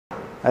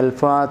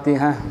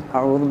الفاتحة.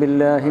 أعوذ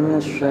بالله من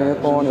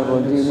الشيطان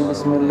الرجيم.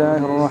 بسم الله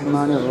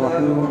الرحمن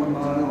الرحيم.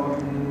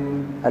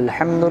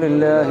 الحمد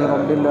لله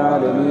رب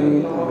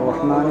العالمين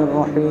الرحمن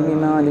الرحيم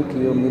مالك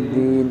يوم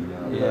الدين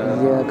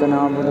إياك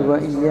نعبد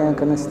وإياك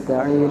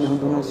نستعين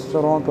اهدنا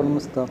الصراط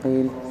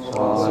المستقيم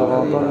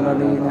صراط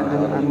الذين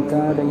أنعمت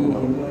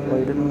عليهم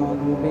غير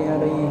المغضوب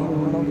عليهم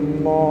ولا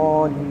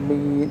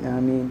الضالين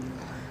آمين.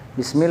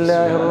 بسم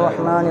الله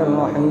الرحمن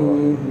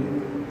الرحيم.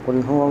 قل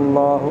هو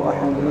الله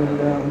أحد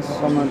الله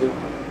الصمد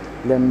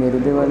لم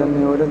يلد ولم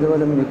يولد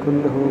ولم يكن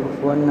له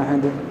كفوا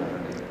أحد.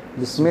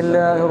 بسم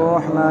الله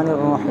الرحمن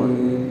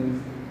الرحيم.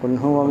 قل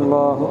هو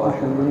الله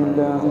أحد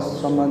الله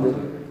الصمد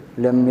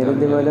لم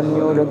يلد ولم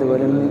يولد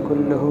ولم يكن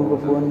له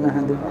كفوا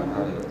أحد.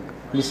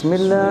 بسم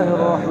الله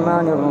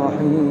الرحمن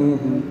الرحيم.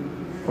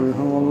 قل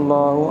هو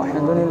الله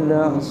أحد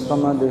الله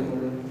الصمد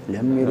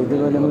لم يلد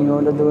ولم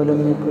يولد ولم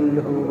يكن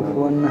له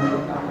كفوا أحد.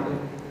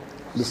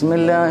 بسم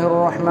الله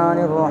الرحمن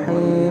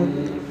الرحيم.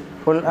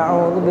 قل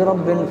أعوذ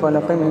برب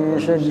الفلق من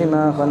شر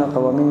ما خلق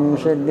ومن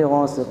شر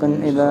غاسق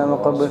إذا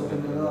وقب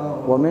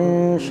ومن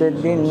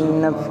شر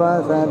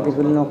النفاثات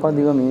في العقد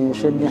ومن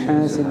شر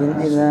حاسد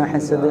إذا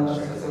حسد.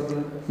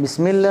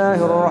 بسم الله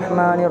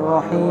الرحمن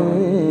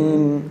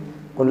الرحيم.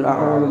 قل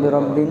أعوذ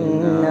برب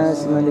الناس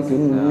ملك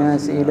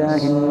الناس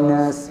إله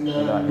الناس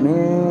من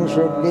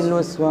شر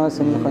الوسواس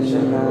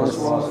الخناس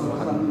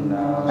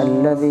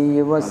الذي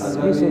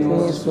يوسوس في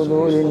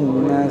صدور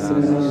الناس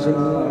من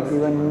الجنة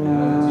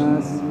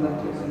والناس.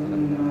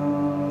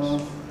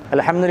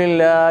 الحمد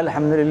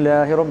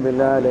لله رب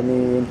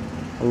العالمين.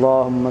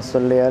 اللهم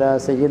صل على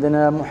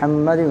سيدنا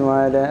محمد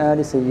وعلى آل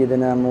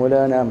سيدنا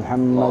مولانا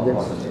محمد.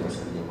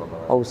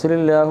 أوصل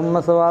اللهم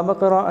ثواب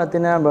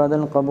قراءتنا بعد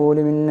القبول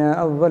منا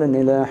أولا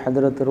إلى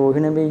حضرة روح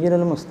نبينا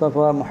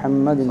المصطفى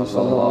محمد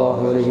صلى الله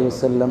عليه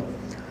وسلم.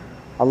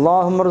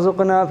 اللهم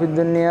ارزقنا في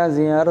الدنيا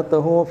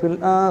زيارته وفي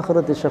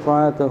الآخرة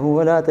شفاعته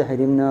ولا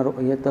تحرمنا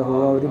رؤيته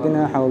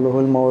وأوردنا حوله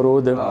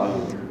المورود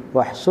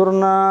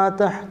واحشرنا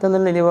تحت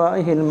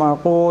لوائه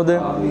المعقود.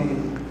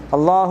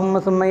 اللهم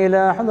ثم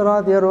إلى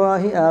حضرات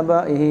أرواح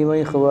آبائه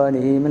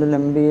وإخوانه من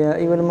الأنبياء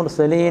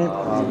والمرسلين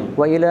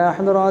وإلى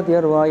حضرات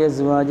أرواح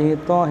أزواجه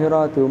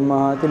الطاهرات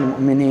أمهات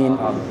المؤمنين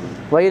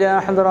وإلى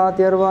حضرات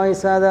أرواح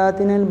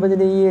ساداتنا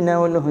البدريين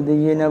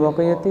والهديين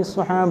بقية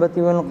الصحابة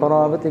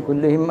والقرابة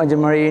كلهم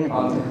أجمعين.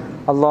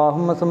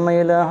 اللهم ثم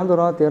إلى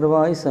حضرات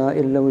أرواح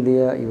سائر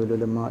الأولياء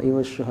والعلماء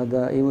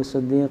والشهداء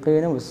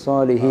والصديقين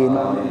والصالحين.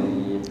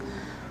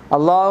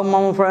 اللهم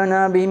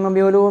انفعنا بهم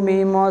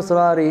وبعلومهم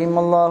وأسرارهم.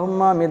 اللهم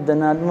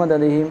أمدنا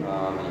بمددهم.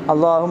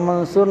 اللهم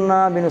انصرنا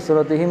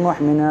بنصرتهم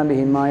واحمنا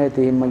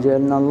بحمايتهم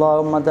واجعلنا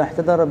اللهم تحت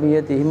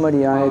تربيتهم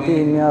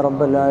ورعايتهم يا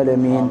رب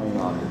العالمين.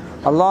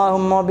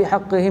 اللهم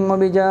وبحقهم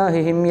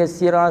وبجاههم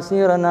يسر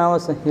عسيرنا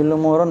وسهل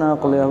أمورنا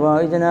قل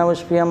هوائجنا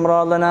واشف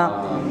أمراضنا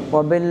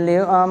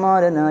وبلغ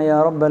آمالنا يا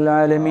رب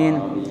العالمين.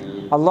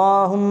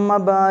 اللهم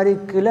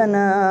بارك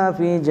لنا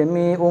في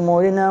جميع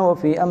أمورنا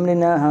وفي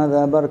أمرنا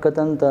هذا بركة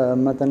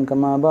تامة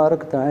كما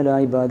باركت على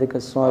عبادك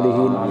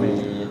الصالحين.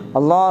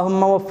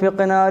 اللهم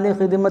وفقنا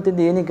لخدمة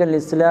دينك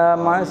الإسلام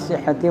مع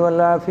الصحة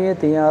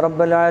والعافية يا رب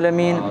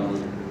العالمين.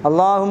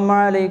 اللهم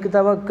عليك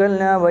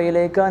توكلنا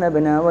وإليك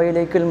نبنا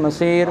وإليك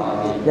المصير.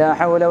 لا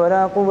حول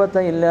ولا قوة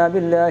إلا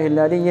بالله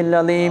العلي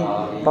العظيم.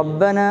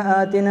 ربنا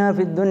آتنا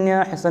في الدنيا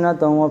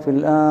حسنة وفي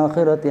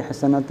الآخرة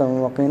حسنة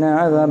وقنا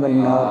عذاب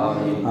النار.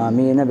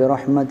 آمين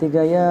برحمتك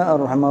يا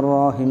أرحم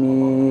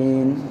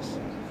الراحمين.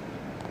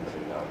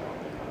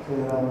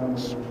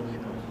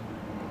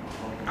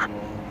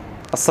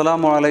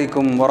 السلام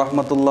عليكم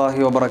ورحمة الله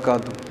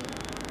وبركاته.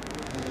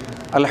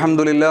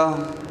 الحمد لله.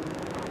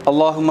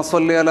 اللهم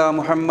صل على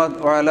محمد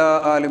وعلى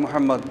آل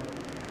محمد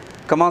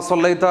كما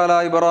صليت على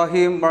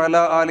إبراهيم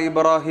وعلى آل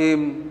إبراهيم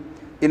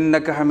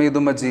إنك حميد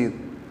مجيد.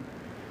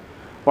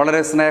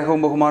 വളരെ സ്നേഹവും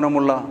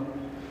ബഹുമാനവുമുള്ള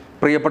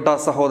പ്രിയപ്പെട്ട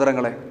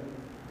സഹോദരങ്ങളെ,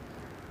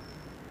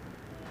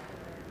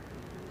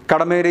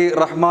 കടമേരി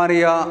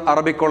റഹ്മാനിയ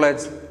അറബിക്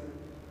കോളേജ്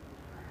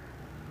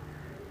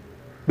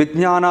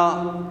വിജ്ഞാന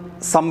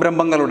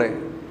സംരംഭങ്ങളുടെ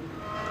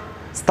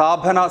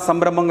സ്ഥാപന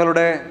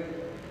സംരംഭങ്ങളുടെ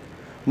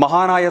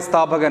മഹാനായ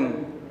സ്ഥാപകൻ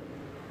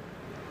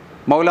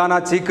മൗലാന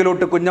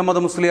ചീക്കിലോട്ട് കുഞ്ഞമ്മദ്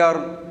മുസ്ലിയാർ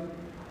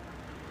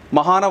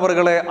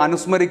മഹാനവറുകളെ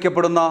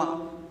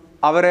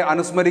അവരെ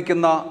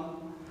അനുസ്മരിക്കുന്ന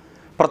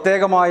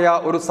പ്രത്യേകമായ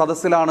ഒരു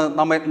സദസ്സിലാണ്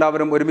നാം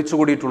എല്ലാവരും ഒരുമിച്ച്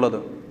കൂടിയിട്ടുള്ളത്.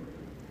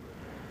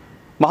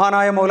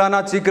 മഹാനായ മൗലാന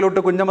ചീക്കിലോട്ട്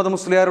കുഞ്ഞമ്മദ്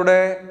മുസ്ലിയാരുടെ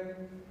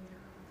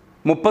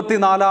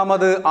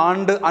 34ാമത്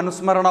ആണ്ട്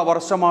അനുസ്മരണ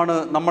വർഷമാണ്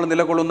നമ്മൾ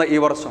നിലകൊള്ളുന്ന ഈ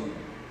വർഷം.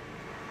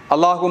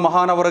 അള്ളാഹു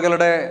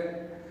മഹാനവറുകളുടെ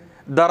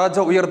ദറജ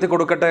ഉയർത്തി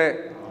കൊടുക്കട്ടെ.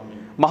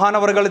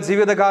 മഹാനവറുകൾ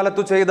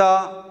ജീവിതകാലത്തു ചെയ്ത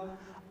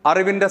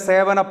അറിവിൻ്റെ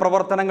സേവന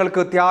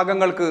പ്രവർത്തനങ്ങൾക്ക്,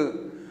 ത്യാഗങ്ങൾക്ക്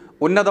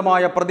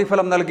ഉന്നതമായ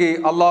പ്രതിഫലം നൽകി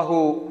അള്ളാഹു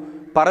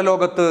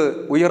പരലോകത്ത്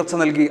ഉയർച്ച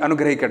നൽകി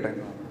അനുഗ്രഹിക്കട്ടെ.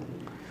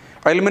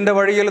 ഇൽമിൻ്റെ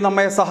വഴിയിൽ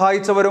നമ്മെ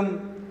സഹായിച്ചവരും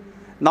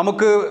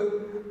നമുക്ക്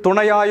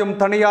തുണയായും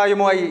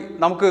തണിയായുമായി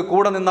നമുക്ക്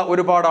കൂടെ നിന്ന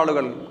ഒരുപാട്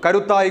ആളുകൾ,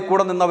 കരുത്തായി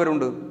കൂടെ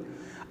നിന്നവരുണ്ട്,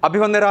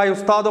 അഭിമന്യരായ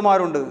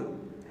ഉസ്താദുമാരുണ്ട്,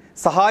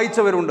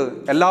 സഹായിച്ചവരുണ്ട്.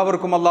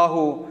 എല്ലാവർക്കും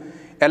അള്ളാഹു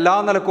എല്ലാ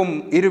നിലക്കും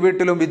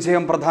ഇരുവീട്ടിലും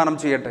വിജയം പ്രദാനം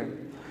ചെയ്യട്ടെ.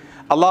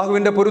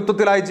 അള്ളാഹുവിൻ്റെ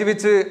പൊരുത്തത്തിലായി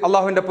ജീവിച്ച്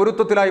അള്ളാഹുവിൻ്റെ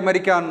പൊരുത്തത്തിലായി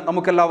മരിക്കാൻ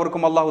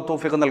നമുക്കെല്ലാവർക്കും അള്ളാഹു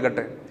തൗഫീഖ്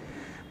നൽകട്ടെ.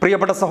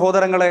 പ്രിയപ്പെട്ട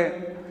സഹോദരങ്ങളെ,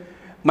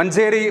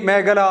 മഞ്ചേരി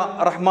മേഖല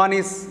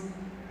റഹ്മാനീസ്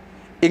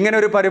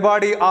ഇങ്ങനൊരു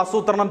പരിപാടി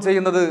ആസൂത്രണം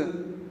ചെയ്യുന്നത്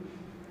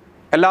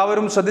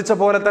എല്ലാവരും ശ്രദ്ധിച്ച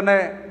പോലെ തന്നെ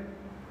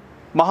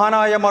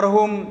മഹാനായ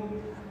മർഹൂം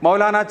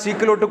മൗലാന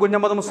ചീക്കിലോട്ട്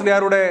കുഞ്ഞമ്മദ്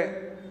മുസ്ലിയാരുടെ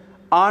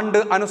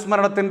ആണ്ട്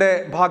അനുസ്മരണത്തിൻ്റെ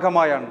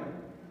ഭാഗമായാണ്.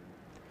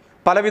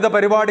 പലവിധ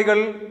പരിപാടികൾ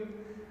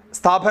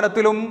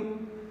സ്ഥാപനത്തിലും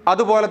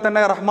അതുപോലെ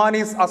തന്നെ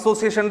റഹ്മാനീസ്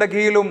അസോസിയേഷൻ്റെ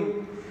കീഴിലും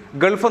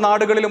ഗൾഫ്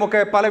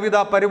നാടുകളിലുമൊക്കെ പലവിധ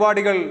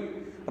പരിപാടികൾ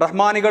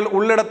റഹ്മാനികൾ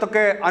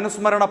ഉള്ളിടത്തൊക്കെ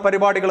അനുസ്മരണ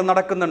പരിപാടികൾ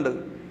നടക്കുന്നുണ്ട്.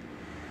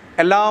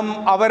 എല്ലാം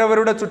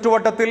അവരവരുടെ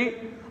ചുറ്റുവട്ടത്തിൽ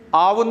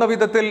ആവുന്ന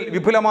വിധത്തിൽ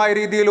വിപുലമായ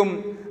രീതിയിലും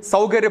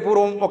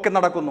സൗകര്യപൂർവ്വം ഒക്കെ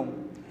നടക്കുന്നു.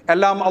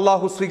 എല്ലാം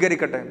അള്ളാഹു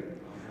സ്വീകരിക്കട്ടെ.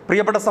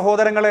 പ്രിയപ്പെട്ട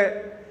സഹോദരങ്ങളെ,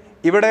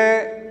 ഇവിടെ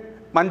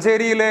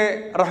മഞ്ചേരിയിലെ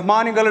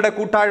റഹ്മാനികളുടെ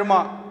കൂട്ടായ്മ,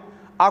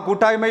 ആ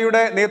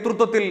കൂട്ടായ്മയുടെ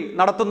നേതൃത്വത്തിൽ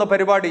നടത്തുന്ന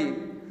പരിപാടി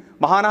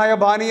മഹാനായ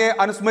ബാനിയെ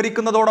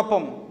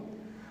അനുസ്മരിക്കുന്നതോടൊപ്പം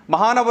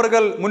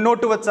മഹാനവറുകൾ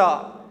മുന്നോട്ട് വച്ച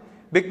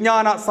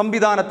വിജ്ഞാന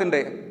സംവിധാനത്തിൻ്റെ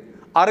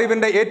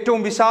അറിവിൻ്റെ ഏറ്റവും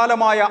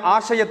വിശാലമായ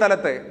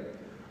ആശയതലത്തെ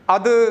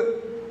അത്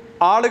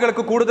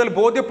ആളുകൾക്ക് കൂടുതൽ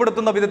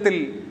ബോധ്യപ്പെടുത്തുന്ന വിധത്തിൽ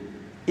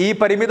ഈ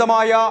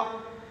പരിമിതമായ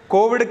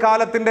കോവിഡ്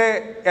കാലത്തിൻ്റെ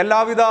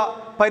എല്ലാവിധ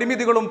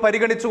പരിമിതികളും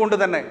പരിഗണിച്ചുകൊണ്ട്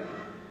തന്നെ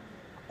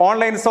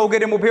ഓൺലൈൻ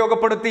സൗകര്യം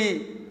ഉപയോഗപ്പെടുത്തി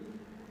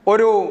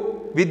ഒരു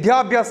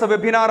വിദ്യാഭ്യാസ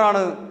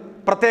വെബിനാറാണ്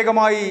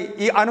പ്രത്യേകമായി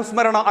ഈ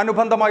അനുസ്മരണ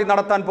അനുബന്ധമായി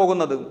നടത്താൻ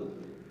പോകുന്നത്.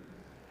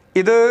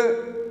 ഇത്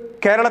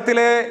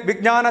കേരളത്തിലെ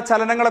വിജ്ഞാന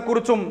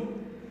ചലനങ്ങളെക്കുറിച്ചും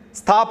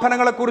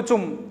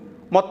സ്ഥാപനങ്ങളെക്കുറിച്ചും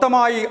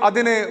മൊത്തമായി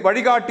അതിന്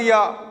വഴികാട്ടിയ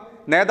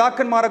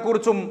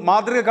നേതാക്കന്മാരെക്കുറിച്ചും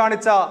മാതൃക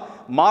കാണിച്ച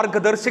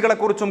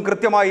മാർഗദർശികളെക്കുറിച്ചും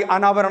കൃത്യമായി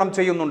അനാവരണം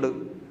ചെയ്യുന്നുണ്ട്.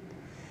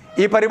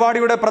 ഈ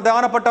പരിപാടിയുടെ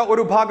പ്രധാനപ്പെട്ട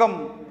ഒരു ഭാഗം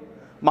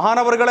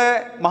മഹാനവറുകളെ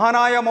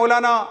മഹാനായ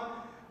മൗലാന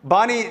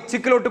ബാനി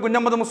ചിക്കിലോട്ട്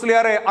കുഞ്ഞമ്മദ്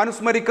മുസ്ലിയാരെ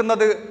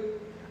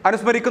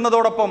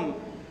അനുസ്മരിക്കുന്നതോടൊപ്പം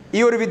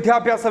ഈ ഒരു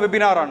വിദ്യാഭ്യാസ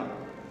വെബിനാറാണ്.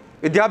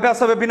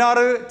 വിദ്യാഭ്യാസ വെബിനാർ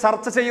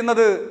ചർച്ച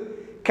ചെയ്യുന്നത്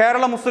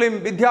കേരള മുസ്ലിം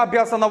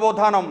വിദ്യാഭ്യാസ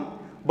നവോത്ഥാനം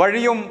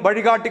വഴിയും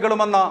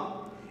വഴികാട്ടികളുമെന്ന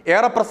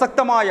ഏറെ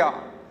പ്രസക്തമായ,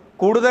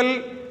 കൂടുതൽ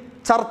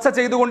ചർച്ച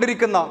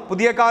ചെയ്തുകൊണ്ടിരിക്കുന്ന,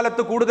 പുതിയ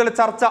കാലത്ത് കൂടുതൽ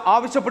ചർച്ച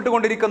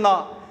ആവശ്യപ്പെട്ടുകൊണ്ടിരിക്കുന്ന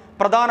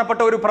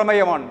പ്രധാനപ്പെട്ട ഒരു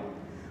പ്രമേയമാണ്.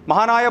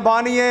 മഹാനായ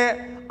ബാനിയെ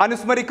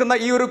അനുസ്മരിക്കുന്ന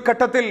ഈ ഒരു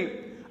ഘട്ടത്തിൽ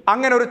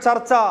അങ്ങനെ ഒരു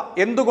ചർച്ച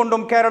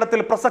എന്തുകൊണ്ടും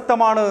കേരളത്തിൽ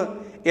പ്രസക്തമാണ്,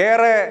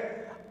 ഏറെ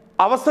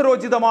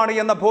അവസരോചിതമാണ്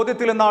എന്ന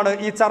ബോധ്യത്തിൽ നിന്നാണ്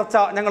ഈ ചർച്ച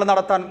ഞങ്ങൾ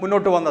നടത്താൻ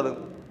മുന്നോട്ട് വന്നത്.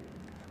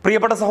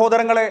 പ്രിയപ്പെട്ട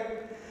സഹോദരങ്ങളെ,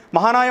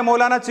 മഹാനായ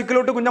മൗലാന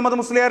ചിക്കിലോട്ട് കുഞ്ഞമ്മദ്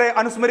മുസ്ലിയാരെ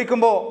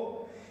അനുസ്മരിക്കുമ്പോൾ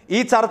ഈ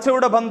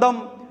ചർച്ചയുടെ ബന്ധം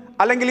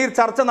അല്ലെങ്കിൽ ഈ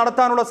ചർച്ച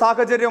നടത്താനുള്ള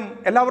സാഹചര്യം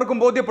എല്ലാവർക്കും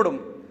ബോധ്യപ്പെടും.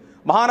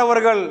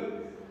 മഹാനവറുകൾ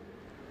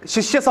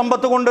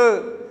ശിഷ്യസമ്പത്ത് കൊണ്ട്,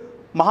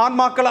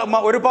 മഹാന്മാക്കൾ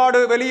ഒരുപാട്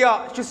വലിയ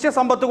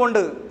ശിഷ്യസമ്പത്ത്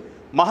കൊണ്ട്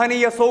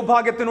മഹനീയ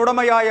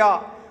സൗഭാഗ്യത്തിനുടമയായ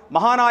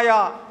മഹാനായ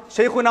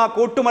ഷെയ്ഖുന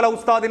കോട്ടുമല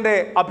ഉസ്താദിൻ്റെ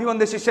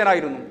അഭിവന്ദ്യ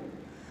ശിഷ്യനായിരുന്നു.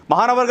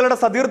 മഹാനവറുകളുടെ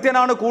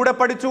സതീർത്ഥ്യനാണ്, കൂടെ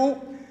പഠിച്ചു.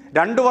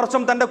 2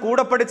 വർഷം തൻ്റെ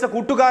കൂടെ പഠിച്ച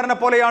കൂട്ടുകാരനെ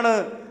പോലെയാണ്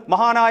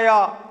മഹാനായ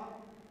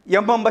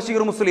എം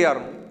ബഷീർ മുസ്ലിയാർ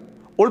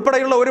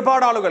ഉൾപ്പെടെയുള്ള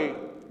ഒരുപാട് ആളുകൾ.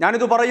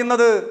 ഞാനിത്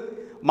പറയുന്നത്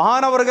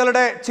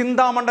മഹാനവറുകളുടെ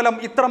ചിന്താമണ്ഡലം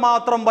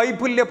ഇത്രമാത്രം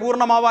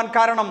വൈപുല്യപൂർണ്ണമാവാൻ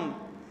കാരണം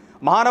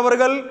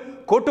മഹാനവറുകൾ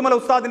കോട്ടുമല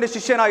ഉസ്താദിൻ്റെ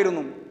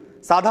ശിഷ്യനായിരുന്നു.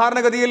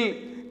 സാധാരണഗതിയിൽ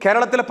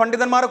കേരളത്തിലെ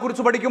പണ്ഡിതന്മാരെ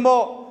കുറിച്ച്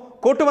പഠിക്കുമ്പോൾ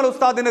കോട്ടുമല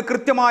ഉസ്താദിന്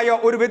കൃത്യമായ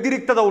ഒരു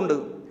വ്യതിരിക്തത ഉണ്ട്.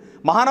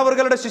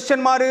 മഹാനവറുകളുടെ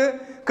ശിഷ്യന്മാർ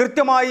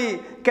കൃത്യമായി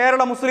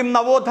കേരള മുസ്ലിം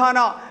നവോത്ഥാന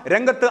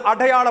രംഗത്ത്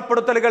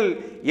അടയാളപ്പെടുത്തലുകൾ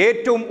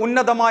ഏറ്റവും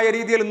ഉന്നതമായ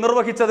രീതിയിൽ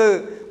നിർവഹിച്ചത്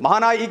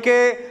മഹാനായ ഇ കെ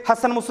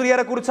ഹസൻ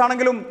മുസ്ലിയാരെ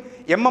കുറിച്ചാണെങ്കിലും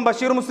എം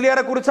ബഷീർ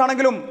മുസ്ലിയാരെ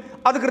കുറിച്ചാണെങ്കിലും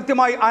അത്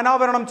കൃത്യമായി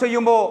അനാവരണം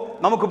ചെയ്യുമ്പോൾ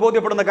നമുക്ക്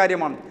ബോധ്യപ്പെടുന്ന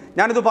കാര്യമാണ്.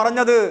 ഞാനിത്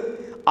പറഞ്ഞത്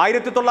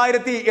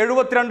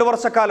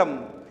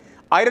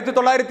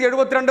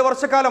 1972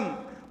 വർഷക്കാലം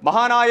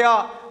മഹാനായ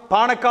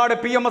പാണക്കാട്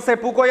PMSA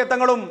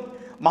പൂക്കോയത്തങ്ങളും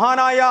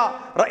മഹാനായ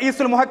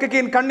റഈസുൽ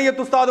മുഹഖഖീൻ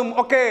കണ്ണിയത്ത് ഉസ്താദും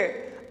ഒക്കെ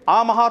ആ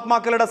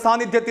മഹാത്മാക്കളുടെ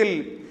സാന്നിധ്യത്തിൽ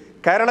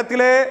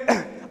കേരളത്തിലെ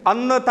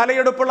അന്ന്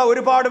തലയെടുപ്പുള്ള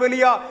ഒരുപാട്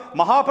വലിയ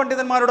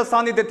മഹാപണ്ഡിതന്മാരുടെ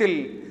സാന്നിധ്യത്തിൽ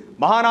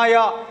മഹാനായ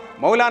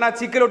മൗലാന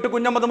ചീക്കിലോട്ട്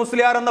കുഞ്ഞമ്മദ്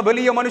മുസ്ലിയാർ എന്ന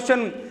വലിയ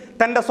മനുഷ്യൻ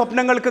തൻ്റെ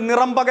സ്വപ്നങ്ങൾക്ക്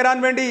നിറം പകരാൻ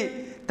വേണ്ടി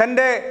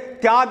തൻ്റെ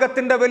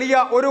ത്യാഗത്തിൻ്റെ വലിയ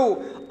ഒരു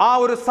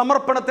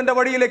സമർപ്പണത്തിൻ്റെ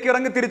വഴിയിലേക്ക്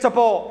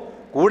ഇറങ്ങിത്തിരിച്ചപ്പോൾ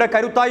കൂടെ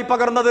കരുത്തായി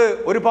പകർന്നത്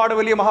ഒരുപാട്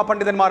വലിയ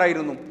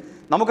മഹാപണ്ഡിതന്മാരായിരുന്നു.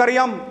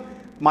 നമുക്കറിയാം,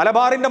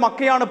 മലബാറിൻ്റെ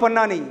മക്കയാണ്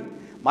പൊന്നാനി.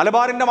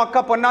 മലബാറിൻ്റെ മക്ക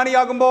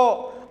പൊന്നാനിയാകുമ്പോൾ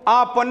ആ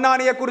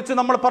പൊന്നാനിയെക്കുറിച്ച്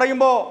നമ്മൾ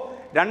പറയുമ്പോൾ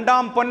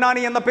 2ാം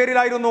പൊന്നാനി എന്ന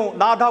പേരിലായിരുന്നു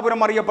നാദാപുരം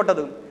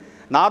അറിയപ്പെട്ടത്.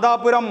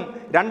 നാദാപുരം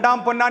 2ാം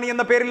പൊന്നാനി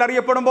എന്ന പേരിൽ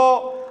അറിയപ്പെടുമ്പോൾ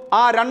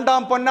ആ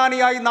 2ാം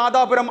പൊന്നാനിയായി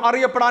നാദാപുരം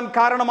അറിയപ്പെടാൻ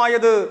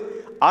കാരണമായത്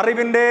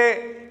അറിവിൻ്റെ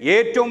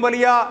ഏറ്റവും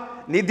വലിയ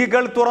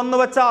നിധികൾ തുറന്നു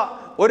വെച്ച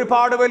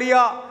ഒരുപാട് വലിയ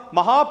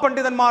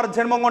മഹാപണ്ഡിതന്മാർ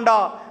ജന്മം കൊണ്ട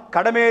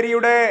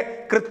കടമേരിയുടെ,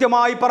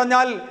 കൃത്യമായി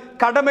പറഞ്ഞാൽ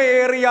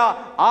കടമയേറിയ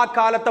ആ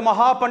കാലത്തെ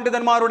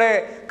മഹാപണ്ഡിതന്മാരുടെ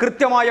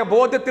കൃത്യമായ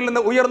ബോധ്യത്തിൽ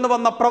നിന്ന് ഉയർന്നു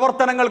വന്ന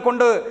പ്രവർത്തനങ്ങൾ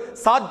കൊണ്ട്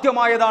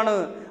സാധ്യമായതാണ്.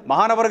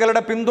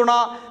 മഹാനവറുകളുടെ പിന്തുണ,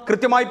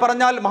 കൃത്യമായി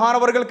പറഞ്ഞാൽ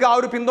മഹാനവറുകൾക്ക് ആ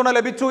ഒരു പിന്തുണ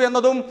ലഭിച്ചു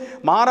എന്നതും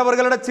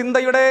മഹാനവറുകളുടെ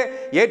ചിന്തയുടെ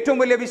ഏറ്റവും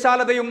വലിയ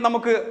വിശാലതയും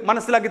നമുക്ക്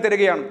മനസ്സിലാക്കി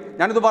തരികയാണ്.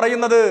 ഞാനിത്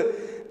പറയുന്നത്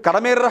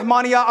കടമേരി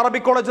റഹ്മാനിയ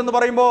അറബിക് കോളേജ് എന്ന്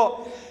പറയുമ്പോൾ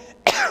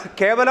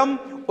കേവലം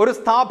ഒരു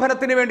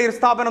സ്ഥാപനത്തിന് വേണ്ടി ഒരു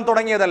സ്ഥാപനം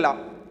തുടങ്ങിയതല്ല.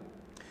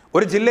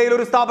 ഒരു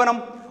ജില്ലയിലൊരു സ്ഥാപനം,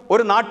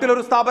 ഒരു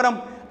നാട്ടിലൊരു സ്ഥാപനം,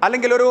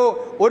 അല്ലെങ്കിൽ ഒരു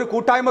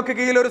കൂട്ടായ്മയ്ക്ക്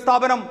കീഴിൽ ഒരു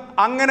സ്ഥാപനം,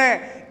 അങ്ങനെ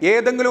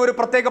ഏതെങ്കിലും ഒരു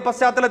പ്രത്യേക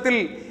പശ്ചാത്തലത്തിൽ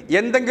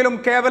എന്തെങ്കിലും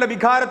കേവല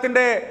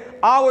വികാരത്തിൻ്റെ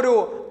ആ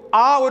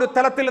ഒരു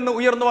തലത്തിൽ നിന്ന്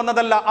ഉയർന്നു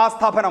വന്നതല്ല ആ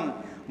സ്ഥാപനം.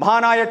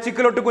 മഹാനായ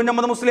ചിക്കിലോട്ട്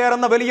കുഞ്ഞമ്മദ് മുസ്ലിയാർ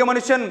എന്ന വലിയ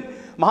മനുഷ്യൻ,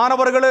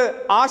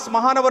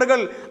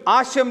 മഹാനവറുകൾ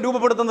ആശയം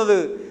രൂപപ്പെടുത്തുന്നത്,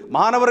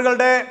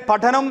 മഹാനവറുകളുടെ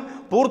പഠനം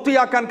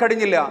പൂർത്തിയാക്കാൻ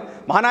കഴിഞ്ഞില്ല.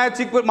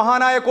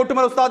 മഹാനായ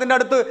കോട്ടുമൽ ഉസ്താദിന്റെ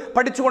അടുത്ത്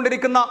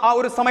പഠിച്ചുകൊണ്ടിരിക്കുന്ന ആ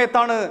ഒരു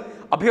സമയത്താണ്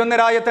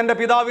അഭിവന്ദരായ തൻ്റെ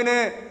പിതാവിന്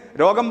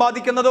രോഗം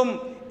ബാധിക്കുന്നതും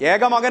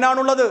ഏക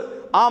മകനാണുള്ളത്.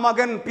 ആ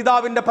മകൻ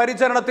പിതാവിൻ്റെ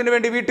പരിചരണത്തിന്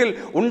വേണ്ടി വീട്ടിൽ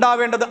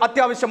ഉണ്ടാവേണ്ടത്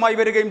അത്യാവശ്യമായി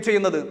വരികയും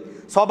ചെയ്യുന്നത്.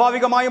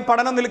 സ്വാഭാവികമായും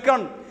പഠനം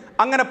നിൽക്കണം.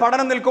 അങ്ങനെ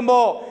പഠനം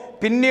നിൽക്കുമ്പോൾ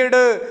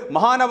പിന്നീട്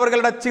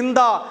മഹാനവറുകളുടെ ചിന്ത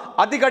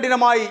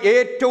അതികഠിനമായി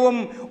ഏറ്റവും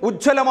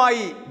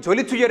ഉജ്ജ്വലമായി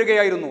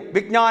ജ്വലിച്ചുയരുകയായിരുന്നു.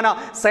 വിജ്ഞാന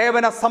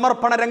സേവന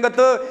സമർപ്പണ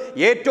രംഗത്ത്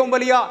ഏറ്റവും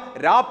വലിയ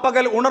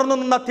രാപ്പകൽ ഉണർന്നു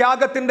നിന്ന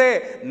ത്യാഗത്തിൻ്റെ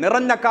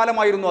നിറഞ്ഞ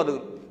കാലമായിരുന്നു അത്.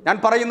 ഞാൻ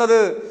പറയുന്നത്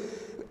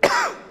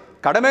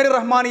കടമേരി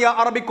റഹ്മാനിയ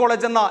അറബിക്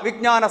കോളേജ് എന്ന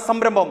വിജ്ഞാന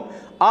സംരംഭം,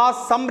 ആ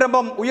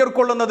സംരംഭം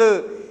ഉയർക്കൊള്ളുന്നത്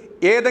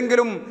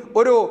ഏതെങ്കിലും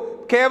ഒരു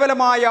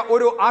കേവലമായ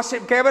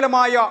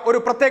ഒരു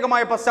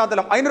പ്രത്യേകമായ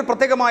പശ്ചാത്തലം, അതിനൊരു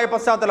പ്രത്യേകമായ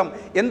പശ്ചാത്തലം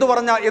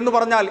എന്ന്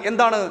പറഞ്ഞാൽ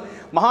എന്താണ്?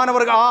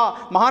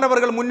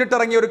 മഹാനവറുകൾ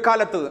മുന്നിട്ടിറങ്ങിയ ഒരു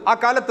കാലത്ത്, ആ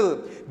കാലത്ത്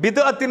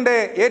ബിദ്അത്തിന്റെ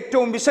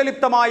ഏറ്റവും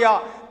വിഷലിപ്തമായ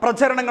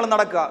പ്രചരണങ്ങൾ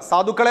നടക്കുക,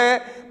 സാധുക്കളെ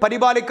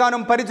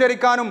പരിപാലിക്കാനും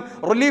പരിചരിക്കാനും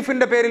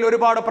റിലീഫിന്റെ പേരിൽ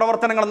ഒരുപാട്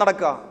പ്രവർത്തനങ്ങൾ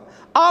നടക്കുക.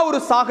 ആ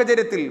ഒരു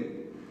സാഹചര്യത്തിൽ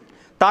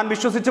താൻ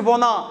വിശ്വസിച്ചു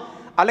പോന്ന,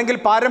 അല്ലെങ്കിൽ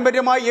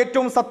പാരമ്പര്യമായി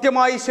ഏറ്റവും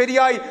സത്യമായി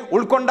ശരിയായി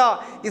ഉൾക്കൊണ്ട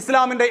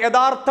ഇസ്ലാമിൻ്റെ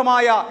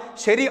യഥാർത്ഥമായ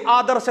ശരി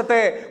ആദർശത്തെ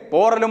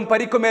പോറലും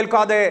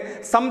പരിക്കുമേൽക്കാതെ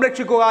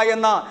സംരക്ഷിക്കുക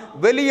എന്ന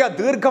വലിയ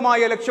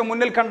ദീർഘമായ ലക്ഷ്യം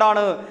മുന്നിൽ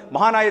കണ്ടാണ്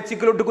മഹാനായ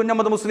ചിക്കിലോട്ട്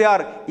കുഞ്ഞമ്മദ് മുസ്ലിയാർ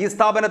ഈ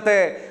സ്ഥാപനത്തെ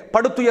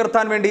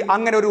പടുത്തുയർത്താൻ വേണ്ടി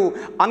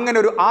അങ്ങനെ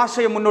ഒരു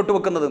ആശയം മുന്നോട്ട്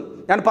വെക്കുന്നത്.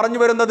 ഞാൻ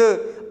പറഞ്ഞു വരുന്നത്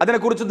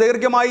അതിനെക്കുറിച്ച്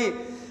ദീർഘമായി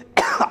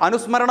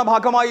അനുസ്മരണ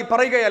ഭാഗമായി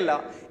പറയുകയല്ല.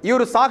 ഈ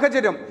ഒരു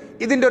സാഹചര്യം,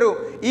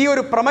 ഈ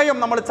ഒരു പ്രമേയം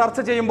നമ്മൾ ചർച്ച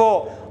ചെയ്യുമ്പോൾ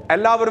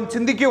എല്ലാവരും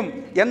ചിന്തിക്കും,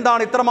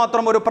 എന്താണ്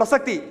ഇത്രമാത്രം ഒരു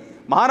പ്രസക്തി?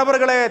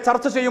 മഹാനവറുകളെ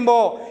ചർച്ച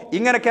ചെയ്യുമ്പോൾ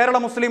ഇങ്ങനെ കേരള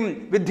മുസ്ലിം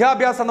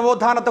വിദ്യാഭ്യാസ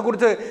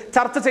നവോത്ഥാനത്തെക്കുറിച്ച്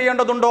ചർച്ച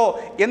ചെയ്യേണ്ടതുണ്ടോ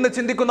എന്ന്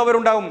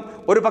ചിന്തിക്കുന്നവരുണ്ടാവും.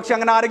 ഒരു പക്ഷെ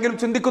അങ്ങനെ ആരെങ്കിലും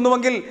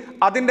ചിന്തിക്കുന്നുവെങ്കിൽ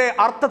അതിൻ്റെ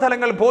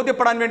അർത്ഥതലങ്ങൾ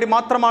ബോധ്യപ്പെടാൻ വേണ്ടി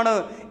മാത്രമാണ്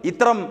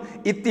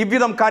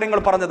ഇவ்விധം കാര്യങ്ങൾ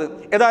പറഞ്ഞത്.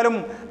 ഏതായാലും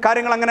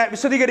കാര്യങ്ങൾ അങ്ങനെ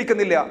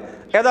വിശദീകരിക്കുന്നില്ല.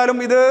 ഏതായാലും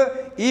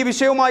ഈ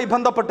വിഷയവുമായി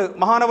ബന്ധപ്പെട്ട്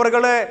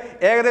മഹാനവറുകളെ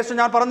ഏകദേശം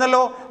ഞാൻ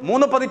പറഞ്ഞല്ലോ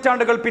 3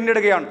 പതിറ്റാണ്ടുകൾ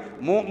പിന്നിടുകയാണ്.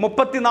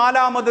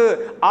 34ാമത്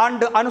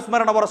ആണ്ട്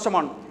അനുസ്മരണ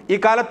വർഷമാണ്. ഈ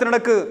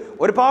കാലത്തിനിടക്ക്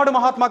ഒരുപാട്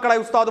മഹാത്മാക്കളായ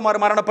ഉസ്താദുമാർ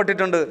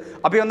മരണപ്പെട്ടിട്ടുണ്ട്.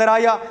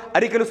 അഭിവന്ദനായ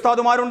അരിക്കൽ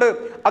ഉസ്താദുമാരുണ്ട്,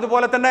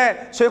 അതുപോലെ തന്നെ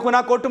ഷെയ്ഖുന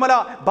കോട്ടുമല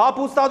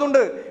ബാപ്പു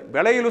ഉസ്താദുണ്ട്,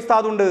 വെളയിൽ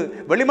ഉസ്താദുണ്ട്,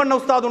 വെളിമണ്ണ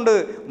ഉസ്താദുണ്ട്,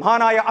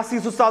 മഹാനായ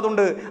അസീസ്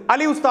ഉസ്താദുണ്ട്,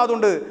 അലി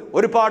ഉസ്താദുണ്ട്,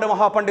 ഒരുപാട്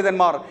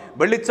മഹാപണ്ഡിതന്മാർ.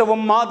 വെളിച്ചവും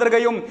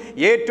മാതൃകയും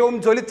ഏറ്റവും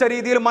ജ്വലിച്ച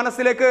രീതിയിൽ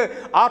മനസ്സിലേക്ക്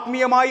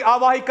ആത്മീയമായി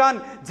ആവാഹിക്കാൻ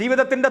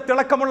ജീവിതത്തിന്റെ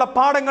തിളക്കമുള്ള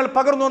പാഠങ്ങൾ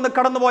പകർന്നു വന്ന്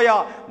കടന്നുപോയ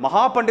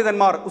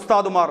മഹാപണ്ഡിതന്മാർ,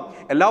 ഉസ്താദുമാർ,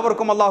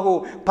 എല്ലാവർക്കും അല്ലാഹു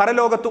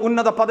പരലോകത്ത്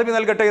ഉന്നത പദവി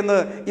നൽകട്ടെ എന്ന്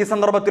ഈ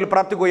സന്ദർഭത്തിൽ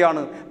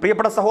പ്രാർത്ഥിക്കുകയാണ്.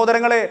 പ്രിയപ്പെട്ട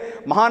സഹോദരങ്ങളെ,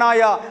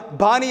 മഹാനായ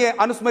ബാനിയെ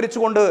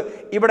അനുസ്മരിച്ചുകൊണ്ട്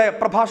ഇവിടെ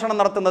പ്രഭാഷണം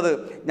നടത്തുന്നത്,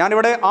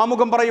 ഞാനിവിടെ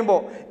ആമുഖം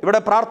പറയുമ്പോൾ ഇവിടെ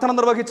പ്രാർത്ഥന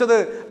നിർവഹിച്ചത്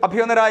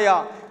അഭിവന്ദരായ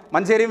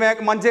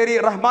മഞ്ചേരി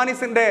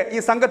റഹ്മാനിസിന്റെ ഈ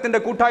സംഘത്തിന്റെ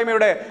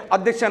കൂട്ടായ്മയുടെ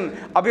അധ്യക്ഷൻ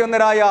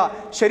അഭിവന്ദരായ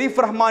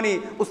ഷെരീഫ് റഹ്മാനി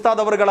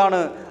ഉസ്താദ്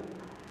അവറുകളാണ്.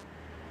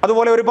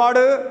 അതുപോലെ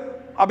ഒരുപാട്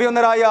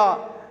അഭിവന്ദരായ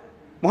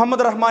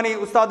മുഹമ്മദ് റഹ്മാനി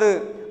ഉസ്താദ്,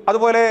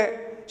 അതുപോലെ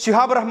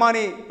ഷിഹാബ്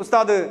റഹ്മാനി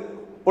ഉസ്താദ്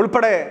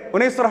ഉൾപ്പെടെ,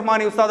 ഉനൈസ്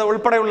റഹ്മാനി ഉസ്താദ്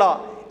ഉൾപ്പെടെയുള്ള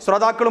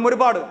ശ്രോതാക്കളും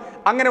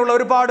അങ്ങനെയുള്ള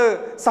ഒരുപാട്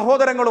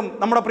സഹോദരങ്ങളും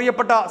നമ്മുടെ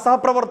പ്രിയപ്പെട്ട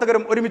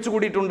സഹപ്രവർത്തകരും ഒരുമിച്ച്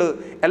കൂടിയിട്ടുണ്ട്.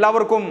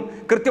 എല്ലാവർക്കും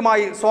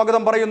കൃത്യമായി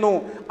സ്വാഗതം പറയുന്നു.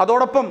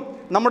 അതോടൊപ്പം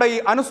നമ്മുടെ ഈ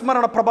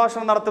അനുസ്മരണ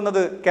പ്രഭാഷണം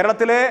നടത്തുന്നത്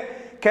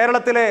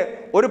കേരളത്തിലെ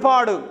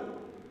ഒരുപാട്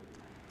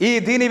ഈ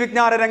ദീനി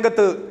വിജ്ഞാന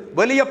രംഗത്ത്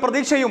വലിയ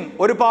പ്രതീക്ഷയും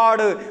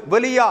ഒരുപാട്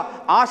വലിയ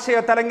ആശയ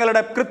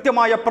തലങ്ങളുടെ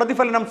കൃത്യമായ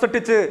പ്രതിഫലനം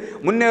സൃഷ്ടിച്ച്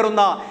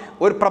മുന്നേറുന്ന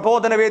ഒരു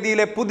പ്രബോധന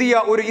വേദിയിലെ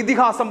പുതിയ ഒരു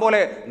ഇതിഹാസം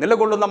പോലെ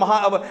നിലകൊള്ളുന്ന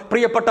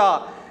പ്രിയപ്പെട്ട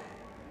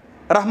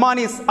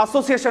റഹ്മാനീസ്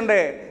അസോസിയേഷന്റെ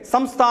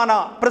സംസ്ഥാന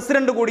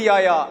പ്രസിഡന്റ്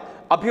കൂടിയായ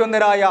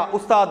അഭിവന്ദരായ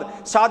ഉസ്താദ്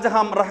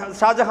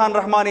ഷാജഹാൻ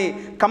റഹ്മാനി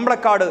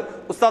കമ്പളക്കാട്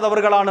ഉസ്താദ്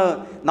അവറുകളാണ്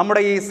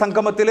നമ്മുടെ ഈ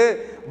സംഗമത്തിൽ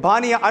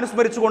ബാനിയെ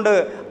അനുസ്മരിച്ചുകൊണ്ട്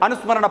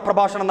അനുസ്മരണ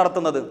പ്രഭാഷണം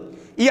നടത്തുന്നത്.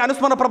 ഈ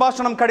അനുസ്മരണ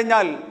പ്രഭാഷണം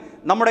കഴിഞ്ഞാൽ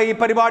നമ്മുടെ ഈ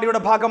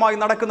പരിപാടിയുടെ ഭാഗമായി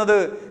നടക്കുന്നത്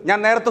ഞാൻ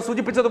നേരത്തെ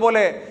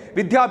സൂചിപ്പിച്ചതുപോലെ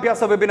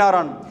വിദ്യാഭ്യാസ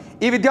വെബിനാറാണ്.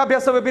 ഈ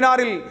വിദ്യാഭ്യാസ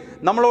വെബിനാറിൽ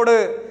നമ്മളോട്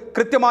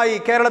കൃത്യമായി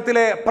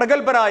കേരളത്തിലെ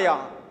പ്രഗത്ഭരായ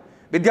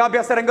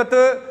വിദ്യാഭ്യാസ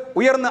രംഗത്ത്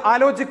ഉയർന്ന്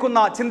ആലോചിക്കുന്ന,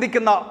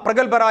 ചിന്തിക്കുന്ന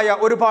പ്രഗത്ഭരായ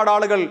ഒരുപാട്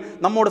ആളുകൾ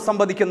നമ്മോട്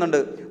സംവദിക്കുന്നുണ്ട്.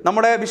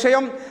 നമ്മുടെ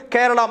വിഷയം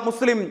കേരള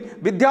മുസ്ലിം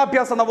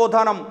വിദ്യാഭ്യാസ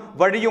നവോത്ഥാനം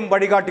വഴിയും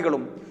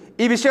വഴികാട്ടികളും.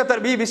 ഈ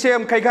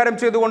വിഷയം കൈകാര്യം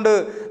ചെയ്തുകൊണ്ട്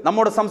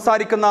നമ്മോട്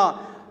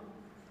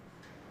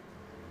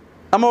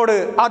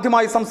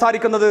ആദ്യമായി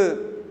സംസാരിക്കുന്നത്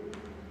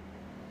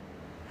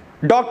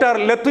ഡോക്ടർ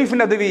ലത്തീഫ്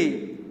നദവി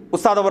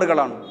ഉസ്താദ്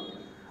അവറുകളാണ്.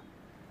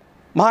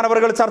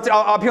 മഹാനവറുകൾ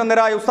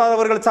അഭിവന്ദരായ ഉസ്താദ്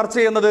അവറുകൾ ചർച്ച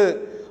ചെയ്യുന്നത്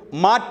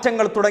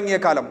മാറ്റങ്ങൾ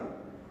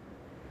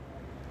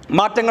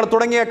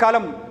തുടങ്ങിയ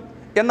കാലം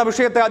എന്ന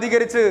വിഷയത്തെ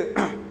അധികരിച്ച്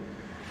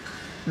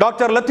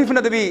ഡോക്ടർ ലത്തീഫ്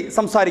നദവി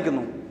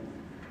സംസാരിക്കുന്നു.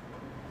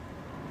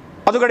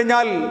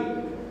 അതുകഴിഞ്ഞാൽ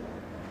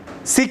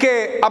CK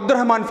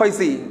അബ്ദുറഹ്മാൻ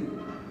ഫൈസി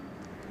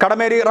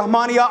കടമേരി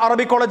റഹ്മാനിയ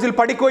അറബിക് കോളേജിൽ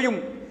പഠിക്കുകയും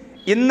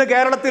ഇന്ന്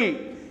കേരളത്തിൽ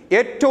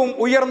ഏറ്റവും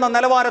ഉയർന്ന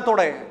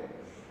നിലവാരത്തോടെ,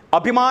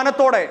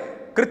 അഭിമാനത്തോടെ,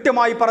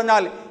 കൃത്യമായി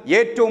പറഞ്ഞാൽ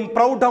ഏറ്റവും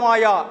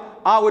പ്രൗഢമായ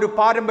ആ ഒരു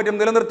പാരമ്പര്യം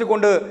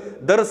നിലനിർത്തിക്കൊണ്ട്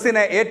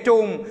ദർസിനെ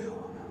ഏറ്റവും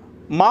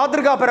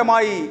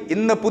മാതൃകാപരമായി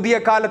ഇന്ന് പുതിയ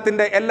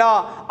കാലത്തിൻ്റെ എല്ലാ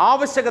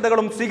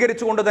ആവശ്യകതകളും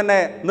സ്വീകരിച്ചുകൊണ്ട് തന്നെ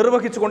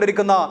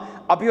നിർവഹിച്ചുകൊണ്ടിരിക്കുന്ന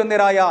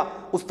അഭിവന്യരായ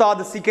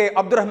ഉസ്താദ് CK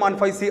അബ്ദുറഹ്മാൻ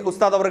ഫൈസി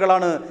ഉസ്താദ്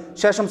അവറുകളാണ്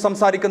ശേഷം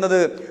സംസാരിക്കുന്നത്.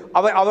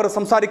 അവർ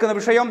സംസാരിക്കുന്ന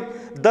വിഷയം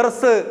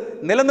ദർസ്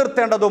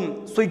നിലനിർത്തേണ്ടതും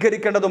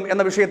സ്വീകരിക്കേണ്ടതും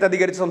എന്ന വിഷയത്തെ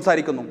അധികരിച്ച്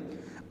സംസാരിക്കുന്നു.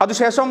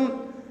 അതിനുശേഷം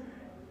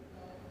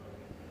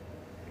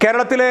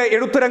കേരളത്തിലെ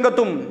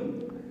എഴുത്തുരംഗത്തും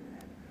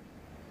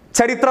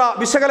ചരിത്ര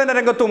വിശകലന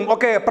രംഗത്തും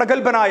ഒക്കെ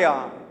പ്രഗത്ഭനായ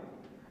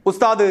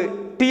ഉസ്താദ്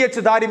TH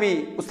ദാരിമി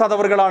ഉസ്താദ്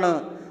അവറുകളാണ്.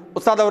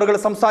 ഉസ്താദ് അവറുകൾ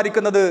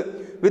സംസാരിക്കുന്നത്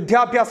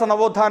വിദ്യാഭ്യാസ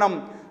നവോത്ഥാനം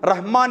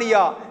റഹ്മാനിയ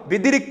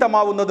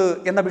വ്യതിരിക്തമാവുന്നത്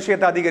എന്ന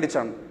വിഷയത്തെ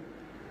അധികരിച്ചാണ്.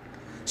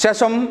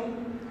 ശേഷം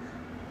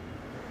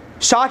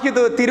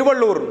ഷാഹിദ്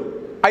തിരുവള്ളൂർ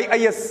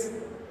IIS,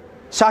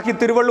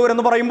 ഷാഹിദ് തിരുവള്ളൂർ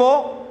എന്ന് പറയുമ്പോൾ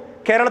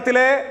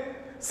കേരളത്തിലെ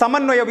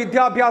സമന്വയ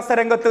വിദ്യാഭ്യാസ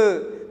രംഗത്ത്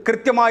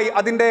കൃത്യമായി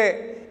അതിൻ്റെ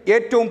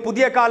ഏറ്റവും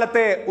പുതിയ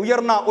കാലത്തെ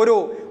ഉയർന്ന ഒരു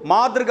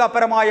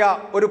മാതൃകാപരമായ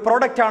ഒരു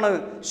പ്രോഡക്റ്റാണ്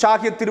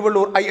ഷാഹിദ്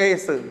തിരുവള്ളൂർ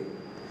IIS.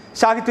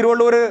 ഷാഹിദ്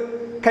തിരുവള്ളൂർ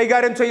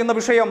കൈകാര്യം ചെയ്യുന്ന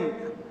വിഷയം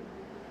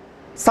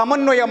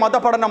സമന്വയ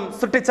മതപഠനം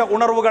സൃഷ്ടിച്ച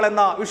ഉണർവുകൾ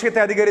എന്ന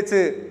വിഷയത്തെ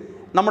അധികരിച്ച്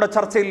നമ്മുടെ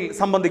ചർച്ചയിൽ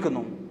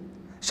സംബന്ധിക്കുന്നു.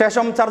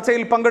 ശേഷം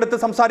ചർച്ചയിൽ പങ്കെടുത്ത്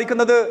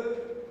സംസാരിക്കുന്നത്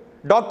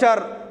ഡോക്ടർ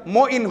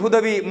മോയിൻ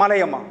ഹുദവി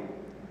മലയമ്മ,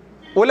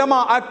 ഉലമ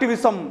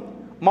ആക്ടിവിസം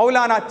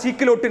മൗലാന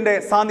ചീക്കിലോട്ടിൻ്റെ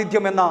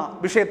സാന്നിധ്യം എന്ന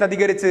വിഷയത്തെ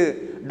അധികരിച്ച്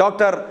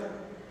ഡോക്ടർ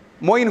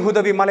മോയിൻ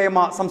ഹുദവി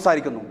മലയമ്മ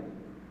സംസാരിക്കുന്നു.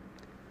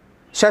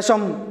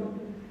 ശേഷം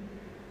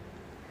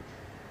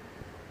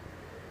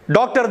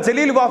ഡോക്ടർ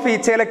ജലീൽ വാഫി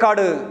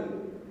ചേലക്കാട്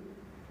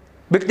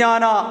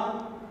വിജ്ഞാന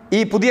ഈ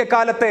പുതിയ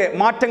കാലത്തെ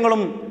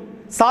മാറ്റങ്ങളും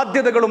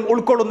സാധ്യതകളും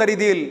ഉൾക്കൊള്ളുന്ന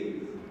രീതിയിൽ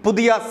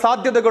പുതിയ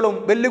സാധ്യതകളും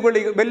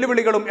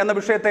വെല്ലുവിളികളും എന്ന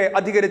വിഷയത്തെ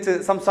അധികരിച്ച്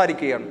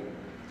സംസാരിക്കുകയാണ്.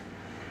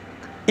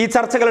 ഈ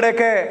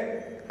ചർച്ചകളുടെയൊക്കെ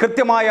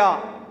കൃത്യമായ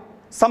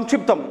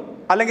സംക്ഷിപ്തം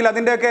അല്ലെങ്കിൽ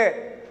അതിൻ്റെയൊക്കെ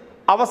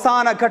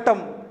അവസാന ഘട്ടം,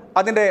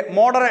 അതിൻ്റെ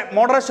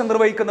മോഡറേഷൻ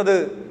നിർവഹിക്കുന്നത്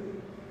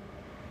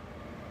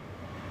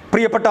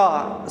പ്രിയപ്പെട്ട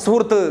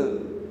സുഹൃത്ത്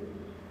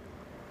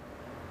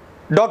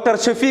ഡോക്ടർ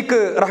ഷഫീഖ്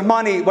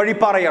റഹ്മാനി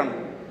വഴിപ്പാറയാണ്.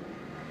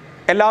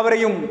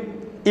 എല്ലാവരെയും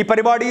ഈ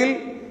പരിപാടിയിൽ,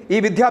 ഈ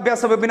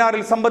വിദ്യാഭ്യാസ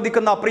വെബിനാറിൽ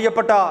സംബന്ധിക്കുന്ന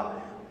പ്രിയപ്പെട്ട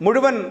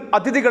മുഴുവൻ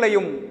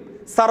അതിഥികളെയും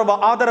സർവ്വ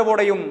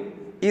ആദരവോടെയും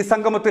ഈ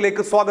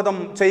സംഗമത്തിലേക്ക് സ്വാഗതം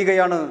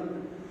ചെയ്യുകയാണ്.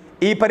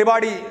 ഈ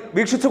പരിപാടി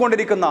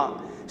വീക്ഷിച്ചുകൊണ്ടിരിക്കുന്ന,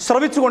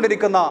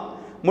 ശ്രവിച്ചുകൊണ്ടിരിക്കുന്ന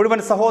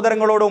മുഴുവൻ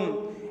സഹോദരങ്ങളോടും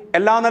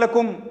എല്ലാ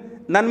നിലക്കും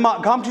നന്മ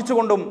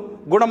കാംക്ഷിച്ചുകൊണ്ടും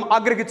ഗുണം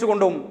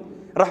ആഗ്രഹിച്ചുകൊണ്ടും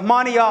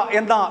റഹ്മാനിയ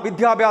എന്ന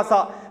വിദ്യാഭ്യാസ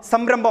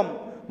സംരംഭം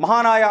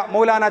മഹാനായ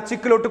മൗലാന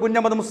ചിക്കിലോട്ട്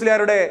കുഞ്ഞമ്മദ്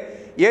മുസ്ലിയാരുടെ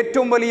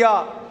ഏറ്റവും വലിയ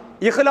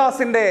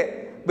ഇഖ്ലാസിൻ്റെ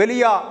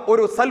വലിയ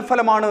ഒരു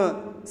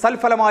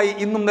സൽഫലമായി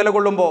ഇന്നും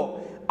നിലകൊള്ളുമ്പോൾ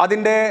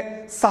അതിൻ്റെ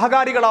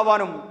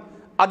സഹകാരികളാവാനും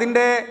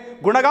അതിൻ്റെ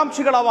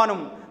ഗുണകാംക്ഷികളാവാനും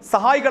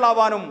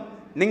സഹായികളാവാനും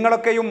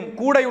നിങ്ങളൊക്കെയും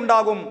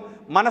കൂടെയുണ്ടാകും,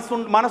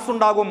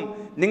 മനസ്സുണ്ടാകും,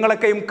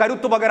 നിങ്ങളൊക്കെയും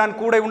കരുത്തു പകരാൻ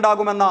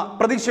കൂടെയുണ്ടാകുമെന്ന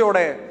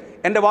പ്രതീക്ഷയോടെ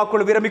എൻ്റെ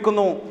വാക്കുകൾ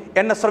വിരമിക്കുന്നു.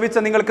 എന്നെ ശ്രവിച്ച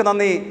നിങ്ങൾക്ക്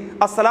നന്ദി.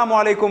 അസ്സലാമു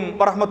അലൈക്കും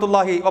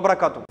വറഹ്മത്തുള്ളാഹി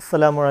വബറകാതുഹു.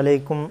 അസ്സലാമു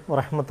അലൈക്കും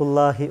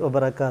വറഹ്മത്തുള്ളാഹി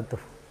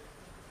വബറകാതുഹു.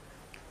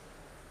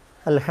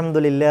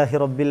 അൽഹംദുലില്ലാഹി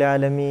റബ്ബിൽ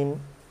ആലമീൻ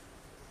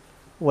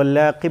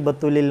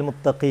വല്ലാഖിബത്തു ലിൽ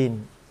മുത്തഖീൻ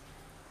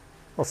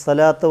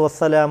വസ്സലാത്തു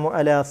വസ്സലാമു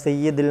അലാ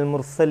സയ്യിദിൽ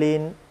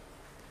മുർസലീൻ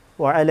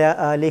വഅലാ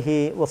ആലിഹി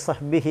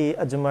വസഹ്ബിഹി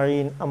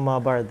അജ്മഈൻ. അമ്മാ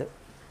ബഅദ്.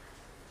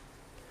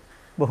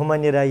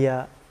 ബഹുമാന്യരായ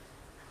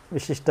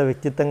വിശിഷ്ട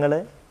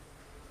വ്യക്തിത്വങ്ങളെ,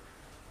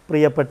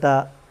 പ്രിയപ്പെട്ട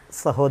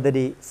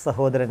സഹോദരി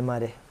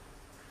സഹോദരന്മാരെ,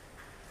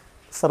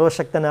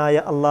 സർവശക്തനായ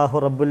അല്ലാഹു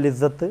റബ്ബുൽ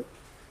ഇസ്സത്ത്,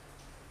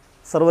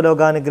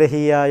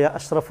 സർവ്വലോകാനുഗ്രഹിയായ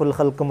അഷ്റഫുൽ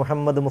ഖൽക്ക്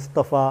മുഹമ്മദ്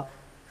മുസ്തഫ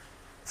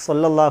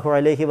സല്ലല്ലാഹു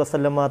അലൈഹി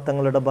വസല്ലമ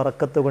തങ്ങളുടെ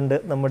ബറക്കത്ത് കൊണ്ട്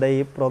നമ്മുടെ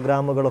ഈ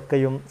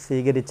പ്രോഗ്രാമുകളൊക്കെയും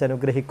സ്വീകരിച്ച്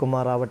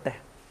അനുഗ്രഹിക്കുമാറാവട്ടെ.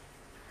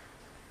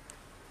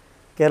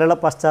 കേരള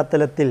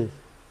പശ്ചാത്തലത്തിൽ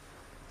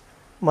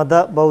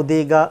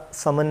മതഭൗതിക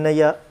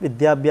സമന്വയ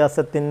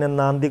വിദ്യാഭ്യാസത്തിന്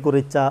നാന്ദി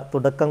കുറിച്ച,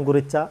 തുടക്കം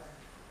കുറിച്ച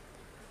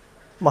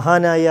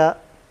മഹാനായ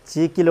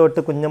ചീക്കിലോട്ട്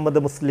കുഞ്ഞമ്മദ്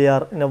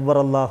മുസ്ലിയാർ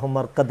നവ്വറല്ലാഹു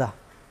മർക്കദ,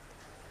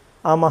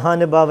 ആ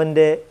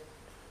മഹാനുഭാവൻ്റെ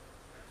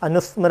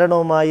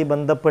അനുസ്മരണവുമായി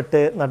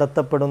ബന്ധപ്പെട്ട്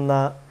നടത്തപ്പെടുന്ന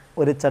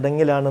ഒരു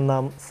ചടങ്ങിലാണ്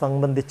നാം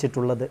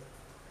സംബന്ധിച്ചിട്ടുള്ളത്.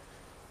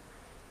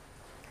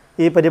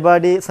 ഈ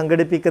പരിപാടി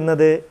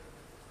സംഘടിപ്പിക്കുന്നത്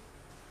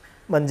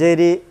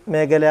മഞ്ചേരി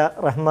മേഖല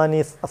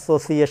റഹ്മാനീസ്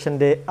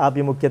അസോസിയേഷൻ്റെ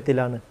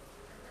ആഭിമുഖ്യത്തിലാണ്.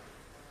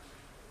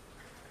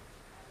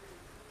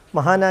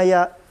 മഹാനായ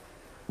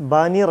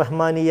ബാനി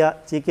റഹ്മാനിയ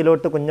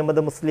ചീക്കിലോട്ട്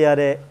കുഞ്ഞമ്മദ്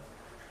മുസ്ലിയാരെ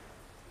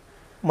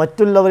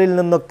മറ്റുള്ളവരിൽ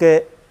നിന്നൊക്കെ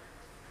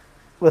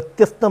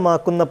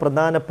വ്യത്യസ്തമാക്കുന്ന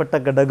പ്രധാനപ്പെട്ട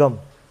ഘടകം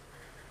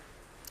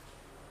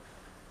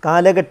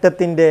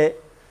കാലഘട്ടത്തിൻ്റെ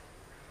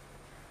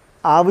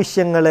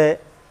ആവശ്യങ്ങളെ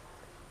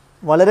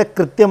വളരെ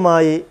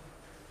കൃത്യമായി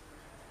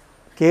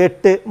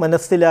കേട്ട്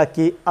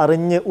മനസ്സിലാക്കി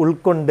അറിഞ്ഞ്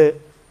ഉൾക്കൊണ്ട്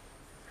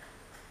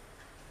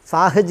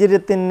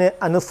സാഹചര്യത്തിന്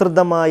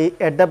അനുസൃതമായി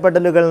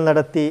ഇടപെടലുകൾ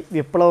നടത്തി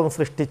വിപ്ലവം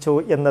സൃഷ്ടിച്ചു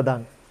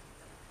എന്നതാണ്.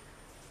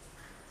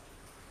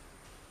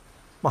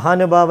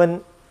 മഹാനുഭാവൻ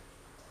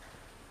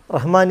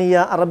റഹ്മാനിയ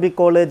അറബിക്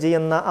കോളേജ്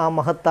എന്ന ആ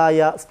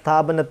മഹത്തായ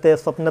സ്ഥാപനത്തെ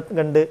സ്വപ്നം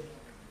കണ്ട്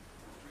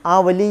ആ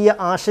വലിയ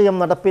ആശയം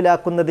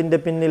നടപ്പിലാക്കുന്നതിൻ്റെ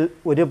പിന്നിൽ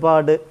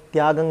ഒരുപാട്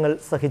ത്യാഗങ്ങൾ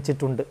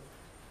സഹിച്ചിട്ടുണ്ട്.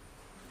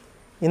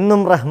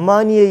 ഇന്നും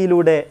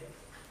റഹ്മാനിയയിലൂടെ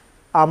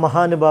ആ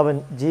മഹാനുഭാവൻ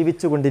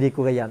ജീവിച്ചു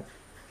കൊണ്ടിരിക്കുകയാണ്.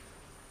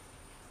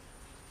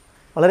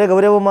 വളരെ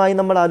ഗൗരവമായി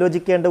നമ്മൾ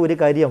ആലോചിക്കേണ്ട ഒരു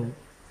കാര്യം,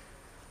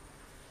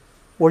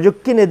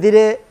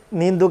 ഒഴുക്കിനെതിരെ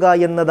നീന്തുക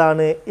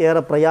എന്നതാണ്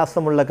ഏറെ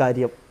പ്രയാസമുള്ള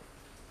കാര്യം.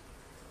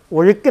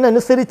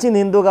 ഒഴുക്കിനനുസരിച്ച്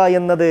നീന്തുക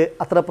എന്നത്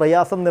അത്ര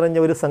പ്രയാസം നിറഞ്ഞ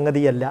ഒരു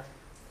സംഗതിയല്ല.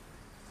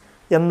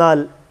 എന്നാൽ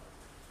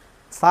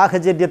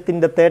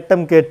സാഹചര്യത്തിൻ്റെ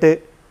തേട്ടം കേട്ട്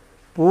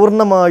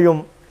പൂർണ്ണമായും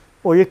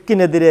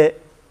ഒഴുക്കിനെതിരെ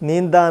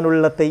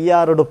നീന്താനുള്ള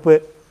തയ്യാറെടുപ്പ്,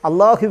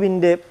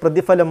 അള്ളാഹുവിൻ്റെ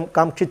പ്രതിഫലം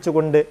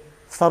കാക്ഷിച്ചുകൊണ്ട്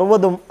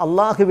സർവ്വതും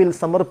അള്ളാഹുവിൽ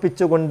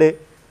സമർപ്പിച്ചുകൊണ്ട്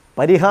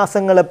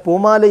പരിഹാസങ്ങളെ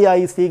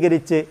പൂമാലയായി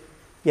സ്വീകരിച്ച്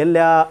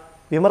എല്ലാ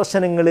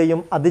വിമർശനങ്ങളെയും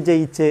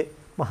അതിജയിച്ച്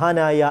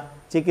മഹാനായ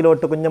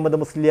ചീക്കിലോട്ട് കുഞ്ഞമ്മദ്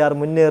മുസ്ലിയാർ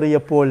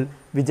മുന്നേറിയപ്പോൾ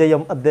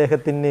വിജയം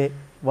അദ്ദേഹത്തിന്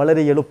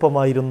വളരെ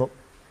എളുപ്പമായിരുന്നു.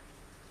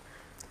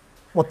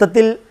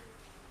 മൊത്തത്തിൽ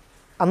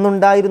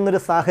അന്നുണ്ടായിരുന്നൊരു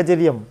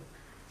സാഹചര്യം,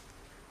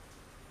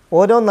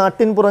 ഓരോ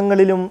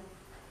നാട്ടിൻപുറങ്ങളിലും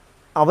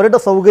അവരുടെ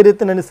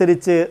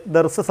സൗകര്യത്തിനനുസരിച്ച്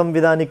ദർസ്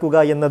സംവിധാനിക്കുക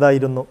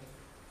എന്നതായിരുന്നു.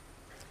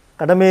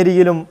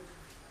 കടമേരിയിലും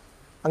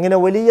അങ്ങനെ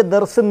വലിയ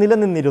ദർസ്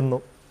നിലനിന്നിരുന്നു.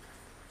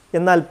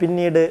 എന്നാൽ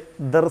പിന്നീട്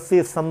ദർസി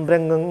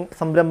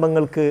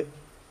സംരംഭങ്ങൾക്ക്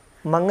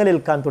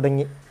മങ്ങലേൽക്കാൻ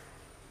തുടങ്ങി.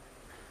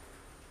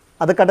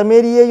 അത്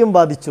കടമേരിയെയും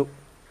ബാധിച്ചു.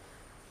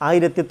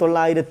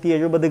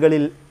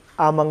 1970കളിൽ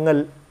ആ മങ്ങൽ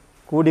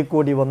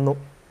കൂടിക്കൂടി വന്നു.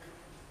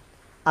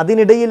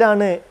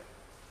 അതിനിടയിലാണ്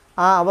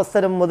ആ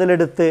അവസരം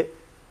മുതലെടുത്ത്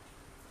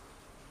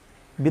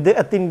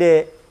ബിദ്അത്തിൻ്റെ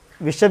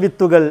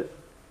വിഷവിത്തുകൾ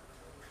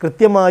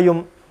കൃത്യമായും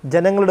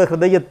ജനങ്ങളുടെ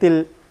ഹൃദയത്തിൽ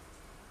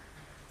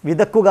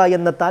വിതക്കുക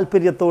എന്ന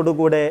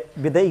താല്പര്യത്തോടുകൂടെ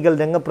വിദയികൾ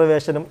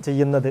രംഗപ്രവേശനം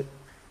ചെയ്യുന്നത്.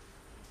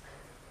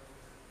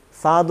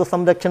 സാധു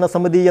സംരക്ഷണ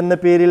സമിതി എന്ന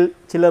പേരിൽ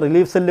ചില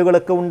റിലീഫ്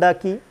സെല്ലുകളൊക്കെ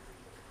ഉണ്ടാക്കി.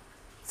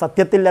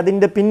 സത്യത്തിൽ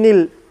അതിൻ്റെ പിന്നിൽ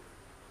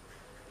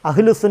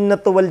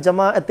അഹ്ലുസുന്നത്ത് വൽ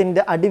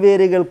ജമാഅത്തിൻ്റെ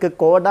അടിവേരുകൾക്ക്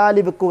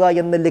കോടാലി വെക്കുക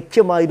എന്ന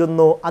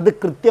ലക്ഷ്യമായിരുന്നു. അത്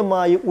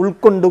കൃത്യമായി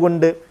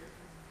ഉൾക്കൊണ്ടുകൊണ്ട്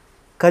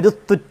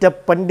കരുത്തുറ്റ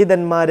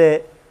പണ്ഡിതന്മാരെ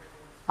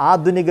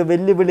ആധുനിക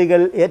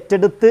വെല്ലുവിളികൾ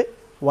ഏറ്റെടുത്ത്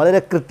വളരെ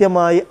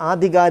കൃത്യമായി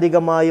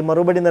ആധികാരികമായി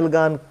മറുപടി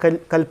നൽകാൻ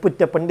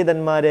കൽപ്പുറ്റ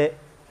പണ്ഡിതന്മാരെ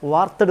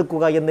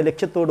വാർത്തെടുക്കുക എന്ന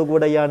ലക്ഷ്യത്തോടു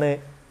കൂടെയാണ്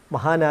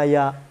മഹാനായ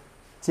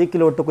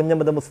ചീക്കിലോട്ട്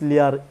കുഞ്ഞമ്മദ്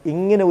മുസ്ലിയാർ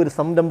ഇങ്ങനെ ഒരു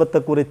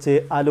സംരംഭത്തെക്കുറിച്ച്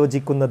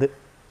ആലോചിക്കുന്നത്.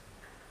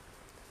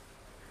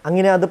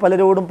 അങ്ങനെ അത്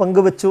പലരോടും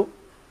പങ്കുവച്ചു,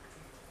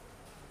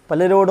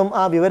 പലരോടും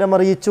ആ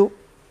വിവരമറിയിച്ചു.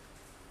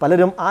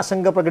 പലരും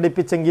ആശങ്ക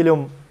പ്രകടിപ്പിച്ചെങ്കിലും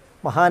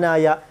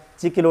മഹാനായ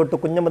ചീക്കിലോട്ട്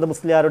കുഞ്ഞമ്മദ്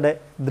മുസ്ലിയാരുടെ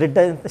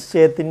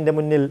ദൃഢനിശ്ചയത്തിൻ്റെ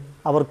മുന്നിൽ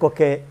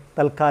അവർക്കൊക്കെ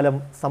തൽക്കാലം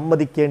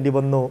സമ്മതിക്കേണ്ടി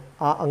വന്നു,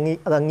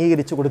 അത്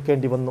അംഗീകരിച്ചു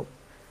കൊടുക്കേണ്ടി വന്നു.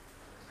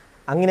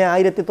 അങ്ങനെ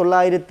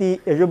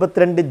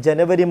 1972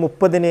 ജനുവരി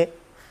 30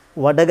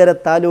 വടകര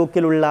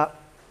താലൂക്കിലുള്ള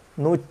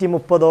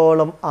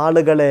 130ഓളം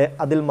ആളുകളെ,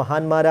 അതിൽ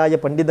മഹാന്മാരായ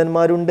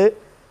പണ്ഡിതന്മാരുണ്ട്,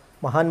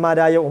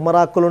 മഹാന്മാരായ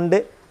ഉമറാക്കളുണ്ട്,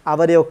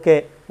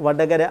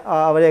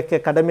 അവരെയൊക്കെ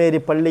കടമേരി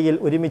പള്ളിയിൽ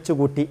ഒരുമിച്ച്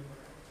കൂട്ടി.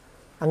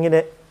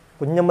 അങ്ങനെ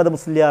കുഞ്ഞമ്മദ്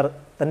മുസ്ലിയാർ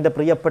തൻ്റെ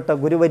പ്രിയപ്പെട്ട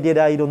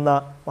ഗുരുവര്യരായിരുന്ന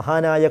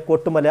മഹാനായ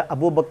കോട്ടുമല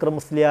അബൂബക്കർ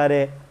മുസ്ലിയാരെ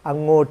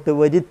അങ്ങോട്ട്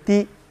വരുത്തി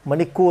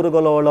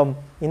മണിക്കൂറുകളോളം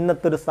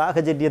ഇന്നത്തൊരു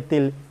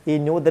സാഹചര്യത്തിൽ ഈ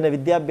നൂതന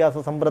വിദ്യാഭ്യാസ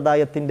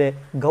സമ്പ്രദായത്തിൻ്റെ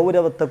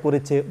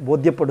ഗൗരവത്തെക്കുറിച്ച്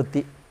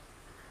ബോധ്യപ്പെടുത്തി.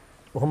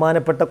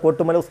 ബഹുമാനപ്പെട്ട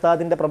കോട്ടുമല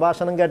ഉസ്താദിൻ്റെ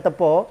പ്രഭാഷണം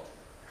കേട്ടപ്പോൾ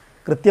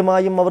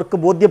കൃത്യമായും അവർക്ക്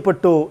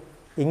ബോധ്യപ്പെട്ടു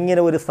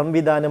ഇങ്ങനെ ഒരു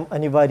സംവിധാനം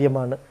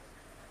അനിവാര്യമാണ്.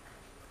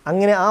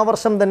 അങ്ങനെ ആ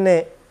വർഷം തന്നെ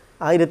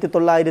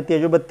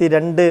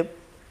 1972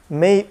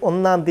 മെയ്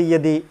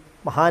 1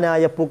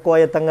 മഹാനായ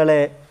പൂക്കോയ തങ്ങളെ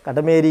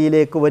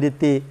കടമേരിയിലേക്ക്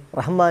വരുത്തി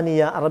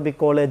റഹ്മാനിയ അറബിക്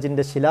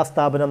കോളേജിൻ്റെ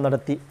ശിലാസ്ഥാപനം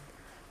നടത്തി.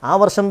 ആ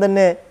വർഷം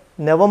തന്നെ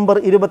നവംബർ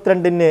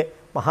 22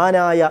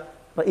 മഹാനായ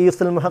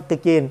റഈസുൽ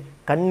മുഹഖിഖീൻ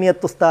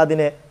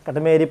കണ്ണിയത്തുസ്താദിനെ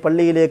കടമേരി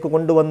പള്ളിയിലേക്ക്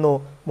കൊണ്ടുവന്നു.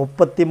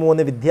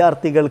 33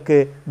 വിദ്യാർത്ഥികൾക്ക്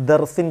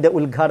ദർസിൻ്റെ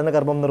ഉദ്ഘാടന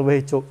കർമ്മം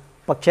നിർവഹിച്ചു.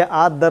 പക്ഷേ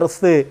ആ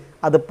ദർസ്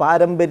അത്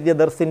പാരമ്പര്യ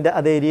ദർസിൻ്റെ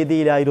അതേ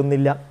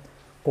രീതിയിലായിരുന്നില്ല,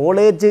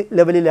 കോളേജ്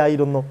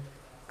ലെവലിലായിരുന്നു.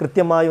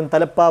 കൃത്യമായും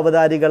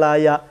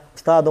തലപ്പാവധാരികളായ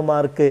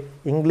ഉസ്താദുമാർക്ക്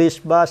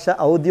ഇംഗ്ലീഷ് ഭാഷ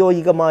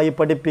ഔദ്യോഗികമായി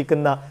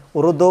പഠിപ്പിക്കുന്ന,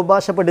 ഉറുദു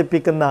ഭാഷ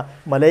പഠിപ്പിക്കുന്ന,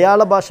 മലയാള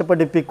ഭാഷ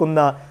പഠിപ്പിക്കുന്ന,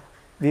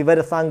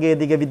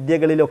 വിവരസാങ്കേതിക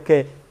വിദ്യകളിലൊക്കെ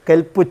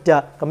കൽപ്പുറ്റ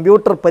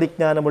കമ്പ്യൂട്ടർ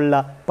പരിജ്ഞാനമുള്ള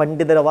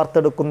പണ്ഡിതരെ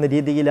വാർത്തെടുക്കുന്ന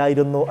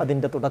രീതിയിലായിരുന്നു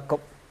അതിൻ്റെ തുടക്കം.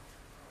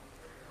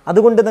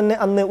 അതുകൊണ്ട് തന്നെ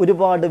അന്ന്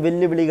ഒരുപാട്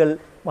വെല്ലുവിളികൾ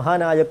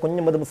മഹാനായ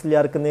കുഞ്ഞമ്മദ്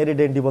മുസ്ലിയാർക്ക്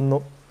നേരിടേണ്ടി വന്നു.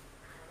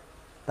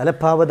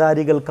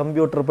 തലപ്പാവധാരികൾ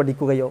കമ്പ്യൂട്ടർ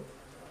പഠിക്കുകയോ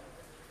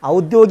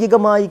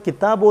ഔദ്യോഗികമായി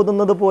കിതാബ്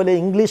ഓതുന്നത് പോലെ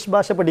ഇംഗ്ലീഷ്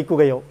ഭാഷ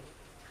പഠിക്കുകയോ,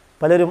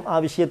 പലരും ആ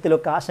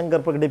വിഷയത്തിലൊക്കെ ആശങ്ക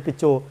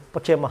പ്രകടിപ്പിച്ചു.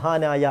 പക്ഷേ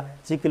മഹാനായ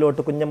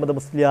ചീക്കിലോട്ട് കുഞ്ഞമ്മദ്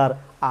മുസ്ലിയാർ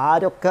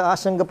ആരൊക്കെ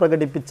ആശങ്ക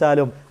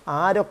പ്രകടിപ്പിച്ചാലും,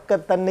 ആരൊക്കെ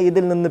തന്നെ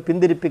ഇതിൽ നിന്ന്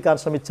പിന്തിരിപ്പിക്കാൻ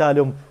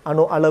ശ്രമിച്ചാലും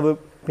അളവ്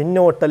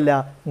പിന്നോട്ടല്ല,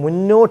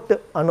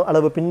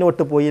 അളവ്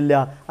പിന്നോട്ട് പോയില്ല.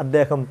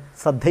 അദ്ദേഹം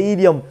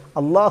സധൈര്യം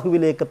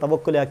അള്ളാഹുവിലേക്ക്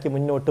തവക്കുലാക്കി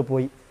മുന്നോട്ട്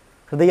പോയി.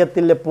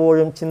 ഹൃദയത്തിൽ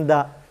എപ്പോഴും ചിന്ത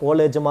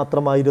കോളേജ്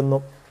മാത്രമായിരുന്നു.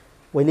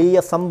 വലിയ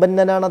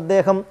സമ്പന്നനാണ്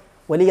അദ്ദേഹം,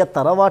 വലിയ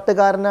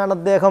തറവാട്ടുകാരനാണ്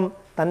അദ്ദേഹം.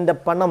 തൻ്റെ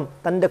പണം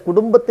തൻ്റെ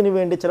കുടുംബത്തിന്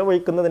വേണ്ടി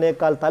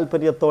ചെലവഴിക്കുന്നതിനേക്കാൾ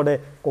താല്പര്യത്തോടെ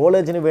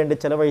കോളേജിന് വേണ്ടി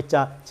ചെലവഴിച്ച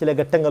ചില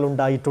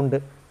ഘട്ടങ്ങളുണ്ടായിട്ടുണ്ട്.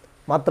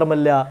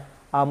 മാത്രമല്ല,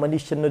 ആ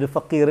മനുഷ്യനൊരു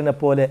ഫക്കീറിനെ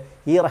പോലെ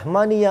ഈ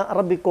റഹ്മാനിയ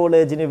അറബിക്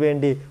കോളേജിന്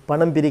വേണ്ടി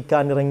പണം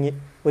പിരിക്കാനിറങ്ങി.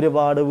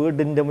 ഒരുപാട്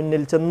വീടിൻ്റെ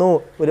മുന്നിൽ ചെന്നു,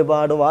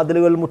 ഒരുപാട്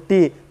വാതിലുകൾ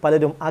മുട്ടി,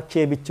 പലരും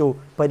ആക്ഷേപിച്ചു,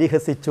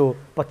 പരിഹസിച്ചു.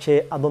 പക്ഷേ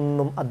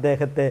അതൊന്നും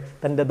അദ്ദേഹത്തെ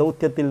തൻ്റെ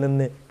ദൗത്യത്തിൽ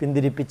നിന്ന്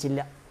പിന്തിരിപ്പിച്ചില്ല.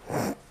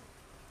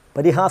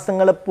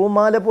 പരിഹാസങ്ങളെ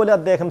പൂമാല പോലെ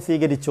അദ്ദേഹം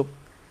സ്വീകരിച്ചു.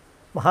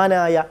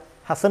 മഹാനായ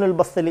ഹസനുൽ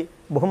ബസ്രി,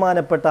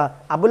 ബഹുമാനപ്പെട്ട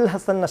അബുൽ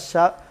ഹസൻ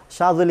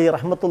ഷാസുലി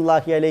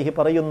റഹ്മത്തുല്ലാഹി അലൈഹി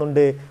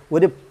പറയുന്നുണ്ട്,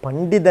 ഒരു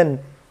പണ്ഡിതൻ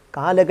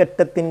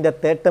കാലഘട്ടത്തിൻ്റെ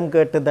തേട്ടം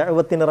കേട്ട്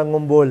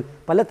ദഅവത്തിനിറങ്ങുമ്പോൾ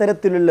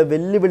പലതരത്തിലുള്ള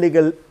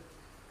വെല്ലുവിളികൾ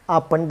ആ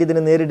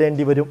പണ്ഡിതന്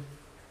നേരിടേണ്ടി വരും.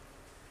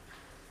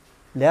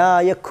 ലാ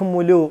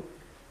യഖ്മുലു,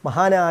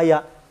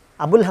 മഹാനായ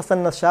അബുൽ ഹസൻ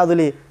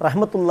ഷാദുലി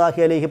റഹ്മത്തുല്ലാഹി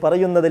അലൈഹി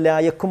പറയുന്നത്, ലാ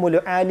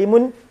യഖ്മുലു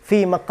ആലിമുൻ ഫീ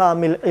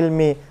മഖാമിൽ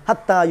ഇൽമി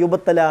ഹത്താ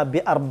യുബ്തല ബി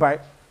അർബഅ.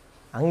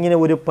 അങ്ങനെ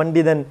ഒരു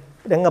പണ്ഡിതൻ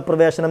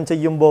രംഗപ്രവേശനം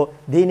ചെയ്യുമ്പോൾ,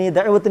 ദീനീ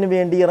ദഅവത്തിന്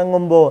വേണ്ടി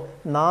ഇറങ്ങുമ്പോൾ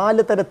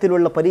 4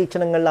 തരത്തിലുള്ള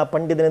പരീക്ഷണങ്ങൾ ആ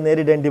പണ്ഡിതന്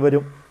നേരിടേണ്ടി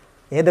വരും.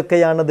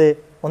 ഏതൊക്കെയാണത്?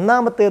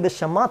 ഒന്നാമത്തേത്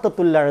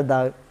ഷമാത്തത്തുൽ അഅദാ,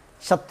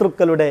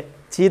 ശത്രുക്കളുടെ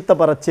ചീത്ത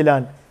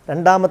പറച്ചിലാൻ.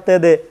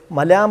 രണ്ടാമത്തേത്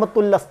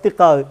മലാമത്തുൽ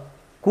അസ്തിഖാ,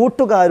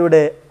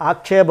 കൂട്ടുകാരുടെ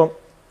ആക്ഷേപം,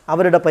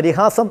 അവരുടെ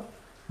പരിഹാസം.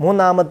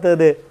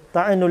 മൂന്നാമത്തേത്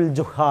തഅനുൽ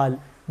ജുഹാൽ,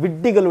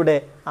 വിഡ്ഢികളുടെ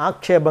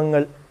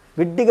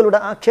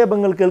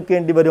ആക്ഷേപങ്ങൾ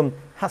കേൾക്കേണ്ടി വരും.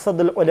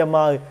 ഹസദുൽ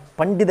ഉലമാ,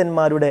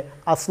 പണ്ഡിതന്മാരുടെ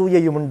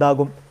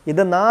അസൂയയുമുണ്ടാകും.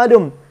 ഇത്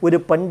 4ഉം ഒരു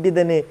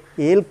പണ്ഡിതന്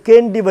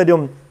ഏൽക്കേണ്ടി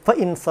വരും.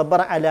 ഫഇൻ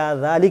സബറ അലാ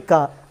ദാലിക,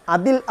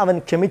 അതിൽ അവൻ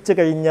ക്ഷമിച്ചു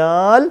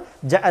കഴിഞ്ഞാൽ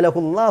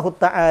ജഅലഹുല്ലാഹു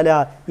തആല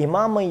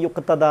ഇമാമൻ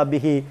യുഖ്തദാ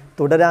ബിഹി,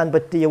 തുടരാൻ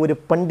പറ്റിയ ഒരു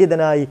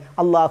പണ്ഡിതനായി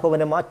അള്ളാഹു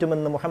അവനെ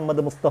മാറ്റുമെന്ന്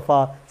മുഹമ്മദ് മുസ്തഫ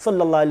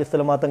സല്ലല്ലാഹു അലൈഹി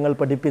വസല്ലം തങ്ങൾ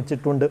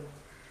പഠിപ്പിച്ചിട്ടുണ്ട്.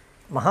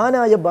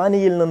 മഹാനായ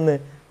ബാനിയിൽ നിന്ന്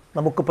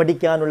നമുക്ക്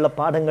പഠിക്കാനുള്ള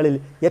പാഠങ്ങളിൽ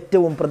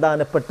ഏറ്റവും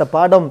പ്രധാനപ്പെട്ട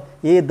പാഠം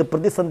ഏത്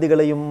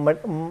പ്രതിസന്ധികളെയും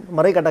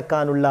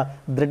മറികടക്കാനുള്ള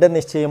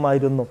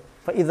ദൃഢനിശ്ചയമായിരുന്നു.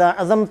 ഫഇദാ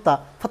അസംത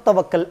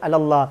ഫതവക്കൽ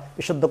അലല്ലാഹ്,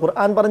 വിശുദ്ധ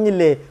ഖുർആൻ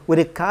പറഞ്ഞില്ലേ,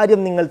 ഒരു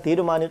കാര്യം നിങ്ങൾ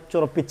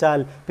തീരുമാനിച്ചുറപ്പിച്ചാൽ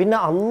പിന്നെ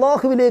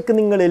അള്ളാഹുവിലേക്ക്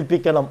നിങ്ങൾ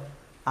ഏൽപ്പിക്കണം.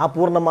 ആ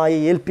പൂർണ്ണമായ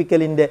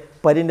ഏൽപ്പിക്കലിൻ്റെ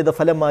പരിണിത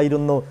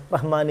ഫലമായിരുന്നു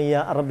റഹ്മാനിയ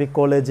അറബിക്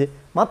കോളേജ്.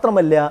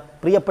 മാത്രമല്ല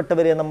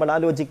പ്രിയപ്പെട്ടവരെ, നമ്മൾ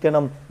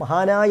ആലോചിക്കണം,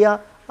 മഹാനായ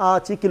ആ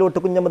ചീക്കിലോട്ട്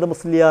കുഞ്ഞമ്മദ്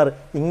മുസ്ലിയാർ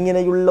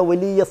ഇങ്ങനെയുള്ള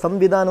വലിയ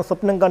സംവിധാനം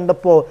സ്വപ്നം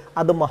കണ്ടപ്പോൾ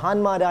അത്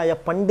മഹാന്മാരായ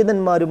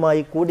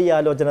പണ്ഡിതന്മാരുമായി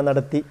കൂടിയാലോചന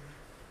നടത്തി.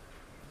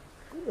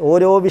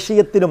 ഓരോ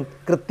വിഷയത്തിലും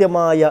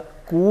കൃത്യമായ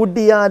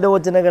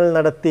കൂടിയാലോചനകൾ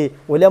നടത്തി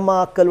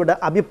ഉലമാക്കളുടെ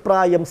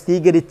അഭിപ്രായം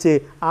സ്വീകരിച്ച്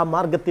ആ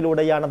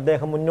മാർഗത്തിലൂടെയാണ്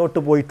അദ്ദേഹം മുന്നോട്ട്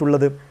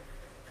പോയിട്ടുള്ളത്.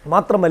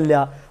 മാത്രമല്ല,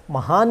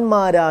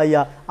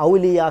 മഹാന്മാരായ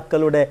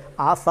ഔലിയാക്കളുടെ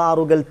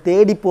ആസാറുകൾ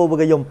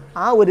തേടിപ്പോവുകയും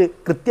ആ ഒരു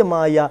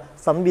കൃത്യമായ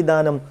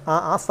സംവിധാനം, ആ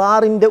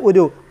ആസാറിൻ്റെ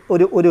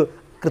ഒരു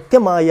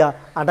കൃത്യമായ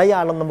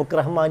അടയാളം നമുക്ക്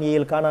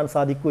റഹ്മാനിയയിൽ കാണാൻ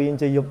സാധിക്കുകയും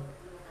ചെയ്യും.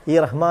 ഈ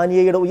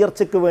റഹ്മാനിയയുടെ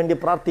ഉയർച്ചയ്ക്ക് വേണ്ടി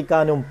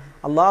പ്രാർത്ഥിക്കാനും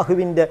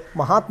അള്ളാഹുവിൻ്റെ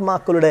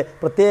മഹാത്മാക്കളുടെ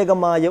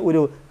പ്രത്യേകമായ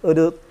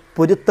ഒരു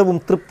പൊരുത്തവും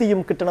തൃപ്തിയും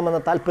കിട്ടണമെന്ന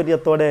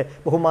താല്പര്യത്തോടെ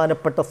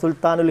ബഹുമാനപ്പെട്ട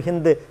സുൽത്താനുൽ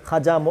ഹിന്ദ്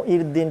ഖാജ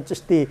മുഈനുദ്ദീൻ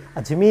ചിശ്തി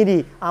അജ്മീരി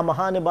ആ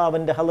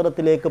മഹാനുഭാവൻ്റെ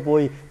ഹളറത്തിലേക്ക്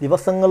പോയി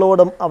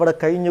ദിവസങ്ങളോളം അവിടെ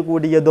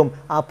കഴിഞ്ഞുകൂടിയതും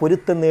ആ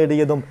പൊരുത്തം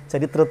നേടിയതും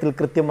ചരിത്രത്തിൽ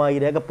കൃത്യമായി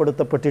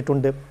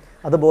രേഖപ്പെടുത്തപ്പെട്ടിട്ടുണ്ട്.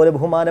 അതുപോലെ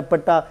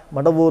ബഹുമാനപ്പെട്ട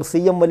മടവൂർ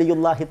CM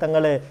വലിയുല്ലാഹി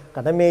തങ്ങളെ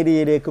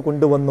കടമേരിയിലേക്ക്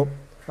കൊണ്ടുവന്നു.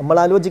 നമ്മൾ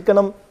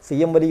ആലോചിക്കണം,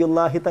 CM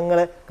വലിയുല്ലാഹി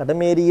തങ്ങളെ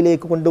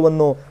കടമേരിയിലേക്ക്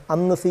കൊണ്ടുവന്നു.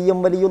 അന്ന് CM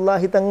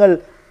വലിയുല്ലാഹി തങ്ങൾ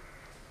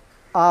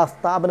ആ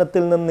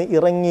സ്ഥാപനത്തിൽ നിന്ന്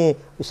ഇറങ്ങി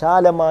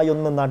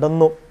വിശാലമായൊന്ന്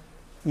നടന്നു.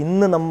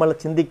 ഇന്ന് നമ്മൾ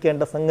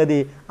ചിന്തിക്കേണ്ട സംഗതി,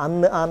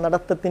 അന്ന് ആ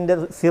നടത്തത്തിൻ്റെ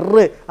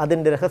സിറ്,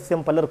 അതിൻ്റെ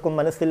രഹസ്യം പലർക്കും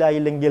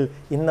മനസ്സിലായില്ലെങ്കിൽ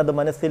ഇന്നത്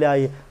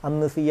മനസ്സിലായി.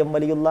 അന്ന് CM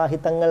വലിയുല്ലാഹി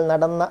തങ്ങൾ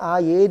നടന്ന ആ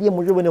ഏരിയ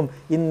മുഴുവനും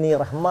ഇന്ന് ഈ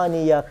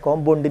റഹ്മാനിയ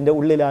കോമ്പൗണ്ടിൻ്റെ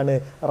ഉള്ളിലാണ്,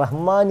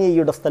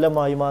 റഹ്മാനിയയുടെ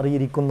സ്ഥലമായി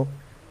മാറിയിരിക്കുന്നു.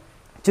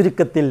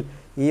 ചുരുക്കത്തിൽ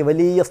ഈ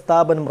വലിയ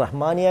സ്ഥാപനം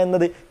റഹ്മാനിയ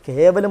എന്നത്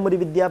കേവലം ഒരു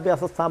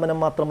വിദ്യാഭ്യാസ സ്ഥാപനം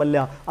മാത്രമല്ല,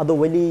 അത്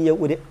വലിയ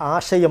ഒരു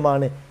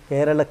ആശയമാണ്.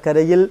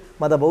 കേരളക്കരയിൽ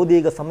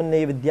മതഭൗതിക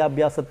സമന്വയ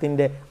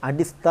വിദ്യാഭ്യാസത്തിൻ്റെ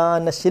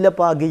അടിസ്ഥാന ശില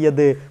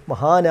പാകിയത്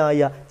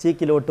മഹാനായ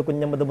ചീക്കിലോട്ട്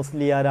കുഞ്ഞമ്മദ്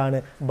മുസ്ലിയാരാണ്,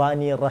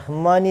 ബാനി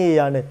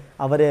റഹ്മാനിയയാണ്.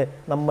 അവരെ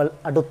നമ്മൾ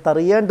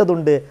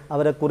അടുത്തറിയേണ്ടതുണ്ട്,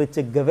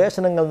 അവരെക്കുറിച്ച്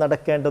ഗവേഷണങ്ങൾ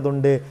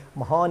നടക്കേണ്ടതുണ്ട്.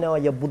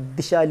 മഹാനായ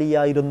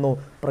ബുദ്ധിശാലിയായിരുന്നു,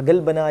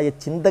 പ്രഗത്ഭനായ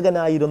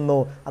ചിന്തകനായിരുന്നു.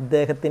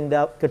 അദ്ദേഹത്തിൻ്റെ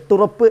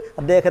കെട്ടുറപ്പ്,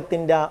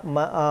 അദ്ദേഹത്തിൻ്റെ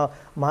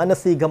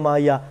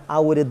മാനസികമായ ആ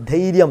ഒരു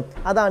ധൈര്യം,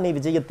 അതാണ് ഈ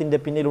വിജയത്തിൻ്റെ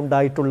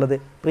പിന്നിലുണ്ടായിട്ടുള്ളത്.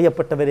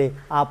 പ്രിയപ്പെട്ടവരെ,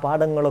 ആ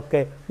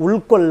പാഠങ്ങളൊക്കെ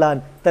ഉൾക്കൊള്ളാൻ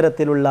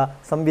ഇത്തരത്തിലുള്ള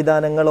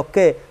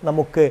സംവിധാനങ്ങളൊക്കെ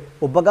നമുക്ക്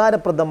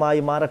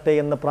ഉപകാരപ്രദമായി മാറട്ടെ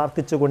എന്ന്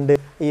പ്രാർത്ഥിച്ചുകൊണ്ട്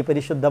ഈ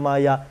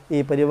പരിശുദ്ധമായ ഈ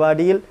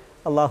പരിപാടിയിൽ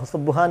അല്ലാഹു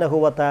സുബ്ഹാനഹു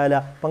വ തആല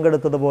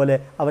പങ്കെടുത്തതുപോലെ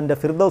അവൻ്റെ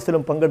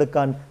ഫിർദൗസിലും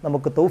പങ്കെടുക്കാൻ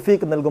നമുക്ക്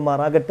തൗഫീഖ്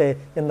നൽകുമാറാകട്ടെ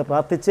എന്ന്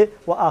പ്രാർത്ഥിച്ച്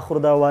വ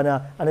ആഖിറു ദഅവാന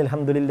അനിൽ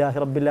ഹംദുലില്ലാഹി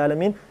റബ്ബിൽ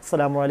ആലമീൻ.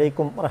 അസ്സലാമു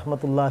അലൈക്കും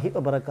വറഹ്മത്തുള്ളാഹി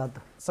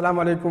വബറകാതുഹു.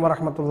 അസ്സലാമു അലൈക്കും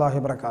വറഹ്മത്തുള്ളാഹി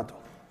വബറകാതുഹു.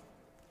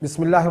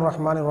 ബിസ്മില്ലാഹിർ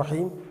റഹ്മാനിർ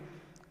റഹീം.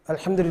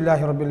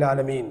 അൽഹംദുലില്ലാഹി റബ്ബിൽ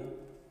ആലമീൻ.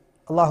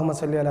 അല്ലാഹുമ്മ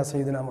സല്ലി അലാ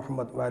സയ്യിദിനാ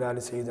മുഹമ്മദ് വഅലാ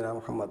ആലി സയ്യിദിനാ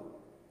മുഹമ്മദ്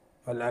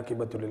വൽ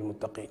ആഖിബത്തു ലിൽ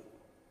മുത്തഖീൻ.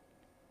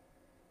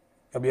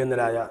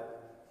 അഭിനന്ദനായ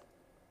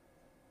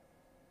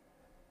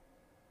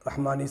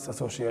റഹ്മാനീസ്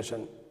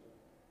അസോസിയേഷൻ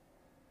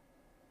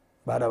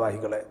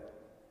ഭാരവാഹികളെ,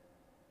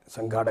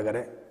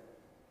 സംഘാടകരെ,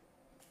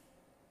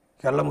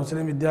 കേരള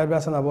മുസ്ലിം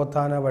വിദ്യാഭ്യാസ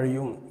നവോത്ഥാന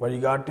വഴിയും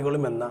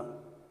വഴികാട്ടികളും എന്ന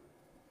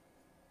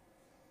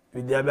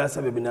വിദ്യാഭ്യാസ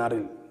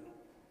വെബിനാറിൽ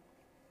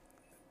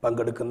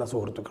പങ്കെടുക്കുന്ന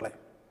സുഹൃത്തുക്കളെ,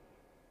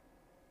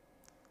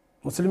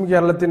 മുസ്ലിം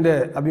കേരളത്തിൻ്റെ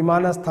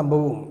അഭിമാന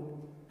സ്തംഭവും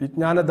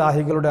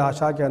വിജ്ഞാനദാഹികളുടെ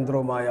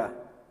ആശാകേന്ദ്രവുമായ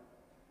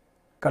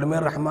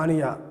കടമേർ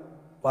റഹ്മാനിയ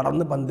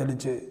വളർന്ന്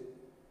പന്തലിച്ച്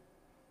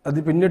അത്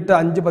പിന്നിട്ട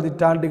 5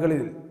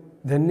 പതിറ്റാണ്ടുകളിൽ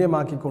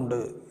ധന്യമാക്കിക്കൊണ്ട്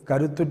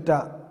കരുത്തുറ്റ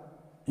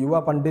യുവ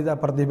പണ്ഡിത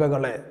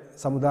പ്രതിഭകളെ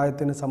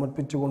സമുദായത്തിന്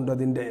സമർപ്പിച്ചുകൊണ്ട്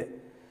അതിൻ്റെ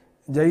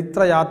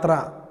ജൈത്രയാത്ര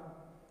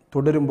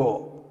തുടരുമ്പോൾ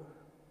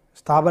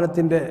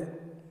സ്ഥാപനത്തിൻ്റെ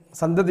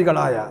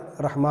സന്തതികളായ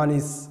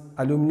റഹ്മാനീസ്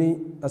അലുമിനി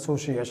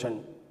അസോസിയേഷൻ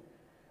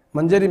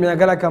മഞ്ചേരി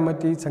മേഖലാ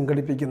കമ്മിറ്റി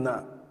സംഘടിപ്പിക്കുന്ന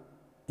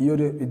ഈ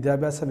ഒരു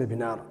വിദ്യാഭ്യാസ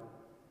വെബിനാർ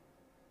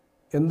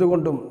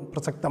എന്തുകൊണ്ടും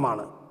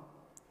പ്രസക്തമാണ്.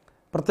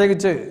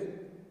 പ്രത്യേകിച്ച്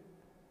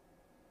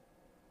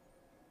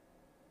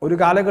ഒരു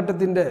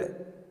കാലഘട്ടത്തിൻ്റെ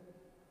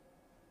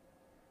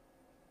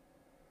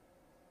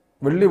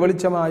വെള്ളി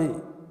വെളിച്ചമായി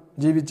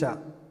ജീവിച്ച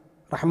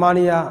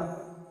റഹ്മാനിയ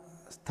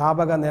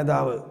സ്ഥാപക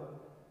നേതാവ്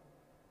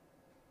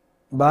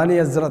ബാനി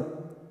ഹസ്രത്ത്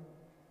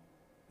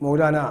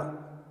മൗലാന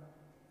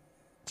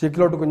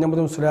ചീക്കിലോട്ട്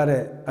കുഞ്ഞമ്മദ് മുസ്ലിയാരെ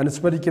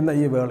അനുസ്മരിക്കുന്ന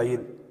ഈ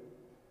വേളയിൽ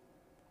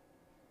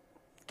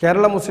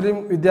കേരള മുസ്ലിം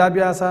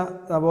വിദ്യാഭ്യാസ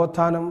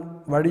നവോത്ഥാനം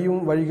വഴിയും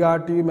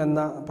വഴികാട്ടിയും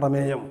എന്ന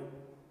പ്രമേയം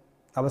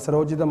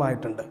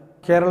അവസരോചിതമായിട്ടുണ്ട്.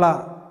 കേരള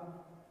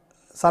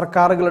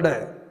സർക്കാരുകളുടെ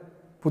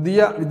പുതിയ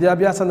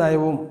വിദ്യാഭ്യാസ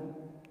നയവും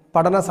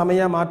പഠന സമയ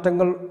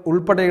മാറ്റങ്ങൾ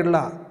ഉൾപ്പെടെയുള്ള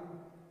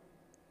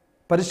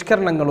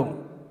പരിഷ്കരണങ്ങളും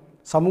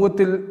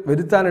സമൂഹത്തിൽ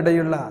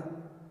വരുത്താനിടയുള്ള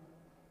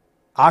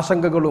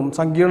ആശങ്കകളും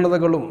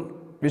സങ്കീർണതകളും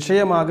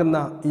വിഷയമാകുന്ന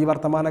ഈ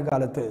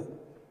വർത്തമാനകാലത്ത്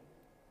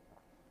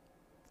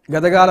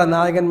ഗതകാല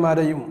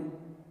നായകന്മാരെയും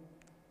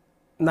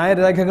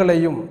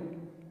നയരേഖകളെയും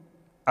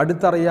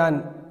അടുത്തറിയാൻ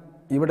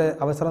ഇവിടെ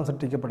അവസരം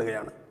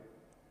സൃഷ്ടിക്കപ്പെടുകയാണ്.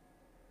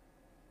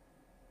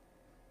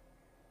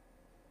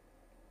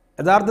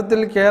 യഥാർത്ഥത്തിൽ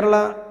കേരള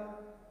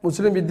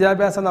മുസ്ലിം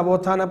വിദ്യാഭ്യാസ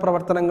നവോത്ഥാന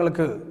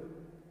പ്രവർത്തനങ്ങൾക്ക്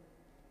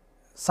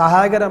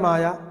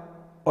സഹായകരമായ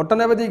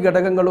ഒട്ടനവധി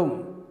ഘടകങ്ങളും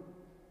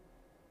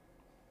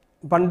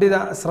പണ്ഡിത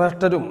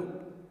ശ്രേഷ്ഠരും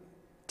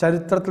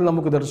ചരിത്രത്തിൽ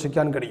നമുക്ക്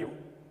ദർശിക്കാൻ കഴിയും.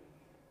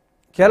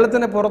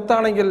 കേരളത്തിന്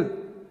പുറത്താണെങ്കിൽ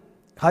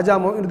ഹാജ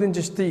മൊയ്നുദ്ദീൻ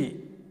ചിശ്തി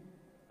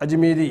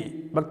അജ്മീരി,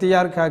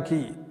 ബക്തിയാർ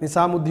കാക്കി,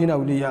 നിസാമുദ്ദീൻ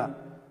ഔലിയ,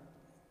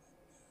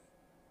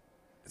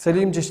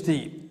 സലീം ചിശ്തി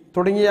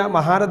തുടങ്ങിയ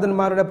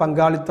മഹാരഥന്മാരുടെ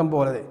പങ്കാളിത്തം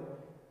പോലെ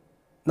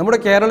നമ്മുടെ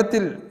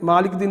കേരളത്തിൽ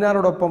മാലിക്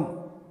ദിനാറോടൊപ്പം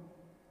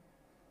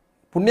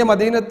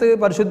പുണ്യമദീനത്ത്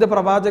പരിശുദ്ധ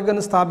പ്രവാചകൻ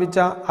സ്ഥാപിച്ച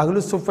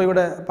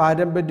അഹ്ലുസുഫയുടെ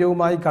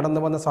പാരമ്പര്യവുമായി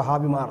കടന്നു വന്ന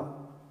സഹാബിമാർ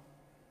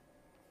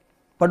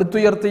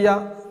പടുത്തുയർത്തിയ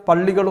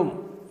പള്ളികളും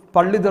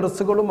പള്ളി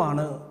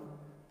ദർസുകളുമാണ്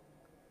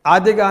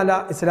ആദ്യകാല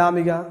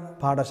ഇസ്ലാമിക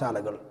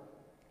പാഠശാലകൾ.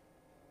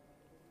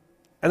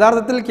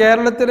 യഥാർത്ഥത്തിൽ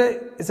കേരളത്തിലെ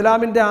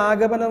ഇസ്ലാമിൻ്റെ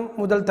ആഗമനം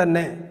മുതൽ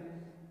തന്നെ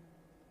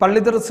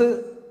പള്ളി ദർസ്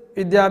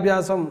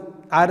വിദ്യാഭ്യാസം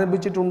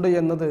ആരംഭിച്ചിട്ടുണ്ട്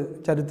എന്നത്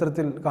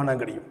ചരിത്രത്തിൽ കാണാൻ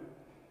കഴിയും.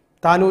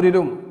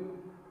 താനൂരിലും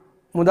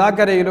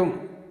മുദാക്കരയിലും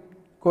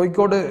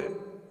കോഴിക്കോട്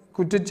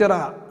കുറ്റിച്ചിറ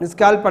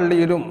മിസ്കാൽ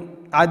പള്ളിയിലും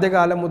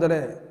ആദ്യകാലം മുതലേ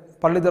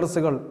പള്ളി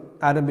ദർസുകൾ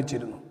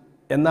ആരംഭിച്ചിരുന്നു.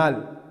 എന്നാൽ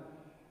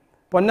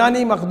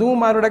പൊന്നാനി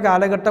മഖ്ദൂമാരുടെ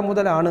കാലഘട്ടം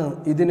മുതലാണ്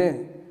ഇതിന്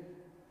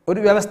ഒരു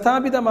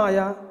വ്യവസ്ഥാപിതമായ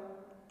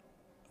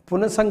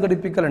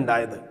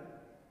പുനഃസംഘടിപ്പിക്കലുണ്ടായത്.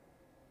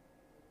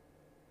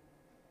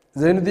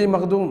 സൈനുദ്ദീൻ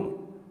മഖ്ദൂം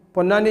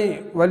പൊന്നാനി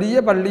വലിയ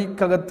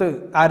പള്ളിക്കകത്ത്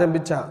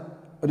ആരംഭിച്ച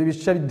ഒരു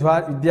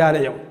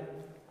വിദ്യാലയം,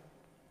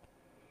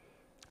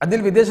 അതിൽ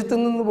വിദേശത്തു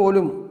നിന്ന്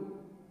പോലും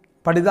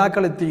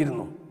പഠിതാക്കൾ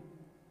എത്തിയിരുന്നു.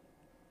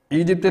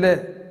 ഈജിപ്തിലെ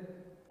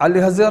അൽ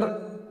അസ്ഹർ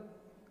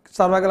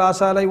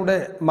സർവകലാശാലയുടെ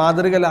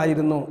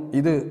മാതൃകയിലായിരുന്നു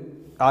ഇത്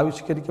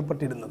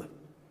ആവിഷ്കരിക്കപ്പെട്ടിരുന്നത്.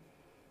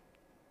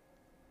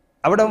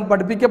 അവിടെ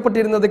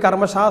പഠിപ്പിക്കപ്പെട്ടിരുന്നത്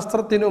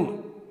കർമ്മശാസ്ത്രത്തിനും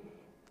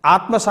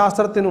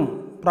ആത്മശാസ്ത്രത്തിനും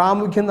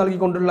പ്രാമുഖ്യം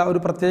നൽകിക്കൊണ്ടുള്ള ഒരു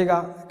പ്രത്യേക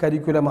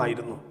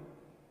കരിക്കുലമായിരുന്നു.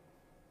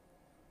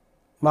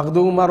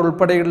 മഖ്ദൂമാർ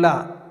ഉൾപ്പെടെയുള്ള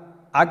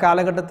ആ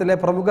കാലഘട്ടത്തിലെ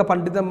പ്രമുഖ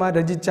പണ്ഡിതന്മാർ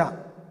രചിച്ച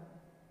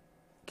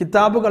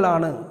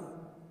കിതാബുകളാണ്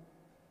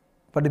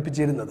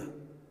പഠിപ്പിച്ചിരുന്നത്.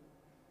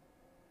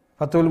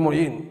 ഫത്തുൽ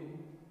മൊയ്ൻ,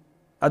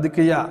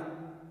 അദ്കിയ,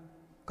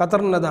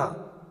 ഖതർനദ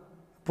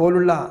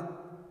പോലുള്ള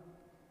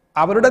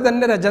അവരുടെ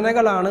തന്നെ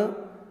രചനകളാണ്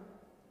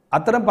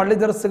അത്തരം പള്ളി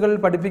ദർസുകൾ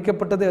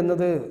പഠിപ്പിക്കപ്പെട്ടത്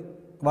എന്നത്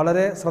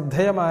വളരെ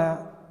ശ്രദ്ധേയമായ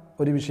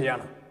ഒരു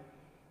വിഷയമാണ്.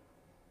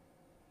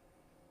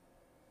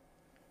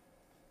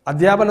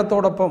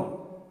 അധ്യാപനത്തോടൊപ്പം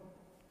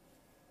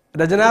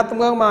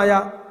രചനാത്മകമായ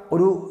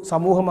ഒരു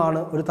സമൂഹമാണ്,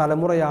 ഒരു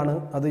തലമുറയാണ്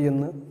അത്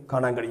എന്ന്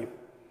കാണാൻ കഴിയും.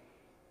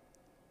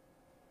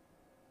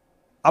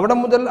 അവിടെ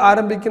മുതൽ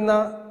ആരംഭിക്കുന്ന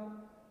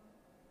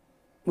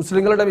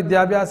മുസ്ലിങ്ങളുടെ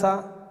വിദ്യാഭ്യാസ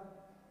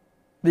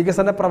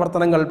വികസന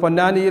പ്രവർത്തനങ്ങൾ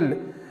പൊന്നാനിയിൽ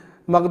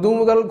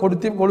മഖ്ദൂമുകൾ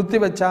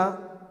കൊളുത്തിവെച്ച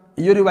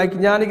ഈ ഒരു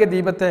വൈജ്ഞാനിക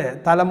ദീപത്തെ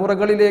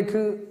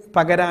തലമുറകളിലേക്ക്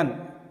പകരാൻ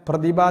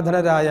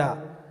പ്രതിഭാധനരായ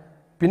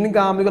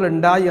പിൻഗാമികൾ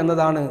ഉണ്ടായി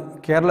എന്നതാണ്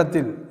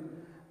കേരളത്തിൽ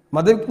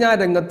മതവിജ്ഞാന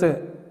രംഗത്ത്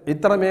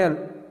ഇത്രമേൽ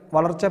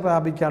വളർച്ച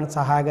പ്രാപിക്കാൻ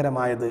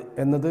സഹായകരമായത്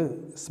എന്നത്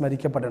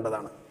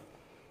സ്മരിക്കപ്പെടേണ്ടതാണ്.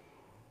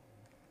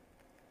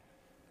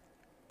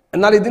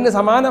 എന്നാൽ ഇതിന്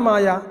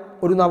സമാനമായ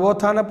ഒരു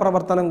നവോത്ഥാന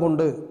പ്രവർത്തനം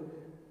കൊണ്ട്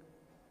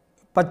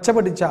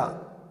പച്ചപിടിച്ച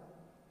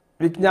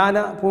വിജ്ഞാന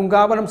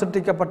പൂങ്കാവനം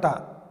സൃഷ്ടിക്കപ്പെട്ട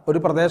ഒരു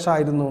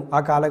പ്രദേശമായിരുന്നു ആ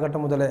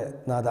കാലഘട്ടം മുതലേ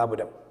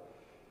നാദാപുരം.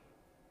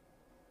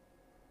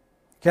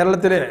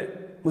 കേരളത്തിലെ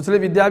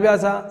മുസ്ലിം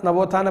വിദ്യാഭ്യാസ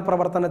നവോത്ഥാന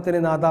പ്രവർത്തനത്തിന്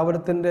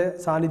നാദാപുരത്തിൻ്റെ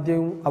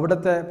സാന്നിധ്യവും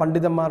അവിടുത്തെ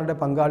പണ്ഡിതന്മാരുടെ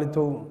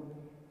പങ്കാളിത്തവും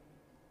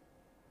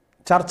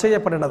ചർച്ച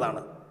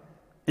ചെയ്യപ്പെടേണ്ടതാണ്.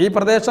 ഈ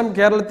പ്രദേശം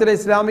കേരളത്തിലെ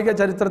ഇസ്ലാമിക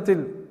ചരിത്രത്തിൽ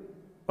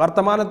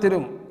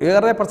വർത്തമാനത്തിലും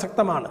ഏറെ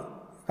പ്രസക്തമാണ്.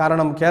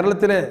 കാരണം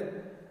കേരളത്തിലെ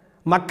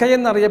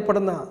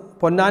മക്കയെന്നറിയപ്പെടുന്ന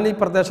പൊന്നാനി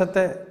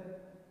പ്രദേശത്തെ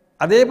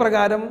അതേ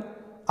പ്രകാരം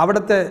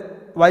അവിടുത്തെ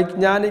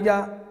വൈജ്ഞാനിക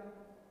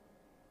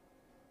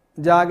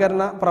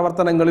ജാഗരണ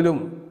പ്രവർത്തനങ്ങളിലും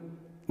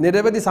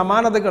നിരവധി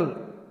സമാനതകൾ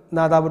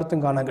നാദാപുരത്തും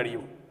കാണാൻ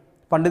കഴിയും.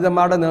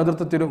 പണ്ഡിതന്മാരുടെ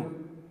നേതൃത്വത്തിലും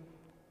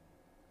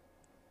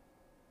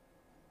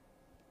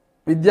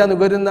വിദ്യ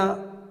നുകരുന്ന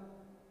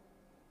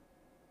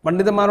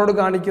പണ്ഡിതന്മാരോട്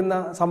കാണിക്കുന്ന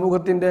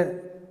സമൂഹത്തിൻ്റെ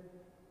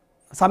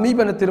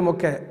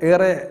സമീപനത്തിലുമൊക്കെ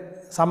ഏറെ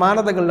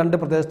സമാനതകൾ രണ്ട്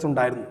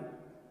പ്രദേശത്തുണ്ടായിരുന്നു.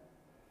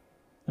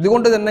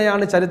 ഇതുകൊണ്ട്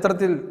തന്നെയാണ്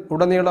ചരിത്രത്തിൽ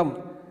ഉടനീളം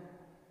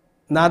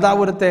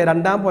നാദാപുരത്തെ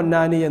രണ്ടാം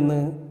പൊന്നാനി എന്ന്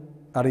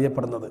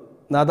അറിയപ്പെടുന്നത്.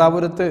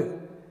 നാദാപുരത്ത്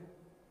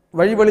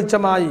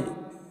വഴിവെളിച്ചമായി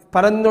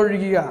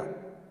പരന്നൊഴുകിയ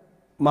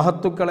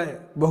മഹത്തുക്കളെ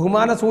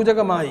ബഹുമാന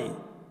സൂചകമായി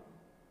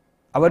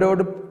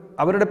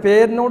അവരുടെ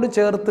പേരിനോട്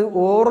ചേർത്ത്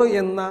ഓറ്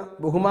എന്ന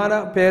ബഹുമാന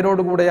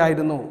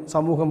പേരോടുകൂടെയായിരുന്നു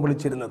സമൂഹം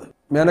വിളിച്ചിരുന്നത്.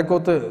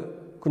 മേനക്കോത്ത്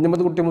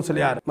കുഞ്ഞമ്മദ് കുട്ടി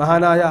മുസ്ലിയാർ,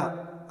 മഹാനായ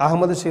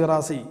അഹമ്മദ്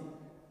ഷിറാസി,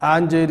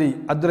 ആഞ്ചേരി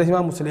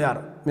അബ്ദുറഹിമാൻ മുസ്ലിയാർ,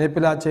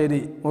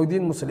 മേപ്പിലാച്ചേരി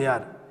മൊയ്തീൻ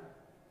മുസ്ലിയാർ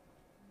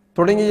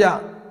തുടങ്ങിയ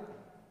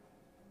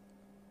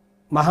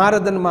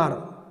മഹാരഥന്മാർ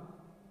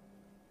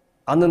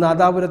അന്ന്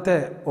നാദാപുരത്തെ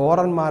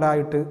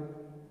ഓറന്മാരായിട്ട്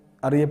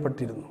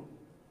അറിയപ്പെട്ടിരുന്നു.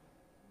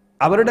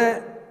 അവരുടെ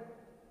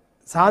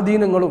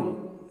സ്വാധീനങ്ങളും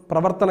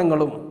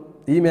പ്രവർത്തനങ്ങളും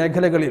ഈ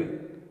മേഖലകളിൽ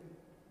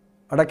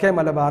വടക്കേ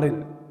മലബാറിൽ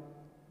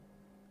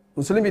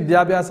മുസ്ലിം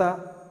വിദ്യാഭ്യാസ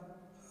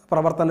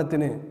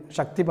പ്രവർത്തനത്തിന്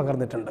ശക്തി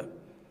പകർന്നിട്ടുണ്ട്.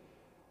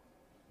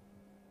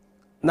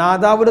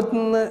 നാദാപുരത്ത്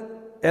നിന്ന്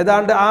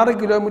ഏതാണ്ട് 6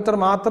 കിലോമീറ്റർ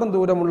മാത്രം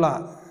ദൂരമുള്ള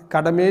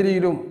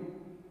കടമേരിയിലും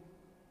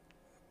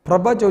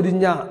പ്രഭ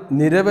ചൊരിഞ്ഞ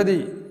നിരവധി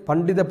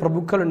പണ്ഡിത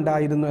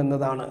പ്രഭുക്കളുണ്ടായിരുന്നു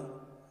എന്നതാണ്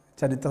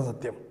ചരിത്ര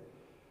സത്യം.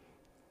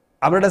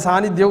 അവരുടെ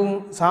സാന്നിധ്യവും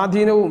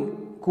സ്വാധീനവും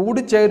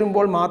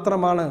കൂടിച്ചേരുമ്പോൾ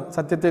മാത്രമാണ്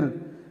സത്യത്തിൽ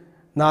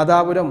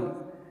നാദാപുരം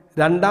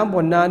രണ്ടാം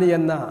പൊന്നാനി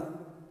എന്ന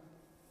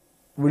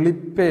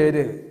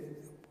വിളിപ്പേര്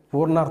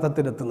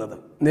പൂർണ്ണാർത്ഥത്തിലെത്തുന്നത്.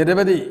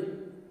 നിരവധി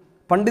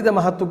പണ്ഡിത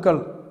മഹത്തുക്കൾ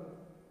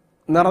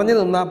നിറഞ്ഞു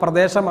നിന്ന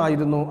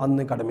പ്രദേശമായിരുന്നു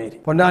അന്ന് കടമേരി.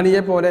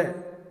 പൊന്നാനിയെ പോലെ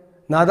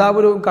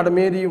നാദാപുരവും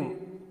കടമേരിയും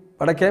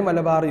വടക്കേ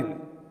മലബാറിൽ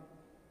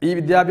ഈ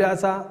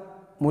വിദ്യാഭ്യാസ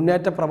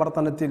മുന്നേറ്റ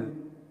പ്രവർത്തനത്തിൽ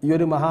ഈ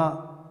ഒരു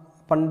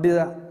മഹാപണ്ഡിത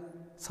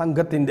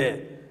സംഘത്തിൻ്റെ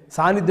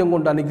സാന്നിധ്യം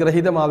കൊണ്ട്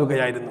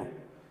അനുഗ്രഹീതമാവുകയായിരുന്നു.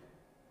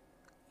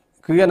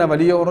 കീഴന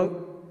വലിയോറ്,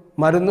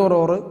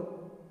 മരുന്നൂറോറ്,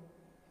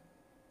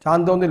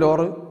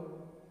 ചാന്തോന്നിലോറ്,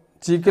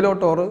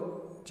 ചീക്കിലോട്ടോറ്,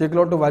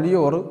 ചീക്കിലോട്ട്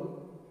വലിയോറ്,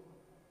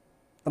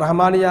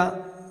 റഹ്മാനിയ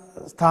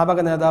സ്ഥാപക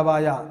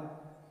നേതാവായ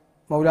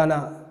മൗലാന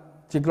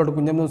ചീക്കിലോട്ട്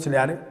കുഞ്ഞമ്മദ്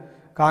മുസ്ലിയാർ,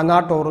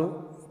 കാങ്ങാട്ടോറ്,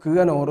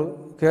 കീഴനോറ്,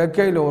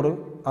 കേക്കയിലോറ്,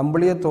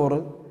 അമ്പിളിയത്തോറ്,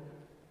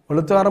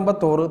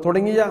 വെളുത്തുപറമ്പത്തോറ്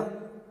തുടങ്ങിയ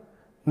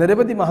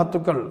നിരവധി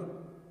മഹത്തുക്കൾ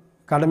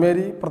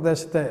കടമേരി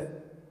പ്രദേശത്തെ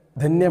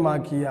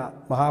ധന്യമാക്കിയ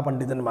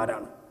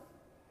മഹാപണ്ഡിതന്മാരാണ്.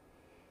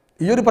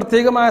 ഈ ഒരു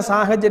പ്രത്യേകമായ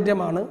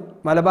സാഹചര്യമാണ്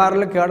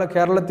മലബാറിലെ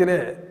കേരളത്തിലെ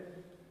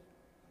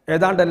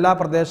ഏതാണ്ട് എല്ലാ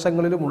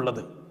പ്രദേശങ്ങളിലും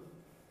ഉള്ളത്.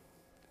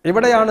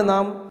 ഇവിടെയാണ്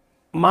നാം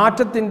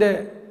മാറ്റത്തിൻ്റെ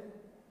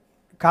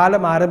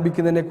കാലം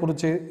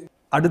ആരംഭിക്കുന്നതിനെക്കുറിച്ച്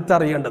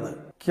അടുത്തറിയേണ്ടത്.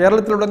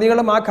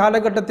 കേരളത്തിലുടനീളം ആ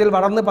കാലഘട്ടത്തിൽ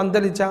വളർന്ന്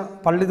പന്തലിച്ച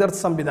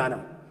പള്ളിദർസ്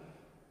സംവിധാനം,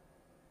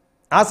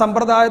 ആ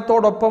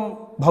സമ്പ്രദായത്തോടൊപ്പം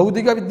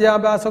ഭൗതിക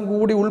വിദ്യാഭ്യാസം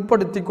കൂടി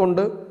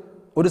ഉൾപ്പെടുത്തിക്കൊണ്ട്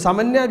ഒരു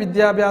സമന്വയ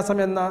വിദ്യാഭ്യാസം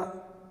എന്ന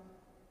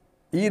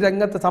ഈ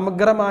രംഗത്ത്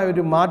സമഗ്രമായ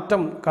ഒരു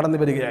മാറ്റം കടന്നു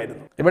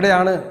വരികയായിരുന്നു.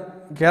 ഇവിടെയാണ്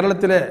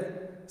കേരളത്തിലെ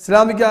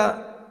ഇസ്ലാമിക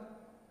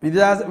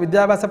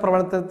വിദ്യാഭ്യാസ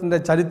പ്രവർത്തനത്തിൻ്റെ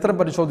ചരിത്രം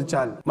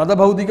പരിശോധിച്ചാൽ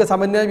മതഭൗതിക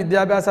സമന്വയ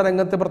വിദ്യാഭ്യാസ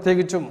രംഗത്ത്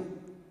പ്രത്യേകിച്ചും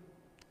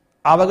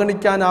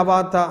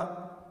അവഗണിക്കാനാവാത്ത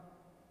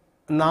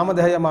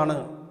നാമധേയമാണ്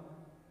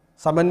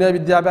സമന്വയ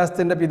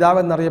വിദ്യാഭ്യാസത്തിൻ്റെ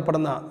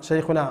പിതാവെന്നറിയപ്പെടുന്ന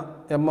ഷെയ്ഖുന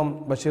എം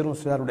ബഷീർ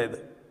മുസ്ലിയാരുടേത്.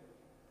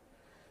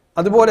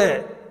 അതുപോലെ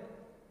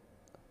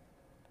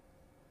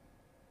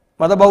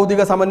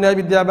മതഭൗതിക സമന്വയ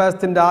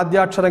വിദ്യാഭ്യാസത്തിൻ്റെ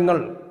ആദ്യാക്ഷരങ്ങൾ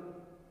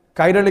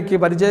കൈരളിക്ക്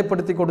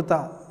പരിചയപ്പെടുത്തി കൊടുത്ത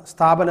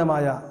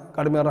സ്ഥാപനമായ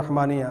കടുമ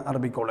റഹ്മാനിയ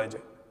അറബി കോളേജ്,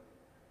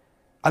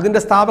 അതിൻ്റെ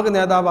സ്ഥാപക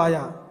നേതാവായ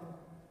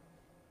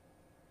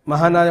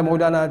മഹാനായ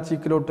മൗലാന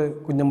ചീക്കിലോട്ട്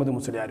കുഞ്ഞമ്മദ്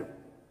മുസ്ലിയാരും.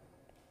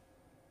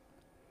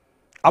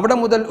 അവിടെ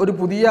മുതൽ ഒരു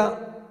പുതിയ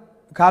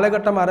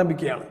കാലഘട്ടം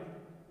ആരംഭിക്കുകയാണ്.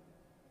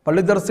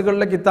 പള്ളി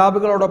ദർസുകളിലെ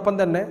കിതാബുകളോടൊപ്പം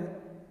തന്നെ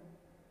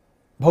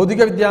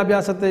ഭൗതിക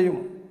വിദ്യാഭ്യാസത്തെയും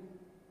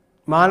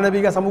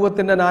മാനവിക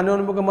സമൂഹത്തിൻ്റെ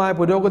നാനോന്മുഖമായ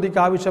പുരോഗതിക്ക്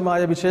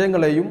ആവശ്യമായ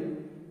വിഷയങ്ങളെയും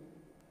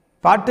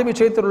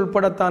പാഠ്യവിഷയത്തിൽ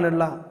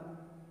ഉൾപ്പെടുത്താനുള്ള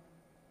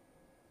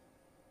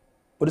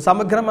ഒരു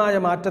സമഗ്രമായ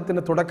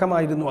മാറ്റത്തിന്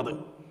തുടക്കമായിരുന്നു അത്.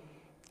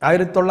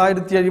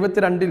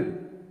 1972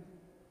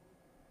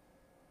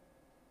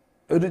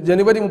 ഒരു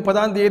ജനുവരി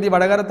 30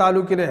 വടകര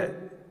താലൂക്കിലെ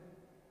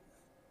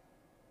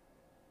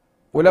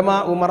ഉലമ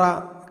ഉമറ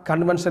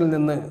കൺവെൻഷനിൽ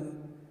നിന്ന്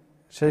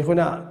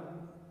ഷെയ്ഖുന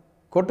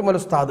കോട്ടുമൽ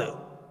ഉസ്താദ്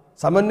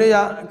സമന്വയ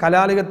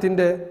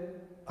കലാലയത്തിൻ്റെ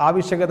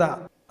ആവശ്യകത,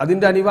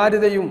 അതിൻ്റെ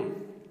അനിവാര്യതയും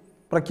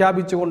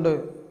പ്രഖ്യാപിച്ചുകൊണ്ട്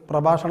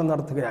പ്രഭാഷണം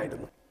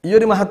നടത്തുകയായിരുന്നു. ഈ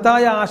ഒരു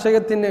മഹത്തായ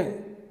ആശയത്തിന്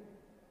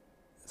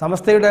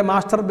സമസ്തയുടെ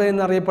മാസ്റ്റർ ബ്രെയിൻ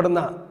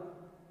എന്നറിയപ്പെടുന്ന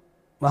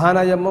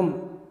മഹാനായ എം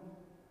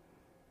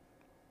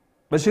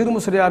ബഷീർ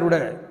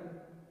മുസ്ലിയാരുടെ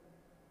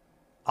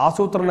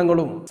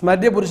ആസൂത്രണങ്ങളും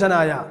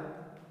സ്മര്യപുരുഷനായ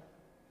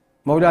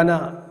മൗലാന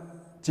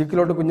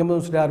ചീക്കിലോട്ട് കുഞ്ഞമ്മദ്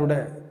മുസ്ലിയാരുടെ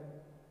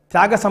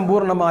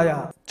ത്യാഗസമ്പൂർണമായ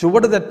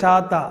ചുവട്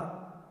തെറ്റാത്ത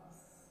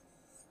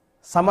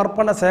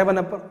സമർപ്പണ സേവന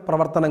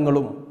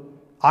പ്രവർത്തനങ്ങളും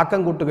ആക്കം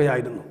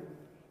കൂട്ടുകയായിരുന്നു.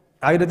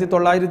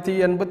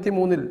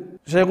 1983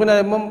 ഷെയ്ഖുന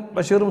എം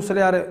ബഷീർ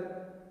മുസ്ലിയാർ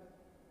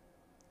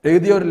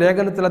എഴുതിയ ഒരു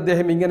ലേഖനത്തിൽ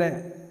അദ്ദേഹം ഇങ്ങനെ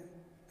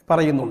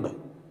പറയുന്നുണ്ട്: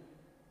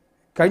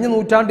 കഴിഞ്ഞ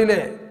നൂറ്റാണ്ടിലെ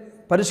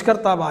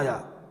പരിഷ്കർത്താവായ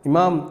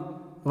ഇമാം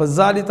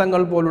ഗസാലി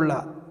തങ്ങൾ പോലുള്ള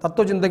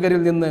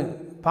തത്വചിന്തകരിൽ നിന്ന്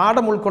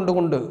പാഠം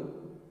ഉൾക്കൊണ്ടുകൊണ്ട്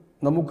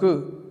നമുക്ക്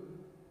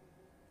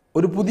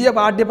ഒരു പുതിയ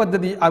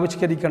പാഠ്യപദ്ധതി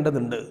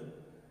ആവിഷ്കരിക്കേണ്ടതുണ്ട്.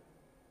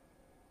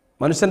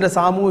 മനുഷ്യൻ്റെ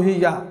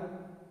സാമൂഹിക,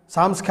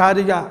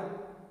 സാംസ്കാരിക,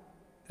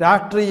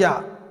 രാഷ്ട്രീയ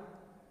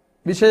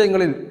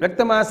വിഷയങ്ങളിൽ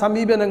വ്യക്തമായ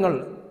സമീപനങ്ങൾ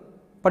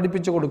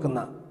പഠിപ്പിച്ചു കൊടുക്കുന്ന,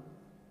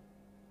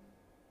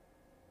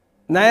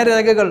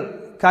 നയരേഖകൾ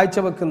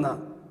കാഴ്ചവെക്കുന്ന,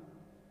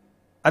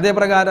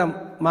 അതേപ്രകാരം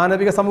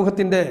മാനവിക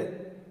സമൂഹത്തിൻ്റെ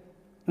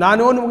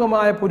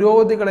നാനോന്മുഖമായ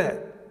പുരോഗതികളെ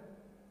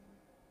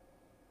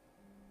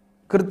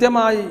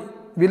കൃത്യമായി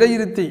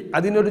വിലയിരുത്തി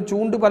അതിനൊരു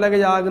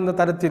ചൂണ്ടുപലകയാകുന്ന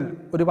തരത്തിൽ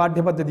ഒരു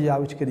പാഠ്യപദ്ധതി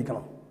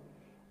ആവിഷ്കരിക്കണം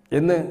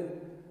എന്ന്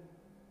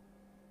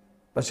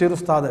ബഷീർ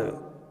ഉസ്താദ്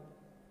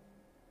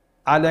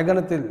ആ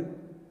ലേഖനത്തിൽ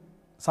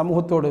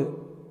സമൂഹത്തോട്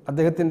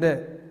അദ്ദേഹത്തിൻ്റെ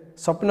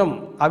സ്വപ്നം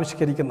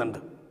ആവിഷ്കരിക്കുന്നുണ്ട്.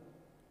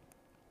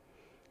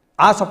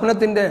 ആ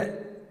സ്വപ്നത്തിൻ്റെ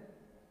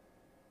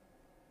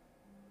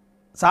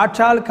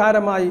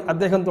സാക്ഷാത്കാരമായി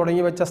അദ്ദേഹം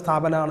തുടങ്ങിവെച്ച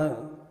സ്ഥാപനമാണ്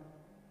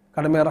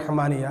കടമ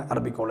റഹ്മാനിയ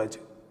അറബി കോളേജ്.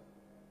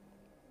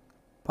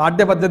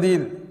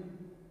 പാഠ്യപദ്ധതിയിൽ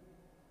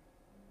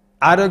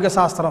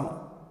ആരോഗ്യശാസ്ത്രം,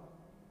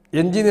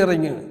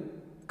 എൻജിനീയറിങ്,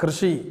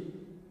 കൃഷി,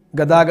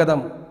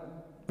 ഗതാഗതം,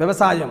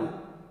 വ്യവസായം,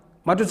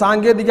 മറ്റു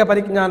സാങ്കേതിക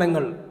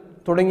പരിജ്ഞാനങ്ങൾ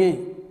തുടങ്ങി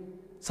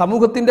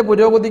സമൂഹത്തിൻ്റെ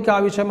പുരോഗതിക്ക്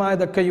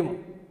ആവശ്യമായതൊക്കെയും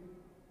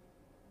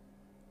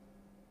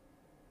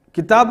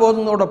കിതാബ്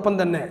ഓതുന്നതോടൊപ്പം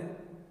തന്നെ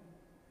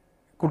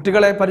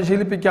കുട്ടികളെ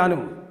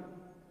പരിശീലിപ്പിക്കാനും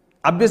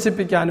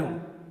അഭ്യസിപ്പിക്കാനും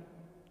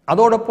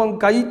അതോടൊപ്പം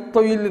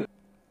കൈത്തൊഴിൽ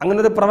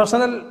അങ്ങനൊരു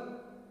പ്രൊഫഷണൽ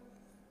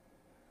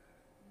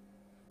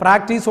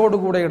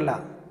പ്രാക്ടീസോടുകൂടെയുള്ള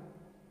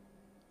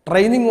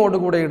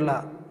ട്രെയിനിങ്ങോടുകൂടെയുള്ള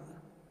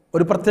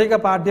ഒരു പ്രത്യേക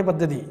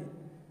പാഠ്യപദ്ധതി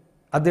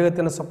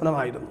അദ്ദേഹത്തിൻ്റെ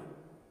സ്വപ്നമായിരുന്നു.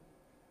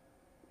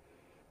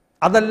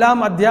 അതെല്ലാം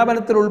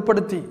അധ്യാപനത്തിൽ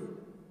ഉൾപ്പെടുത്തി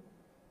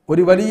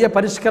ഒരു വലിയ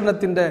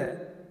പരിഷ്കരണത്തിൻ്റെ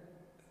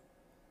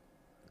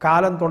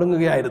കാലം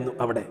തുടങ്ങുകയായിരുന്നു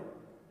അവിടെ.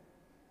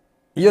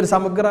 ഈ ഒരു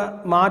സമഗ്ര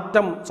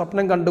മാറ്റം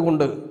സ്വപ്നം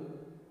കണ്ടുകൊണ്ട്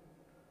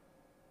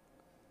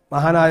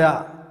മഹാനായ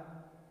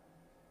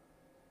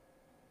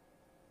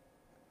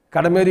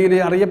കടമേരിയിലെ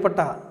അറിയപ്പെട്ട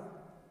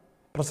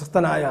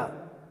പ്രശസ്തനായ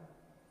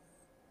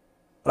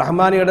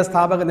റഹ്മാനിയുടെ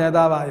സ്ഥാപക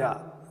നേതാവായ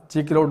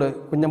ചീക്കിലോട്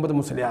കുഞ്ഞമ്മദ്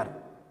മുസ്ലിയാർ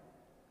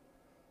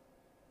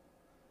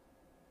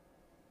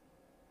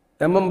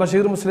എം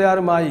ബഷീർ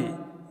മുസ്ലിയാറുമായി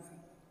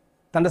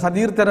തൻ്റെ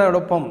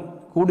സതീർത്ഥരോടൊപ്പം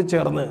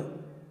കൂടിച്ചേർന്ന്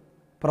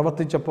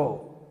പ്രവർത്തിച്ചപ്പോൾ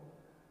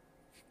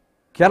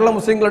കേരള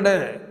മുസ്ലിങ്ങളുടെ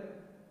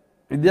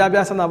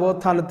വിദ്യാഭ്യാസ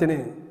നവോത്ഥാനത്തിന്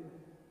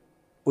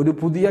ഒരു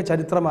പുതിയ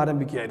ചരിത്രം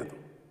ആരംഭിക്കുകയായിരുന്നു.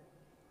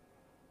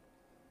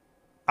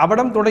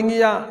 അവിടം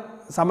തുടങ്ങിയ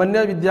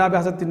സമന്വയ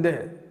വിദ്യാഭ്യാസത്തിൻ്റെ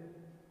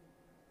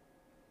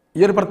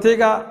ഈ ഒരു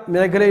പ്രത്യേക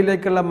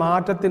മേഖലയിലേക്കുള്ള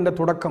മാറ്റത്തിൻ്റെ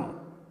തുടക്കം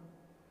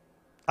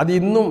അത്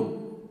ഇന്നും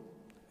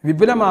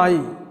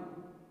വിപുലമായി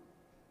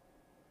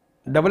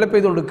ഡെവലപ്പ്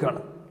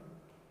ചെയ്തുകൊടുക്കുകയാണ്.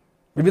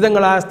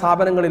 വിവിധങ്ങളായ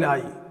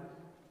സ്ഥാപനങ്ങളിലായി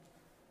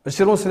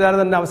ബഷീർ മുസ്ലിയാർ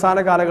തന്നെ അവസാന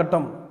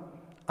കാലഘട്ടം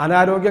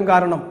അനാരോഗ്യം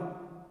കാരണം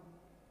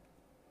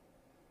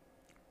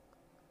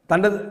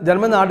തൻ്റെ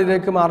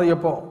ജന്മനാടിലേക്ക്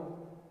മാറിയപ്പോൾ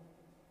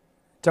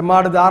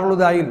ചെമ്മാട്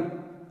ദാറുൽഹുദയിൽ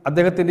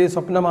അദ്ദേഹത്തിൻ്റെ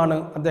സ്വപ്നമാണ്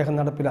അദ്ദേഹം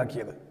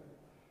നടപ്പിലാക്കിയത്.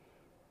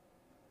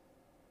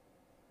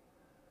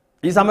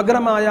 ഈ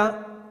സമഗ്രമായ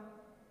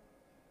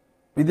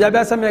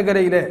വിദ്യാഭ്യാസ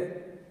മേഖലയിലെ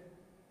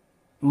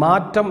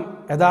മാറ്റം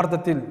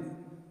യഥാർത്ഥത്തിൽ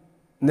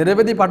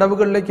നിരവധി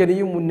പടവുകളിലേക്ക്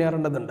ഇനിയും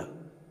മുന്നേറേണ്ടതുണ്ട്.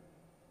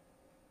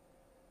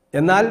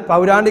 എന്നാൽ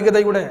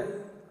പൗരാണികതയുടെ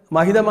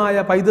മഹിതമായ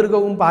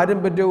പൈതൃകവും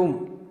പാരമ്പര്യവും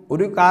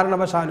ഒരു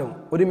കാരണവശാലും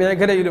ഒരു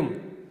മേഖലയിലും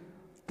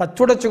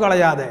തച്ചുടച്ചു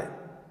കളയാതെ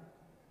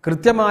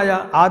കൃത്യമായ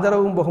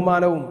ആദരവും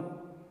ബഹുമാനവും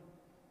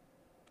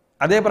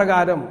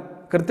അതേപ്രകാരം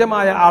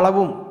കൃത്യമായ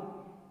അളവും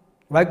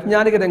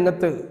വൈജ്ഞാനിക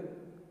രംഗത്ത്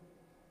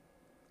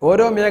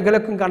ഓരോ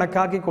മേഖലക്കും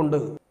കണക്കാക്കിക്കൊണ്ട്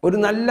ഒരു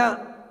നല്ല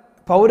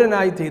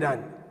പൗരനായി തീരാൻ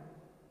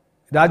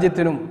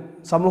രാജ്യത്തിനും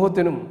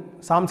സമൂഹത്തിനും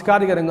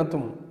സാംസ്കാരിക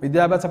രംഗത്തും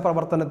വിദ്യാഭ്യാസ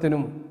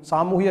പ്രവർത്തനത്തിനും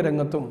സാമൂഹിക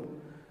രംഗത്തും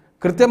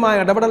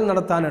കൃത്യമായ ഇടപെടൽ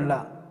നടത്താനുള്ള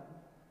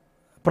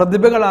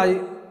പ്രതിഭകളായി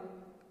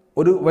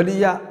ഒരു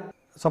വലിയ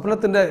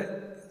സ്വപ്നത്തിൻ്റെ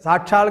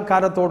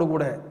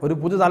സാക്ഷാത്കാരത്തോടുകൂടെ ഒരു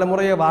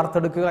പുതുതലമുറയെ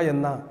വാർത്തെടുക്കുക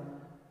എന്ന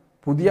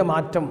പുതിയ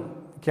മാറ്റം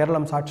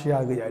കേരളം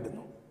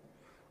സാക്ഷിയാകുകയായിരുന്നു.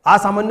 ആ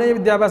സമന്വയ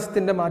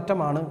വിദ്യാഭ്യാസത്തിൻ്റെ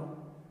മാറ്റമാണ്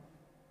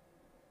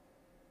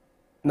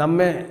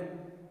നമ്മെ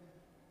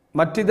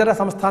മറ്റിതര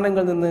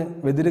സംസ്ഥാനങ്ങളിൽ നിന്ന്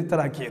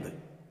വ്യതിരിക്തരാക്കിയത്.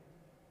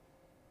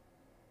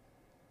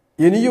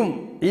 ഇനിയും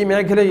ഈ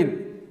മേഖലയിൽ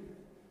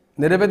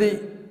നിരവധി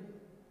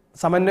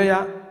സമന്വയ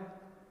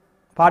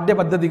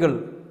പാഠ്യപദ്ധതികൾ,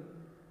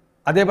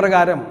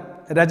 അതേപ്രകാരം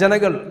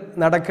രചനകൾ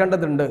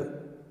നടക്കേണ്ടതുണ്ട്.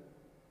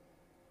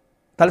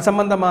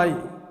 തൽസംബന്ധമായി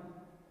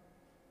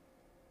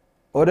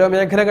ഓരോ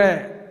മേഖലകളെ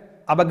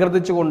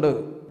അപഗ്രഥിച്ചുകൊണ്ട്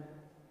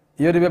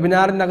ഈ ഒരു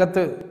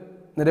വെബിനാറിനകത്ത്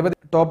നിരവധി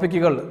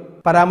ടോപ്പിക്കുകൾ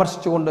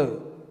പരാമർശിച്ചുകൊണ്ട്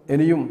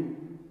ഇനിയും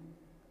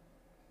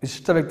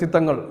വിശിഷ്ട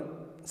വ്യക്തിത്വങ്ങൾ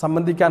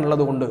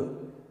സംബന്ധിക്കാനുള്ളതുകൊണ്ട്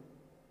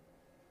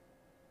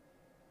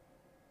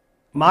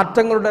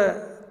മാറ്റങ്ങളുടെ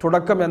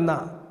തുടക്കം എന്ന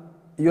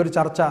ഈ ഒരു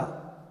ചർച്ച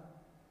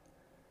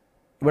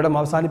ഇവിടെ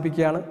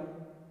അവസാനിപ്പിക്കുകയാണ്.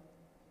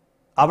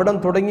 അവിടം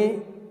തുടങ്ങി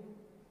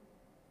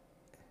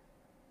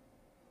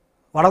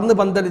വളർന്നു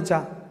പന്തലിച്ച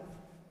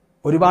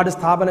ഒരുപാട്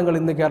സ്ഥാപനങ്ങൾ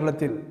ഇന്ന്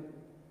കേരളത്തിൽ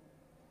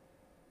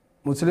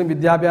മുസ്ലിം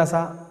വിദ്യാഭ്യാസ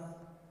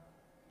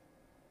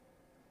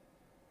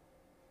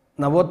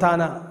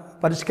നവോത്ഥാന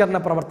പരിഷ്കരണ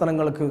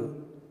പ്രവർത്തനങ്ങൾക്ക്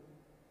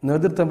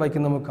നേതൃത്വം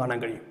വഹിക്കുന്ന നമുക്ക് കാണാൻ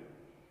കഴിയും.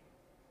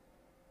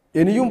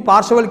 ഇനിയും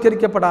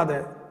പാർശ്വവൽക്കരിക്കപ്പെടാതെ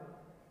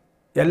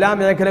എല്ലാ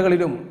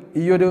മേഖലകളിലും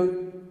ഈ ഒരു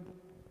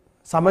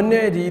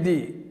സമന്വയ രീതി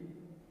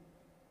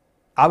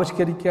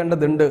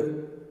ആവിഷ്കരിക്കേണ്ടതുണ്ട്.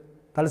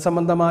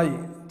 തൽസംബന്ധമായി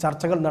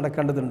ചർച്ചകൾ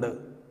നടക്കേണ്ടതുണ്ട്.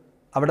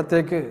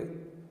 അവിടത്തേക്ക്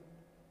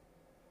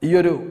ഈ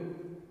ഒരു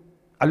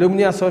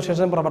അലുമിനി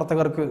അസോസിയേഷൻ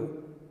പ്രവർത്തകർക്ക്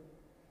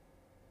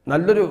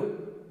നല്ലൊരു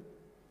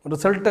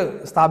റിസൾട്ട്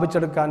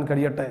സ്ഥാപിച്ചെടുക്കാൻ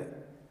കഴിയട്ടെ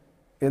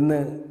എന്ന്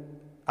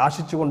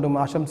ആശിച്ചുകൊണ്ടും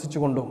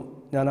ആശംസിച്ചുകൊണ്ടും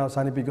ഞാൻ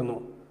അവസാനിപ്പിക്കുന്നു.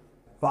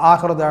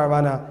 വആഖിറു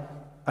ദഅവാന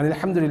അനിൽ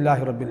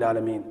ഹംദുലില്ലാഹി റബ്ബിൽ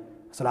ആലമീൻ.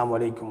 അസ്സലാമു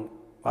അലൈക്കും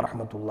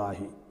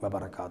വറഹ്മത്തുള്ളാഹി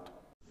വബറകാതുഹു.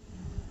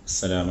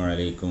 അസ്സലാമു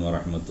അലൈക്കും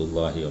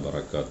വറഹ്മത്തുള്ളാഹി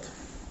വബറകാതുഹു.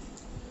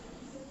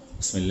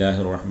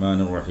 ബിസ്മില്ലാഹിർ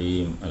റഹ്മാനിർ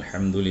റഹീം.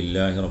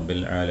 അൽഹംദുലില്ലാഹി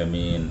റബ്ബിൽ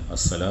ആലമീൻ.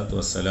 അസ്സലാത്തു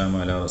വസ്സലാമു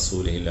അലാ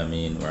റസൂലിഹിൽ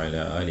അമീൻ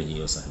വഅലാ ആലിഹി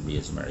വസഹ്ബിഹി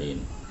അജ്മഈൻ.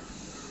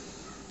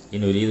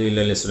 ഇൻ ഉരീദു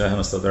ഇല്ലൽ ഇസ്ലാഹ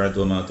മസ്തതഅതു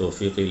വമാ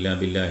തൗഫീഖി ഇല്ലാ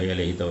ബില്ലാഹി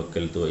അലൈഹി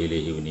തവക്കൽതു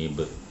വഇലൈഹി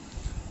ഉനീബ്.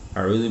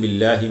 അഊദു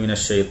ബില്ലാഹി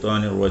മിനശ്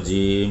ശൈത്വാനിർ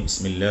റജീം.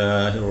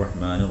 ബിസ്മില്ലാഹിർ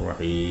റഹ്മാനിർ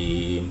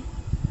റഹീം.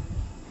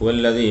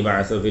 ഹുവല്ലദീ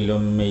ബഅസ ഫിൽ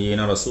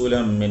ഉമ്മയ്യീന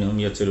റസൂലൻ മിൻഹും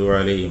യത്ലൂ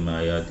അലൈഹിം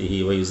ആയാതിഹി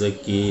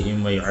വയുസക്കീഹിം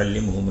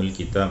വയുഅല്ലിമുഹുമുൽ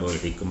കിതാബ വൽ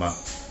ഹിക്മ.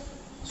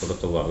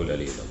 സദഖല്ലാഹുൽ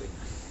അലിയ്യുൽ അദീം.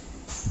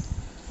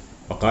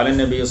 وقال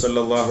النبي صلى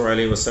الله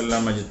عليه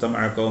وسلم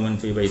اجتمع قوم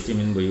في بيت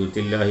من بيوت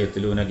الله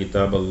يتلون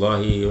كتاب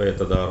الله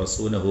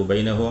ويتدارسونه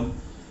بينهم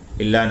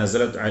إلا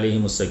نزلت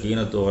عليهم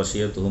السكينة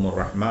وغشيتهم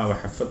الرحمة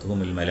وحفتهم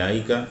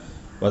الملائكة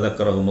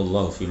وذكرهم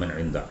الله في من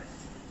عنده.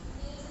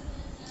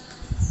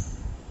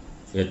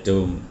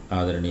 ഏറ്റവും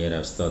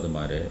ആദരണീയരായ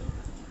ഉസ്താദുമാരെ,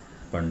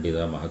 പണ്ഡിത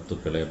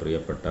മഹത്തുക്കളെ,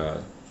 പ്രിയപ്പെട്ട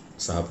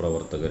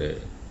സഹപ്രവർത്തകരെ,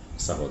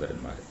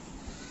 സഹോദരന്മാരെ,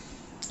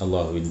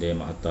 അള്ളാഹുവിൻ്റെ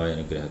മഹത്തായ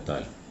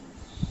അനുഗ്രഹത്താൽ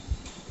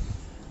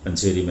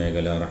മഞ്ചേരി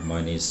മേഖല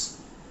റഹ്മാനീസ്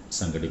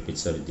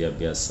സംഘടിപ്പിച്ച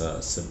വിദ്യാഭ്യാസ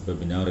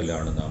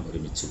വെബിനാറിലാണ് നാം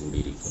ഒരുമിച്ച്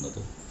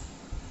കൂടിയിരിക്കുന്നത്.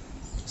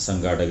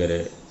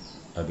 സംഘാടകരെ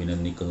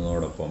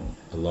അഭിനന്ദിക്കുന്നതോടൊപ്പം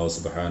അല്ലാഹു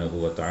സുബ്ഹാനഹു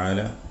വ തആല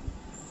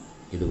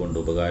ഇതുകൊണ്ട്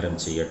ഉപകാരം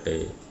ചെയ്യട്ടെ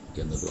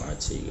എന്ന് ദുആ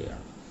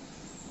ചെയ്യുകയാണ്.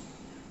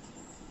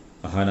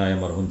 മഹാനായ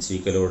മർഹൂം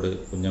ചീക്കലോട്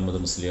കുഞ്ഞമ്മദ്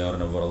മുസ്ലിയാർ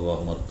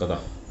നവ്വറല്ലാഹു മർക്കദ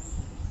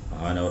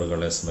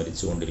മഹാനവറുകളെ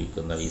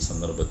സ്മരിച്ചുകൊണ്ടിരിക്കുന്ന ഈ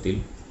സന്ദർഭത്തിൽ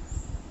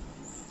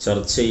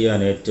ചർച്ച ചെയ്യാൻ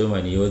ഏറ്റവും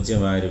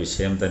അനുയോജ്യമായ ഒരു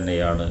വിഷയം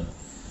തന്നെയാണ്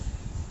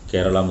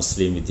കേരള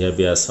മുസ്ലിം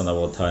വിദ്യാഭ്യാസ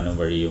നവോത്ഥാനം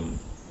വഴിയും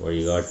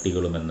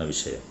വഴികാട്ടികളും എന്ന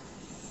വിഷയം.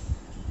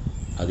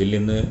 അതിൽ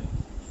നിന്ന്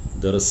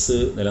ദർസ്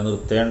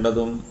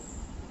നിലനിർത്തേണ്ടതും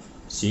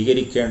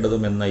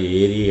സ്വീകരിക്കേണ്ടതും എന്ന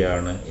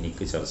ഏരിയയാണ്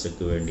എനിക്ക്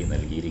ചർച്ചയ്ക്ക് വേണ്ടി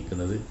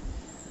നൽകിയിരിക്കുന്നത്.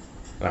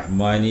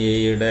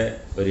 റഹ്മാനിയയുടെ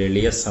ഒരു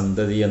എളിയ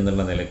സന്തതി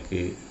എന്നുള്ള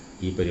നിലക്ക്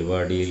ഈ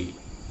പരിപാടിയിൽ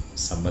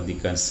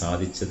സംബന്ധിക്കാൻ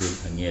സാധിച്ചതിൽ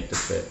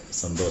അങ്ങേയറ്റത്തെ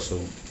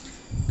സന്തോഷവും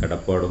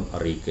കടപ്പാടും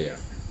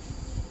അറിയിക്കുകയാണ്.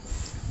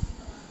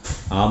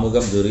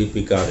 ആമുഖം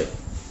ദീർഘിപ്പിക്കാതെ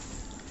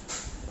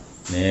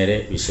നേരെ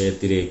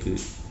വിഷയത്തിലേക്ക്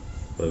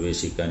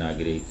പ്രവേശിക്കാൻ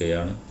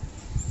ആഗ്രഹിക്കുകയാണ്.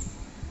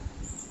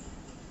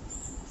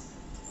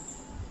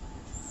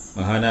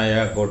 മഹാനായ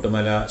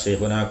കോട്ടുമല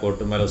ഷെയ്ഖുന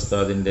കോട്ടുമല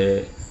ഉസ്താദിൻ്റെ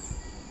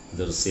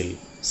ദർസിൽ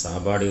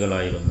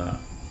സഹപാഠികളായിരുന്ന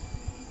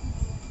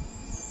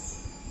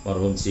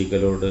മർഹൂം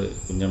ചീക്കലോട്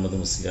കുഞ്ഞമ്മദ്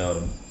മുസ്ലിയാർ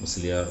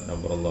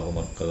നവ്വറല്ലാഹു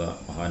മർക്കദ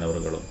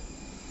മഹാനവറുകളും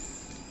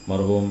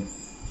മർഹൂം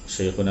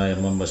ഷെയ്ഖുന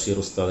എം ബഷീർ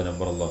ഉസ്താദ്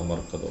നവ്വറല്ലാഹു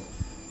മർക്കദും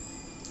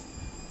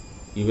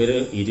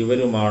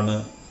ഇരുവരുമാണ്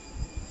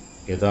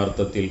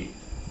യഥാർത്ഥത്തിൽ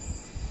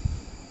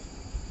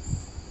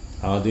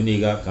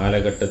ആധുനിക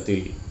കാലഘട്ടത്തിൽ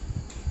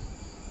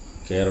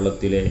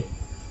കേരളത്തിലെ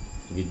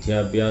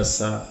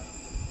വിദ്യാഭ്യാസ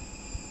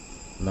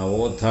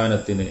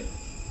നവോത്ഥാനത്തിന്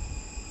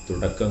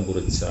തുടക്കം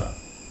കുറിച്ച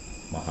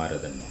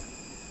മഹാരഥന്മാർ.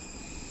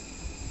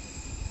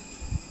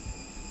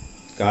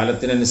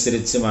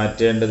 കാലത്തിനനുസരിച്ച്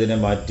മാറ്റേണ്ടതിനെ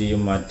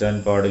മാറ്റിയും മാറ്റാൻ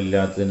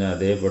പാടില്ലാത്തതിനെ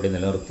അതേപടി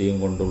നിലനിർത്തിയും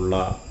കൊണ്ടുള്ള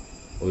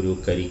ഒരു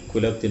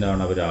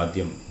കരിക്കുലത്തിനാണ്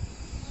അവരാദ്യം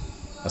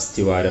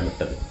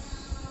അസ്ഥിവാരമിട്ടത്.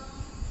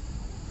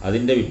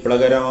 അതിൻ്റെ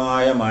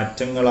വിപ്ലവകരമായ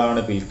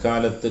മാറ്റങ്ങളാണ്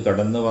പിൽക്കാലത്ത്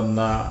കടന്നു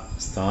വന്ന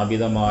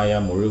സ്ഥാപിതമായ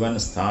മുഴുവൻ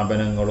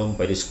സ്ഥാപനങ്ങളും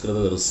പരിഷ്കൃത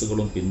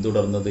ദർസുകളും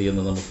പിന്തുടർന്നത്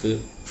എന്ന് നമുക്ക്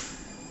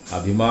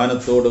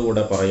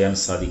അഭിമാനത്തോടുകൂടെ പറയാൻ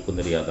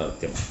സാധിക്കുന്നൊരു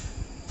യാഥാർത്ഥ്യമാണ്.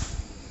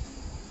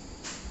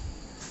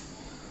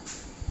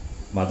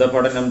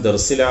 മതപഠനം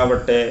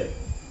ദർസിലാവട്ടെ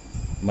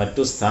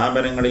മറ്റു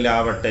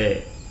സ്ഥാപനങ്ങളിലാവട്ടെ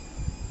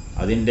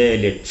അതിൻ്റെ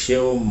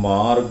ലക്ഷ്യവും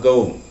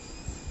മാർഗവും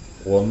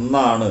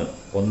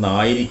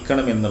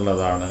ഒന്നായിരിക്കണം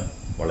എന്നുള്ളതാണ്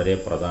വളരെ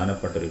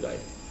പ്രധാനപ്പെട്ടൊരു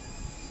കാര്യം.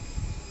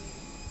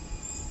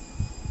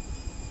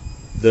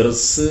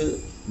 ദർസ്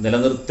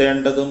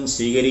നിലനിർത്തേണ്ടതും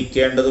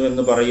സ്വീകരിക്കേണ്ടതും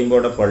എന്ന്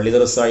പറയുമ്പോൾ പള്ളി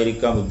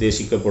ദർസായിരിക്കാം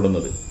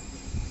ഉദ്ദേശിക്കപ്പെടുന്നത്.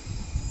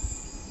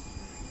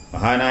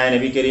 മഹാനായ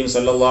നബി കരീം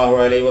സല്ലല്ലാഹു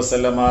അലൈഹി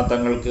വസല്ലമ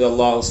തങ്ങൾക്ക്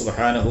അല്ലാഹു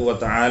സുബ്ഹാനഹു വ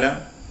തആല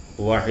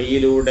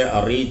വഹയിലൂടെ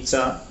അറിയിച്ച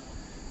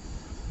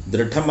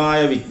ദൃഢമായ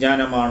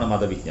വിജ്ഞാനമാണ്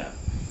മതവിജ്ഞാനം.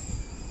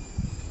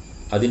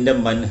 അതിൻ്റെ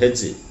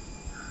മൻഹജ്,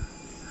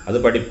 അത്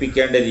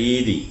പഠിപ്പിക്കേണ്ട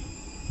രീതി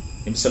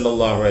നബി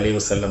സല്ലല്ലാഹു അലൈഹി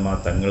വസല്ലമ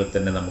തങ്ങൾ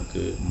തന്നെ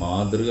നമുക്ക്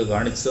മാതൃക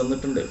കാണിച്ചു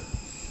തന്നിട്ടുണ്ട്.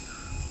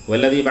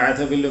 വല്ലദീ ബഅഥ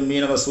ഫിൽ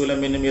ഉമ്മീന റസൂലൻ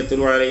മിൻഹും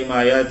യത്ലു അലൈഹിം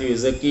ആയാതി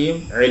വയുസക്കീഹിം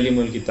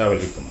അലിമുൽ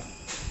കിതാബൽ ഹിക്മ.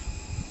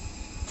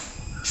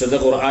 വിശുദ്ധ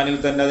ഖുർആനിൽ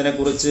തന്നെ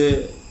അതിനെക്കുറിച്ച്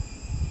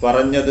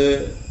പറഞ്ഞത്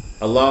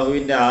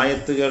അള്ളാഹുവിൻ്റെ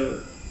ആയത്തുകൾ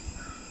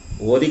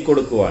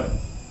ഓതിക്കൊടുക്കുവാനും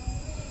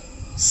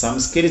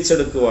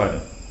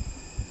സംസ്കരിച്ചെടുക്കുവാനും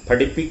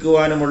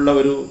പഠിപ്പിക്കുവാനുമുള്ള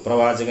ഒരു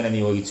പ്രവാചകനെ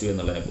നിയോഗിച്ചു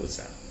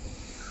എന്നുള്ളതിനെക്കുറിച്ചാണ്.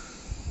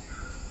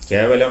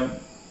 കേവലം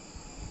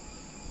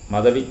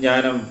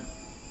മതവിജ്ഞാനം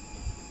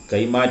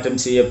കൈമാറ്റം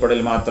ചെയ്യപ്പെടൽ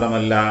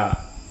മാത്രമല്ല,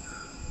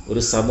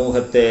 ഒരു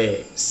സമൂഹത്തെ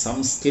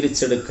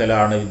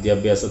സംസ്കരിച്ചെടുക്കലാണ്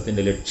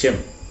വിദ്യാഭ്യാസത്തിൻ്റെ ലക്ഷ്യം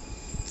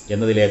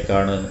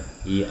എന്നതിലേക്കാണ്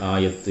ഈ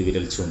ആയത്ത്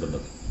വിരൽ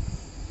ചൂണ്ടുന്നത്.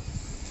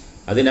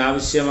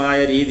 അതിനാവശ്യമായ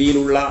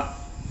രീതിയിലുള്ള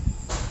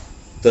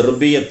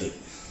തർബിയത്ത്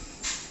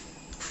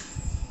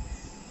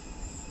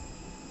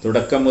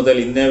തുടക്കം മുതൽ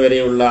ഇന്നേ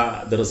വരെയുള്ള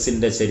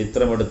ദർസിൻ്റെ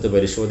ചരിത്രമെടുത്ത്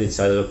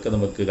പരിശോധിച്ചാൽ അതൊക്കെ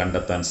നമുക്ക്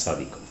കണ്ടെത്താൻ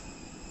സാധിക്കും.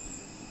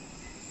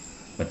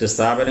 മറ്റ്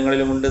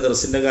സ്ഥാപനങ്ങളിലുമുണ്ട്.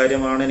 ദർസിൻ്റെ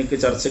കാര്യമാണ് എനിക്ക്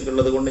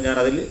ചർച്ചയ്ക്കുള്ളത് കൊണ്ട് ഞാൻ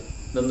അതിൽ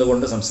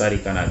നിന്നുകൊണ്ട്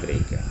സംസാരിക്കാൻ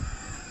ആഗ്രഹിക്കുകയാണ്.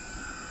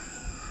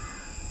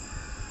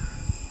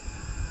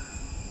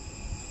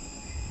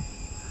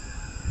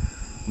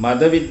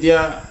 മതവിദ്യ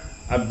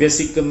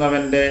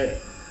അഭ്യസിക്കുന്നവൻ്റെ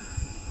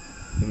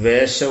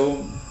വേഷവും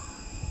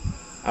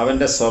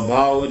അവൻ്റെ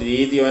സ്വഭാവവും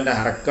രീതിയും അവൻ്റെ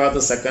ഹർക്കാത്ത്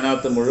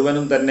സക്കനാത്ത്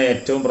മുഴുവനും തന്നെ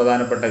ഏറ്റവും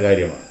പ്രധാനപ്പെട്ട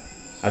കാര്യമാണ്.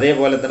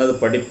 അതേപോലെ തന്നെ അത്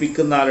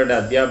പഠിപ്പിക്കുന്ന ആളുടെ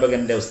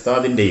അധ്യാപകൻ്റെ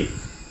ഉസ്താദിൻ്റെയും.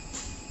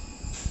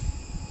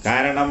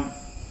 കാരണം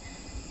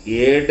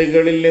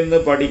ഏടുകളിൽ നിന്ന്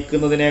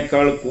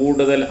പഠിക്കുന്നതിനേക്കാൾ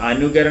കൂടുതൽ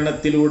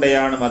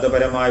അനുകരണത്തിലൂടെയാണ്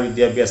മതപരമായ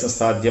വിദ്യാഭ്യാസം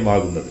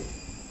സാധ്യമാകുന്നത്.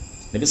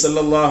 നബി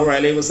സല്ലല്ലാഹു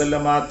അലൈഹി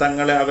വസല്ലമ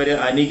തങ്ങളെ അവർ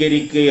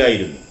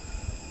അനുകരിക്കുകയായിരുന്നു.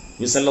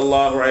 നബി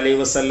സല്ലല്ലാഹു അലൈഹി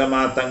വസല്ലമ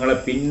തങ്ങളെ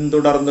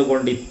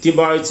പിന്തുടർന്നുകൊണ്ട്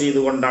ഇത്തിബാ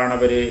ചെയ്തുകൊണ്ടാണ്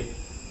അവർ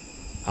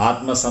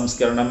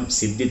ആത്മസംസ്കരണം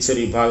സിദ്ധിച്ച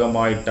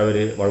വിഭാഗമായിട്ട് അവർ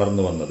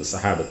വളർന്നു വന്നത്,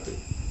 സഹാബത്ത്.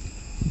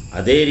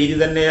 അതേ രീതി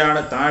തന്നെയാണ്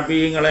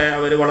താബീങ്ങളെ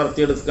അവർ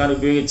വളർത്തിയെടുക്കാൻ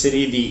ഉപയോഗിച്ച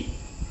രീതി.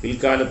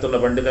 പിൽക്കാലത്തുള്ള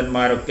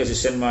പണ്ഡിതന്മാരൊക്കെ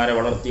ശിഷ്യന്മാരെ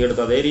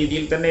വളർത്തിയെടുത്ത അതേ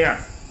രീതിയിൽ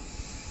തന്നെയാണ്.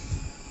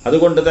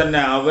 അതുകൊണ്ട് തന്നെ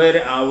അവർ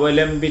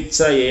അവലംബിച്ച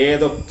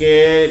ഏതൊക്കെ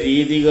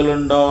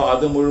രീതികളുണ്ടോ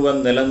അത് മുഴുവൻ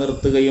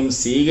നിലനിർത്തുകയും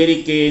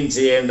സ്വീകരിക്കുകയും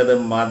ചെയ്യേണ്ടത്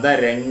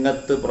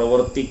മതരംഗത്ത്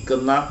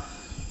പ്രവർത്തിക്കുന്ന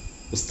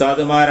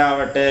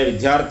ഉസ്താദുമാരാവട്ടെ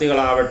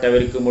വിദ്യാർത്ഥികളാവട്ടെ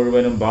അവർക്ക്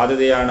മുഴുവനും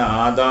ബാധ്യതയാണ്.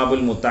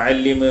 ആദാബുൽ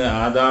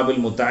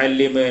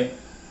മുതഅല്ലിം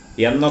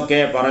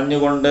എന്നൊക്കെ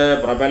പറഞ്ഞുകൊണ്ട്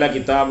പ്രബല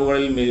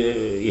കിതാബുകളിൽ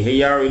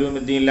ഇഹ്യാ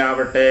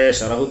ഉലൂമുദ്ദീനിലാവട്ടെ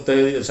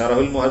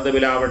ഷറഹുൽ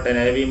മുഹദ്ദബിലാവട്ടെ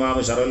നബി ഇമാം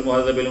ഷറഹുൽ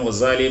മുഹദ്ദബിലും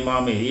ഗസാലി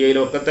ഇമാം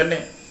ഇഹ്യയിലൊക്കെ തന്നെ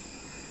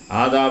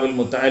ആദാബുൽ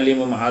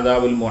മുതഅല്ലിമും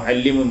ആദാബുൽ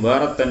മുഅല്ലിമും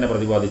വേറെ തന്നെ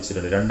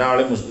പ്രതിപാദിച്ചിട്ടുണ്ട്.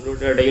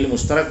 രണ്ടാളുടെ ഇടയിൽ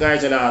മുസ്തറക്കായ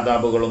ചില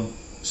ആദാബുകളും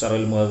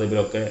ഷറഹുൽ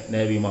മുഹദ്ദബിലൊക്കെ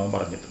നബി ഇമാം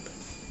പറഞ്ഞിട്ടുണ്ട്.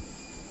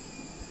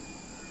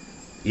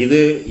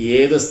 ഇത്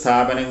ഏത്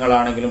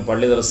സ്ഥാപനങ്ങളാണെങ്കിലും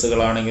പള്ളി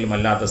ദർസുകളാണെങ്കിലും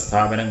അല്ലാത്ത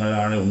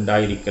സ്ഥാപനങ്ങളാണെങ്കിലും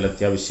ഉണ്ടായിരിക്കൽ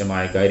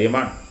അത്യാവശ്യമായ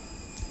കാര്യമാണ്.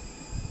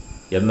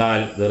 എന്നാൽ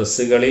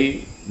ദർസുകളിൽ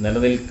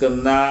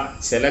നിലനിൽക്കുന്ന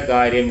ചില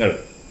കാര്യങ്ങൾ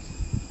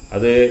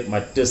അത്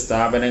മറ്റ്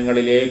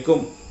സ്ഥാപനങ്ങളിലേക്കും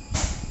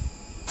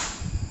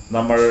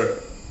നമ്മൾ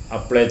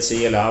അപ്ലൈ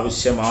ചെയ്യൽ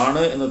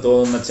ആവശ്യമാണ് എന്ന്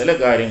തോന്നുന്ന ചില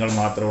കാര്യങ്ങൾ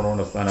മാത്രം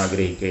ഉണർത്താൻ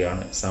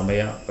ആഗ്രഹിക്കുകയാണ്. സമയ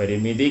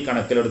പരിമിതി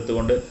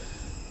കണക്കിലെടുത്തുകൊണ്ട്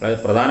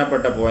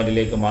പ്രധാനപ്പെട്ട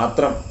പോയിന്റിലേക്ക്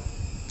മാത്രം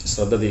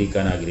ശ്രദ്ധ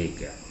തിരിക്കാൻ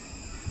ആഗ്രഹിക്കുക.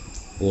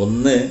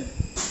 ഒന്ന്,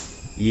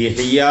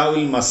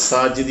 ഇഹ്യാഉൽ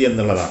മസാജിദ്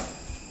എന്നുള്ളതാണ്.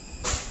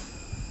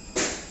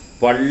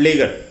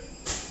 പള്ളികൾ,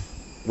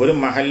 ഒരു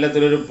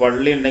മഹല്ലത്തിലൊരു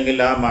പള്ളി ഉണ്ടെങ്കിൽ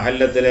ആ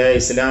മഹല്ലത്തിലെ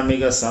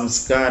ഇസ്ലാമിക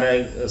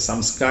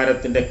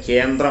സംസ്കാരത്തിൻ്റെ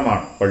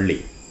കേന്ദ്രമാണ് പള്ളി.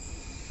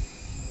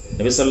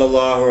 നബി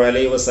സല്ലല്ലാഹു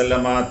അലൈഹി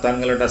വസല്ലമ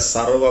തങ്ങളുടെ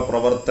സർവ്വ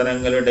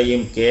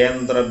പ്രവർത്തനങ്ങളുടെയും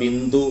കേന്ദ്ര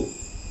ബിന്ദു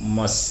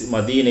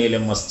മദീനയിലെ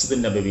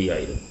മസ്ജിദ് നബവി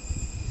ആയിരുന്നു.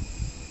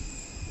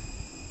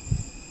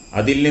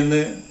 അതിൽ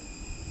നിന്ന്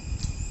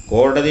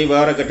കോടതി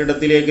വേറെ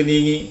കെട്ടിടത്തിലേക്ക്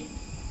നീങ്ങി,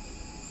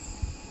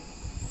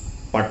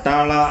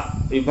 പട്ടാള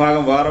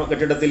വിഭാഗം വേറെ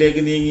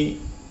കെട്ടിടത്തിലേക്ക് നീങ്ങി,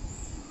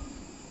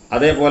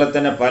 അതേപോലെ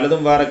തന്നെ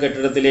പലതും വേറെ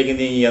കെട്ടിടത്തിലേക്ക്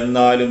നീങ്ങി.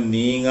 എന്നാലും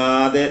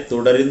നീങ്ങാതെ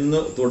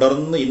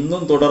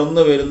ഇന്നും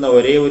തുടർന്നു വരുന്ന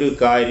ഒരേ ഒരു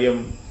കാര്യം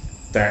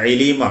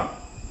തഅലീമാണ്,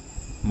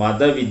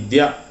 മതവിദ്യ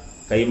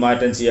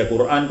കൈമാറ്റം ചെയ്യുക,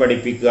 ഖുർആൻ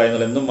പഠിപ്പിക്കുക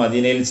എന്നുള്ള. എന്നും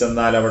മദീനയിൽ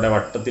ചെന്നാൽ അവിടെ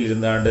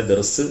വട്ടത്തിലിരുന്നാണ്ട്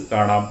ദർസ്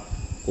കാണാം,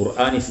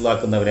 ഖുർആൻ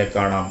ഹിഫ്ലാക്കുന്നവരെ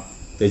കാണാം,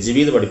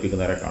 തജ്വീദ്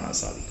പഠിപ്പിക്കുന്നവരെ കാണാൻ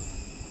സാധിക്കും.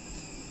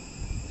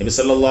 നബി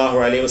സല്ലല്ലാഹു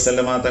അലൈഹി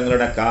വസല്ലമ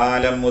തങ്ങളുടെ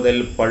കാലം മുതൽ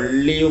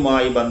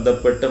പള്ളിയുമായി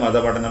ബന്ധപ്പെട്ട്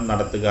മതപഠനം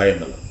നടത്തുക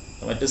എന്നുള്ളത്.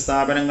 മറ്റ്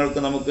സ്ഥാപനങ്ങൾക്ക്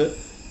നമുക്ക്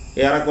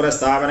ഏറെക്കുറെ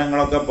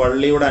സ്ഥാപനങ്ങളൊക്കെ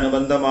പള്ളിയോട്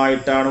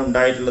അനുബന്ധമായിട്ടാണ്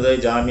ഉണ്ടായിട്ടുള്ളത്.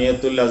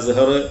 ജാമിയത്തുൽ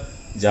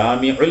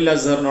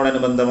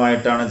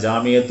അസ്ഹറിനോടനുബന്ധമായിട്ടാണ്,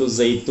 ജാമിയത്തു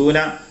സൈത്തൂന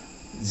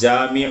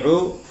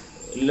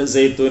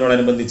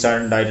ജാമിഉ-ൽ-സൈത്തൂനോടനുബന്ധിച്ചാണ്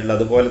ഉണ്ടായിട്ടുള്ളത്.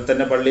 അതുപോലെ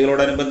തന്നെ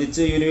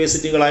പള്ളികളോടനുബന്ധിച്ച്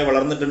യൂണിവേഴ്സിറ്റികളായി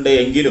വളർന്നിട്ടുണ്ട്.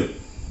 എങ്കിലും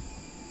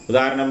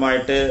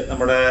ഉദാഹരണമായിട്ട്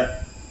നമ്മുടെ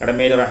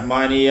കടമയിൽ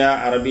റഹ്മാനിയ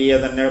അറബിയ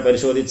തന്നെ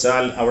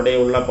പരിശോധിച്ചാൽ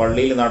അവിടെയുള്ള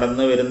പള്ളിയിൽ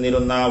നടന്നു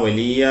വരുന്നിരുന്ന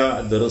വലിയ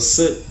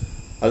ദർസ്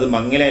അത്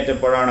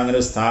മങ്ങിലേറ്റപ്പോഴാണ് അങ്ങനെ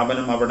ഒരു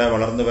സ്ഥാപനം അവിടെ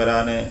വളർന്നു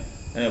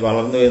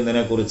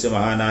വരുന്നതിനെ കുറിച്ച്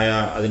മഹാനായ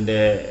അതിൻ്റെ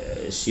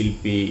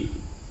ശില്പി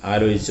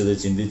ആലോചിച്ചത്,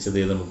 ചിന്തിച്ചത്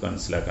നമുക്ക്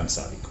മനസ്സിലാക്കാൻ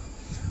സാധിക്കും.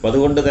 അപ്പം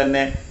അതുകൊണ്ട്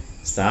തന്നെ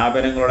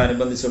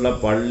സ്ഥാപനങ്ങളോടനുബന്ധിച്ചുള്ള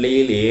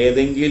പള്ളിയിൽ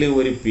ഏതെങ്കിലും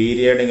ഒരു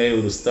പീരിയഡെങ്കിലും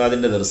ഒരു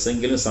ഉസ്താദിൻ്റെ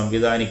ദർസെങ്കിലും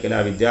സംവിധാനിക്കൽ ആ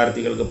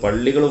വിദ്യാർത്ഥികൾക്ക്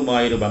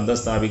പള്ളികളുമായൊരു ബന്ധം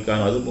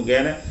സ്ഥാപിക്കാനും അത്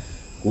മുഖേന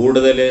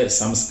കൂടുതൽ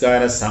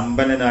സംസ്കാര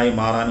സമ്പന്നനായി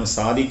മാറാനും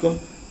സാധിക്കും.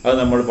 അത്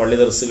നമ്മൾ പള്ളി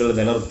ദർസുകൾ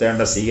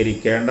നിലനിർത്തേണ്ട,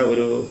 സ്വീകരിക്കേണ്ട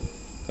ഒരു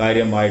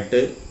കാര്യമായിട്ട്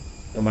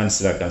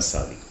മനസ്സിലാക്കാൻ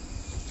സാധിക്കും.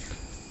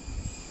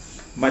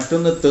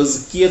 മറ്റൊന്ന്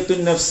തസ്കിയത്തുൻ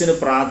നഫ്സിന്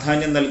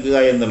പ്രാധാന്യം നൽകുക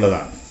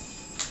എന്നുള്ളതാണ്.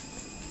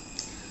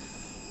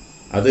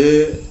 അത്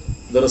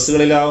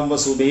ദർസുകളിലാവുമ്പോൾ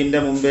സുബഹിൻ്റെ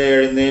മുമ്പേ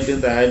എഴുന്നേറ്റ്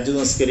തഹജ്ജുദ്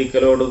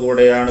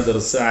നിസ്കരിക്കലോടുകൂടെയാണ്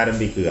ദർസ്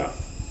ആരംഭിക്കുക.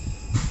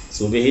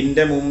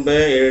 സുബഹിൻ്റെ മുമ്പേ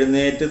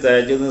എഴുന്നേറ്റ്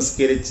തഹജ്ജുദ്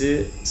നിസ്കരിച്ച്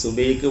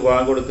സുബഹിക്ക്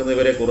ബാങ്ക്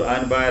കൊടുക്കുന്നവരെ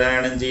ഖുർആൻ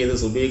പാരായണം ചെയ്ത്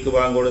സുബഹിക്ക്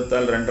ബാങ്ക്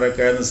കൊടുത്താൽ 2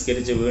 റക്അത്ത്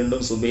നിസ്കരിച്ച് വീണ്ടും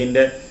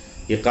സുബഹിൻ്റെ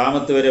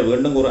ഇഖാമത്ത് വരെ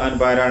വീണ്ടും ഖുർആൻ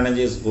പാരായണം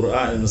ചെയ്ത്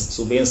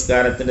സുബഹി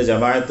നിസ്കാരത്തിൻ്റെ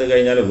ജമാഅത്ത്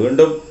കഴിഞ്ഞാൽ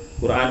വീണ്ടും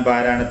ഖുർആൻ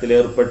പാരായണത്തിൽ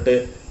ഏർപ്പെട്ട്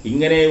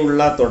ഇങ്ങനെയുള്ള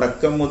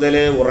തുടക്കം മുതൽ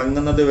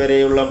ഉറങ്ങുന്നത്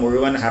വരെയുള്ള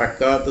മുഴുവൻ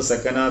ഹറക്കാത്ത്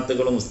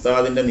സക്കനാത്തുകളും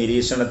ഉസ്താദിൻ്റെ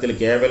നിരീക്ഷണത്തിൽ,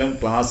 കേവലം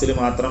ക്ലാസ്സിൽ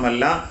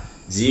മാത്രമല്ല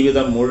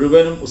ജീവിതം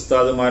മുഴുവനും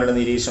ഉസ്താദുമാരുടെ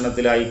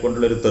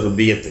നിരീക്ഷണത്തിലായിക്കൊണ്ടുള്ളൊരു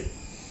തർബിയത്ത്,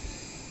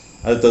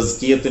 അത്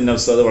തസ്കിയത്തുൻ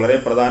നഫ്സ്. അത് വളരെ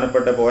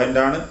പ്രധാനപ്പെട്ട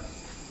പോയിൻ്റാണ്.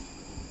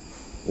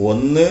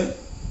 ഒന്ന്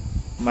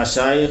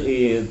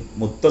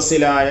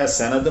മുത്തസിലായ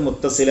സനദ്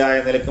മുത്തസിലായ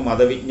നിലക്ക്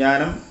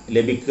മതവിജ്ഞാനം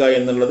ലഭിക്കുക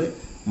എന്നുള്ളത്,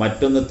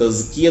 മറ്റൊന്ന്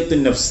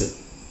തസ്കിയത്തുൻ നഫ്സ്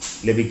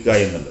ലഭിക്കുക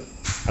എന്നുള്ളത്.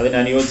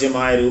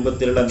 അതിനനുയോജ്യമായ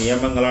രൂപത്തിലുള്ള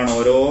നിയമങ്ങളാണ്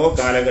ഓരോ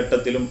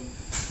കാലഘട്ടത്തിലും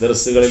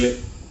ദർസുകളിൽ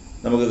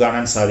നമുക്ക്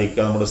കാണാൻ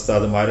സാധിക്കുക. നമ്മുടെ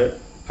ഉസ്താദുമാർ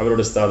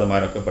അവരുടെ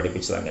ഉസ്താദുമാരൊക്കെ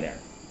പഠിപ്പിച്ചത്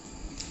അങ്ങനെയാണ്.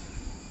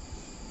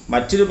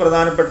 മറ്റൊരു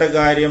പ്രധാനപ്പെട്ട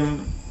കാര്യം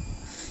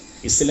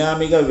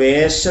ഇസ്ലാമിക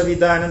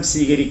വേഷവിധാനം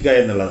സ്വീകരിക്കുക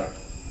എന്നുള്ളതാണ്.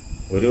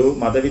 ഒരു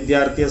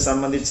മതവിദ്യാർത്ഥിയെ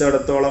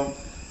സംബന്ധിച്ചിടത്തോളം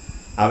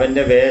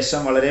അവൻ്റെ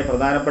വേഷം വളരെ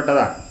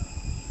പ്രധാനപ്പെട്ടതാണ്.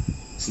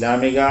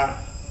 ഇസ്ലാമിക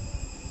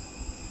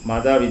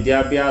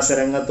മതവിദ്യാഭ്യാസ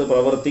രംഗത്ത്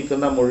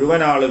പ്രവർത്തിക്കുന്ന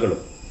മുഴുവൻ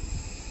ആളുകളും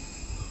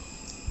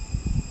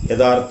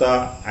യഥാർത്ഥ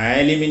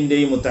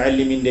ആലിമിൻ്റെയും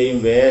മുത്തഅല്ലിമിൻ്റെയും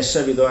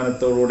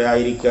വേഷവിധാനത്തോടുകൂടെ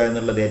ആയിരിക്കുക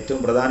എന്നുള്ളത് ഏറ്റവും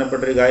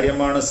പ്രധാനപ്പെട്ട ഒരു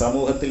കാര്യമാണ്.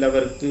 സമൂഹത്തിൽ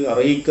അവർക്ക്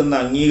അർഹിക്കുന്ന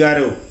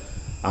അംഗീകാരവും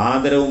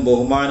ആദരവും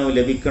ബഹുമാനവും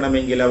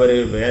ലഭിക്കണമെങ്കിൽ അവർ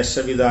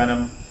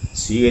വേഷവിധാനം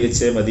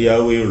സ്വീകരിച്ചേ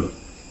മതിയാവുകയുള്ളൂ.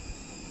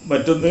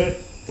 മറ്റൊന്ന്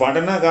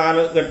പഠന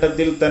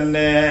കാലഘട്ടത്തിൽ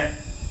തന്നെ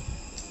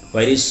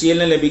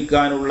പരിശീലനം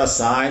ലഭിക്കാനുള്ള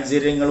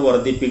സാഹചര്യങ്ങൾ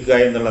വർദ്ധിപ്പിക്കുക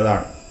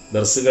എന്നുള്ളതാണ്.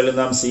 ദർസുകളിൽ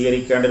നാം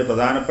സ്വീകരിക്കേണ്ട ഒരു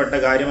പ്രധാനപ്പെട്ട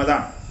കാര്യം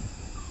അതാണ്.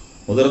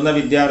 മുതിർന്ന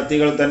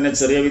വിദ്യാർത്ഥികൾ തന്നെ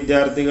ചെറിയ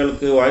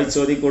വിദ്യാർത്ഥികൾക്ക്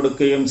വായിച്ചോതി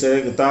കൊടുക്കുകയും ചെറിയ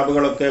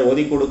കിതാബുകളൊക്കെ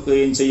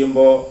ഓതിക്കൊടുക്കുകയും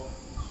ചെയ്യുമ്പോൾ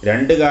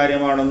 2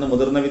 കാര്യമാണെന്ന്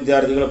മുതിർന്ന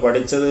വിദ്യാർത്ഥികൾ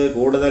പഠിച്ചത്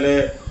കൂടുതൽ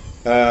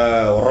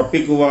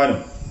ഉറപ്പിക്കുവാനും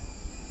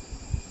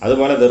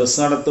അതുപോലെ ദർസ്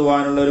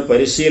നടത്തുവാനുള്ള ഒരു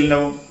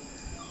പരിശീലനവും,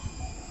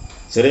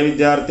 ചെറിയ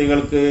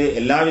വിദ്യാർത്ഥികൾക്ക്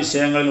എല്ലാ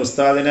വിഷയങ്ങളിലും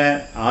ഉസ്താദിനെ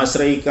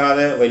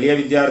ആശ്രയിക്കാതെ വലിയ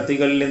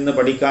വിദ്യാർത്ഥികളിൽ നിന്ന്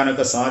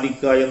പഠിക്കാനൊക്കെ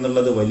സാധിക്കുക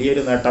എന്നുള്ളത്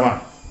വലിയൊരു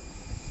നേട്ടമാണ്.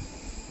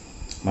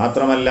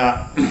 മാത്രമല്ല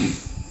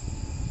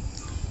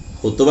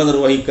ഖുതുബ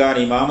നിർവഹിക്കാൻ,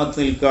 ഇമാമത്ത്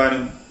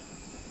നിൽക്കാനും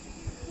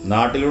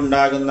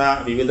നാട്ടിലുണ്ടാകുന്ന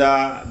വിവിധ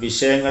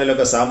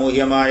വിഷയങ്ങളിലൊക്കെ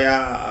സാമൂഹ്യമായ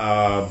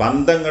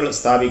ബന്ധങ്ങൾ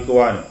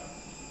സ്ഥാപിക്കുവാനും,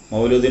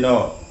 മൗലൂദിനോ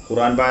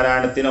ഖുർആൻ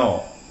പാരായണത്തിനോ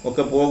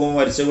ഒക്കെ പോകുമ്പോൾ,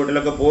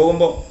 വരിച്ചകൂട്ടിലൊക്കെ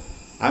പോകുമ്പോൾ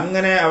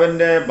അങ്ങനെ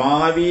അവൻ്റെ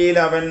ഭാവിയിൽ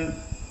അവൻ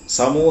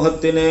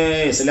സമൂഹത്തിന്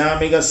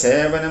ഇസ്ലാമിക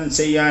സേവനം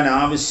ചെയ്യാൻ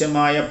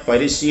ആവശ്യമായ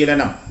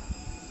പരിശീലനം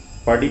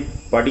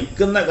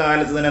പഠിക്കുന്ന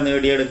കാലത്ത് തന്നെ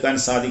നേടിയെടുക്കാൻ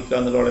സാധിക്കുക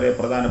എന്നുള്ളത് വളരെ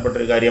പ്രധാനപ്പെട്ട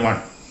ഒരു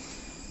കാര്യമാണ്.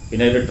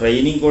 പിന്നെ ഒരു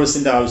ട്രെയിനിങ്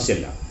കോഴ്സിൻ്റെ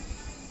ആവശ്യമില്ല.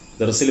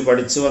 ദർസിൽ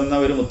പഠിച്ചു വന്ന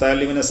ഒരു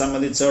മുത്തഅല്ലിമിനെ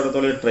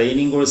സംബന്ധിച്ചിടത്തോളം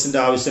ട്രെയിനിങ് കോഴ്സിൻ്റെ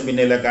ആവശ്യം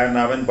പിന്നെയില്ല.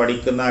 കാരണം അവൻ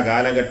പഠിക്കുന്ന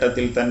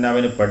കാലഘട്ടത്തിൽ തന്നെ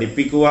അവന്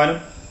പഠിപ്പിക്കുവാനും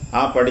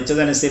ആ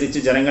പഠിച്ചതനുസരിച്ച്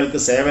ജനങ്ങൾക്ക്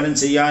സേവനം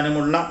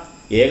ചെയ്യാനുമുള്ള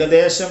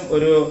ഏകദേശം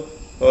ഒരു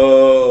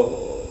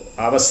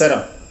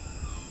അവസരം,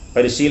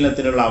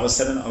 പരിശീലനത്തിനുള്ള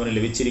അവസരം അവന്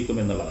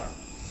ലഭിച്ചിരിക്കുമെന്നുള്ളതാണ്.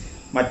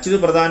 മറ്റൊരു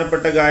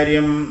പ്രധാനപ്പെട്ട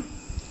കാര്യം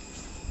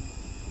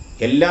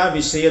എല്ലാ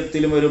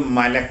വിഷയത്തിലും ഒരു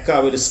മലക്ക,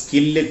 ഒരു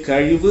സ്കില്ല്,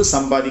 കഴിവ്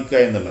സമ്പാദിക്കുക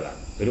എന്നുള്ളതാണ്.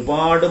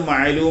 ഒരുപാട്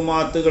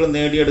മഅലൂമാത്തുകൾ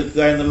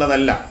നേടിയെടുക്കുക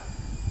എന്നുള്ളതല്ല.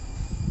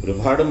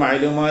 ഒരുപാട്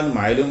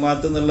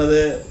മഅലൂമാത്ത്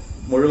എന്നുള്ളത്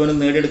മുഴുവനും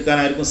നേടിയെടുക്കാൻ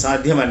ആർക്കും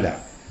സാധ്യമല്ല.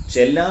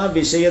 പക്ഷെ എല്ലാ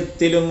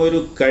വിഷയത്തിലും ഒരു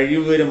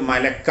കഴിവ്, ഒരു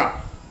മലക്ക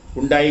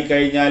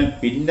ഉണ്ടായിക്കഴിഞ്ഞാൽ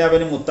പിന്നെ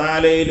അവന്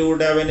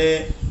മുത്താലയിലൂടെ അവന്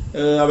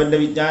അവൻ്റെ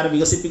വിജ്ഞാനം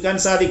വികസിപ്പിക്കാൻ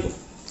സാധിക്കും.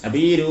 അപ്പോൾ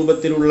ഈ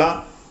രൂപത്തിലുള്ള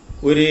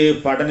ഒരു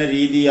പഠന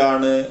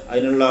രീതിയാണ്,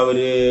 അതിനുള്ള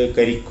ഒരു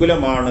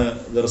കരിക്കുലമാണ്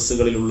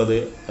ദർസുകളിലുള്ളത്.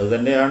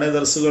 അതുതന്നെയാണ്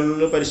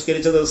ദർസുകളിൽ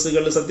പരിഷ്കരിച്ച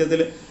ദർസുകളിൽ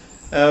സത്യത്തിൽ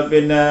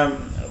പിന്നെ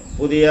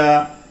പുതിയ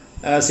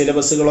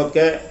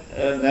സിലബസുകളൊക്കെ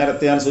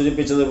നേരത്തെ ഞാൻ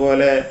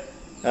സൂചിപ്പിച്ചതുപോലെ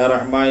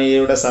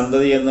റഹ്മാനിയയുടെ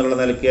സന്തതി എന്നുള്ള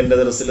നിലയ്ക്ക് എൻ്റെ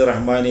ദർസിൽ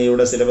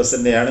റഹ്മാനിയയുടെ സിലബസ്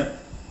തന്നെയാണ്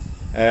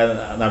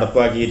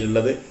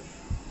നടപ്പാക്കിയിട്ടുള്ളത്.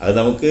 അത്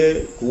നമുക്ക്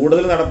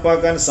കൂടുതൽ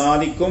നടപ്പാക്കാൻ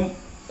സാധിക്കും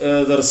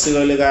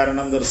ദർസുകളിൽ.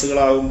 കാരണം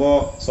ദർസുകളാകുമ്പോൾ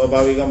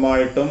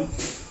സ്വാഭാവികമായിട്ടും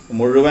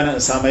മുഴുവൻ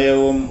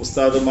സമയവും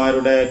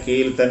ഉസ്താദുമാരുടെ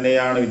കീഴിൽ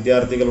തന്നെയാണ്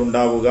വിദ്യാർത്ഥികൾ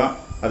ഉണ്ടാവുക.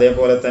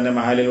 അതേപോലെ തന്നെ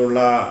മഹലിലുള്ള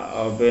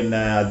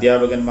പിന്നെ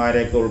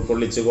അധ്യാപകന്മാരെയൊക്കെ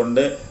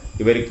ഉൾക്കൊള്ളിച്ചുകൊണ്ട്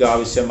ഇവർക്ക്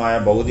ആവശ്യമായ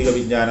ഭൗതിക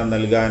വിജ്ഞാനം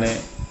നൽകാൻ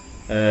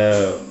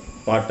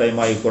പാർട്ട് ടൈം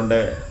ആയിക്കൊണ്ട്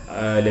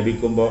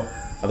ലഭിക്കുമ്പോൾ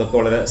അതൊക്കെ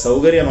വളരെ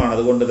സൗകര്യമാണ്.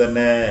 അതുകൊണ്ട്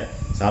തന്നെ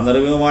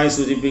സാന്ദർഭികമായി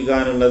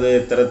സൂചിപ്പിക്കാനുള്ളത്,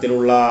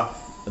 ഇത്തരത്തിലുള്ള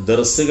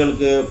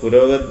ദർസുകൾക്ക്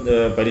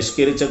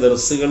പരിഷ്കരിച്ച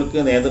ദർസുകൾക്ക്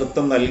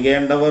നേതൃത്വം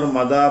നൽകേണ്ടവർ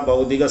മത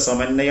ഭൗതിക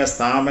സമന്വയ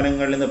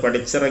സ്ഥാപനങ്ങളിൽ നിന്ന്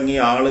പഠിച്ചിറങ്ങിയ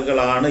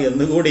ആളുകളാണ്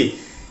എന്നുകൂടി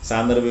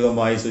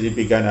സാന്ദർഭികമായി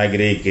സൂചിപ്പിക്കാൻ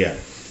ആഗ്രഹിക്കുകയാണ്.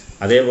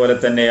 അതേപോലെ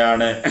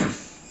തന്നെയാണ്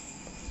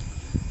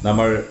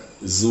നമ്മൾ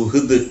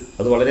സുഹൃദ്,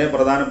 അത് വളരെ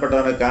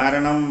പ്രധാനപ്പെട്ടതാണ്.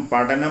 കാരണം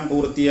പഠനം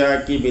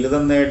പൂർത്തിയാക്കി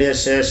ബിരുദം നേടിയ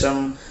ശേഷം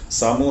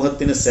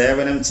സമൂഹത്തിന്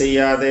സേവനം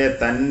ചെയ്യാതെ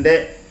തൻ്റെ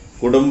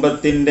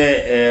കുടുംബത്തിൻ്റെ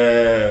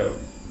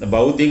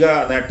ഭൗതിക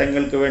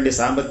നേട്ടങ്ങൾക്ക് വേണ്ടി,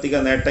 സാമ്പത്തിക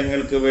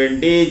നേട്ടങ്ങൾക്ക്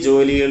വേണ്ടി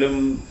ജോലിയിലും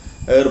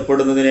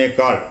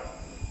ഏർപ്പെടുന്നതിനേക്കാൾ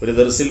ഒരു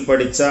ദർസിൽ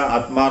പഠിച്ച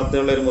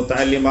ആത്മാർത്ഥമുള്ള ഒരു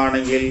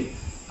മുത്തഅല്ലിമാണെങ്കിൽ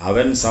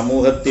അവൻ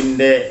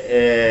സമൂഹത്തിൻ്റെ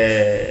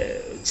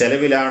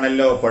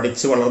ചെലവിലാണല്ലോ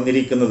പഠിച്ചു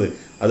വളർന്നിരിക്കുന്നത്.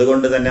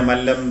 അതുകൊണ്ട് തന്നെ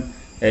മല്ലം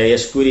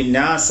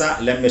യഷ്കുരിന്നാസ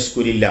ലം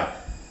യഷ്കുരില്ല,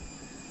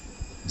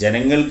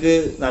 ജനങ്ങൾക്ക്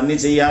നന്ദി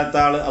ചെയ്യാത്ത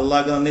ആൾ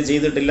അള്ളാഹ്ക്ക് നന്ദി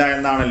ചെയ്തിട്ടില്ല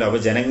എന്നാണല്ലോ.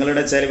 അപ്പോൾ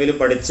ജനങ്ങളുടെ ചെലവിൽ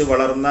പഠിച്ചു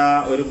വളർന്ന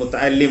ഒരു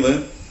മുത്തഅല്ലിമ്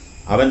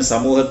അവൻ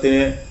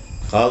സമൂഹത്തിന്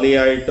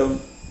ഖാദിയായിട്ടും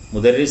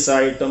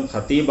മുദരിസായിട്ടും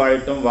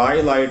ഖതീബായിട്ടും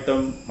വായിലായിട്ടും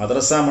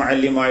മദ്രസ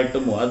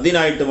മുഅല്ലിമായിട്ടും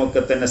മുഅദ്ദിനായിട്ടും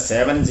ഒക്കെ തന്നെ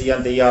സേവനം ചെയ്യാൻ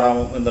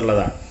തയ്യാറാവും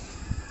എന്നുള്ളതാണ്.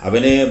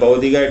 അവന്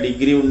ഭൗതിക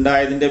ഡിഗ്രി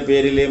ഉണ്ടായതിൻ്റെ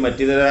പേരിൽ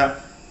മറ്റിതര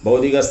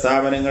ഭൗതിക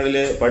സ്ഥാപനങ്ങളിൽ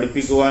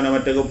പഠിപ്പിക്കുവാനോ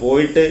മറ്റൊക്കെ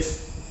പോയിട്ട്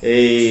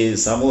ഈ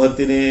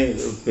സമൂഹത്തിന്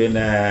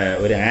പിന്നെ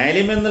ഒരു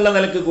ആലിം എന്നുള്ള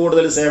നിലക്ക്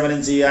കൂടുതൽ സേവനം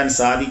ചെയ്യാൻ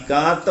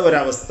സാധിക്കാത്ത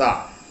ഒരവസ്ഥ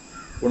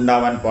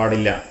ഉണ്ടാവാൻ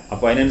പാടില്ല.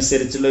 അപ്പോൾ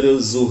അതിനനുസരിച്ചുള്ളൊരു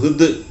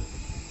സുഹൃദ്,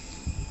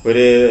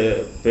 ഒരു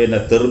പിന്നെ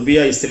തെർബിയ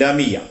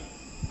ഇസ്ലാമിയ,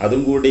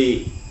 അതും കൂടി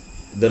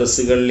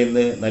ദർസുകളിൽ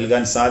നിന്ന്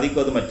നൽകാൻ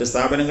സാധിക്കും. അത് മറ്റ്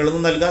സ്ഥാപനങ്ങളിൽ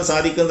നിന്നും നൽകാൻ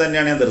സാധിക്കും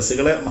തന്നെയാണ്.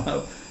 ദർസുകളെ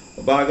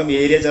ഭാഗം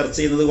ഏരിയ ചർച്ച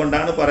ചെയ്യുന്നത്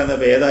കൊണ്ടാണ് പറയുന്നത്.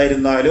 അപ്പോൾ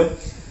ഏതായിരുന്നാലും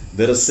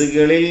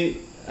ദർസുകളിൽ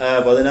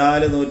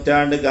 14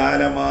 നൂറ്റാണ്ട്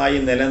കാലമായി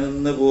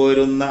നിലനിന്ന്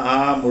പോരുന്ന ആ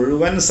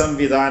മുഴുവൻ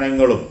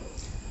സംവിധാനങ്ങളും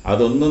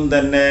അതൊന്നും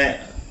തന്നെ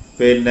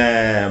പിന്നെ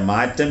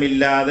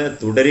മാറ്റമില്ലാതെ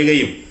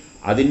തുടരുകയും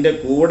അതിൻ്റെ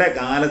കൂടെ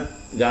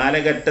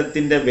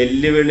കാലഘട്ടത്തിൻ്റെ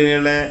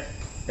വെല്ലുവിളികളെ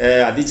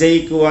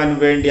അതിജയിക്കുവാൻ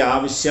വേണ്ടി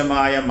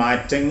ആവശ്യമായ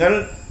മാറ്റങ്ങൾ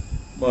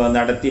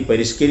നടത്തി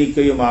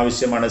പരിഷ്കരിക്കുകയും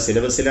ആവശ്യമാണ്.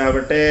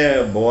 സിലബസിലാവട്ടെ,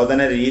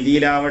 ബോധന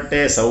രീതിയിലാവട്ടെ,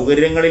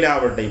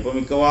 സൗകര്യങ്ങളിലാവട്ടെ. ഇപ്പോൾ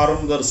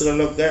മിക്കവാറും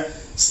ദർസുകളിലൊക്കെ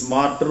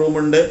സ്മാർട്ട്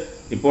റൂമുണ്ട്.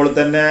 ഇപ്പോൾ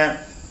തന്നെ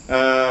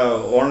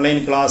ഓൺലൈൻ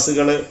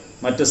ക്ലാസ്സുകൾ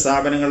മറ്റ്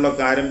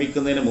സ്ഥാപനങ്ങളിലൊക്കെ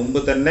ആരംഭിക്കുന്നതിന് മുമ്പ്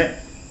തന്നെ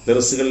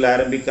ദർസുകളിൽ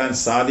ആരംഭിക്കാൻ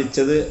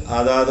സാധിച്ചത്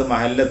അതാത്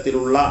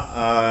മഹല്ലത്തിലുള്ള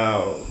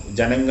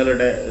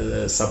ജനങ്ങളുടെ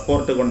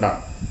സപ്പോർട്ട്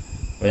കൊണ്ടാണ്.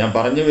 അപ്പോൾ ഞാൻ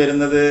പറഞ്ഞു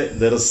വരുന്നത്,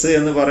 ദർസ്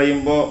എന്ന്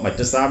പറയുമ്പോൾ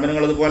മറ്റ്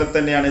സ്ഥാപനങ്ങൾ അതുപോലെ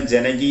തന്നെയാണ്,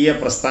 ജനകീയ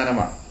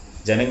പ്രസ്ഥാനമാണ്.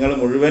 ജനങ്ങൾ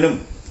മുഴുവനും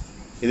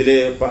ഇതിൽ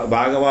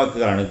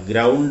ഭാഗവാക്കുകളാണ്.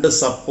 ഗ്രൗണ്ട്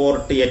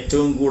സപ്പോർട്ട്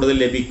ഏറ്റവും കൂടുതൽ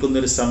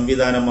ലഭിക്കുന്നൊരു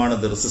സംവിധാനമാണ്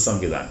ദർസ്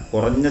സംവിധാനം.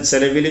 കുറഞ്ഞ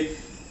ചെലവിൽ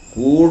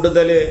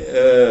കൂടുതൽ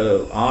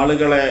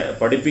ആളുകളെ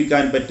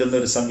പഠിപ്പിക്കാൻ പറ്റുന്ന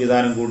ഒരു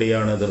സംവിധാനം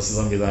കൂടിയാണ് ദർസ്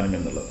സംവിധാനം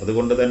എന്നുള്ളത്.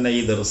 അതുകൊണ്ട് തന്നെ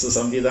ഈ ദർസ്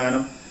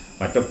സംവിധാനം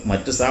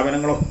മറ്റ്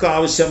സ്ഥാപനങ്ങളൊക്കെ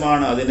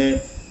ആവശ്യമാണ്. അതിന്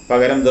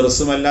പകരം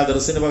ദർസുമല്ല,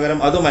 ദർസിന് പകരം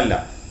അതുമല്ല.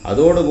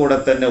 അതോടുകൂടെ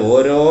തന്നെ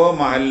ഓരോ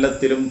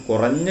മഹല്ലത്തിലും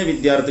കുറഞ്ഞ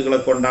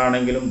വിദ്യാർത്ഥികളെ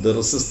കൊണ്ടാണെങ്കിലും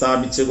ദർസ്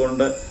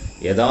സ്ഥാപിച്ചുകൊണ്ട്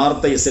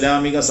യഥാർത്ഥ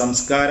ഇസ്ലാമിക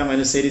സംസ്കാരം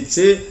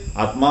അനുസരിച്ച്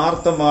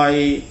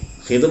ആത്മാർത്ഥമായി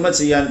ഖിദ്മ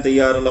ചെയ്യാൻ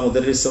തയ്യാറുള്ള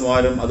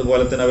മുദരിസുമാരും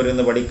അതുപോലെ തന്നെ അവരിൽ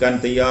നിന്ന് പഠിക്കാൻ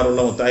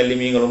തയ്യാറുള്ള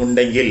മുത്തഅല്ലിമീങ്ങളും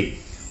ഉണ്ടെങ്കിൽ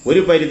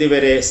ഒരു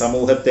പരിധിവരെ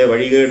സമൂഹത്തെ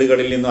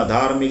വഴികേടുകളിൽ നിന്ന്,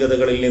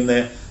 അധാർമികതകളിൽ നിന്ന്,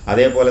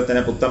 അതേപോലെ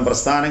തന്നെ പുത്തൻ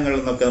പ്രസ്ഥാനങ്ങളിൽ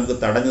നിന്നൊക്കെ നമുക്ക്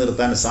തടഞ്ഞു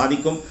നിർത്താൻ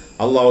സാധിക്കും.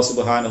 അല്ലാഹു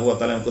സുബ്ഹാനഹു വ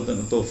തആല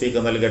നമുക്ക്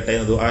തൗഫീഖ് നൽകട്ടെ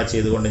എന്ന് ദുആ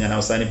ചെയ്തുകൊണ്ട് ഞാൻ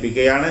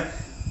അവസാനിപ്പിക്കുകയാണ്.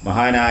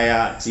 മഹാനായ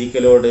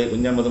ചീക്കലോട്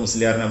കുഞ്ഞമ്മദ്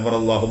മുസ്ലിയാർ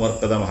നവ്വറല്ലാഹു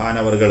മർക്കദ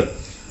മഹാനവർകൾ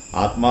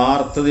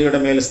ആത്മാർത്ഥതയുടെ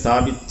മേൽ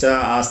സ്ഥാപിച്ച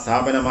ആ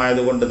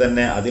സ്ഥാപനമായതുകൊണ്ട്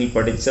തന്നെ അതിൽ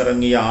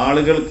പഠിച്ചിറങ്ങിയ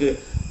ആളുകൾക്ക്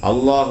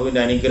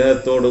അള്ളാഹുവിൻ്റെ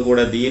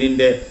അനുഗ്രഹത്തോടുകൂടെ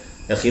ദീനിൻ്റെ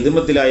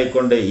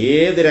ഖിദ്മത്തിലായിക്കൊണ്ട്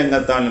ഏത്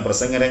രംഗത്താണെങ്കിലും,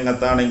 പ്രസംഗ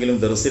രംഗത്താണെങ്കിലും,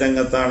 ദർസ്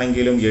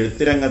രംഗത്താണെങ്കിലും,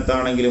 എഴുത്ത്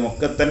രംഗത്താണെങ്കിലും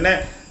ഒക്കെ തന്നെ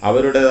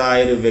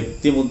അവരുടേതായൊരു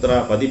വ്യക്തിമുദ്ര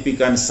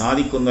പതിപ്പിക്കാൻ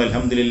സാധിക്കുന്നു.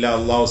 അൽഹംദുലില്ലാഹ്.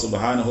 അല്ലാഹു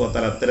സുബ്ഹാനഹു വ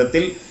തആല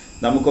അത്തരത്തിൽ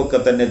നമുക്കൊക്കെ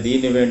തന്നെ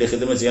ദീനിന് വേണ്ടി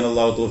ഖിദ്മ ചെയ്യാൻ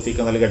അല്ലാഹു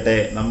തൗഫീഖ് നൽകട്ടെ.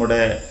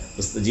 നമ്മുടെ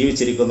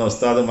ജീവിച്ചിരിക്കുന്ന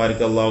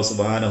ഉസ്താദുമാർക്ക് അല്ലാഹു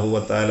സുബ്ഹാനഹു വ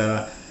തആല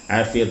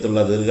ആഫിയത്തുള്ള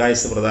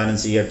ദീർഘായുസ് പ്രദാനം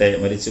ചെയ്യട്ടെ.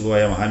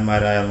 മരിച്ചുപോയ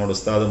മഹാന്മാരായ നമ്മുടെ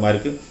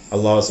ഉസ്താദുമാർക്ക്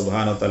അല്ലാഹു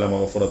സുബ്ഹാനഹു വ തആല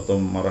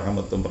മഗ്ഫിറത്തും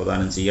മർഹമത്തും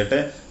പ്രദാനം ചെയ്യട്ടെ.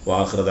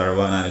 വആഖിറു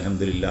ദഅ്വാനാ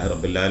അൽഹംദുലില്ലാഹി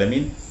റബ്ബിൽ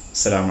ആലമീൻ.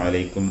 അസ്സലാമു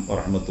അലൈക്കും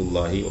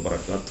വറഹ്മത്തുള്ളാഹി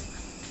വബറകാതുഹു.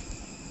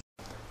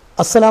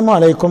 അസ്സലാമു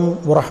അലൈക്കും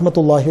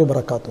വറഹ്മത്തുള്ളാഹി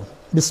വബറകാതുഹു.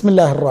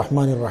 ബിസ്മില്ലാഹിർ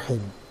റഹ്മാനിർ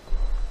റഹീം.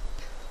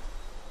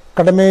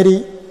 കടമേരി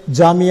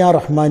ജാമിയ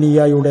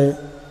റഹ്മാനിയയുടെ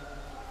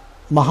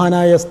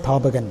മഹാനായ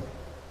സ്ഥാപകൻ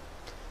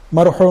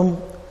മർഹൂം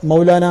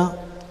മൗലാന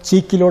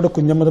ചീക്കിലോട്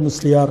കുഞ്ഞമ്മദ്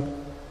മുസ്ലിയാർ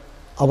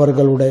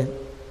അവர்களுടെ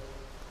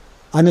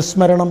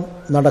അനുസ്മരണം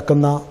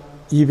നടക്കുന്ന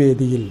ഈ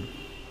വേദിയിൽ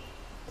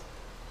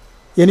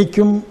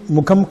എനിക്കും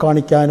മുഖം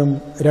കാണിക്കാനും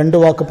രണ്ട്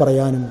വാക്ക്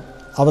പറയാനും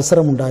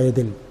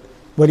അവസരമുണ്ടായതിൽ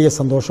വലിയ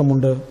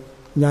സന്തോഷമുണ്ട്.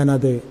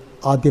 ഞാനത്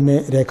ആദ്യമേ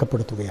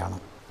രേഖപ്പെടുത്തുകയാണ്.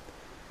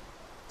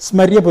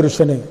 സ്മര്യ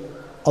പുരുഷന്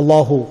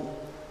അള്ളാഹു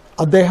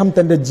അദ്ദേഹം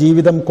തൻ്റെ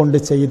ജീവിതം കൊണ്ട്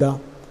ചെയ്ത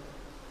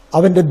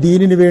അവൻ്റെ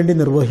ദീനിനു വേണ്ടി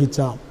നിർവഹിച്ച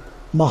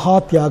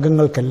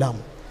മഹാത്യാഗങ്ങൾക്കെല്ലാം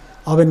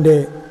അവൻ്റെ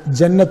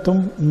ജന്നത്തും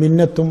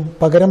മിന്നത്തും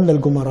പകരം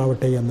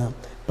നൽകുമാറാവട്ടെ എന്ന്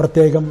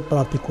പ്രത്യേകം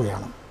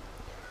പ്രാർത്ഥിക്കുകയാണ്.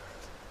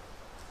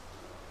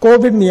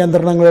 കോവിഡ്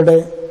നിയന്ത്രണങ്ങളുടെ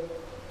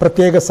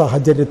പ്രത്യേക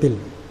സാഹചര്യത്തിൽ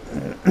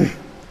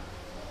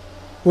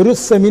ഒരു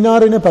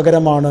സെമിനാറിന്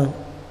പകരമാണ്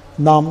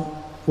നാം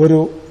ഒരു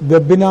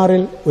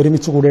വെബിനാറിൽ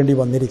ഒരുമിച്ച് കൂടേണ്ടി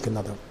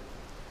വന്നിരിക്കുന്നത്.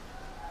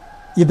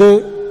 ഇത്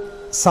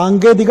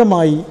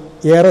സാങ്കേതികമായി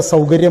ഏറെ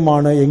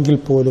സൗകര്യമാണ് എങ്കിൽ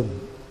പോലും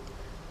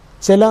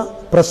ചില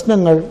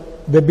പ്രശ്നങ്ങൾ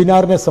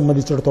വെബിനാറിനെ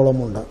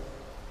സംബന്ധിച്ചിടത്തോളമുണ്ട്.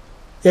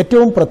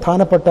 ഏറ്റവും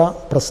പ്രധാനപ്പെട്ട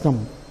പ്രശ്നം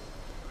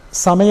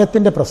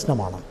സമയത്തിൻ്റെ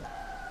പ്രശ്നമാണ്.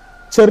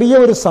 ചെറിയ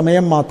ഒരു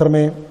സമയം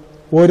മാത്രമേ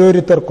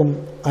ഓരോരുത്തർക്കും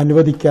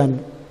അനുവദിക്കാൻ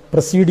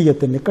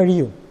പ്രസീഡിയത്തിന്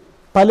കഴിയൂ.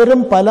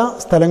 പലരും പല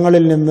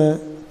സ്ഥലങ്ങളിൽ നിന്ന്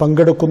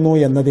പങ്കെടുക്കുന്നു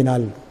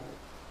എന്നതിനാൽ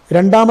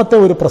രണ്ടാമത്തെ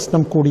ഒരു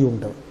പ്രശ്നം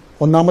കൂടിയുണ്ട്.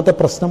 ഒന്നാമത്തെ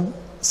പ്രശ്നം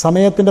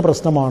സമയത്തിൻ്റെ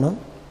പ്രശ്നമാണ്.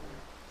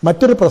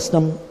 മറ്റൊരു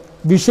പ്രശ്നം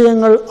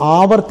വിഷയങ്ങൾ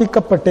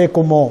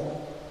ആവർത്തിക്കപ്പെട്ടേക്കുമോ,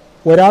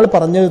 ഒരാൾ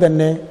പറഞ്ഞത്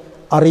തന്നെ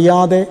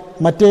അറിയാതെ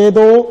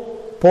മറ്റേതോ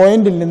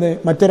പോയിന്റിൽ നിന്ന്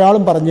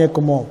മറ്റൊരാളും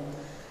പറഞ്ഞേക്കുമോ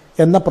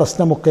എന്ന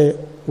പ്രശ്നമൊക്കെ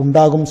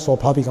ഉണ്ടാകും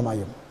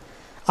സ്വാഭാവികമായും.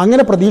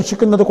 അങ്ങനെ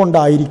പ്രതീക്ഷിക്കുന്നത്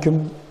കൊണ്ടായിരിക്കും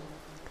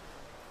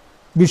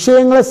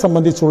വിഷയങ്ങളെ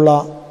സംബന്ധിച്ചുള്ള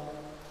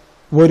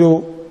ഒരു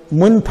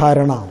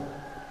മുൻധാരണ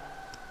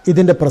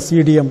ഇതിൻ്റെ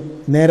പ്രസീഡിയം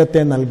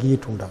നേരത്തെ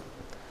നൽകിയിട്ടുണ്ട്.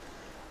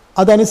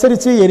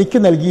 അതനുസരിച്ച് എനിക്ക്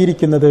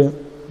നൽകിയിരിക്കുന്നത്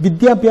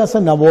വിദ്യാഭ്യാസ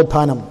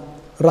നവോത്ഥാനം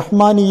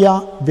റഹ്മാനിയ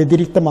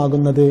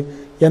വ്യതിരിക്തമാകുന്നത്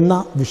എന്ന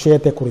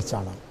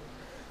വിഷയത്തെക്കുറിച്ചാണ്.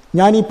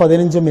 ഞാൻ ഈ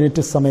 15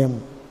 മിനിറ്റ് സമയം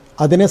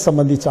അതിനെ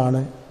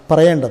സംബന്ധിച്ചാണ്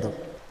പറയേണ്ടത്.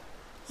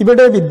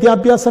 ഇവിടെ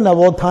വിദ്യാഭ്യാസ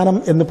നവോത്ഥാനം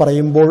എന്ന്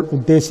പറയുമ്പോൾ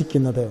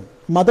ഉദ്ദേശിക്കുന്നത്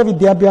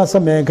മതവിദ്യാഭ്യാസ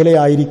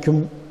മേഖലയായിരിക്കും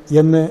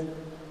എന്ന്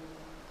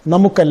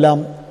നമുക്കെല്ലാം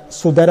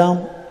സുതരാം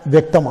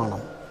വ്യക്തമാണ്.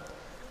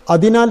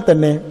 അതിനാൽ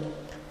തന്നെ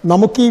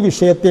നമുക്ക് ഈ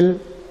വിഷയത്തിൽ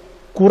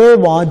കുറേ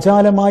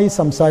വാചാലമായി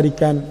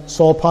സംസാരിക്കാൻ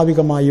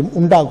സ്വാഭാവികമായും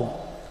ഉണ്ടാകും.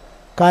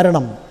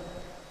 കാരണം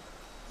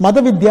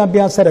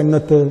മതവിദ്യാഭ്യാസ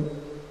രംഗത്ത്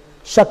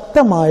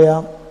ശക്തമായ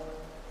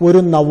ഒരു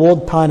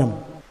നവോത്ഥാനം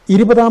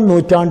 20-ാം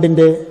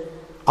നൂറ്റാണ്ടിൻ്റെ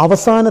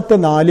അവസാനത്തെ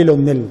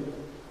 4-1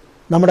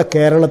 നമ്മുടെ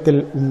കേരളത്തിൽ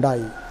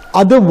ഉണ്ടായി.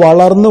 അത്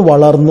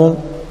വളർന്ന്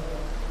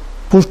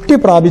പുഷ്ടി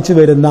പ്രാപിച്ചു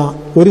വരുന്ന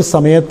ഒരു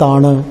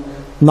സമയത്താണ്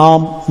നാം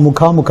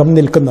മുഖാമുഖം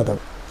നിൽക്കുന്നത്.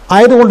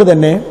 ആയതുകൊണ്ട്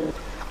തന്നെ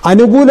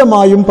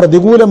അനുകൂലമായും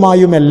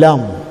പ്രതികൂലമായുമെല്ലാം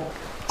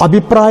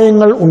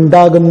അഭിപ്രായങ്ങൾ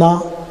ഉണ്ടാകുന്ന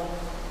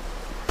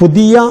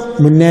പുതിയ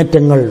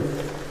മുന്നേറ്റങ്ങൾ,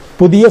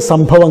 പുതിയ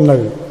സംഭവങ്ങൾ,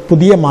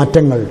 പുതിയ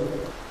മാറ്റങ്ങൾ,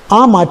 ആ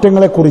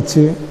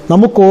മാറ്റങ്ങളെക്കുറിച്ച്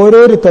നമുക്ക്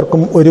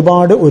ഓരോരുത്തർക്കും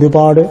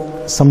ഒരുപാട്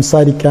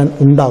സംസാരിക്കാൻ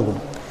ഉണ്ടാകും.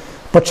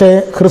 പക്ഷേ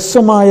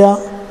ഹ്രസ്വമായ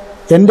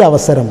എൻ്റെ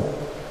അവസരം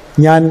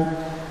ഞാൻ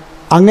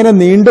അങ്ങനെ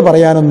നീണ്ടു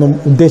പറയാനൊന്നും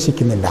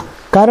ഉദ്ദേശിക്കുന്നില്ല.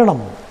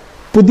 കാരണം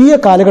പുതിയ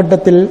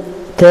കാലഘട്ടത്തിൽ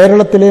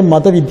കേരളത്തിലെ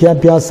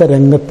മതവിദ്യാഭ്യാസ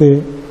രംഗത്ത്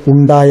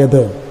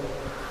ഉണ്ടായത്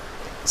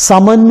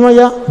സമന്വയ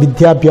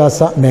വിദ്യാഭ്യാസ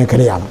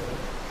മേഖലയാണ്.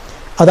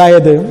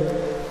 അതായത്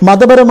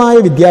മതപരമായ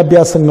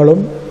വിദ്യാഭ്യാസങ്ങളും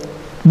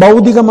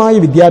ഭൗതികമായ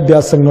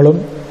വിദ്യാഭ്യാസങ്ങളും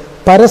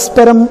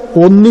പരസ്പരം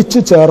ഒന്നിച്ചു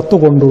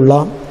ചേർത്തുകൊണ്ടുള്ള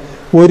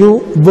ഒരു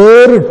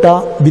വേറിട്ട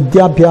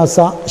വിദ്യാഭ്യാസ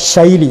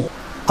ശൈലി,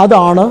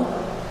 അതാണ്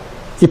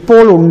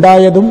ഇപ്പോൾ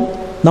ഉണ്ടായതും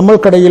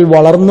നമ്മൾക്കിടയിൽ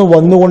വളർന്നു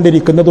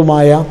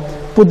വന്നുകൊണ്ടിരിക്കുന്നതുമായ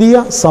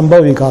പുതിയ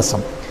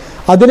സംഭവവികാസം.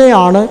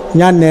 അതിനെയാണ്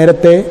ഞാൻ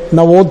നേരത്തെ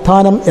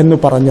നവോത്ഥാനം എന്ന്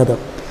പറഞ്ഞത്.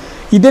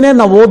 ഇതിനെ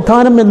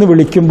നവോത്ഥാനം എന്ന്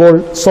വിളിക്കുമ്പോൾ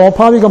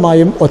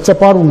സ്വാഭാവികമായും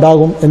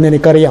ഒച്ചപ്പാടുണ്ടാകും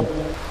എന്നെനിക്കറിയാം.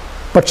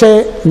 പക്ഷേ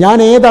ഞാൻ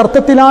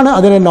ഏതർത്ഥത്തിലാണ്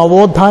അതിനെ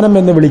നവോത്ഥാനം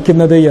എന്ന്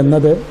വിളിക്കുന്നത്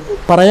എന്നത്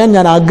പറയാൻ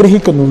ഞാൻ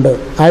ആഗ്രഹിക്കുന്നുണ്ട്.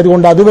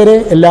 ആയതുകൊണ്ട് അതുവരെ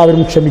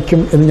എല്ലാവരും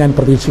ക്ഷമിക്കും എന്ന് ഞാൻ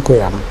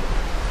പ്രതീക്ഷിക്കുകയാണ്.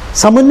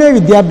 സമന്വയ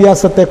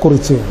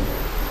വിദ്യാഭ്യാസത്തെക്കുറിച്ച്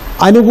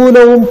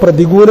അനുകൂലവും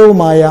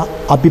പ്രതികൂലവുമായ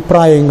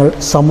അഭിപ്രായങ്ങൾ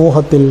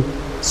സമൂഹത്തിൽ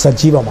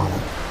സജീവമാണ്.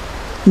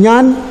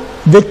 ഞാൻ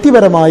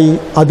വ്യക്തിപരമായി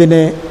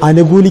അതിനെ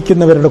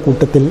അനുകൂലിക്കുന്നവരുടെ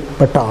കൂട്ടത്തിൽ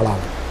പെട്ട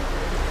ആളാണ്.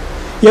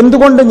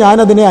 എന്തുകൊണ്ട്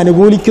ഞാനതിനെ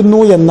അനുകൂലിക്കുന്നു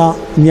എന്ന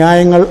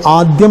ന്യായങ്ങൾ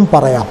ആദ്യം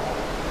പറയാം.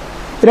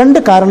 2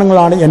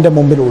 കാരണങ്ങളാണ് എൻ്റെ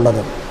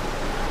മുമ്പിലുള്ളത്.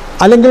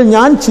 അല്ലെങ്കിൽ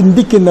ഞാൻ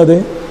ചിന്തിക്കുന്നത്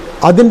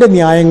അതിൻ്റെ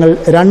ന്യായങ്ങൾ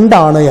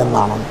 2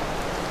 എന്നാണ്.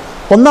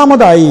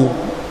 ഒന്നാമതായി,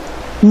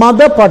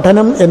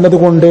 മതപഠനം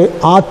എന്നതുകൊണ്ട്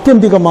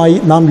ആത്യന്തികമായി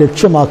നാം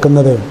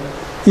ലക്ഷ്യമാക്കുന്നത്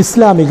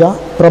ഇസ്ലാമിക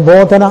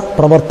പ്രബോധന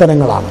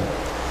പ്രവർത്തനങ്ങളാണ്.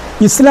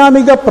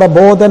 ഇസ്ലാമിക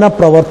പ്രബോധന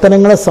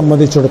പ്രവർത്തനങ്ങളെ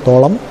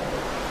സംബന്ധിച്ചിടത്തോളം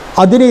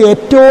അതിന്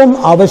ഏറ്റവും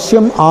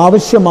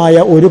ആവശ്യമായ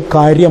ഒരു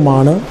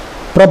കാര്യമാണ്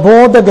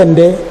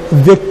പ്രബോധകൻ്റെ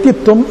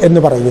വ്യക്തിത്വം എന്ന്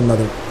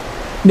പറയുന്നത്.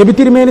 നബി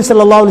തിരുമേനി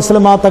സല്ലല്ലാഹു അലൈഹി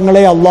വസല്ലമ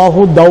തങ്ങളെ അള്ളാഹു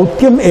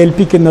ദൗത്യം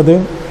ഏൽപ്പിക്കുന്നത്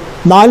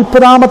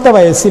 40ാമത്തെ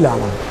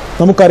വയസ്സിലാണ്.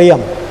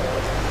 നമുക്കറിയാം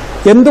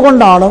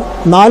എന്തുകൊണ്ടാണ്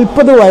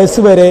 40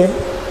 വയസ്സ് വരെ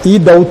ഈ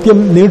ദൗത്യം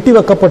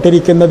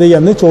നീട്ടിവെക്കപ്പെട്ടിരിക്കുന്നത്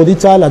എന്ന്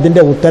ചോദിച്ചാൽ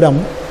അതിൻ്റെ ഉത്തരം,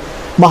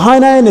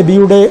 മഹാനായ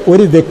നബിയുടെ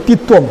ഒരു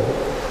വ്യക്തിത്വം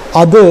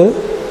അത്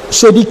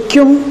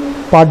ശരിക്കും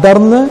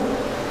പടർന്ന്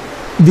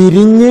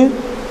വിരിഞ്ഞ്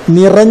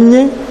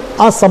നിറഞ്ഞ്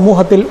ആ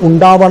സമൂഹത്തിൽ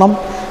ഉണ്ടാവണം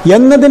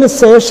എന്നതിന്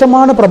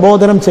ശേഷമാണ്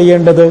പ്രബോധനം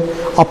ചെയ്യേണ്ടത്.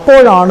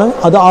 അപ്പോഴാണ്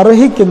അത്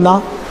അർഹിക്കുന്ന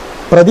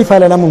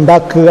പ്രതിഫലനം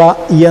ഉണ്ടാക്കുക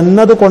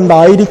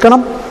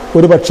എന്നതുകൊണ്ടായിരിക്കണം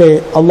ഒരുപക്ഷെ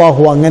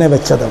അള്ളാഹു അങ്ങനെ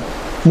വെച്ചത്.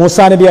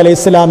 മൂസാ നബി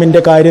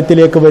അലൈഹിസ്സലാമിൻ്റെ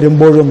കാര്യത്തിലേക്ക്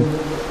വരുമ്പോഴും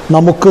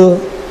നമുക്ക്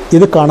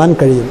ഇത് കാണാൻ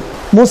കഴിയും.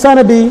 മൂസാ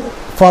നബി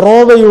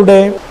ഫറോവയുടെ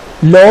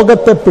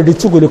ലോകത്തെ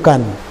പിടിച്ചു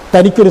കുലുക്കാൻ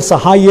തനിക്കൊരു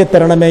സഹായിയെ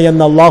തരണമേ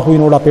എന്ന്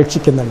അള്ളാഹുവിനോട്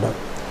അപേക്ഷിക്കുന്നുണ്ട്.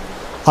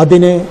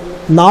 അതിന്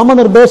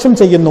നാമനിർദ്ദേശം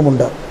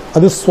ചെയ്യുന്നുമുണ്ട്.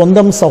 അത്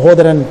സ്വന്തം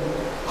സഹോദരൻ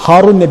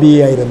ഹാറൂൻ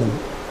നബിയായിരുന്നു.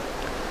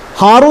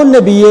 ഹാറൂൻ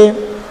നബിയെ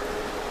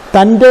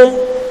തൻ്റെ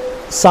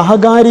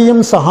സഹകാരിയും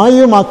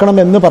സഹായിയുമാക്കണം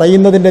എന്ന്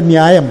പറയുന്നതിൻ്റെ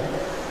ന്യായം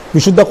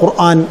വിശുദ്ധ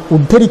ഖുർആൻ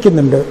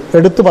ഉദ്ധരിക്കുന്നുണ്ട്,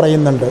 എടുത്തു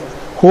പറയുന്നുണ്ട്.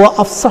 ഹുവ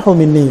അഫ്സഹു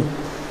മിന്നി,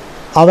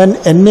 അവൻ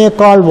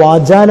എന്നേക്കാൾ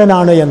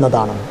വാചാലനാണ്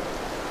എന്നതാണ്.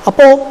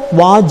 അപ്പോൾ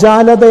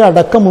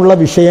വാചാലതയടക്കമുള്ള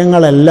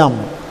വിഷയങ്ങളെല്ലാം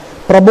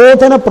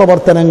പ്രബോധന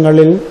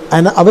പ്രവർത്തനങ്ങളിൽ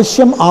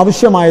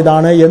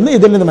ആവശ്യമായതാണ് എന്ന്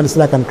ഇതിൽ നിന്ന്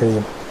മനസ്സിലാക്കാൻ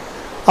കഴിയും.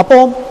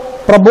 അപ്പോൾ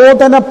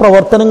പ്രബോധന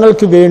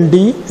പ്രവർത്തനങ്ങൾക്ക്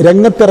വേണ്ടി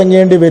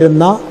രംഗത്തിറങ്ങേണ്ടി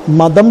വരുന്ന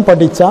മതം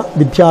പഠിച്ച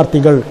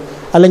വിദ്യാർത്ഥികൾ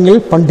അല്ലെങ്കിൽ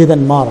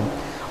പണ്ഡിതന്മാർ,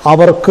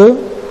 അവർക്ക്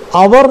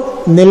അവർ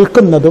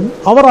നിൽക്കുന്നതും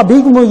അവർ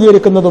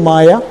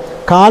അഭിമുഖീകരിക്കുന്നതുമായ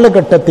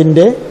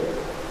കാലഘട്ടത്തിൻ്റെ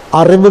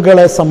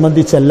അറിവുകളെ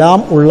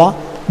സംബന്ധിച്ചെല്ലാം ഉള്ള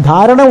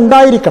ധാരണ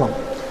ഉണ്ടായിരിക്കണം.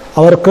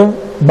 അവർക്ക്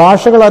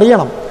ഭാഷകൾ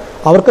അറിയണം,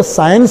 അവർക്ക്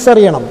സയൻസ്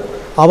അറിയണം,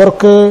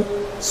 അവർക്ക്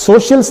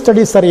സോഷ്യൽ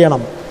സ്റ്റഡീസ്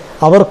അറിയണം,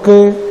 അവർക്ക്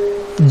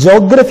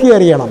ജോഗ്രഫി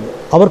അറിയണം,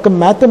 അവർക്ക്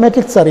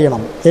മാത്തമാറ്റിക്സ്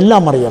അറിയണം,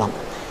 എല്ലാം അറിയണം.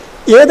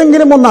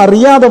 ഏതെങ്കിലും ഒന്ന്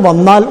അറിയാതെ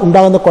വന്നാൽ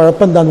ഉണ്ടാകുന്ന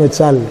കുഴപ്പം എന്താണെന്ന്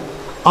വെച്ചാൽ,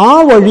 ആ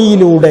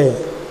വഴിയിലൂടെ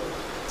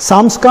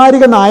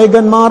സാംസ്കാരിക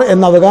നായകന്മാർ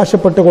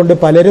എന്നവകാശപ്പെട്ടുകൊണ്ട്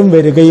പലരും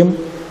വരികയും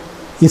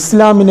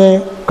ഇസ്ലാമിനെ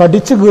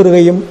കടിച്ചു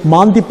കീറുകയും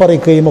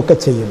മാന്തിപ്പറിക്കുകയും ഒക്കെ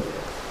ചെയ്യും.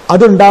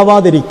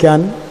 അതുണ്ടാവാതിരിക്കാൻ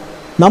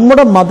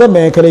നമ്മുടെ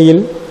മതമേഖലയിൽ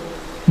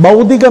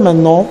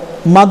ഭൗതികമെന്നോ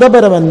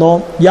മതപരമെന്നോ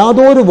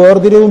യാതൊരു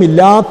വേർതിരിവും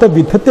ഇല്ലാത്ത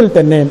വിധത്തിൽ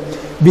തന്നെ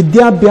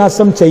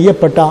വിദ്യാഭ്യാസം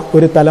ചെയ്യപ്പെട്ട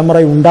ഒരു തലമുറ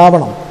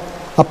ഉണ്ടാവണം.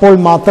 അപ്പോൾ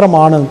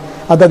മാത്രമാണ്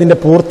അതതിൻ്റെ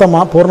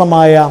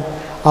പൂർണ്ണമായ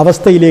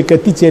അവസ്ഥയിലേക്ക്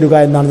എത്തിച്ചേരുക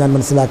എന്നാണ് ഞാൻ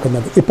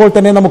മനസ്സിലാക്കുന്നത്. ഇപ്പോൾ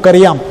തന്നെ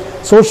നമുക്കറിയാം,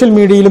 സോഷ്യൽ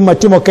മീഡിയയിലും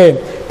മറ്റുമൊക്കെ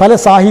പല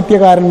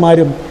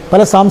സാഹിത്യകാരന്മാരും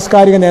പല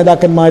സാംസ്കാരിക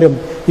നേതാക്കന്മാരും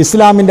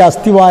ഇസ്ലാമിൻ്റെ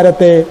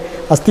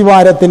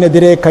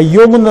അസ്ഥിവാരത്തിനെതിരെ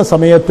കയ്യോങ്ങുന്ന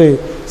സമയത്ത്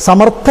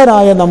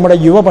സമർത്ഥരായ നമ്മുടെ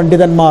യുവ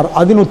പണ്ഡിതന്മാർ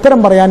അതിനുത്തരം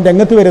പറയാൻ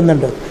രംഗത്ത്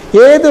വരുന്നുണ്ട്.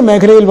 ഏത്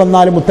മേഖലയിൽ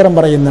വന്നാലും ഉത്തരം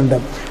പറയുന്നുണ്ട്.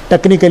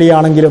 ടെക്നിക്കലി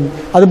ആണെങ്കിലും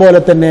അതുപോലെ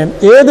തന്നെ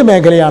ഏത്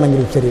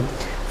മേഖലയാണെങ്കിലും ശരി.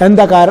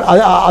 എന്താ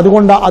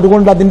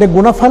അതുകൊണ്ട് അതിൻ്റെ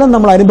ഗുണഫലം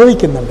നമ്മൾ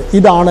അനുഭവിക്കുന്നുണ്ട്.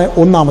 ഇതാണ്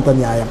ഒന്നാമത്തെ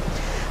ന്യായം.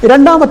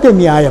 രണ്ടാമത്തെ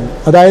ന്യായം,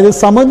 അതായത്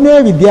സമന്വയ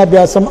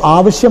വിദ്യാഭ്യാസം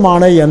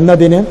ആവശ്യമാണ്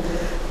എന്നതിന്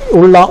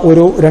ഉള്ള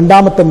ഒരു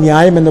രണ്ടാമത്തെ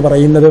ന്യായം എന്ന്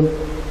പറയുന്നത്,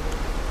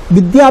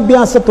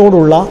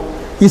 വിദ്യാഭ്യാസത്തോടുള്ള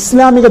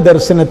ഇസ്ലാമിക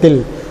ദർശനത്തിൽ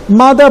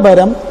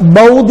മതപരം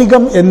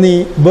ഭൗതികം എന്നീ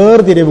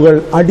വേർതിരിവുകൾ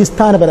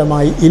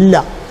അടിസ്ഥാനപരമായി ഇല്ല.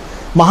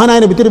 മഹാനായ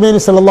നബി തിരുമേനി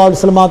സല്ലല്ലാഹു അലൈഹി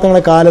വസല്ലം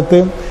തങ്ങളുടെ കാലത്ത്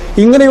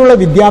ഇങ്ങനെയുള്ള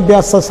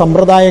വിദ്യാഭ്യാസ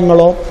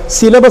സമ്പ്രദായങ്ങളോ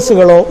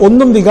സിലബസുകളോ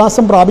ഒന്നും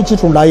വികാസം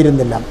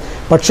പ്രാപിച്ചിട്ടുണ്ടായിരുന്നില്ല.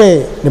 പക്ഷേ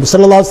നബി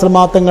സല്ലല്ലാഹു അലൈഹി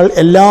വസല്ലം തങ്ങൾ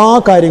എല്ലാ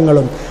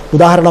കാര്യങ്ങളും,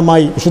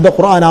 ഉദാഹരണമായി വിശുദ്ധ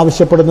ഖുർആൻ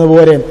ആവശ്യപ്പെടുന്നത്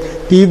പോലെ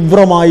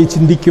തീവ്രമായി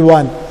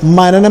ചിന്തിക്കുവാൻ,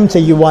 മനനം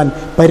ചെയ്യുവാൻ,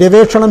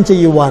 പര്യവേക്ഷണം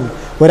ചെയ്യുവാൻ,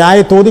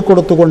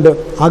 ഒരായത്തോതിക്കൊടുത്തുകൊണ്ട്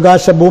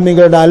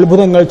ആകാശഭൂമികളുടെ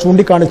അത്ഭുതങ്ങൾ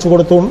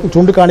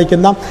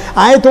ചൂണ്ടിക്കാണിക്കുന്ന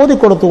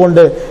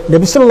ആയത്തോതിക്കൊടുത്തുകൊണ്ട്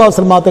നബി സല്ലല്ലാഹു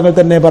അലൈഹി വസല്ലം തങ്ങൾ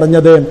തന്നെ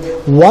പറഞ്ഞത്,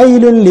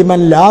 വൈലുൻ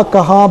ലിമൻ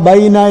ലാഖഹ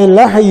ബൈന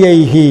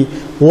ലഹയൈഹി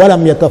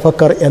വലം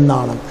യതഫക്കർ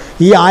എന്നാണ്.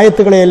 ഈ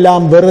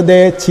ആയത്തുകളെല്ലാം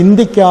വെറുതെ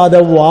ചിന്തിക്കാതെ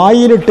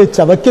വായിലിട്ട്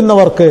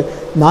ചവയ്ക്കുന്നവർക്ക്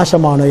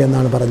നാശമാണ്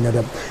എന്നാണ് പറഞ്ഞത്.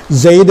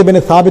 സെയ്ദ് ബിൻ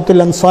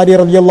സാബിത്തുൽ അൻസാരി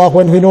റളിയല്ലാഹു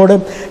അൻഹുവിനോട്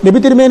നബി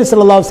തിരുമേനി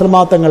സല്ലല്ലാഹു അലൈഹി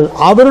വസല്ലം തങ്ങൾ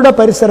അവരുടെ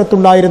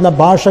പരിസരത്തുണ്ടായിരുന്ന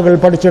ഭാഷകൾ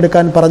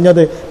പഠിച്ചെടുക്കാൻ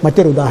പറഞ്ഞത്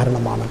മറ്റൊരു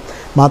ഉദാഹരണമാണ്.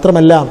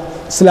 മാത്രമല്ല,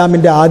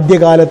 ഇസ്ലാമിൻ്റെ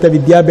ആദ്യകാലത്തെ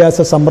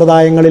വിദ്യാഭ്യാസ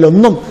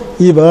സമ്പ്രദായങ്ങളിലൊന്നും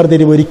ഈ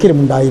വേർതിരിവ് ഒരിക്കലും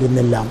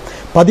ഉണ്ടായിരുന്നില്ല.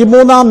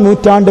 13ാം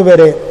നൂറ്റാണ്ട്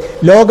വരെ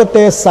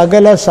ലോകത്തെ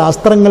സകല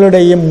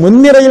ശാസ്ത്രങ്ങളുടെയും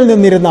മുൻനിരയിൽ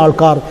നിന്നിരുന്ന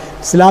ആൾക്കാർ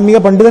ഇസ്ലാമിക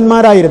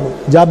പണ്ഡിതന്മാരായിരുന്നു.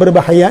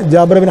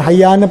 ജാബിർ ബിൻ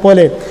ഹയ്യാനെ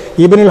പോലെ,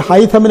 ഇബ്നുൽ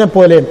ഹൈഥമിനെ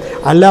പോലെ,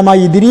 അല്ലാമ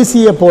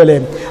ഇദ്രീസിയെ പോലെ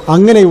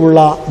അങ്ങനെയുള്ള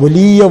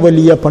വലിയ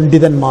വലിയ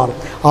പണ്ഡിതന്മാർ,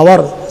 അവർ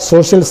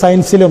സോഷ്യൽ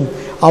സയൻസിലും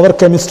അവർ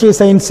കെമിസ്ട്രി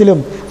സയൻസിലും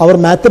അവർ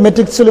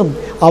മാത്തമാറ്റിക്സിലും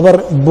അവർ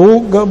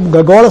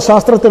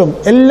ഖഗോളശാസ്ത്രത്തിലും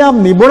എല്ലാം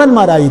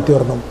നിപുണന്മാരായി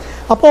തീർന്നു.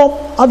 അപ്പോൾ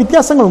ആ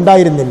വ്യത്യാസങ്ങൾ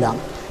ഉണ്ടായിരുന്നില്ല.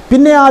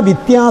 പിന്നെ ആ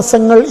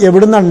വ്യത്യാസങ്ങൾ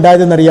എവിടുന്നാണ്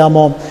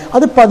ഉണ്ടായതെന്നറിയാമോ?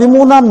 അത്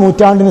 13ാം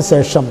നൂറ്റാണ്ടിന്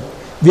ശേഷം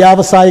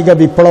വ്യാവസായിക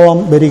വിപ്ലവം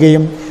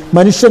വരികയും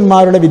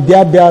മനുഷ്യന്മാരുടെ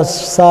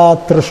വിദ്യാഭ്യാസ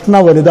തൃഷ്ണ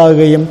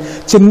വലുതാകുകയും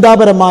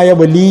ചിന്താപരമായ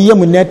വലിയ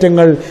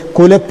മുന്നേറ്റങ്ങൾ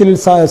കുലത്തിൽ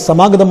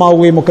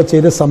സമാഗതമാവുകയും ഒക്കെ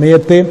ചെയ്ത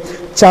സമയത്ത്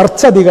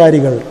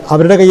ചർച്ചധികാരികൾ,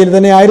 അവരുടെ കയ്യിൽ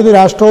തന്നെ ആയിരുന്നു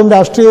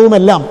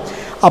രാഷ്ട്രീയവുമെല്ലാം.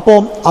 അപ്പോൾ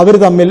അവർ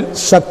തമ്മിൽ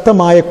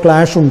ശക്തമായ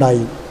ക്ലാഷ്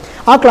ഉണ്ടായി.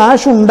 ആ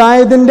ക്ലാഷ്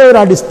ഉണ്ടായതിൻ്റെ ഒരു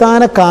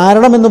അടിസ്ഥാന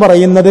കാരണം എന്ന്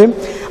പറയുന്നത്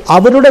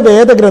അവരുടെ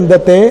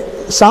വേദഗ്രന്ഥത്തെ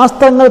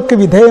ശാസ്ത്രങ്ങൾക്ക്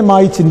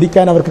വിധേയമായി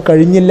ചിന്തിക്കാൻ അവർക്ക്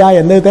കഴിഞ്ഞില്ല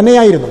എന്നത്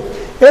തന്നെയായിരുന്നു.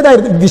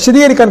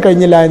 വിശദീകരിക്കാൻ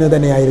കഴിഞ്ഞില്ല എന്ന്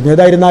തന്നെയായിരുന്നു.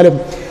 ഏതായിരുന്നാലും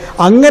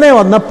അങ്ങനെ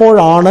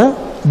വന്നപ്പോഴാണ്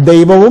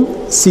ദൈവവും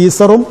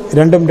സീസറും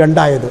രണ്ടും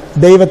രണ്ടായത്.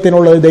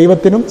 ദൈവത്തിനുള്ളത്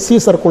ദൈവത്തിനും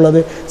സീസർക്കുള്ളത്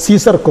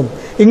സീസർക്കും.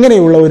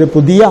 ഇങ്ങനെയുള്ള ഒരു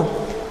പുതിയ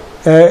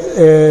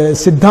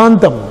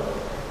സിദ്ധാന്തം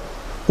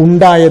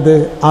ഉണ്ടായത്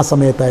ആ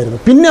സമയത്തായിരുന്നു.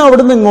 പിന്നെ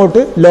അവിടുന്ന്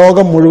ഇങ്ങോട്ട്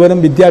ലോകം മുഴുവനും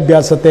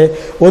വിദ്യാഭ്യാസത്തെ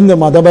ഒന്ന്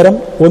മതപരം,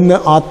 ഒന്ന്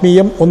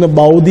ആത്മീയം, ഒന്ന്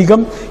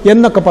ഭൗതികം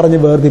എന്നൊക്കെ പറഞ്ഞ്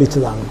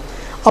വേർതിരിച്ചതാണ്.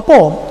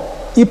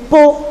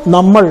 ഇപ്പോൾ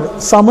നമ്മൾ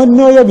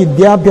സമന്വയ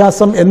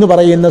വിദ്യാഭ്യാസം എന്ന്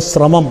പറയുന്ന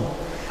ശ്രമം,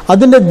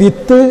 അതിൻ്റെ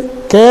വിത്ത്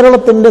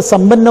കേരളത്തിൻ്റെ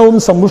സമ്പന്നവും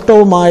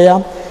സമ്പുഷ്ടവുമായ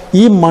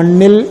ഈ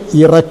മണ്ണിൽ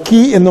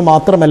ഇറക്കി എന്ന്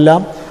മാത്രമല്ല,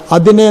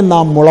 അതിനെ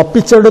നാം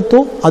മുളപ്പിച്ചെടുത്തു,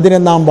 അതിനെ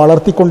നാം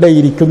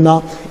വളർത്തിക്കൊണ്ടേയിരിക്കുന്ന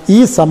ഈ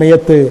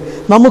സമയത്ത്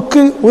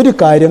നമുക്ക് ഒരു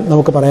കാര്യം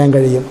നമുക്ക് പറയാൻ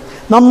കഴിയും.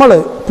 നമ്മൾ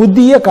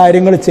പുതിയ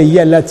കാര്യങ്ങൾ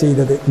ചെയ്യല്ല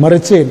ചെയ്തത്,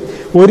 മറിച്ച്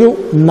ഒരു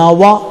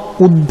നവ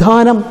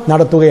ഉത്ഥാനം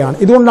നടത്തുകയാണ്.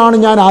 ഇതുകൊണ്ടാണ്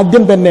ഞാൻ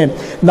ആദ്യം തന്നെ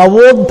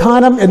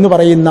നവോത്ഥാനം എന്ന്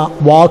പറയുന്ന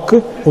വാക്ക്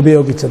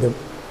ഉപയോഗിച്ചത്.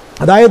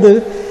 അതായത്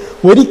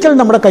ഒരിക്കൽ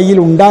നമ്മുടെ കയ്യിൽ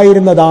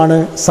ഉണ്ടായിരുന്നതാണ്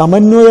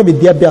സമന്വയ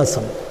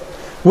വിദ്യാഭ്യാസം.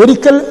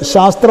 ഒരിക്കൽ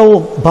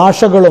ശാസ്ത്രവും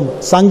ഭാഷകളും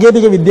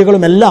സാങ്കേതിക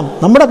വിദ്യകളും എല്ലാം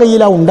നമ്മുടെ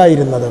കയ്യിലാണ്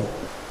ഉണ്ടായിരുന്നത്.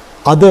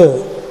 അത്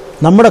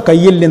നമ്മുടെ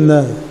കയ്യിൽ നിന്ന്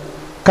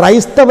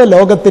ക്രൈസ്തവ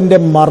ലോകത്തിൻ്റെ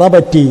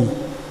മറപറ്റി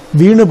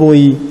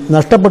വീണുപോയി,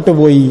 നഷ്ടപ്പെട്ടു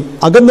പോയി,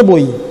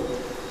 അകന്നുപോയി.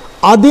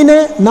 അതിനെ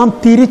നാം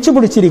തിരിച്ചു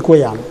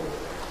പിടിച്ചിരിക്കുകയാണ്,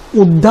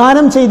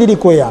 ഉദ്ധാനം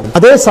ചെയ്തിരിക്കുകയാണ്.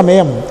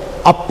 അതേസമയം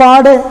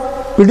അപ്പാടെ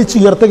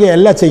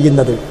പിടിച്ചുയർത്തുകയല്ല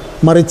ചെയ്യുന്നത്,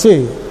 മറിച്ച്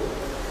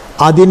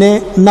അതിനെ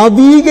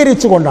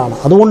നവീകരിച്ചുകൊണ്ടാണ്.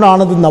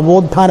 അതുകൊണ്ടാണത്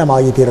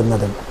നവോത്ഥാനമായി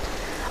തീരുന്നത്.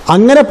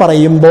 അങ്ങനെ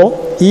പറയുമ്പോൾ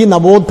ഈ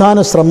നവോത്ഥാന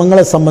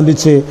ശ്രമങ്ങളെ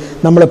സംബന്ധിച്ച്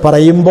നമ്മൾ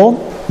പറയുമ്പോൾ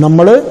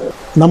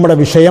നമ്മുടെ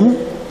വിഷയം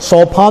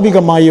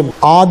സ്വാഭാവികമായും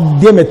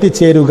ആദ്യം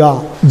എത്തിച്ചേരുക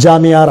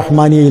ജാമിയ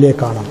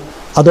റഹ്മാനിയയിലേക്കാണ്.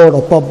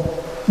 അതോടൊപ്പം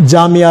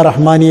ജാമിയ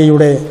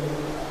റഹ്മാനിയയുടെ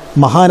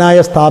മഹാനായ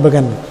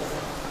സ്ഥാപകൻ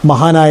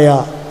മഹാനായ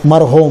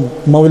മർഹൂം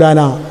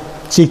മൗലാന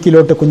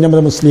ചീക്കിലോട്ട്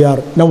കുഞ്ഞമ്മദ് മുസ്ലിയാർ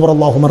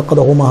നവ്വറല്ലാഹു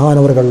മർഖദഹു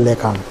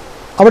മഹാനവറുകളിലേക്കാണ്.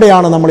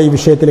 അവിടെയാണ് നമ്മൾ ഈ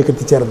വിഷയത്തിലേക്ക്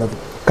എത്തിച്ചേർന്നത്.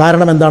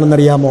 കാരണം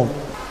എന്താണെന്നറിയാമോ?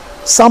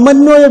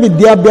 സമന്വയ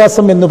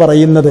വിദ്യാഭ്യാസം എന്ന്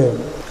പറയുന്നത്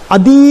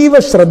അതീവ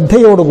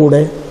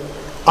ശ്രദ്ധയോടുകൂടെ,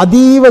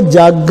 അതീവ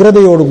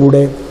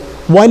ജാഗ്രതയോടുകൂടെ,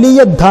 വലിയ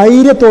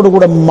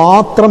ധൈര്യത്തോടുകൂടെ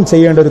മാത്രം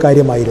ചെയ്യേണ്ട ഒരു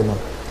കാര്യമായിരുന്നു.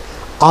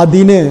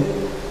 അതിന്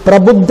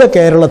പ്രബുദ്ധ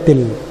കേരളത്തിൽ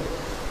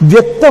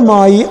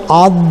വ്യക്തമായി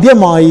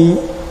ആദ്യമായി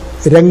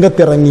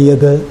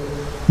രംഗത്തിറങ്ങിയത്,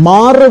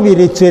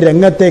 മാറുവിരിച്ച്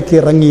രംഗത്തേക്ക്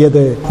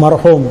ഇറങ്ങിയത്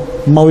മർഹൂം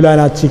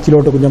മൗലാന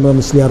ചീക്കിലോട്ട് കുഞ്ഞമ്മദ്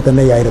മുസ്ലിയാർ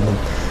തന്നെയായിരുന്നു.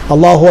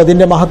 അള്ളാഹു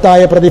അതിൻ്റെ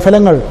മഹത്തായ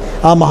പ്രതിഫലങ്ങൾ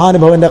ആ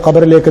മഹാനുഭവൻ്റെ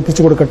ഖബറിലേക്ക്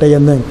എത്തിച്ചു കൊടുക്കട്ടെ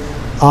എന്ന്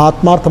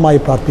ആത്മാർത്ഥമായി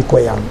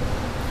പ്രാർത്ഥിക്കുകയാണ്.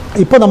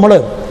 ഇപ്പോൾ നമ്മൾ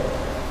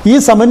ഈ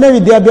സമന്വയ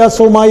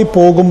വിദ്യാഭ്യാസവുമായി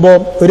പോകുമ്പോൾ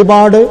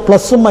ഒരുപാട്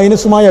പ്ലസും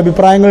മൈനസുമായ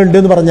അഭിപ്രായങ്ങളുണ്ട്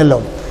എന്ന് പറഞ്ഞല്ലോ.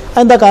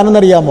 അതെന്താ കാരണം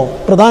എന്നറിയാമോ?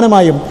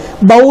 പ്രധാനമായും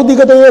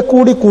ഭൗതികതയെ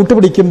കൂടി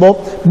കൂട്ടുപിടിക്കുമ്പോൾ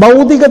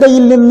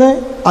ഭൗതികതയിൽ നിന്ന്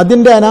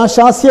അതിൻ്റെ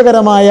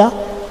അനാശാസ്യകരമായ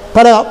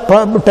പല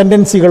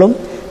ടെൻഡൻസികളും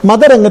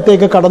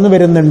മതരംഗത്തേക്ക് കടന്നു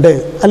വരുന്നുണ്ട്,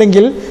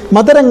 അല്ലെങ്കിൽ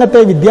മതരംഗത്തെ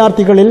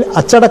വിദ്യാർത്ഥികളിൽ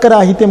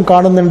അച്ചടക്കരാഹിത്യം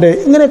കാണുന്നുണ്ട്.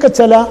 ഇങ്ങനെയൊക്കെ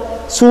ചില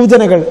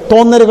സൂചനകൾ,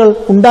 തോന്നലുകൾ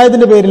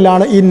ഉണ്ടായതിൻ്റെ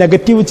പേരിലാണ് ഈ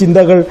നെഗറ്റീവ്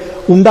ചിന്തകൾ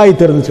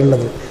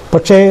ഉണ്ടായിത്തീർന്നിട്ടുള്ളത്.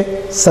 പക്ഷേ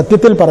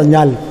സത്യത്തിൽ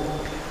പറഞ്ഞാൽ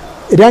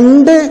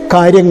രണ്ട്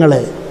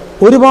കാര്യങ്ങളെ,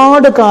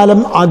 ഒരുപാട് കാലം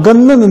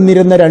അകന്നു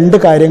നിന്നിരുന്ന രണ്ട്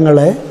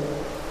കാര്യങ്ങളെ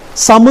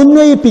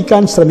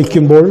സമന്വയിപ്പിക്കാൻ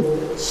ശ്രമിക്കുമ്പോൾ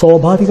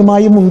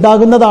സ്വാഭാവികമായും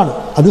ഉണ്ടാകുന്നതാണ്.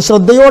 അത്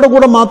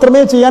ശ്രദ്ധയോടുകൂടെ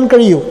മാത്രമേ ചെയ്യാൻ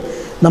കഴിയൂ.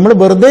 നമ്മൾ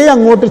വെറുതെ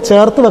അങ്ങോട്ട്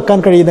ചേർത്ത് വെക്കാൻ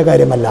കഴിയുന്ന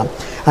കാര്യമല്ല.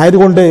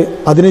 ആയതുകൊണ്ട്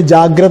അതിന്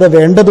ജാഗ്രത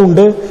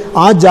വേണ്ടതുണ്ട്.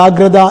 ആ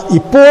ജാഗ്രത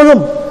ഇപ്പോഴും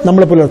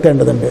നമ്മൾ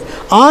പുലർത്തേണ്ടതുണ്ട്.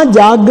 ആ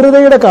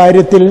ജാഗ്രതയുടെ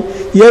കാര്യത്തിൽ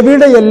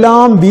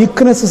എവിടെയെല്ലാം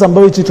വീക്ക്നെസ്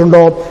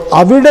സംഭവിച്ചിട്ടുണ്ടോ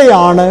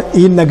അവിടെയാണ്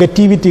ഈ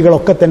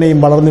നെഗറ്റിവിറ്റികളൊക്കെ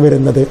തന്നെയും വളർന്നു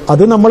വരുന്നത്.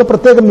 അത് നമ്മൾ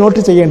പ്രത്യേകം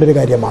നോട്ട് ചെയ്യേണ്ട ഒരു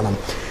കാര്യമാണ്.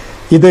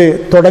 ഇത്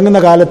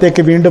തുടങ്ങുന്ന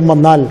കാലത്തേക്ക് വീണ്ടും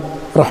വന്നാൽ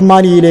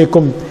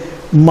റഹ്മാനിയിലേക്കും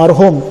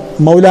മർഹൂം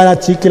മൗലാന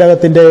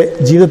ചീക്കിലകത്തിൻ്റെ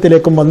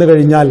ജീവിതത്തിലേക്കും വന്നു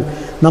കഴിഞ്ഞാൽ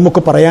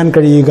നമുക്ക് പറയാൻ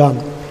കഴിയുക,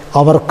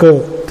 അവർക്ക്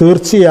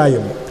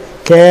തീർച്ചയായും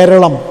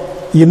കേരളം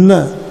ഇന്ന്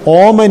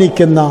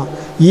ഓമനിക്കുന്ന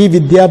ഈ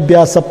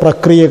വിദ്യാഭ്യാസ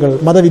പ്രക്രിയകൾ,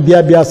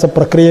 മതവിദ്യാഭ്യാസ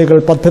പ്രക്രിയകൾ,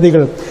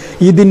 പദ്ധതികൾ,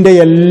 ഇതിൻ്റെ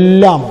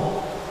എല്ലാം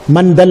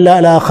മൻ ദല്ല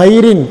അലാ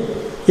ഖൈറിൻ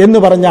എന്ന്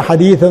പറഞ്ഞ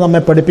ഹദീസ്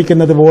നമ്മെ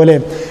പഠിപ്പിക്കുന്നത് പോലെ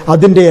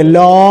അതിൻ്റെ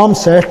എല്ലാം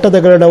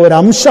ശ്രേഷ്ഠതകളുടെ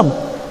ഒരംശം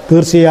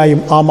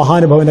തീർച്ചയായും ആ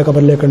മഹാനുഭവൻ്റെ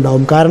ഖബറിലേക്ക്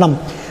ഉണ്ടാവും. കാരണം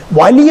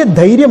വലിയ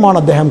ധൈര്യമാണ്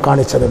അദ്ദേഹം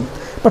കാണിച്ചത്.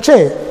 പക്ഷേ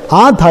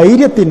ആ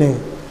ധൈര്യത്തിന്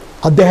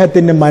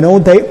അദ്ദേഹത്തിന്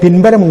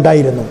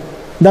പിൻബലമുണ്ടായിരുന്നു.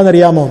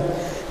 എന്താണെന്നറിയാമോ?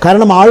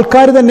 കാരണം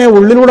ആൾക്കാർ തന്നെ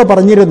ഉള്ളിലൂടെ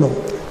പറഞ്ഞിരുന്നു,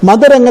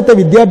 മതരംഗത്തെ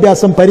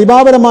വിദ്യാഭ്യാസം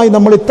പരിപാവനമായി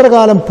നമ്മൾ ഇത്ര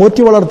കാലം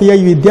പോറ്റി വളർത്തിയ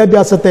ഈ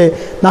വിദ്യാഭ്യാസത്തെ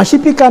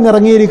നശിപ്പിക്കാൻ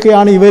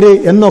ഇറങ്ങിയിരിക്കുകയാണ് ഇവർ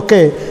എന്നൊക്കെ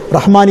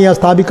റഹ്മാനിയ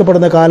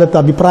സ്ഥാപിക്കപ്പെടുന്ന കാലത്ത്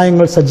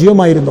അഭിപ്രായങ്ങൾ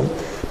സജീവമായിരുന്നു.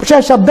 പക്ഷേ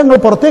ആ ശബ്ദങ്ങൾ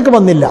പുറത്തേക്ക്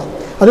വന്നില്ല,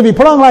 അത്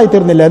വിഫലങ്ങളായി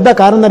തീർന്നില്ല. എന്താ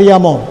കാരണം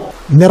എന്നറിയാമോ?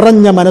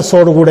 നിറഞ്ഞ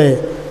മനസ്സോടുകൂടെ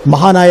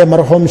മഹാനായ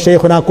മർഹൂം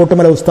ഷെയ്ഖുന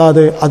കൂട്ടുമല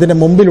ഉസ്താദ് അതിന്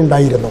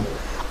മുമ്പിലുണ്ടായിരുന്നു.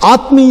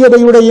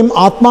 ആത്മീയതയുടെയും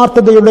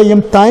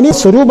ആത്മാർത്ഥതയുടെയും തനി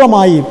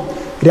സ്വരൂപമായി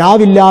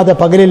രാവില്ലാതെ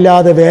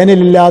പകലില്ലാതെ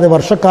വേനലില്ലാതെ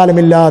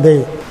വർഷക്കാലമില്ലാതെ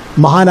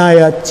മഹാനായ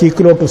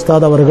ചീക്കിലോട്ട്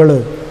ഉസ്താദ് അവറുകൾ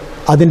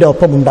അതിൻ്റെ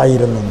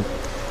ഒപ്പമുണ്ടായിരുന്നു.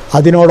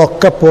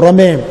 അതിനോടൊക്കെ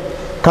പുറമേ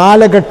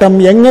കാലഘട്ടം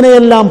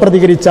എങ്ങനെയെല്ലാം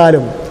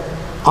പ്രതികരിച്ചാലും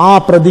ആ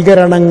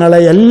പ്രതികരണങ്ങളെ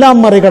എല്ലാം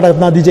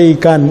മറികടന്ന്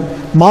അതിജയിക്കാൻ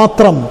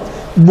മാത്രം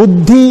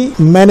ബുദ്ധി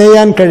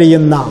മെനയാൻ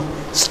കഴിയുന്ന,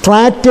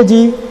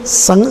 സ്ട്രാറ്റജി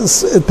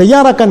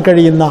തയ്യാറാക്കാൻ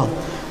കഴിയുന്ന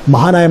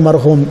മഹാനായ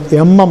മർഹൂം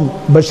എം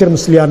ബഷീർ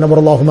മുസ്ലിയാർ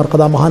നബറുല്ലാഹു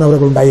മർഖദ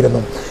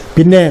മഹാനവറുകളുണ്ടായിരുന്നു.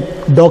 പിന്നെ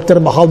ഡോക്ടർ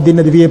ബഹാവുദ്ദീൻ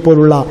നദ്വിയെ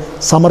പോലുള്ള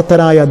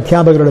സമർത്ഥരായ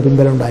അധ്യാപകരുടെ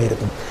പിൻബലം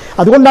ഉണ്ടായിരുന്നു.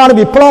 അതുകൊണ്ടാണ്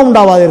വിപ്ലവം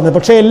ഉണ്ടാവാതിരുന്നത്.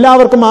 പക്ഷേ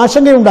എല്ലാവർക്കും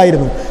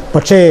ആശങ്കയുണ്ടായിരുന്നു.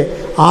 പക്ഷേ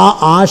ആ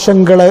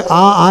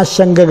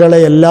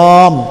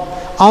ആശങ്കകളെയെല്ലാം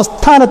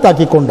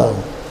ആസ്ഥാനത്താക്കിക്കൊണ്ട്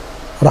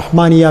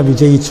റഹ്മാനിയ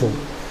വിജയിച്ചു.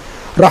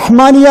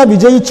 റഹ്മാനിയ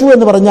വിജയിച്ചു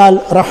എന്ന് പറഞ്ഞാൽ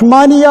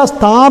റഹ്മാനിയ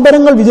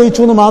സ്ഥാപനങ്ങൾ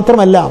വിജയിച്ചു എന്ന്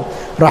മാത്രമല്ല,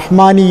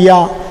 റഹ്മാനിയ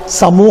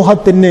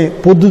സമൂഹത്തിന്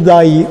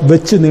പുതുതായി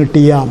വെച്ച്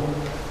നീട്ടിയ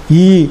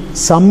ഈ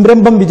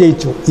സംരംഭം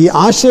വിജയിച്ചു, ഈ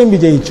ആശയം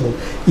വിജയിച്ചു.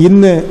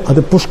 ഇന്ന്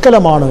അത്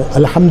പുഷ്കലമാണ്,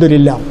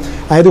 അൽഹംദുലില്ലാ.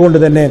 ആയതുകൊണ്ട്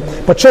തന്നെ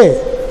പക്ഷേ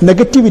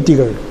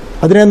നെഗറ്റിവിറ്റികൾ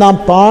അതിനെ നാം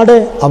പാടെ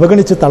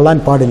അവഗണിച്ച് തള്ളാൻ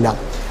പാടില്ല.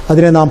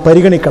 അതിനെ നാം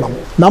പരിഗണിക്കണം.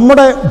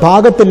 നമ്മുടെ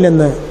ഭാഗത്തിൽ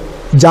നിന്ന്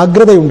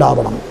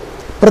ജാഗ്രതയുണ്ടാവണം.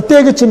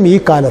 പ്രത്യേകിച്ചും ഈ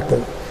കാലത്ത്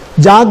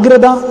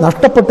ജാഗ്രത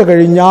നഷ്ടപ്പെട്ടു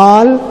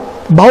കഴിഞ്ഞാൽ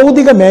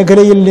ഭൗതിക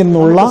മേഖലയിൽ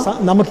നിന്നുള്ള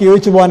നമുക്ക്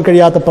യോജിച്ചു പോകാൻ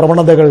കഴിയാത്ത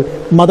പ്രവണതകൾ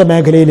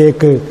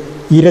മതമേഖലയിലേക്ക്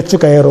ഇരച്ചു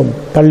കയറും,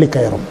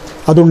 തള്ളിക്കയറും.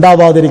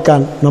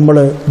 അതുണ്ടാവാതിരിക്കാൻ നമ്മൾ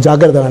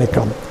ജാഗ്രത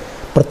കാണിക്കണം.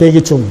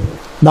 പ്രത്യേകിച്ചും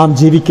നാം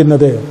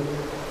ജീവിക്കുന്നത്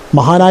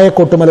മഹാനായ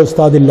കൊട്ടുമല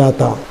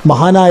ഉസ്താദില്ലാത്ത,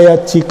 മഹാനായ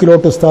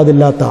ചീക്കിലോട്ട്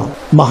ഉസ്താദില്ലാത്ത,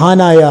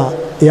 മഹാനായ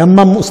എം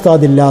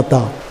ഉസ്താദില്ലാത്ത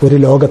ഒരു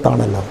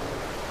ലോകത്താണല്ലോ.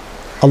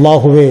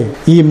 അള്ളാഹുവേ,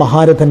 ഈ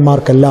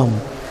മഹാരഥന്മാർക്കെല്ലാം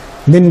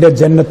നിന്റെ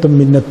ജന്നത്തും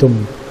മിന്നത്തും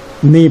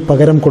നീ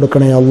പകരം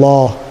കൊടുക്കണേ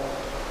അല്ലാഹ്.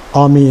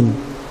 ആമീൻ.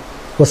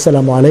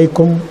 വസ്സലാമു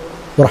അലൈക്കും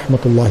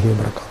വറഹ്മത്തുള്ളാഹി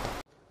വബറകാതുഹു.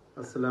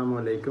 അസ്സലാമു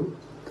അലൈക്കും.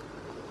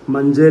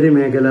 മഞ്ചേരി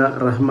മേഖല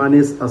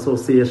റഹ്മാനീസ്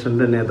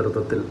അസോസിയേഷൻ്റെ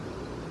നേതൃത്വത്തിൽ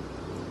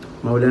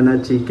മൗലാന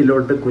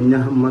ചീക്കിലോട്ട്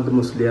കുഞ്ഞഹമ്മദ്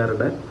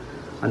മുസ്ലിയാരുടെ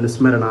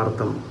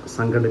അനുസ്മരണാർത്ഥം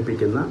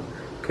സംഘടിപ്പിക്കുന്ന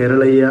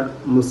കേരളീയ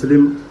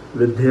മുസ്ലിം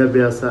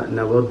വിദ്യാഭ്യാസ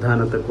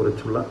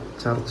നവോത്ഥാനത്തെക്കുറിച്ചുള്ള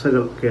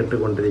ചർച്ചകൾ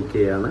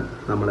കേട്ടുകൊണ്ടിരിക്കുകയാണ്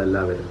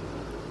നമ്മളെല്ലാവരും.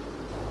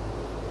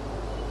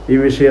 ഈ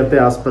വിഷയത്തെ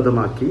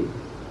ആസ്പദമാക്കി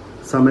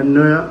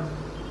സമന്വയ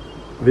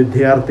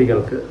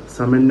വിദ്യാർത്ഥികൾക്ക്,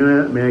 സമന്വയ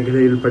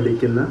മേഖലയിൽ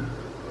പഠിക്കുന്ന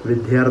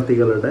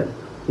വിദ്യാർത്ഥികളുടെ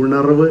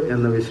ഉണർവ്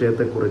എന്ന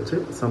വിഷയത്തെക്കുറിച്ച്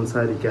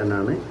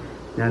സംസാരിക്കാനാണ്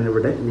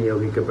ഞാനിവിടെ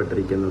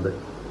നിയോഗിക്കപ്പെട്ടിരിക്കുന്നത്.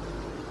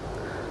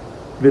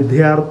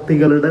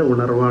 വിദ്യാർത്ഥികളുടെ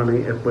ഉണർവാണ്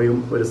എപ്പോഴും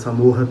ഒരു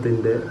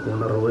സമൂഹത്തിൻ്റെ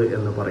ഉണർവ്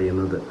എന്ന്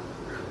പറയുന്നത്.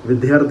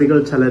 വിദ്യാർത്ഥികൾ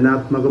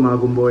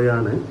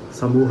ചലനാത്മകമാകുമ്പോഴാണ്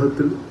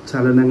സമൂഹത്തിൽ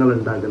ചലനങ്ങൾ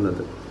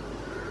ഉണ്ടാകുന്നത്.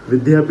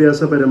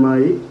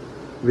 വിദ്യാഭ്യാസപരമായി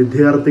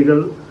വിദ്യാർത്ഥികൾ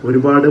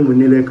ഒരുപാട്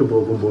മുന്നിലേക്ക്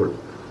പോകുമ്പോൾ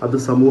അത്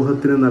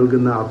സമൂഹത്തിന്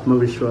നൽകുന്ന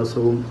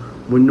ആത്മവിശ്വാസവും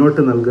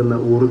മുന്നോട്ട് നൽകുന്ന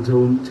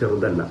ഊർജവും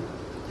ചെറുതല്ല.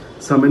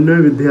 സമന്വയ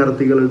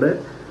വിദ്യാർത്ഥികളുടെ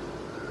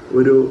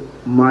ഒരു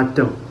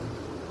മാറ്റം,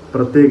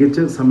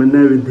 പ്രത്യേകിച്ച്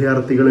സമന്വയ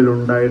വിദ്യാർത്ഥികളിൽ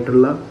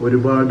ഉണ്ടായിട്ടുള്ള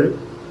ഒരുപാട്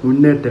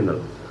മുന്നേറ്റങ്ങൾ,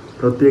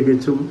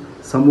 പ്രത്യേകിച്ചും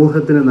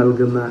സമൂഹത്തിന്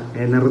നൽകുന്ന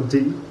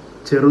എനർജി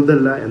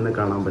ചെറുതല്ല എന്ന്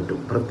കാണാൻ പറ്റും.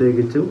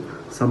 പ്രത്യേകിച്ചും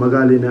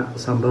സമകാലീന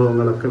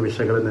സംഭവങ്ങളൊക്കെ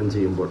വിശകലനം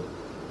ചെയ്യുമ്പോൾ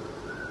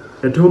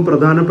ഏറ്റവും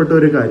പ്രധാനപ്പെട്ട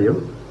ഒരു കാര്യം,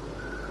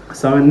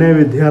 സമന്വയ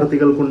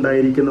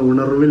വിദ്യാർത്ഥികൾക്കുണ്ടായിരിക്കുന്ന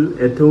ഉണർവിൽ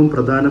ഏറ്റവും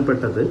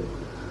പ്രധാനപ്പെട്ടത്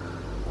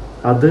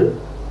അത്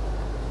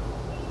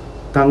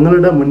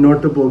തങ്ങളുടെ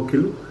മുന്നോട്ട്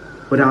പോക്കിൽ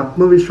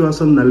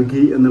ഒരാത്മവിശ്വാസം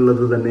നൽകി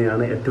എന്നുള്ളത്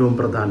തന്നെയാണ് ഏറ്റവും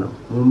പ്രധാനം.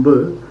 മുമ്പ്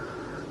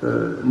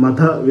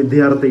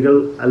മതവിദ്യാർത്ഥികൾ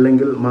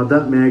അല്ലെങ്കിൽ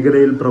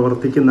മതമേഖലയിൽ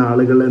പ്രവർത്തിക്കുന്ന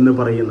ആളുകൾ എന്ന്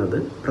പറയുന്നത്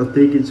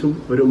പ്രത്യേകിച്ചും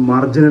ഒരു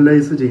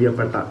മാർജിനലൈസ്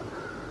ചെയ്യപ്പെട്ട,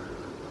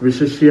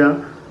 വിശിഷ്യ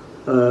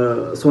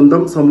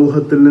സ്വന്തം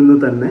സമൂഹത്തിൽ നിന്ന്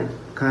തന്നെ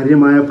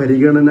കാര്യമായ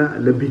പരിഗണന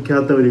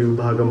ലഭിക്കാത്ത ഒരു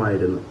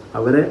വിഭാഗമായിരുന്നു.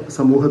 അവരെ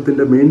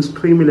സമൂഹത്തിൻ്റെ മെയിൻ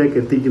സ്ട്രീമിലേക്ക്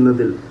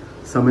എത്തിക്കുന്നതിൽ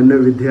സമന്വയ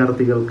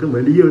വിദ്യാർത്ഥികൾക്ക്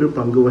വലിയൊരു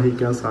പങ്ക്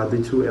വഹിക്കാൻ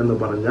സാധിച്ചു എന്ന്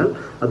പറഞ്ഞാൽ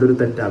അതൊരു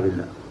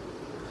തെറ്റാവില്ല.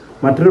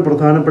 മറ്റൊരു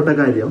പ്രധാനപ്പെട്ട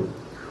കാര്യം,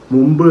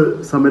 മുമ്പ്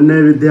സമന്വയ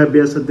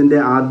വിദ്യാഭ്യാസത്തിൻ്റെ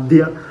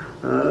ആദ്യ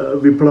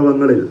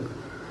വിപ്ലവങ്ങളിൽ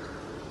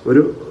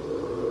ഒരു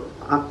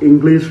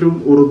ഇംഗ്ലീഷും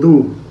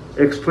ഉറുദുവും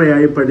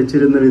എക്സ്ട്രയായി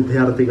പഠിച്ചിരുന്ന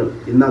വിദ്യാർത്ഥികൾ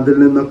ഇന്ന് അതിൽ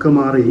നിന്നൊക്കെ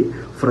മാറി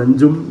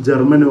ഫ്രഞ്ചും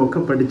ജർമ്മനും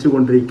ഒക്കെ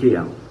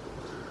പഠിച്ചുകൊണ്ടിരിക്കുകയാണ്.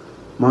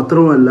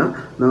 മാത്രമല്ല,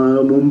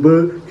 മുമ്പ്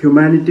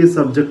ഹ്യൂമാനിറ്റീസ്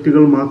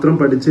സബ്ജക്റ്റുകൾ മാത്രം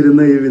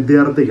പഠിച്ചിരുന്ന ഈ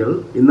വിദ്യാർത്ഥികൾ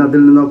ഇന്ന്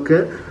അതിൽ നിന്നൊക്കെ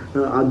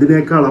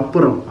അതിനേക്കാൾ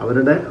അപ്പുറം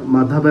അവരുടെ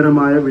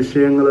മതപരമായ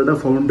വിഷയങ്ങളുടെ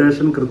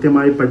ഫൗണ്ടേഷൻ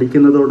കൃത്യമായി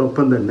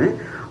പഠിക്കുന്നതോടൊപ്പം തന്നെ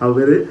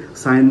അവർ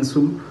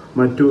സയൻസും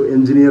മറ്റു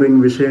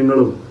എഞ്ചിനീയറിംഗ്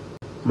വിഷയങ്ങളും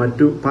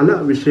മറ്റു പല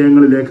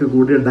വിഷയങ്ങളിലേക്ക്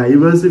കൂടി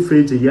ഡൈവേഴ്സിഫൈ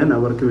ചെയ്യാൻ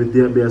അവർക്ക്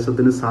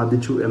വിദ്യാഭ്യാസത്തിന്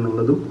സാധിച്ചു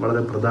എന്നുള്ളതും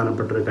വളരെ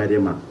പ്രധാനപ്പെട്ട ഒരു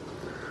കാര്യമാണ്.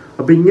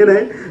 അപ്പം ഇങ്ങനെ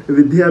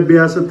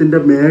വിദ്യാഭ്യാസത്തിൻ്റെ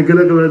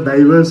മേഖലകൾ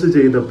ഡൈവേഴ്സ്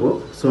ചെയ്തപ്പോൾ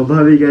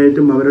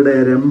സ്വാഭാവികമായിട്ടും അവരുടെ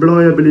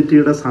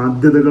എംപ്ലോയബിലിറ്റിയുടെ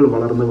സാധ്യതകൾ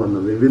വളർന്നു വന്നു.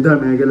 വിവിധ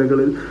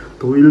മേഖലകളിൽ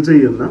തൊഴിൽ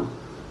ചെയ്യുന്ന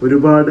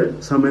ഒരുപാട്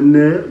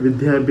സമന്വയ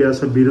വിദ്യാഭ്യാസ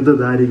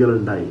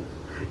ബിരുദധാരികളുണ്ടായി.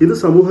 ഇത്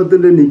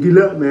സമൂഹത്തിൻ്റെ നിഖില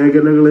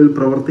മേഖലകളിൽ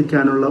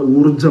പ്രവർത്തിക്കാനുള്ള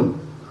ഊർജം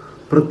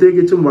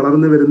പ്രത്യേകിച്ചും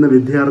വളർന്നു വരുന്ന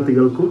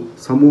വിദ്യാർത്ഥികൾക്കും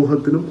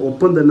സമൂഹത്തിനും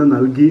ഒപ്പം തന്നെ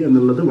നൽകി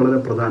എന്നുള്ളത് വളരെ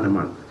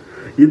പ്രധാനമാണ്.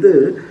 ഇത്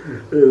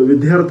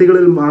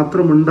വിദ്യാർത്ഥികളിൽ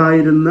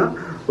മാത്രമുണ്ടായിരുന്ന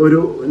ഒരു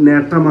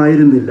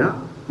നേട്ടമായിരുന്നില്ല,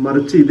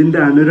 മറിച്ച് ഇതിൻ്റെ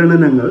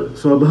അനുരണനങ്ങൾ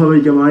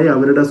സ്വാഭാവികമായി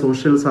അവരുടെ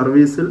സോഷ്യൽ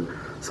സർവീസിൽ,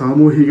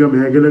 സാമൂഹിക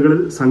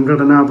മേഖലകളിൽ,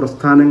 സംഘടനാ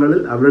പ്രസ്ഥാനങ്ങളിൽ,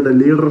 അവരുടെ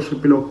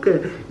ലീഡർഷിപ്പിലൊക്കെ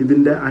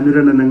ഇതിൻ്റെ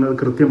അനുരണനങ്ങൾ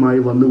കൃത്യമായി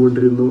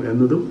വന്നുകൊണ്ടിരുന്നു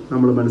എന്നതും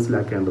നമ്മൾ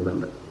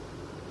മനസ്സിലാക്കേണ്ടതുണ്ട്.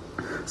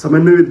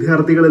 സമന്വയ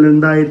വിദ്യാർത്ഥികളിൽ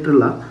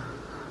ഉണ്ടായിട്ടുള്ള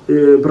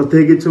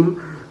പ്രത്യേകിച്ചും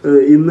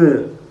ഇന്ന്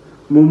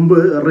മുമ്പ്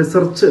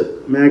റിസർച്ച്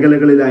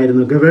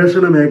മേഖലകളിലായിരുന്നു,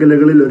 ഗവേഷണ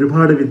മേഖലകളിൽ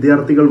ഒരുപാട്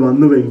വിദ്യാർത്ഥികൾ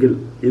വന്നുവെങ്കിൽ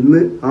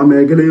ഇന്ന് ആ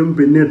മേഖലയും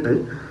പിന്നിട്ട്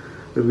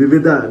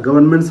വിവിധ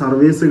ഗവൺമെൻറ്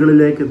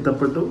സർവീസുകളിലേക്ക്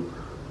എത്തപ്പെട്ടു.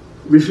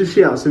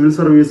 വിശിഷ്യ സിവിൽ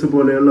സർവീസ്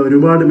പോലെയുള്ള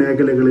ഒരുപാട്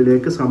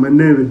മേഖലകളിലേക്ക്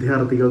സമന്വയ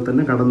വിദ്യാർത്ഥികൾ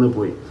തന്നെ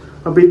കടന്നുപോയി.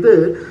 അപ്പോൾ ഇത്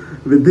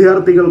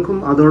വിദ്യാർത്ഥികൾക്കും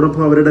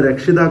അതോടൊപ്പം അവരുടെ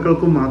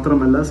രക്ഷിതാക്കൾക്കും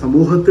മാത്രമല്ല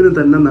സമൂഹത്തിന്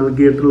തന്നെ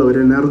നൽകിയിട്ടുള്ള ഒരു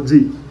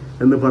എനർജി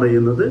എന്ന്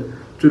പറയുന്നത്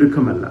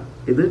ചുരുക്കമല്ല.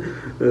 ഇത്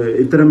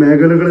ഇത്തരം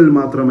മേഖലകളിൽ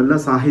മാത്രമല്ല,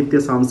 സാഹിത്യ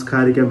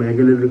സാംസ്കാരിക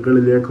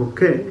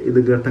മേഖലകളിലേക്കൊക്കെ ഇത്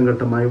ഘട്ടം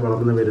ഘട്ടമായി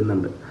വളർന്നു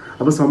വരുന്നുണ്ട്.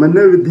 അപ്പോൾ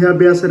സമന്വയ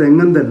വിദ്യാഭ്യാസ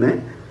രംഗം തന്നെ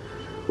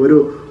ഒരു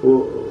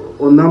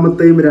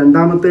ഒന്നാമത്തെയും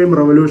രണ്ടാമത്തെയും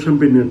റവല്യൂഷൻ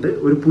പിന്നിട്ട്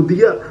ഒരു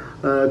പുതിയ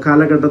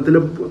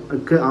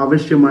കാലഘട്ടത്തിലൊക്കെ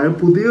ആവശ്യമായ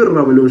പുതിയൊരു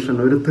റവല്യൂഷൻ,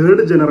 ഒരു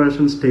തേർഡ്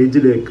ജനറേഷൻ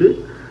സ്റ്റേജിലേക്ക്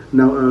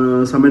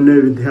സമന്വയ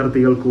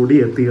വിദ്യാർത്ഥികൾ കൂടി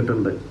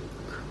എത്തിയിട്ടുണ്ട്.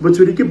 അപ്പോൾ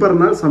ചുരുക്കി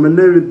പറഞ്ഞാൽ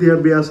സമന്വയ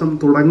വിദ്യാഭ്യാസം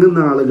തുടങ്ങുന്ന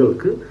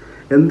ആളുകൾക്ക്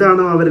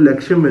എന്താണോ അവർ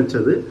ലക്ഷ്യം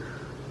വെച്ചത്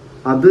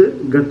അത്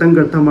ഘട്ടം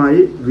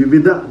ഘട്ടമായി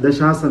വിവിധ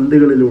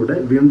ദശാസന്ധികളിലൂടെ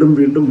വീണ്ടും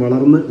വീണ്ടും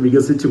വളർന്ന്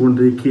വികസിച്ചു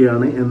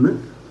കൊണ്ടിരിക്കുകയാണ് എന്ന്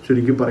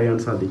ചുരുക്കി പറയാൻ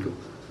സാധിക്കും.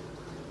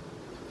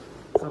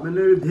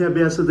 സമന്വയ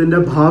വിദ്യാഭ്യാസത്തിൻ്റെ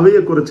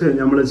ഭാവിയെക്കുറിച്ച്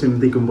നമ്മൾ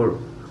ചിന്തിക്കുമ്പോൾ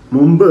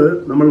മുമ്പ്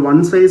നമ്മൾ വൺ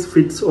സൈസ്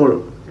ഫിറ്റ്സ് ഓൾ,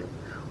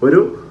 ഒരു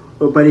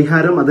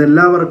പരിഹാരം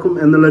അതെല്ലാവർക്കും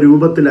എന്നുള്ള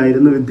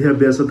രൂപത്തിലായിരുന്നു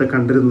വിദ്യാഭ്യാസത്തെ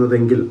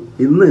കണ്ടിരുന്നതെങ്കിൽ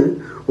ഇന്ന്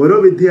ഓരോ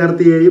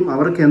വിദ്യാർത്ഥിയെയും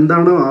അവർക്ക്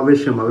എന്താണോ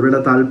ആവശ്യം, അവരുടെ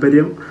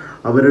താല്പര്യം,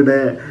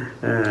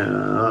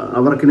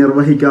 അവർക്ക്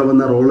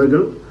നിർവഹിക്കാവുന്ന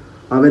റോളുകൾ,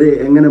 അവർ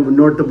എങ്ങനെ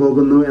മുന്നോട്ട്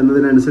പോകുന്നു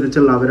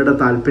എന്നതിനനുസരിച്ചുള്ള അവരുടെ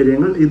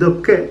താല്പര്യങ്ങൾ,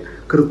 ഇതൊക്കെ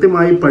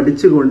കൃത്യമായി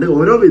പഠിച്ചുകൊണ്ട്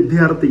ഓരോ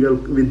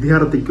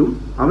വിദ്യാർത്ഥിക്കും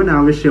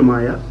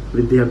അവനാവശ്യമായ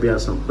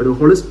വിദ്യാഭ്യാസം, ഒരു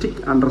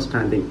ഹോളിസ്റ്റിക്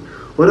അണ്ടർസ്റ്റാൻഡിങ്,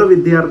 ഓരോ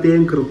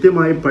വിദ്യാർത്ഥിയെയും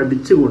കൃത്യമായി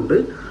പഠിച്ചുകൊണ്ട്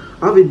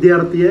ആ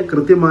വിദ്യാർത്ഥിയെ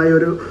കൃത്യമായ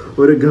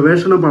ഒരു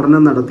ഗവേഷണ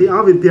പഠനം നടത്തി ആ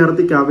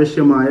വിദ്യാർത്ഥിക്ക്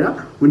ആവശ്യമായ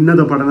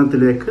ഉന്നത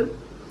പഠനത്തിലേക്ക്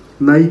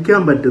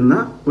നയിക്കാൻ പറ്റുന്ന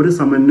ഒരു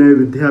സമന്വയ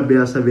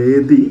വിദ്യാഭ്യാസ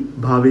വേദി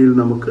ഭാവിയിൽ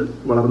നമുക്ക്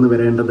വളർന്നു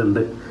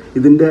വരേണ്ടതുണ്ട്.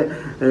 ഇതിൻ്റെ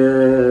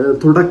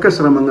തുടക്ക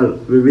ശ്രമങ്ങൾ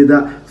വിവിധ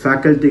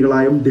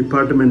ഫാക്കൽറ്റികളായും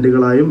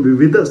ഡിപ്പാർട്ട്മെൻറ്റുകളായും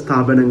വിവിധ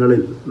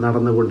സ്ഥാപനങ്ങളിൽ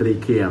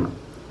നടന്നുകൊണ്ടിരിക്കുകയാണ്.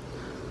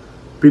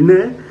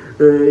 പിന്നെ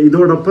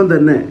ഇതോടൊപ്പം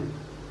തന്നെ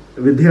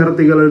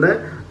വിദ്യാർത്ഥികളുടെ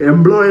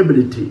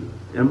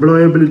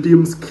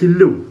എംപ്ലോയബിലിറ്റിയും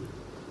സ്കില്ലും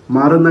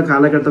മാറുന്ന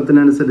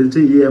കാലഘട്ടത്തിനനുസരിച്ച്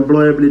ഈ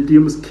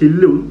എംപ്ലോയബിലിറ്റിയും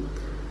സ്കില്ലും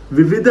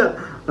വിവിധ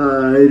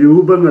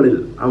രൂപങ്ങളിൽ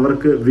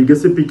അവർക്ക്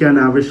വികസിപ്പിക്കാൻ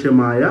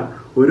ആവശ്യമായ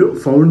ഒരു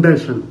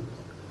ഫൗണ്ടേഷൻ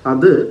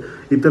അത്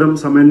ഇത്തരം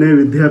സമന്വയ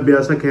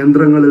വിദ്യാഭ്യാസ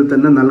കേന്ദ്രങ്ങളിൽ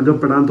തന്നെ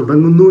നൽകപ്പെടാൻ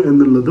തുടങ്ങുന്നു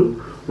എന്നുള്ളതും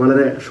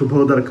വളരെ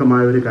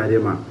ശുഭോദർക്കമായ ഒരു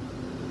കാര്യമാണ്.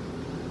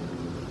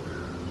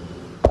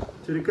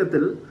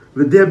 ചുരുക്കത്തിൽ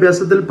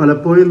വിദ്യാഭ്യാസത്തിൽ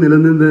പലപ്പോഴും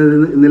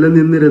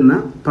നിലനിന്നിരുന്ന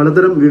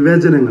പലതരം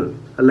വിവേചനങ്ങൾ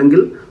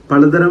അല്ലെങ്കിൽ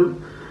പലതരം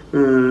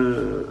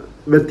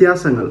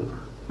വ്യത്യാസങ്ങൾ,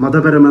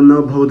 മതപരമെന്നോ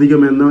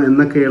ഭൗതികമെന്നോ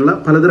എന്നൊക്കെയുള്ള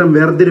പലതരം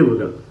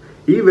വേർതിരിവുകൾ,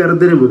 ഈ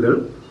വേർതിരിവുകൾ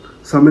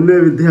സമന്വയ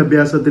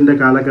വിദ്യാഭ്യാസത്തിൻ്റെ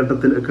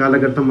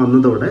കാലഘട്ടം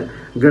വന്നതോടെ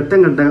ഘട്ടം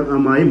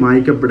ഘട്ടമായി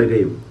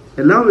മായ്ക്കപ്പെടുകയും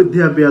എല്ലാ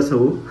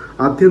വിദ്യാഭ്യാസവും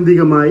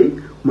ആത്യന്തികമായി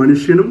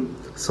മനുഷ്യനും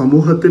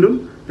സമൂഹത്തിനും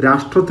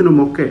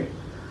രാഷ്ട്രത്തിനുമൊക്കെ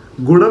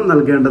ഗുണം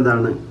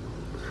നൽകേണ്ടതാണ്.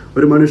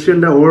 ഒരു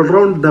മനുഷ്യൻ്റെ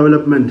ഓൾറൗണ്ട്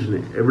ഡെവലപ്മെൻറ്റിന്,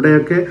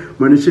 എവിടെയൊക്കെ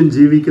മനുഷ്യൻ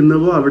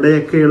ജീവിക്കുന്നുവോ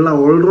അവിടെയൊക്കെയുള്ള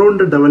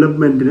ഓൾറൗണ്ട്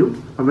ഡെവലപ്മെൻറ്റിനും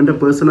അവൻ്റെ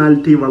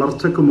പേഴ്സണാലിറ്റി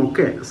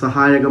വളർച്ചക്കുമൊക്കെ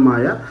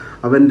സഹായകമായ,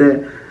 അവൻ്റെ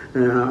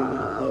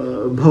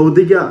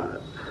ഭൗതിക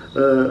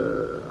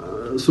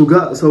സുഖ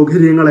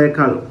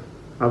സൗകര്യങ്ങളെക്കാൾ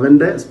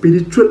അവൻ്റെ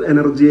സ്പിരിച്വൽ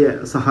എനർജിയെ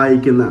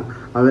സഹായിക്കുന്ന,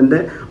 അവൻ്റെ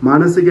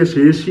മാനസിക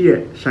ശേഷിയെ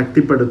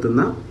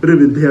ശക്തിപ്പെടുത്തുന്ന ഒരു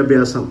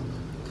വിദ്യാഭ്യാസം,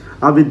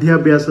 ആ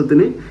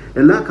വിദ്യാഭ്യാസത്തിന്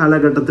എല്ലാ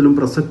കാലഘട്ടത്തിലും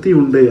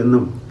പ്രസക്തിയുണ്ട്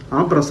എന്നും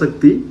ആ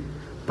പ്രസക്തി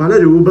പല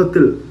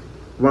രൂപത്തിൽ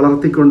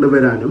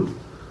വളർത്തിക്കൊണ്ടുവരാനും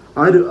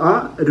ആ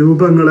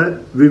രൂപങ്ങളെ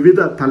വിവിധ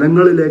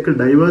തലങ്ങളിലേക്ക്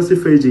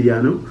ഡൈവേഴ്സിഫൈ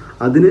ചെയ്യാനും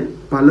അതിന്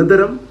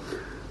പലതരം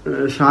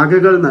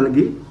ശാഖകൾ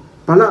നൽകി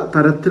പല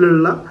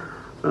തരത്തിലുള്ള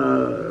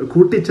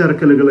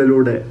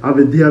കൂട്ടിച്ചേർക്കലുകളിലൂടെ ആ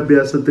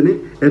വിദ്യാഭ്യാസത്തിന്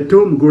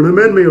ഏറ്റവും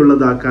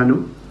ഗുണമേന്മയുള്ളതാക്കാനും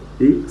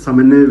ഈ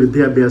സമന്വയ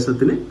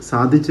വിദ്യാഭ്യാസത്തിന്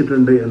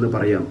സാധിച്ചിട്ടുണ്ട് എന്ന്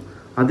പറയാം.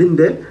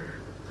 അതിൻ്റെ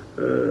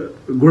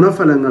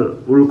ഗുണഫലങ്ങൾ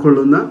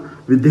ഉൾക്കൊള്ളുന്ന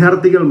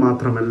വിദ്യാർത്ഥികൾ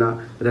മാത്രമല്ല,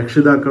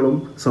 രക്ഷിതാക്കളും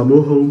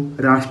സമൂഹവും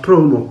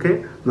രാഷ്ട്രവും ഒക്കെ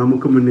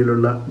നമുക്ക്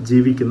മുന്നിലുള്ള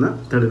ജീവിക്കുന്ന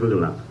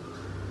തെളിവുകളാണ്.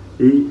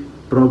 ഈ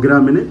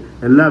പ്രോഗ്രാമിന്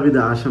എല്ലാവിധ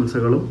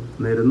ആശംസകളും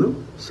നേരുന്നു.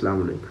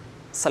 അസ്സലാമു അലൈക്കും.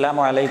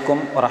 അസ്സലാമു അലൈക്കും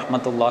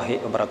വറഹ്മത്തുള്ളാഹി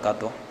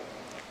വബറകാതുഹു.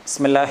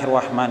 ബിസ്മില്ലാഹിർ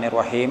റഹ്മാനിർ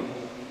റഹീം.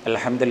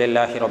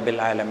 അൽഹംദുലില്ലാഹി റബ്ബിൽ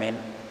ആലമീൻ.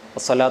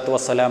 വസ്സലാത്തു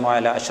വസ്സലാമു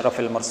അലാ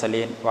അഷ്റഫിൽ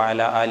മുർസലീൻ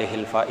വഅലാ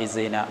ആലിഹിൽ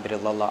ഫായിസീന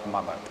ബിറിദ്ദല്ലാഹി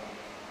അമ്മാ ബഅദ്.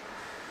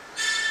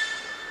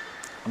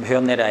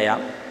 അഭിവന്ദരായ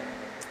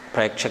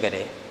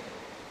പ്രേക്ഷകരെ,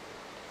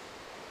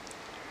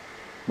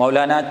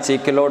 മൗലാന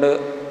ചീക്കിലോട്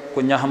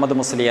കുഞ്ഞഹമ്മദ്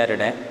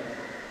മുസ്ലിയാരുടെ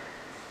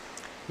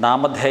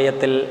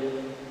നാമധേയത്തിൽ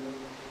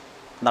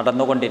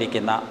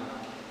നടന്നുകൊണ്ടിരിക്കുന്ന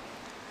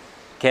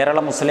കേരള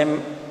മുസ്ലിം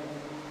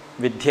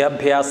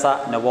വിദ്യാഭ്യാസ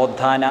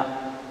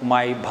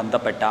നവോത്ഥാനവുമായി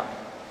ബന്ധപ്പെട്ട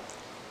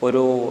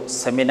ഒരു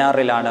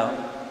സെമിനാറിലാണ്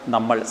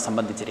നമ്മൾ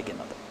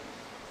സംബന്ധിച്ചിരിക്കുന്നത്.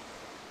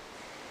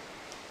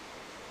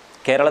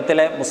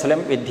 കേരളത്തിലെ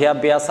മുസ്ലിം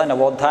വിദ്യാഭ്യാസ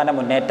നവോത്ഥാന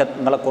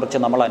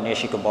മുന്നേറ്റങ്ങളെക്കുറിച്ച് നമ്മൾ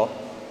അന്വേഷിക്കുമ്പോൾ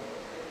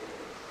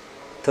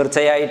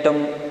തീർച്ചയായിട്ടും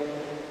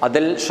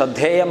അതിൽ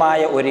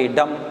ശ്രദ്ധേയമായ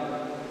ഒരിടം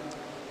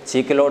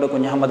ചീക്കിലോട്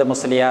കുഞ്ഞഹമ്മദ്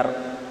മുസ്ലിയാർ,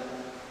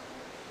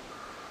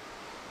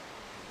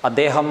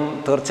 അദ്ദേഹം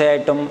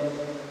തീർച്ചയായിട്ടും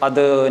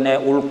അതിനെ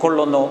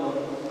ഉൾക്കൊള്ളുന്നു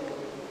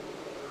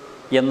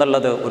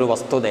എന്നുള്ളത് ഒരു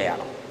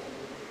വസ്തുതയാണ്.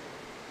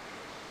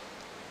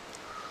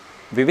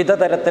 വിവിധ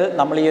തരത്തിൽ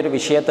നമ്മൾ ഈ ഒരു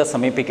വിഷയത്തെ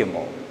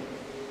സമീപിക്കുമ്പോൾ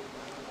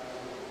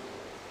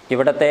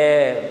ഇവിടുത്തെ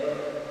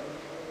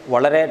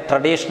വളരെ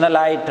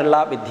ട്രഡീഷണലായിട്ടുള്ള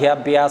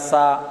വിദ്യാഭ്യാസ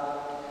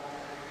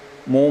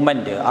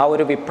മൂവ്മെൻറ്റ്, ആ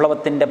ഒരു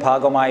വിപ്ലവത്തിൻ്റെ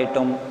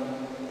ഭാഗമായിട്ടും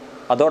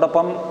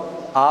അതോടൊപ്പം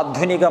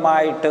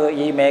ആധുനികമായിട്ട്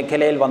ഈ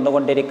മേഖലയിൽ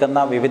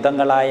വന്നുകൊണ്ടിരിക്കുന്ന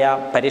വിവിധങ്ങളായ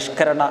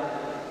പരിഷ്കരണ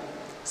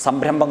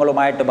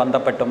സംരംഭങ്ങളുമായിട്ട്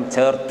ബന്ധപ്പെട്ടും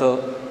ചേർത്ത്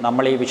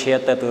നമ്മൾ ഈ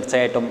വിഷയത്തെ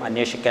തീർച്ചയായിട്ടും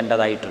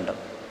അന്വേഷിക്കേണ്ടതായിട്ടുണ്ട്.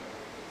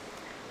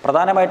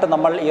 പ്രധാനമായിട്ടും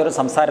നമ്മൾ ഈ ഒരു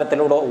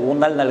സംസാരത്തിലൂടെ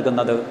ഊന്നൽ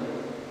നൽകുന്നത്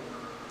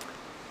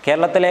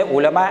കേരളത്തിലെ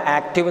ഉലമ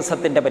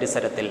ആക്ടിവിസത്തിൻ്റെ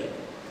പരിസരത്തിൽ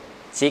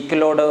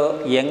ചീക്കിലോട്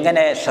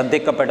എങ്ങനെ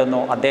ശ്രദ്ധിക്കപ്പെടുന്നു,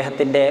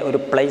 അദ്ദേഹത്തിൻ്റെ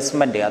ഒരു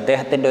പ്ലേസ്മെൻറ്റ്,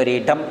 അദ്ദേഹത്തിൻ്റെ ഒരു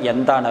ഇടം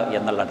എന്താണ്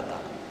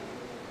എന്നുള്ളിടത്താണ്.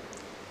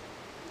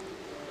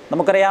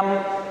 നമുക്കറിയാം,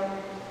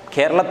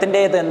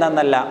 കേരളത്തിൻ്റേത്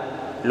എന്നല്ല,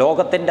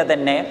 ലോകത്തിൻ്റെ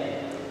തന്നെ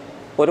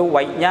ഒരു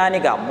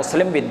വൈജ്ഞാനിക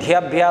മുസ്ലിം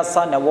വിദ്യാഭ്യാസ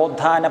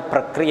നവോത്ഥാന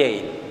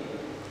പ്രക്രിയയിൽ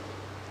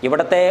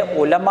ഇവിടുത്തെ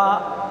ഉലമ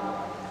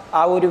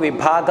ആ ഒരു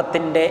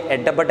വിഭാഗത്തിൻ്റെ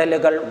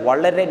ഇടപെടലുകൾ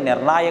വളരെ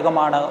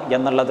നിർണായകമാണ്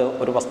എന്നുള്ളത്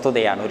ഒരു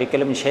വസ്തുതയാണ്,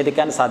 ഒരിക്കലും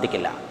നിഷേധിക്കാൻ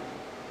സാധിക്കില്ല.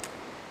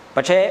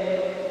 പക്ഷേ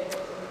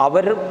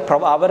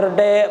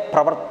അവരുടെ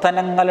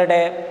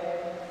പ്രവർത്തനങ്ങളുടെ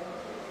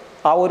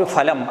ആ ഒരു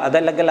ഫലം,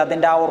 അതല്ലെങ്കിൽ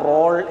അതിൻ്റെ ആ ഒരു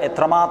റോൾ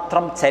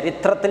എത്രമാത്രം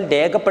ചരിത്രത്തിൽ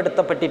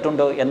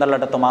രേഖപ്പെടുത്തപ്പെട്ടിട്ടുണ്ട്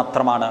എന്നുള്ളിടത്ത്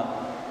മാത്രമാണ്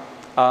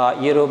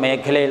ഈ ഒരു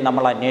മേഖലയിൽ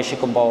നമ്മൾ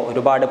അന്വേഷിക്കുമ്പോൾ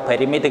ഒരുപാട്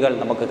പരിമിതികൾ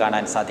നമുക്ക്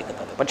കാണാൻ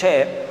സാധിക്കുന്നത്. പക്ഷേ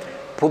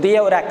പുതിയ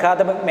ഒരു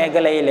അക്കാദമിക്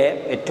മേഖലയിലെ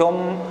ഏറ്റവും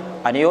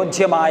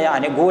അനുയോജ്യമായ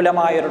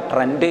അനുകൂലമായൊരു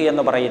ട്രെൻഡ്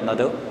എന്ന്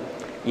പറയുന്നത്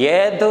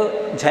ഏത്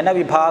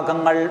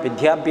ജനവിഭാഗങ്ങൾ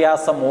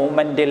വിദ്യാഭ്യാസ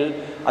മൂവ്മെൻറ്റിൽ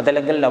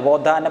അതല്ലെങ്കിൽ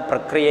നവോത്ഥാന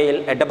പ്രക്രിയയിൽ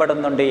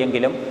ഇടപെടുന്നുണ്ട്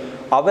എങ്കിലും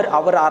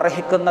അവർ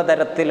അർഹിക്കുന്ന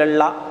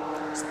തരത്തിലുള്ള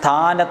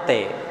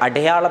സ്ഥാനത്തെ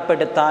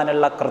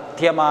അടയാളപ്പെടുത്താനുള്ള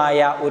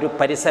കൃത്യമായ ഒരു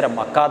പരിസരം,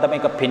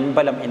 അക്കാദമിക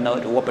പിൻബലം ഇന്ന്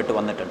രൂപപ്പെട്ടു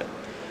വന്നിട്ടുണ്ട്.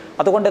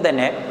 അതുകൊണ്ട്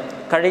തന്നെ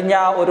കഴിഞ്ഞ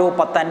ഒരു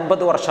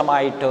 10-50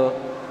 വർഷമായിട്ട്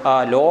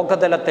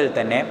ലോകതലത്തിൽ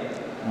തന്നെ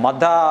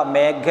മത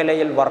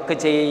മേഖലയിൽ വർക്ക്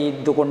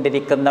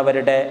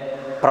ചെയ്തുകൊണ്ടിരിക്കുന്നവരുടെ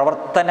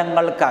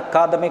പ്രവർത്തനങ്ങൾക്ക്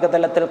അക്കാദമിക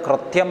തലത്തിൽ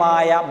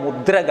കൃത്യമായ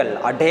മുദ്രകൾ,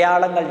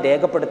 അടയാളങ്ങൾ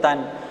രേഖപ്പെടുത്താൻ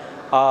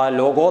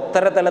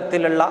ലോകോത്തര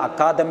തലത്തിലുള്ള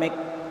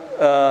അക്കാദമിക്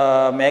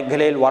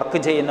മേഖലയിൽ വർക്ക്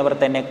ചെയ്യുന്നവർ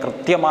തന്നെ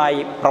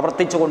കൃത്യമായി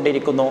പ്രവർത്തിച്ചു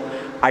കൊണ്ടിരിക്കുന്നു,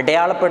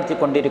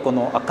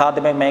 അടയാളപ്പെടുത്തിക്കൊണ്ടിരിക്കുന്നു.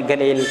 അക്കാദമിക്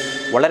മേഖലയിൽ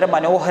വളരെ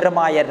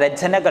മനോഹരമായ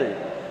രചനകൾ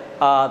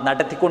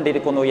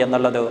നടത്തിക്കൊണ്ടിരിക്കുന്നു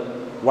എന്നുള്ളത്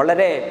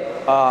വളരെ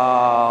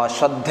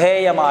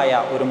ശ്രദ്ധേയമായ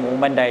ഒരു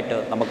മൂവ്മെൻ്റായിട്ട്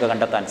നമുക്ക്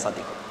കണ്ടെത്താൻ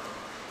സാധിക്കും.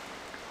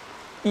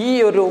 ഈ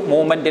ഒരു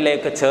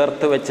മൂവ്മെൻറ്റിലേക്ക്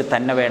ചേർത്ത് വെച്ച്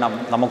തന്നെ വേണം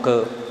നമുക്ക്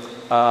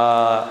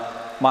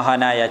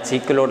മഹാനായ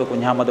ചീക്കിലോട്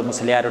കുഞ്ഞഹമ്മദ്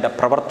മുസ്ലിയാരുടെ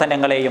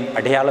പ്രവർത്തനങ്ങളെയും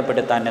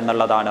അടയാളപ്പെടുത്താൻ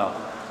എന്നുള്ളതാണ്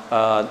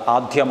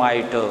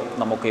ആദ്യമായിട്ട്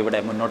നമുക്ക്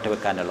ഇവിടെ മുന്നോട്ട്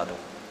വെക്കാനുള്ളത്.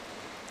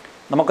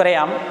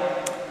 നമുക്കറിയാം,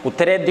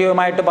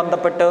 ഉത്തരേന്ത്യയുമായിട്ട്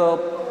ബന്ധപ്പെട്ട്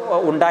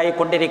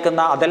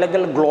ഉണ്ടായിക്കൊണ്ടിരിക്കുന്ന,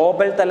 അതല്ലെങ്കിൽ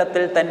ഗ്ലോബൽ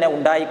തലത്തിൽ തന്നെ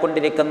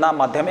ഉണ്ടായിക്കൊണ്ടിരിക്കുന്ന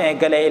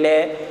മധ്യമേഖലയിലെ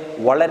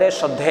വളരെ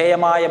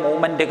ശ്രദ്ധേയമായ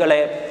മൂവ്മെൻറ്റുകളെ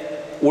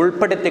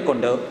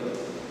ഉൾപ്പെടുത്തിക്കൊണ്ട്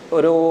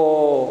ഒരു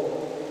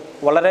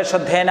വളരെ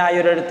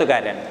ശ്രദ്ധേയനായൊരു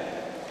എഴുത്തുകാരൻ,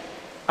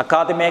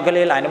 അക്കാദമിക്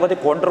മേഖലയിൽ അനവധി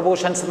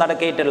കോൺട്രിബ്യൂഷൻസ്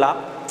നടത്തിയിട്ടുള്ള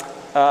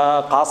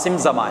കാസിം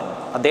സമാൻ,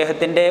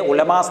 അദ്ദേഹത്തിൻ്റെ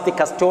ഉലമാസ് ദി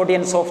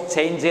കസ്റ്റോഡിയൻസ് ഓഫ്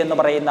ചേഞ്ച് എന്ന്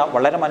പറയുന്ന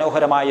വളരെ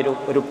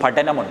മനോഹരമായൊരു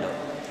പഠനമുണ്ട്.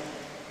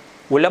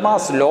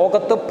 ഉലമാസ്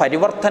ലോകത്ത്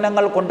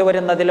പരിവർത്തനങ്ങൾ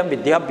കൊണ്ടുവരുന്നതിലും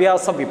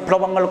വിദ്യാഭ്യാസ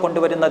വിപ്ലവങ്ങൾ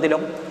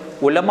കൊണ്ടുവരുന്നതിലും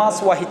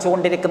ഉലമാസ്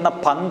വഹിച്ചുകൊണ്ടിരിക്കുന്ന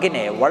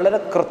പങ്കിനെ വളരെ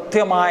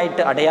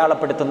കൃത്യമായിട്ട്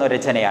അടയാളപ്പെടുത്തുന്ന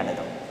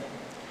രചനയാണിത്.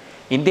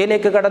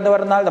 ഇന്ത്യയിലേക്ക് കടന്നു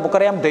വരുന്നാൽ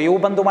നമുക്കറിയാം,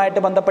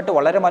 ദയൂബന്ധുമായിട്ട് ബന്ധപ്പെട്ട്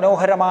വളരെ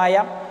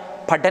മനോഹരമായ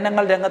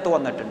പഠനങ്ങൾ രംഗത്ത്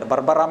വന്നിട്ടുണ്ട്.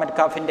 ബർബറ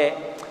മെറ്റ്കാഫിൻ്റെ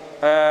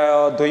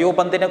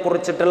ദ്വയൂബന്ധിനെ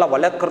കുറിച്ചിട്ടുള്ള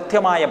വളരെ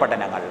കൃത്യമായ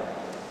പഠനങ്ങൾ,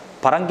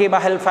 പറങ്കി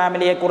മഹൽ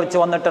ഫാമിലിയെക്കുറിച്ച്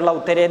വന്നിട്ടുള്ള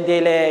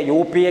ഉത്തരേന്ത്യയിലെ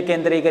UP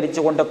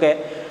കേന്ദ്രീകരിച്ചുകൊണ്ടൊക്കെ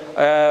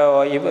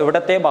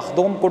ഇവിടുത്തെ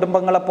മഖ്ദൂം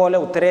കുടുംബങ്ങളെപ്പോലെ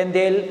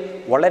ഉത്തരേന്ത്യയിൽ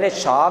വളരെ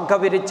ശാഖ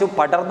വിരിച്ചു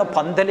പടർന്ന്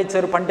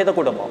പന്തലിച്ചൊരു പണ്ഡിത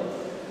കുടുംബം,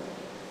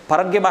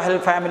 പറങ്കി മഹൽ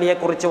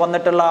ഫാമിലിയെക്കുറിച്ച്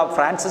വന്നിട്ടുള്ള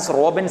ഫ്രാൻസിസ്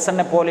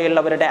റോബിൻസനെ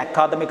പോലെയുള്ളവരുടെ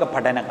അക്കാദമിക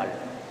പഠനങ്ങൾ,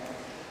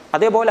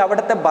 അതേപോലെ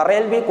അവിടുത്തെ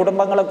ബറേൽവി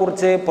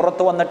കുടുംബങ്ങളെക്കുറിച്ച്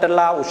പുറത്തു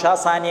വന്നിട്ടുള്ള ഉഷാ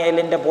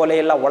സാനിയലിൻ്റെ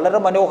പോലെയുള്ള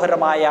വളരെ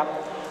മനോഹരമായ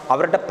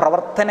അവരുടെ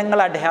പ്രവർത്തനങ്ങൾ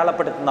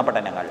അടയാളപ്പെടുത്തുന്ന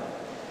പഠനങ്ങൾ,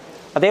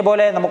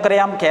 അതേപോലെ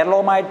നമുക്കറിയാം,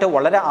 കേരളവുമായിട്ട്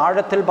വളരെ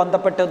ആഴത്തിൽ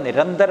ബന്ധപ്പെട്ട്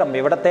നിരന്തരം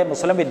ഇവിടുത്തെ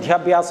മുസ്ലിം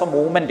വിദ്യാഭ്യാസ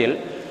മൂവ്മെൻറ്റിൽ,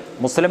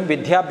 മുസ്ലിം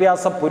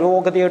വിദ്യാഭ്യാസ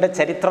പുരോഗതിയുടെ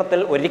ചരിത്രത്തിൽ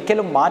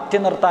ഒരിക്കലും മാറ്റി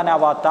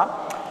നിർത്താനാവാത്ത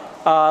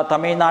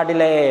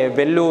തമിഴ്നാട്ടിലെ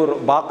വെല്ലൂർ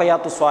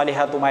ബാക്കയാത്തു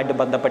സ്വാലിഹാത്തുമായിട്ട്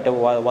ബന്ധപ്പെട്ട്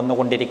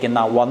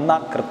വന്ന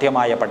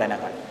കൃത്യമായ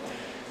പഠനങ്ങൾ,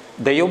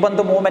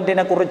 ദൈവബന്ധു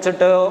മൂവ്മെൻറ്റിനെ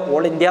കുറിച്ചിട്ട്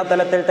ഓൾ ഇന്ത്യ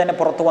തലത്തിൽ തന്നെ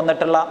പുറത്തു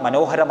വന്നിട്ടുള്ള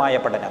മനോഹരമായ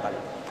പഠനങ്ങൾ.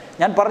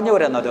 ഞാൻ പറഞ്ഞു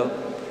വരുന്നത്,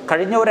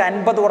 കഴിഞ്ഞ ഒരു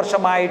 50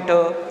 വർഷമായിട്ട്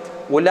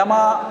ഉലമ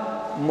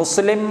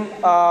മുസ്ലിം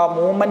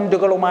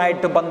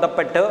മൂവ്മെൻറ്റുകളുമായിട്ട്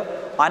ബന്ധപ്പെട്ട്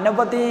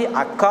അനവധി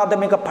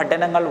അക്കാദമിക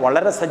പഠനങ്ങൾ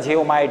വളരെ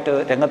സജീവമായിട്ട്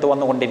രംഗത്ത്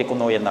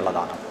വന്നുകൊണ്ടിരിക്കുന്നു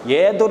എന്നുള്ളതാണ്.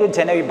 ഏതൊരു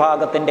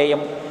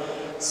ജനവിഭാഗത്തിൻ്റെയും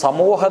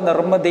സമൂഹ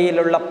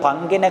നിർമ്മിതിയിലുള്ള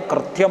പങ്കിനെ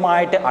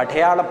കൃത്യമായിട്ട്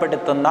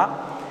അടയാളപ്പെടുത്തുന്ന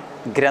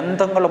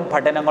ഗ്രന്ഥങ്ങളും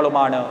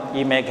പഠനങ്ങളുമാണ്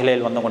ഈ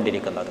മേഖലയിൽ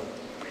വന്നുകൊണ്ടിരിക്കുന്നത്.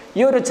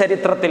 ഈ ഒരു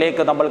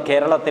ചരിത്രത്തിലേക്ക് നമ്മൾ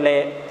കേരളത്തിലെ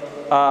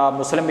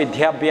മുസ്ലിം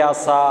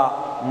വിദ്യാഭ്യാസ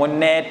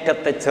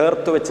മുന്നേറ്റത്തെ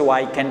ചേർത്ത് വെച്ച്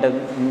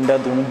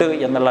വായിക്കേണ്ടതുണ്ട്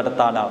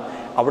എന്നുള്ളിടത്താണ്,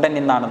 അവിടെ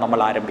നിന്നാണ് നമ്മൾ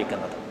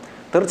ആരംഭിക്കുന്നത്.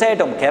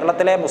 തീർച്ചയായിട്ടും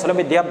കേരളത്തിലെ മുസ്ലിം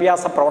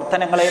വിദ്യാഭ്യാസ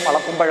പ്രവർത്തനങ്ങളെയും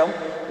അളക്കുമ്പോഴും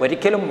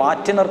ഒരിക്കലും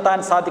മാറ്റി നിർത്താൻ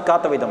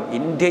സാധിക്കാത്ത വിധം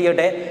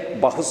ഇന്ത്യയുടെ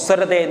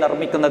ബഹുസ്വരതയെ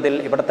നിർമ്മിക്കുന്നതിൽ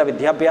ഇവിടുത്തെ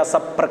വിദ്യാഭ്യാസ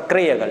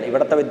പ്രക്രിയകൾ,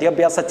 ഇവിടുത്തെ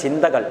വിദ്യാഭ്യാസ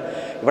ചിന്തകൾ,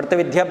 ഇവിടുത്തെ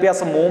വിദ്യാഭ്യാസ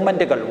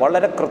മൂവ്മെൻറ്റുകൾ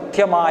വളരെ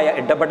കൃത്യമായ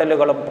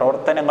ഇടപെടലുകളും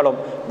പ്രവർത്തനങ്ങളും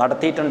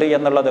നടത്തിയിട്ടുണ്ട്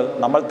എന്നുള്ളത്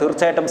നമ്മൾ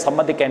തീർച്ചയായിട്ടും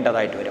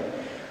സമ്മതിക്കേണ്ടതായിട്ട് വരും.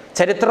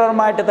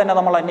 ചരിത്രപരമായിട്ട് തന്നെ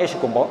നമ്മൾ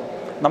അന്വേഷിക്കുമ്പോൾ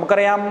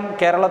നമുക്കറിയാം,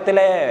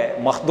 കേരളത്തിലെ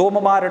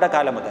മഖ്ദൂമുമാരുടെ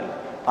കാലം മുതൽ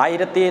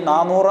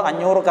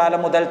 1400-500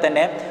 കാലം മുതൽ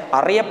തന്നെ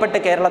അറിയപ്പെട്ട്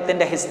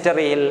കേരളത്തിൻ്റെ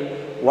ഹിസ്റ്ററിയിൽ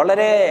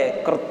വളരെ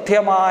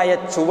കൃത്യമായ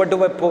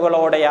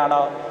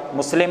ചുവടുവെപ്പുകളോടെയാണ്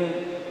മുസ്ലിം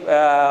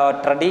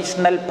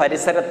ട്രഡീഷണൽ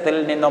പരിസരത്തിൽ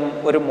നിന്നും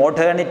ഒരു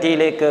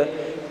മോഡേണിറ്റിയിലേക്ക്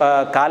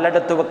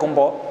കാലെടുത്ത്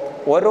വെക്കുമ്പോൾ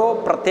ഓരോ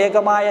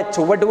പ്രത്യേകമായ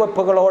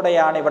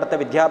ചുവടുവെപ്പുകളോടെയാണ് ഇവിടുത്തെ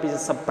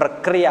വിദ്യാഭ്യാസ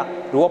പ്രക്രിയ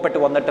രൂപപ്പെട്ടു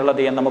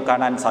വന്നിട്ടുള്ളത് എന്ന് നമുക്ക്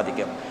കാണാൻ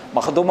സാധിക്കും.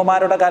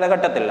 മഖ്ദൂമുമാരുടെ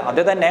കാലഘട്ടത്തിൽ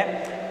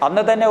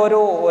അന്ന് തന്നെ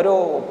ഒരു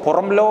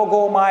പുറം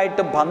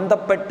ലോകവുമായിട്ട്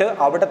ബന്ധപ്പെട്ട്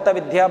അവിടുത്തെ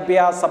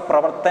വിദ്യാഭ്യാസ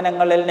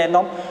പ്രവർത്തനങ്ങളിൽ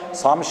നിന്നും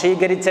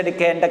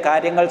സ്വാംശീകരിച്ചെടുക്കേണ്ട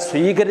കാര്യങ്ങൾ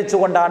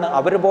സ്വീകരിച്ചുകൊണ്ടാണ്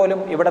അവർ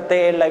പോലും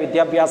ഇവിടത്തെയുള്ള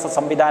വിദ്യാഭ്യാസ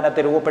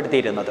സംവിധാനത്തെ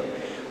രൂപപ്പെടുത്തിയിരുന്നത്.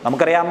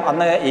 നമുക്കറിയാം,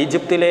 അന്ന്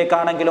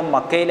ഈജിപ്തിലേക്കാണെങ്കിലും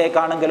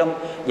മക്കയിലേക്കാണെങ്കിലും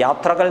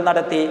യാത്രകൾ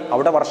നടത്തി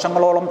അവിടെ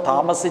വർഷങ്ങളോളം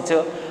താമസിച്ച്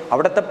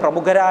അവിടുത്തെ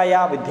പ്രമുഖരായ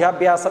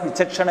വിദ്യാഭ്യാസ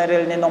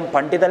വിചക്ഷണരിൽ നിന്നും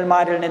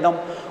പണ്ഡിതന്മാരിൽ നിന്നും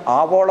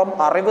ആവോളം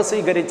അറിവ്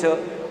സ്വീകരിച്ച്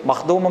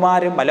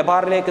മഖ്ദൂമുമാർ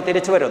മലബാറിലേക്ക്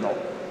തിരിച്ചു വരുന്നു.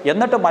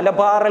 എന്നിട്ട്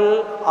മലബാറിൽ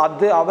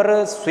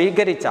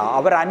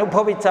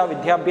അവരനുഭവിച്ച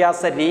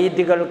വിദ്യാഭ്യാസ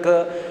രീതികൾക്ക്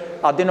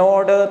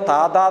അതിനോട്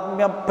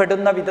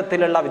താതാത്മ്യപ്പെടുന്ന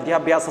വിധത്തിലുള്ള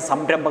വിദ്യാഭ്യാസ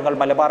സംരംഭങ്ങൾ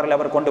മലബാറിൽ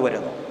അവർ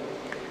കൊണ്ടുവരുന്നു.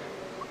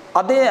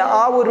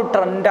 ആ ഒരു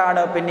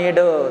ട്രെൻഡാണ്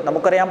പിന്നീട്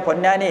നമുക്കറിയാം,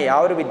 പൊന്നാനി ആ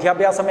ഒരു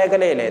വിദ്യാഭ്യാസ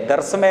മേഖലയിലെ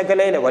ദർസ്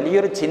മേഖലയിലെ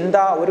വലിയൊരു ചിന്ത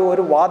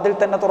ഒരു വാതിൽ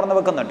തന്നെ തുറന്നു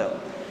വെക്കുന്നുണ്ട്.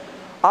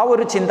 ആ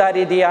ഒരു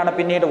ചിന്താരീതിയാണ്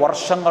പിന്നീട്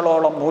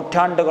വർഷങ്ങളോളം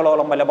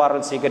നൂറ്റാണ്ടുകളോളം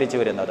മലബാറിൽ സ്വീകരിച്ചു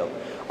വരുന്നത്.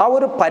 ആ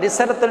ഒരു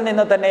പരിസരത്തിൽ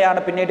നിന്ന് തന്നെയാണ്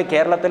പിന്നീട്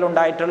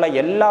കേരളത്തിലുണ്ടായിട്ടുള്ള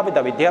എല്ലാവിധ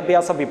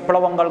വിദ്യാഭ്യാസ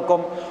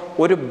വിപ്ലവങ്ങൾക്കും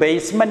ഒരു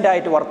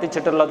ബേസ്മെൻ്റായിട്ട്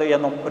വർത്തിച്ചിട്ടുള്ളത്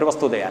എന്നും ഒരു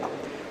വസ്തുതയാണ്.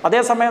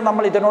 അതേസമയം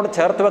നമ്മൾ ഇതിനോട്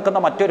ചേർത്ത് വെക്കുന്ന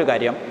മറ്റൊരു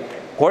കാര്യം,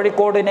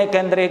 കോഴിക്കോടിനെ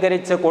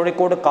കേന്ദ്രീകരിച്ച്,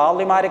 കോഴിക്കോട്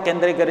കാളിമാരെ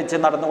കേന്ദ്രീകരിച്ച്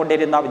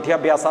നടന്നുകൊണ്ടിരുന്ന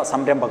വിദ്യാഭ്യാസ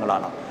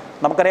സംരംഭങ്ങളാണ്.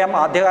 നമുക്കറിയാം,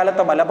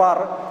 ആദ്യകാലത്ത് മലബാർ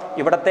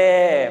ഇവിടുത്തെ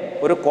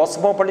ഒരു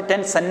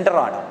കോസ്മോപൊളിറ്റൻ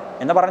സെൻ്ററാണ്.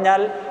 എന്ന്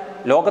പറഞ്ഞാൽ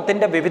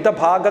ലോകത്തിൻ്റെ വിവിധ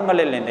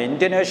ഭാഗങ്ങളിൽ നിന്ന്,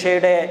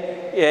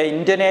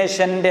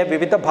 ഇന്തോനേഷ്യൻ്റെ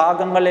വിവിധ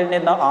ഭാഗങ്ങളിൽ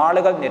നിന്ന്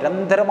ആളുകൾ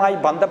നിരന്തരമായി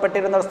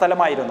ബന്ധപ്പെട്ടിരുന്ന ഒരു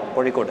സ്ഥലമായിരുന്നു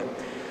കോഴിക്കോട്.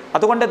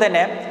 അതുകൊണ്ട്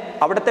തന്നെ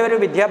അവിടുത്തെ ഒരു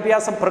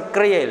വിദ്യാഭ്യാസ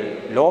പ്രക്രിയയിൽ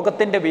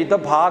ലോകത്തിൻ്റെ വിവിധ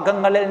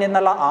ഭാഗങ്ങളിൽ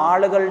നിന്നുള്ള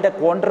ആളുകളുടെ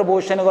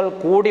കോൺട്രിബ്യൂഷനുകൾ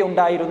കൂടി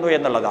ഉണ്ടായിരുന്നു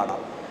എന്നുള്ളതാണ്.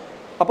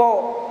 അപ്പോൾ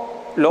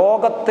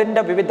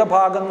ലോകത്തിൻ്റെ വിവിധ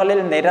ഭാഗങ്ങളിൽ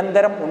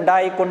നിരന്തരം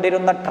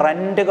ഉണ്ടായിക്കൊണ്ടിരുന്ന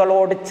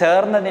ട്രെൻഡുകളോട്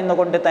ചേർന്ന്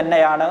നിന്നുകൊണ്ട്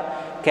തന്നെയാണ്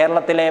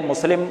കേരളത്തിലെ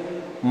മുസ്ലിം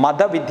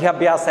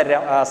മതവിദ്യാഭ്യാസ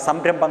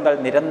സംരംഭങ്ങൾ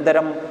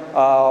നിരന്തരം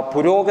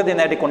പുരോഗതി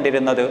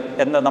നേടിക്കൊണ്ടിരുന്നത്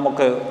എന്ന്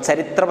നമുക്ക്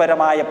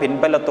ചരിത്രപരമായ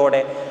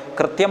പിൻബലത്തോടെ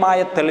കൃത്യമായ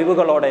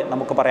തെളിവുകളോടെ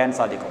നമുക്ക് പറയാൻ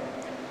സാധിക്കും.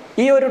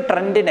 ഈ ഒരു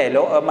ട്രെൻഡിനെ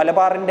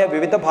മലബാറിൻ്റെ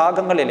വിവിധ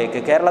ഭാഗങ്ങളിലേക്ക്,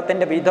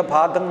 കേരളത്തിൻ്റെ വിവിധ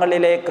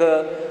ഭാഗങ്ങളിലേക്ക്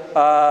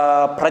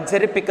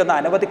പ്രചരിപ്പിക്കുന്ന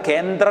അനവധി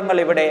കേന്ദ്രങ്ങൾ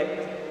ഇവിടെ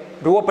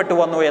രൂപപ്പെട്ടു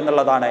വന്നു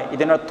എന്നുള്ളതാണ്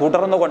ഇതിനെ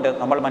തുടർന്നുകൊണ്ട്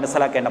നമ്മൾ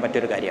മനസ്സിലാക്കേണ്ട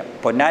മറ്റൊരു കാര്യം.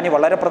 പൊന്നാനി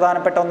വളരെ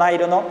പ്രധാനപ്പെട്ട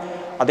ഒന്നായിരുന്നു.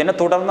 അതിനെ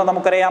തുടർന്ന്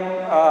നമുക്കറിയാം,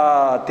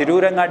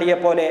 തിരൂരങ്ങാടിയെ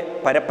പോലെ,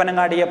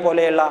 പരപ്പനങ്ങാടിയെ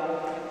പോലെയുള്ള,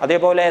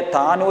 അതേപോലെ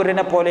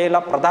താനൂരിനെ പോലെയുള്ള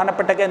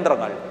പ്രധാനപ്പെട്ട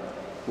കേന്ദ്രങ്ങൾ.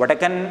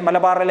 വടക്കൻ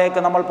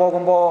മലബാറിലേക്ക് നമ്മൾ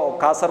പോകുമ്പോൾ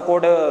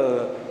കാസർഗോഡ്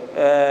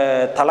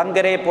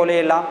തളങ്കരയെ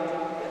പോലെയുള്ള,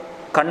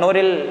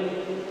 കണ്ണൂരിൽ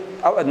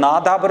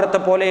നാദാപുരത്തെ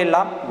പോലെയുള്ള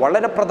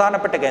വളരെ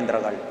പ്രധാനപ്പെട്ട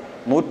കേന്ദ്രങ്ങൾ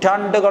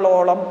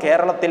നൂറ്റാണ്ടുകളോളം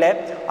കേരളത്തിലെ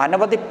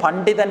അനവധി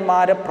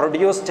പണ്ഡിതന്മാരെ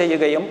പ്രൊഡ്യൂസ്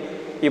ചെയ്യുകയും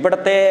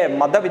ഇവിടുത്തെ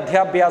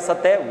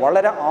മതവിദ്യാഭ്യാസത്തെ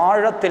വളരെ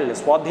ആഴത്തിൽ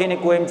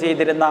സ്വാധീനിക്കുകയും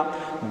ചെയ്തിരുന്ന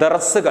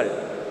ദർസുകൾ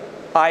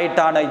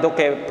ആയിട്ടാണ്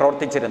ഇതൊക്കെ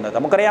പ്രവർത്തിച്ചിരുന്നത്.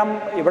 നമുക്കറിയാം,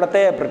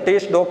 ഇവിടുത്തെ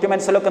ബ്രിട്ടീഷ്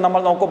ഡോക്യുമെൻസിലൊക്കെ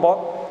നമ്മൾ നോക്കുമ്പോൾ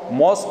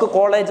മോസ്ക്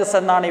കോളേജസ്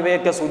എന്നാണ്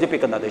ഇവയൊക്കെ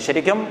സൂചിപ്പിക്കുന്നത്.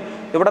 ശരിക്കും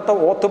ഇവിടുത്തെ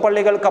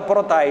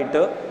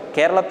ഓത്തുപള്ളികൾക്കപ്പുറത്തായിട്ട്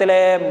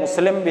കേരളത്തിലെ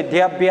മുസ്ലിം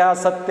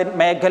വിദ്യാഭ്യാസത്തിന്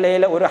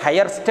മേഖലയിലെ ഒരു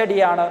ഹയർ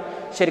സ്റ്റഡിയാണ്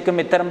ശരിക്കും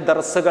ഇത്തരം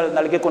ദർസുകൾ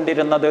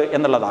നൽകിക്കൊണ്ടിരുന്നത്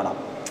എന്നുള്ളതാണ്.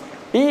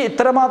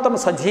 ഇത്രമാത്രം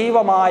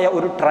സജീവമായ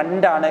ഒരു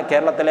ട്രെൻഡാണ്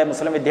കേരളത്തിലെ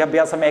മുസ്ലിം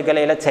വിദ്യാഭ്യാസ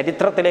മേഖലയിലെ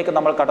ചരിത്രത്തിലേക്ക്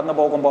നമ്മൾ കടന്നു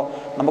പോകുമ്പോൾ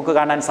നമുക്ക്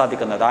കാണാൻ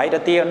സാധിക്കുന്നത്.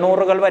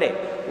 1800-കൾ വരെ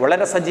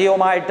വളരെ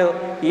സജീവമായിട്ട്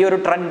ഈ ഒരു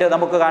ട്രെൻഡ്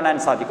നമുക്ക് കാണാൻ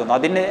സാധിക്കുന്നു.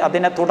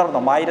 അതിനെ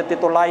തുടർന്നും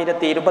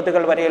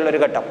 1920-കൾ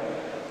വരെയുള്ളൊരു ഘട്ടം,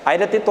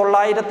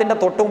 1900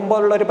 തൊട്ട്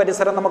മുമ്പുള്ളൊരു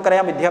പരിസരം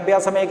നമുക്കറിയാം.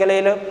 വിദ്യാഭ്യാസ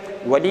മേഖലയിൽ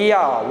വലിയ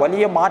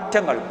വലിയ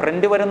മാറ്റങ്ങൾ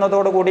പ്രിൻ്റ്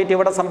വരുന്നതോട് കൂടിയിട്ട്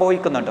ഇവിടെ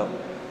സംഭവിക്കുന്നുണ്ട്.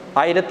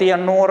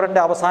 1800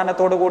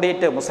 അവസാനത്തോടു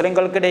കൂടിയിട്ട്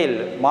മുസ്ലിങ്ങൾക്കിടയിൽ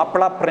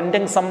മാപ്പിള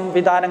പ്രിൻറ്റിംഗ്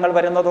സംവിധാനങ്ങൾ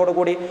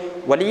വരുന്നതോടുകൂടി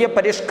വലിയ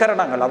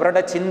പരിഷ്കരണങ്ങൾ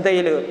അവരുടെ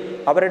ചിന്തയിൽ,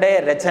 അവരുടെ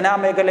രചനാ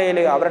മേഖലയിൽ,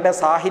 അവരുടെ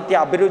സാഹിത്യ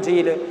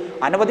അഭിരുചിയിൽ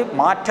അനവധി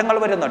മാറ്റങ്ങൾ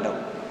വരുന്നുണ്ട്.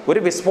 ഒരു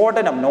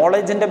വിസ്ഫോടനം,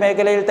 നോളജിൻ്റെ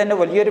മേഖലയിൽ തന്നെ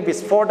വലിയൊരു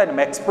വിസ്ഫോടനം,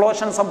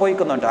 എക്സ്പ്ലോഷൻ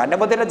സംഭവിക്കുന്നുണ്ട്.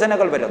 അനവധി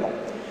രചനകൾ വരുന്നു.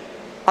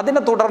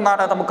 അതിനെ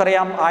തുടർന്നാണ്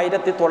നമുക്കറിയാം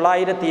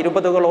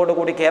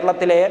 1920കളോടുകൂടി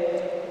കേരളത്തിലെ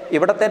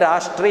ഇവിടുത്തെ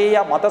രാഷ്ട്രീയ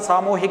മത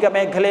സാമൂഹിക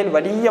മേഖലയിൽ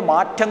വലിയ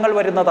മാറ്റങ്ങൾ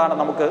വരുന്നതാണ്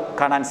നമുക്ക്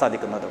കാണാൻ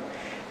സാധിക്കുന്നത്.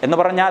 എന്ന്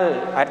പറഞ്ഞാൽ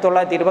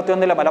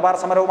 1921 മലബാർ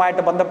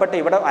സമരവുമായിട്ട് ബന്ധപ്പെട്ട്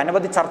ഇവിടെ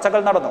അനവധി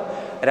ചർച്ചകൾ നടന്നു,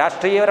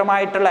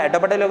 രാഷ്ട്രീയപരമായിട്ടുള്ള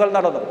ഇടപെടലുകൾ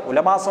നടന്നു.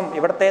 ഉലമാസും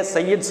ഇവിടുത്തെ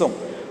സയ്യിദ്സും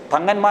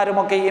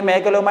തങ്ങന്മാരുമൊക്കെ ഈ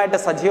മേഖലയുമായിട്ട്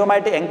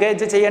സജീവമായിട്ട്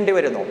എൻഗേജ് ചെയ്യേണ്ടി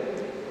വരുന്നു.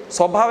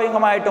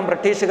 സ്വാഭാവികമായിട്ടും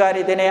ബ്രിട്ടീഷുകാർ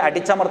ഇതിനെ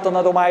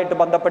അടിച്ചമർത്തുന്നതുമായിട്ട്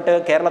ബന്ധപ്പെട്ട്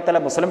കേരളത്തിലെ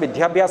മുസ്ലിം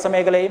വിദ്യാഭ്യാസ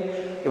മേഖലയും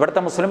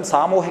ഇവിടുത്തെ മുസ്ലിം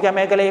സാമൂഹിക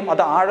മേഖലയും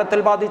അത് ആഴത്തിൽ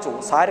ബാധിച്ചു,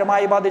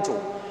 സാരമായി ബാധിച്ചു.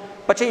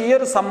 പക്ഷേ ഈ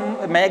ഒരു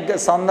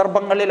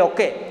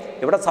സന്ദർഭങ്ങളിലൊക്കെ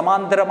ഇവിടെ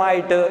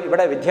സമാന്തരമായിട്ട്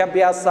ഇവിടെ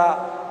വിദ്യാഭ്യാസ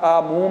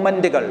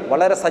മൂവ്മെൻറ്റുകൾ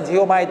വളരെ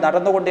സജീവമായി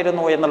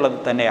നടന്നുകൊണ്ടിരുന്നു എന്നുള്ളത്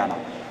തന്നെയാണ്.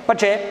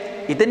 പക്ഷേ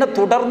ഇതിനെ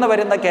തുടർന്ന്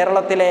വരുന്ന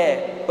കേരളത്തിലെ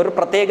ഒരു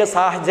പ്രത്യേക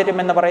സാഹചര്യം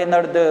എന്ന്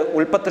പറയുന്നത്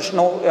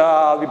ഉൽപ്പത്തിഷ്ണു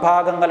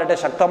വിഭാഗങ്ങളുടെ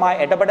ശക്തമായ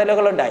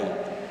ഇടപെടലുകളുണ്ടായി.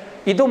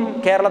 ഇതും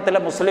കേരളത്തിലെ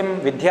മുസ്ലിം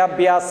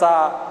വിദ്യാഭ്യാസ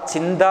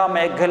ചിന്താ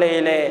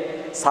മേഖലയിലെ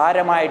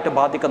സാരമായിട്ട്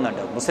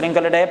ബാധിക്കുന്നുണ്ട്.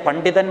 മുസ്ലിങ്ങളുടെ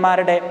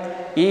പണ്ഡിതന്മാരുടെ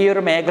ഈ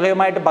ഒരു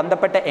മേഖലയുമായിട്ട്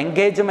ബന്ധപ്പെട്ട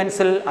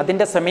എൻഗേജ്മെൻറ്റ്സിൽ,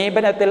 അതിൻ്റെ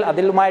സമീപനത്തിൽ,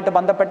 അതിലുമായിട്ട്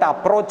ബന്ധപ്പെട്ട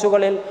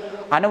അപ്രോച്ചുകളിൽ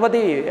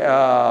അനവധി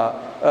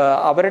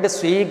അവരുടെ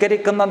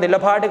സ്വീകരിക്കുന്ന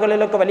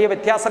നിലപാടുകളിലൊക്കെ വലിയ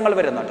വ്യത്യാസങ്ങൾ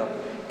വരുന്നുണ്ട്.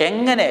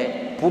 എങ്ങനെ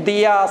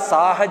പുതിയ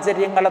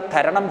സാഹചര്യങ്ങളെ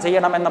തരണം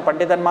ചെയ്യണമെന്ന്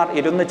പണ്ഡിതന്മാർ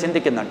ഇരുന്ന്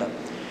ചിന്തിക്കുന്നുണ്ട്.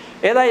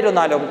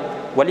 ഏതായിരുന്നാലും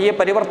വലിയ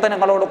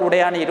പരിവർത്തനങ്ങളോട്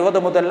കൂടെയാണ് 20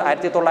 മുതൽ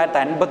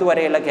 1950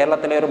 വരെയുള്ള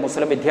കേരളത്തിലെ ഒരു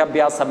മുസ്ലിം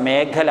വിദ്യാഭ്യാസ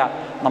മേഖല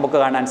നമുക്ക്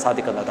കാണാൻ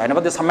സാധിക്കുന്നത്.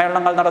 അനവധി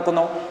സമ്മേളനങ്ങൾ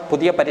നടക്കുന്നു,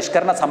 പുതിയ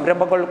പരിഷ്കരണ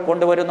സംരംഭങ്ങൾ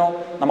കൊണ്ടുവരുന്നു.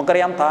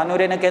 നമുക്കറിയാം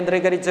താനൂരിനെ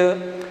കേന്ദ്രീകരിച്ച്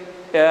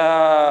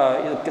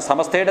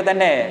സമസ്തയുടെ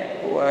തന്നെ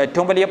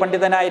ഏറ്റവും വലിയ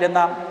പണ്ഡിതനായിരുന്ന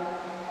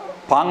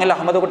പാങ്ങിൽ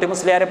അഹമ്മദ് കുട്ടി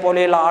മുസ്ലിയാരെ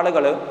പോലെയുള്ള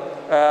ആളുകൾ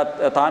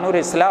താനൂർ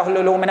ഇസ്ലാഹുൽ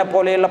ഉലൂമിനെ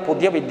പോലെയുള്ള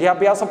പുതിയ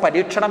വിദ്യാഭ്യാസ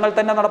പരീക്ഷണങ്ങൾ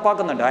തന്നെ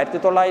നടപ്പാക്കുന്നുണ്ട്.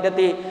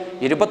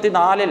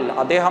 1924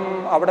 അദ്ദേഹം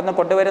അവിടെ നിന്ന്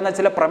കൊണ്ടുവരുന്ന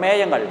ചില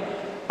പ്രമേയങ്ങൾ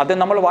അത്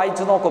നമ്മൾ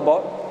വായിച്ചു നോക്കുമ്പോൾ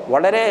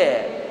വളരെ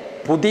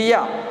പുതിയ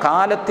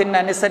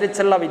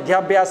കാലത്തിനനുസരിച്ചുള്ള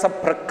വിദ്യാഭ്യാസ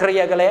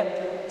പ്രക്രിയകളെ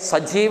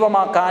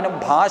സജീവമാക്കാനും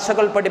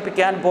ഭാഷകൾ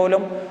പഠിപ്പിക്കാൻ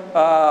പോലും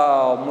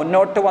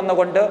മുന്നോട്ട്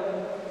വന്നുകൊണ്ട്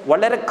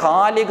വളരെ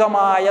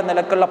കാലികമായ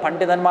നിലക്കുള്ള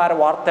പണ്ഡിതന്മാരെ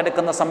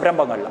വാർത്തെടുക്കുന്ന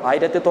സംരംഭങ്ങൾ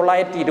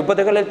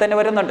 1920കളിൽ തന്നെ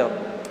വരുന്നുണ്ട്.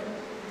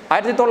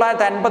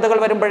 1950കൾ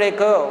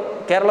വരുമ്പോഴേക്ക്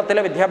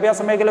കേരളത്തിലെ വിദ്യാഭ്യാസ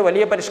മേഖല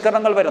വലിയ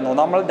പരിഷ്കരണങ്ങൾ വരുന്നു,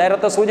 നമ്മൾ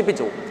നേരത്തെ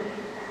സൂചിപ്പിച്ചു.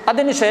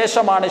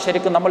 അതിനുശേഷമാണ്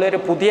ശരിക്കും നമ്മളൊരു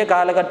പുതിയ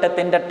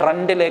കാലഘട്ടത്തിൻ്റെ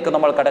ട്രെൻഡിലേക്ക്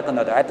നമ്മൾ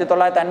കിടക്കുന്നത്.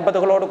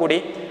 1950കളോടുകൂടി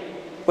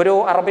ഒരു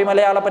അറബി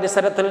മലയാള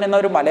പരിസരത്തിൽ നിന്ന്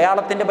ഒരു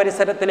മലയാളത്തിൻ്റെ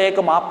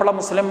പരിസരത്തിലേക്ക് മാപ്പിള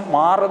മുസ്ലിം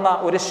മാറുന്ന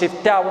ഒരു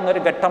ഷിഫ്റ്റ് ആവുന്ന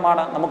ഒരു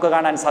ഘട്ടമാണ് നമുക്ക്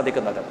കാണാൻ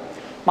സാധിക്കുന്നത്.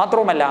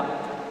 മാത്രവുമല്ല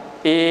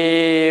ഈ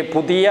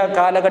പുതിയ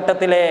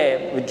കാലഘട്ടത്തിലെ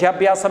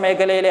വിദ്യാഭ്യാസ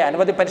മേഖലയിലെ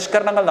അനവധി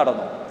പരിഷ്കരണങ്ങൾ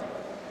നടന്നു.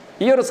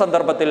 ഈ ഒരു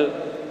സന്ദർഭത്തിൽ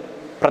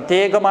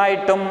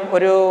പ്രത്യേകമായിട്ടും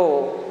ഒരു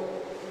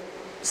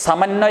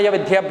സമന്വയ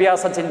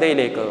വിദ്യാഭ്യാസ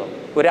ചിന്തയിലേക്ക്,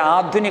 ഒരു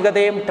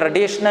ആധുനികതയും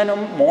ട്രഡീഷണലും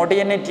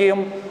മോഡേണിറ്റിയും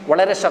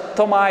വളരെ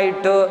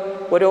ശക്തമായിട്ട്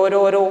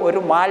ഒരു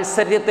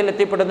മാത്സര്യത്തിൽ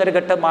എത്തിപ്പെടുന്നൊരു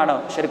ഘട്ടമാണ്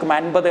ശരിക്കും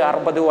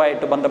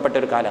 50-60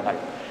 ബന്ധപ്പെട്ടൊരു കാലങ്ങൾ.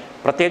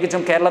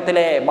 പ്രത്യേകിച്ചും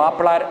കേരളത്തിലെ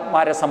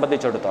മാപ്പിളമാരെ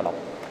സംബന്ധിച്ചിടത്തോളം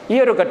ഈ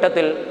ഒരു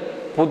ഘട്ടത്തിൽ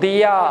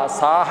പുതിയ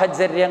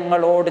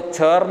സാഹചര്യങ്ങളോട്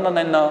ചേർന്ന്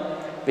നിന്ന്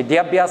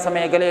വിദ്യാഭ്യാസ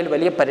മേഖലയിൽ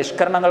വലിയ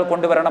പരിഷ്കരണങ്ങൾ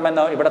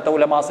കൊണ്ടുവരണമെന്ന് ഇവിടുത്തെ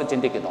ഉലമാസ്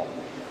ചിന്തിക്കുന്നു.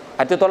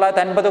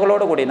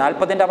 1950കളോടുകൂടി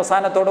 40ൻ്റെ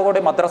അവസാനത്തോടുകൂടി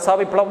മദ്രസ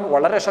വിപ്ലവം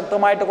വളരെ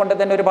ശക്തമായിട്ട് കൊണ്ട്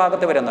തന്നെ ഒരു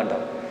ഭാഗത്ത് വരുന്നുണ്ട്.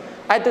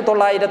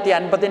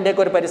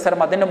 1950ൻ്റെയൊക്കെ ഒരു പരിസരം.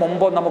 അതിന്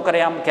മുമ്പ്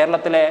നമുക്കറിയാം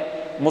കേരളത്തിലെ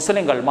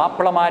മുസ്ലിങ്ങൾ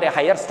മാപ്പിളമാരെ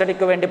ഹയർ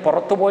സ്റ്റഡിക്ക് വേണ്ടി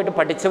പുറത്തു പോയിട്ട്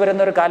പഠിച്ചു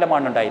വരുന്നൊരു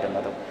കാലമാണ്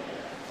ഉണ്ടായിരുന്നത്.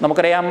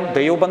 നമുക്കറിയാം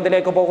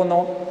ദയൂബന്ദിലേക്ക് പോകുന്നു,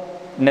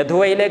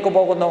 നെധുവയിലേക്ക്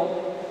പോകുന്നു,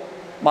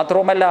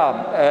 മാത്രവുമല്ല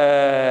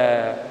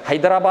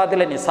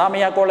ഹൈദരാബാദിലെ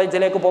നിസാമിയ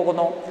കോളേജിലേക്ക്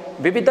പോകുന്നു.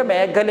 വിവിധ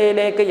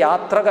മേഖലയിലേക്ക്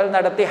യാത്രകൾ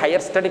നടത്തി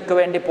ഹയർ സ്റ്റഡിക്ക്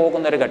വേണ്ടി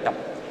പോകുന്നൊരു ഘട്ടം.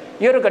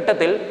 ഈ ഒരു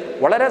ഘട്ടത്തിൽ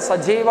വളരെ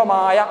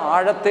സജീവമായ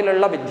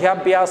ആഴത്തിലുള്ള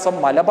വിദ്യാഭ്യാസം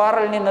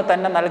മലബാറിൽ നിന്ന്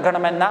തന്നെ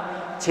നൽകണമെന്ന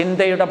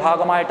ചിന്തയുടെ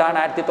ഭാഗമായിട്ടാണ്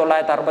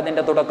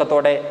 1960ൻ്റെ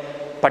തുടക്കത്തോടെ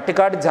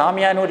പട്ടിക്കാട്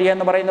ജാമിയ നൂരിയ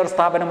എന്ന് പറയുന്ന ഒരു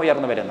സ്ഥാപനം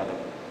ഉയർന്നു വരുന്നത്.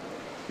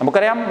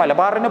 നമുക്കറിയാം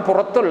മലബാറിന്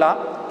പുറത്തുള്ള,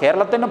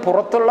 കേരളത്തിന്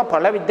പുറത്തുള്ള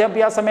പല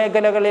വിദ്യാഭ്യാസ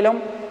മേഖലകളിലും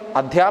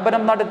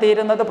അധ്യാപനം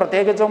നടത്തിയിരുന്നത്,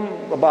 പ്രത്യേകിച്ചും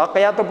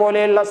ബാക്കയാത്ത്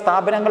പോലെയുള്ള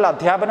സ്ഥാപനങ്ങൾ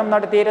അധ്യാപനം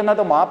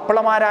നടത്തിയിരുന്നത്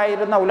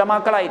മാപ്പിളമാരായിരുന്ന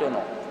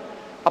ഉലമാക്കളായിരുന്നു.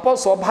 അപ്പോൾ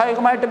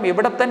സ്വാഭാവികമായിട്ടും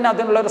ഇവിടെ തന്നെ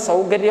അതിനുള്ളൊരു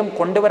സൗകര്യം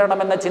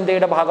കൊണ്ടുവരണമെന്ന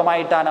ചിന്തയുടെ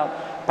ഭാഗമായിട്ടാണ്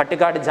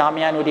പട്ടിക്കാട്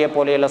ജാമിയ നൂരിയെ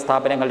പോലെയുള്ള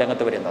സ്ഥാപനങ്ങൾ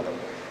രംഗത്ത് വരുന്നത്.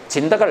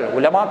 ചിന്തകൾ,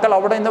 ഉലമാക്കൾ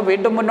അവിടെ നിന്ന്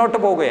വീണ്ടും മുന്നോട്ട്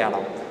പോവുകയാണ്.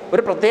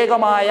 ഒരു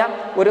പ്രത്യേകമായ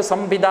ഒരു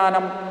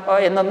സംവിധാനം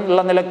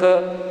എന്നുള്ള നിലക്ക്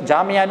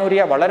ജാമിയ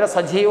നൂരിയ വളരെ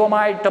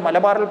സജീവമായിട്ട്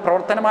മലബാറിൽ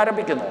പ്രവർത്തനം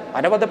ആരംഭിക്കുന്നു.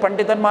 അനവധി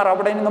പണ്ഡിതന്മാർ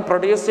അവിടെ നിന്നും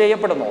പ്രൊഡ്യൂസ്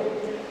ചെയ്യപ്പെടുന്നു.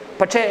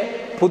 പക്ഷേ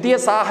പുതിയ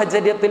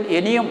സാഹചര്യത്തിൽ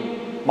ഇനിയും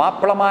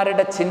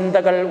മാപ്പിളമാരുടെ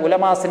ചിന്തകൾ,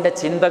 ഉലമാസിൻ്റെ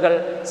ചിന്തകൾ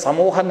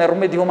സമൂഹ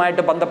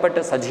നിർമ്മിതിയുമായിട്ട് ബന്ധപ്പെട്ട്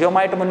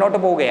സജീവമായിട്ട് മുന്നോട്ട്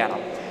പോവുകയാണ്.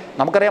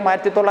 നമുക്കറിയാം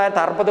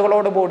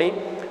 1960-കളോടുകൂടി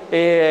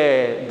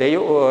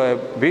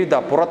വിവിധ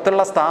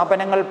പുറത്തുള്ള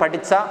സ്ഥാപനങ്ങൾ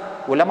പഠിച്ച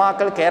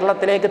ഉലമാക്കൾ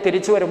കേരളത്തിലേക്ക്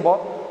തിരിച്ചു വരുമ്പോൾ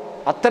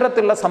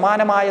അത്തരത്തിലുള്ള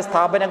സമാനമായ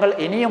സ്ഥാപനങ്ങൾ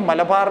ഇനിയും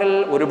മലബാറിൽ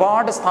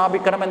ഒരുപാട്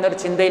സ്ഥാപിക്കണമെന്നൊരു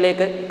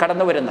ചിന്തയിലേക്ക്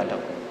കടന്നു വരുന്നുണ്ട്.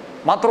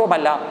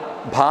 മാത്രവുമല്ല,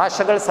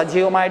 ഭാഷകൾ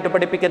സജീവമായിട്ട്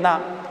പഠിപ്പിക്കുന്ന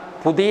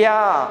പുതിയ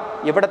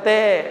ഇവിടുത്തെ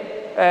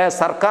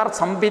സർക്കാർ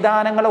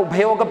സംവിധാനങ്ങളെ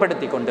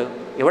ഉപയോഗപ്പെടുത്തിക്കൊണ്ട്,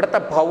 ഇവിടുത്തെ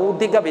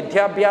ഭൗതിക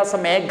വിദ്യാഭ്യാസ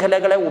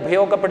മേഖലകളെ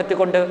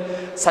ഉപയോഗപ്പെടുത്തിക്കൊണ്ട്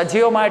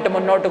സജീവമായിട്ട്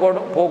മുന്നോട്ട്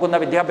പോകുന്ന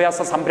വിദ്യാഭ്യാസ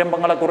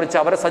സംരംഭങ്ങളെക്കുറിച്ച്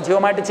അവർ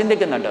സജീവമായിട്ട്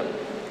ചിന്തിക്കുന്നുണ്ട്.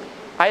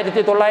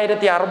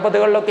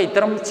 1960-കളിലൊക്കെ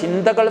ഇത്തരം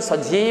ചിന്തകൾ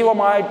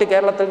സജീവമായിട്ട്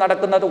കേരളത്തിൽ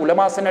നടക്കുന്നത്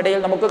ഉലമാസിനിടയിൽ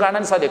നമുക്ക്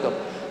കാണാൻ സാധിക്കും.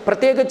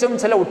 പ്രത്യേകിച്ചും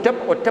ചില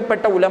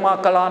ഒറ്റപ്പെട്ട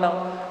ഉലമാക്കളാണ്,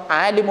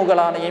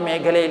 ആലിമുകളാണ് ഈ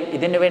മേഖലയിൽ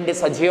ഇതിനു വേണ്ടി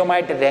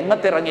സജീവമായിട്ട്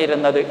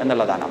രംഗത്തിറങ്ങിയിരുന്നത്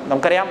എന്നുള്ളതാണ്.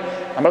 നമുക്കറിയാം,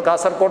 നമ്മൾ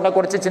കാസർഗോഡിനെ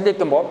കുറിച്ച്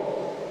ചിന്തിക്കുമ്പോൾ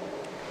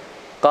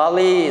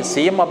കാളി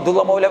CM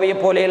അബ്ദുള്ള മൗലവിയെ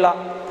പോലെയുള്ള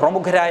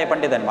പ്രമുഖരായ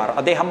പണ്ഡിതന്മാർ,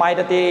 അദ്ദേഹം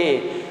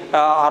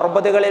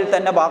 1960-കളിൽ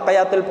തന്നെ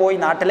ബാക്കയാത്തിൽ പോയി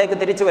നാട്ടിലേക്ക്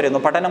തിരിച്ചു വരുന്നു,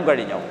 പഠനം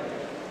കഴിഞ്ഞു.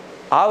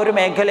 ആ ഒരു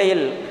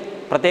മേഖലയിൽ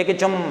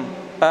പ്രത്യേകിച്ചും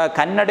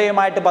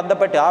കന്നഡയുമായിട്ട്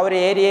ബന്ധപ്പെട്ട് ആ ഒരു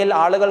ഏരിയയിൽ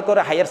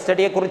ആളുകൾക്കൊരു ഹയർ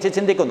സ്റ്റഡിയെക്കുറിച്ച്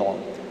ചിന്തിക്കുന്നു.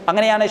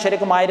 അങ്ങനെയാണ്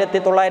ശരിക്കും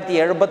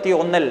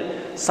 1971-ൽ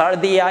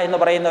സഅദിയ എന്ന്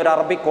പറയുന്ന ഒരു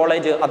അറബിക്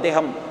കോളേജ്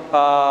അദ്ദേഹം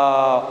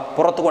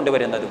പുറത്തു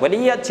കൊണ്ടുവരുന്നത്.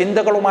 വലിയ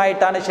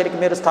ചിന്തകളുമായിട്ടാണ്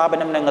ശരിക്കും ഈ ഒരു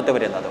സ്ഥാപനം രംഗത്ത്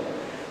വരുന്നത്.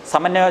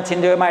 സമന്വയ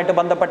ചിന്തയുമായിട്ട്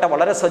ബന്ധപ്പെട്ട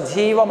വളരെ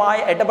സജീവമായ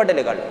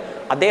ഇടപെടലുകൾ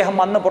അദ്ദേഹം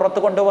അന്ന് പുറത്തു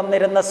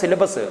കൊണ്ടുവന്നിരുന്ന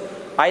സിലബസ്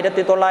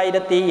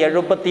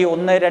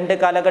 1971-2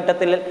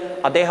 കാലഘട്ടത്തിൽ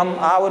അദ്ദേഹം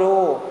ആ ഒരു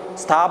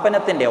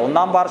സ്ഥാപനത്തിൻ്റെ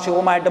 1-ാം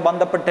വാർഷികവുമായിട്ട്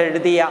ബന്ധപ്പെട്ട്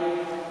എഴുതിയ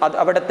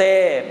അവിടുത്തെ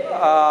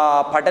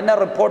പഠന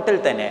റിപ്പോർട്ടിൽ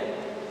തന്നെ,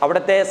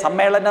 അവിടുത്തെ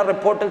സമ്മേളന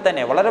റിപ്പോർട്ടിൽ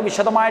തന്നെ വളരെ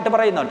വിശദമായിട്ട്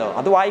പറയുന്നുണ്ട്.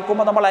 അത്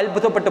വായിക്കുമ്പോൾ നമ്മൾ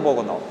അത്ഭുതപ്പെട്ടു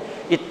പോകുന്നു.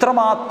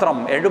 ഇത്രമാത്രം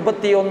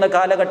 71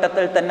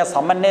 കാലഘട്ടത്തിൽ തന്നെ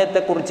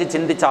സമന്വയത്തെക്കുറിച്ച്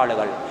ചിന്തിച്ച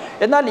ആളുകൾ.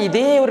 എന്നാൽ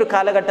ഇതേ ഒരു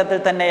കാലഘട്ടത്തിൽ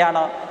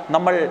തന്നെയാണ്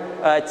നമ്മൾ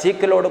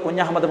ചീക്കിലോട്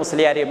കുഞ്ഞഹമ്മദ്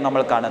മുസ്ലിയാരെയും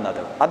നമ്മൾ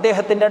കാണുന്നത്.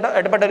 അദ്ദേഹത്തിൻ്റെ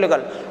ഇടപെടലുകൾ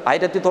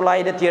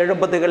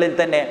 1970-കളിൽ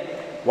തന്നെ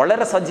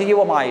വളരെ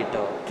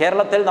സജീവമായിട്ട്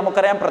കേരളത്തിൽ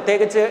നമുക്കറിയാം.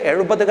 പ്രത്യേകിച്ച്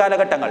 70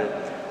 കാലഘട്ടങ്ങൾ,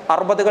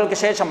 60-കൾക്ക്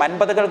ശേഷം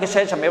 50-കൾക്ക്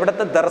ശേഷം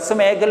ഇവിടുത്തെ ദർസ്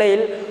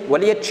മേഖലയിൽ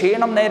വലിയ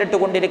ക്ഷീണം നേരിട്ട്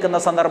കൊണ്ടിരിക്കുന്ന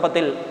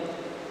സന്ദർഭത്തിൽ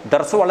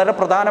ദർസ് വളരെ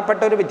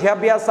പ്രധാനപ്പെട്ട ഒരു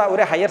വിദ്യാഭ്യാസ,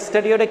 ഒരു ഹയർ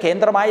സ്റ്റഡിയുടെ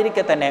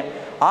കേന്ദ്രമായിരിക്കെ തന്നെ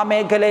ആ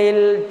മേഖലയിൽ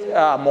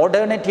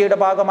മോഡേണിറ്റിയുടെ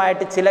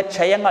ഭാഗമായിട്ട് ചില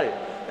ക്ഷയങ്ങൾ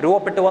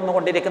രൂപപ്പെട്ടു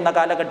വന്നുകൊണ്ടിരിക്കുന്ന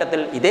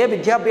കാലഘട്ടത്തിൽ ഇതേ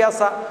വിദ്യാഭ്യാസ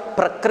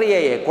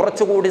പ്രക്രിയയെ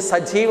കുറച്ചുകൂടി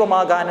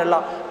സജീവമാകാനുള്ള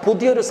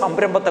പുതിയൊരു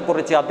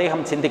സംരംഭത്തെക്കുറിച്ച് അദ്ദേഹം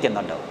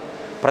ചിന്തിക്കുന്നുണ്ട്.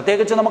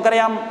 പ്രത്യേകിച്ച്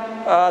നമുക്കറിയാം,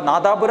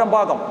 നാദാപുരം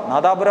ഭാഗം,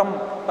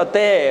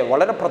 നാദാപുരത്തെ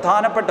വളരെ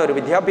പ്രധാനപ്പെട്ട ഒരു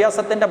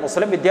വിദ്യാഭ്യാസത്തിൻ്റെ,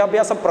 മുസ്ലിം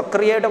വിദ്യാഭ്യാസ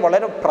പ്രക്രിയയുടെ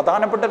വളരെ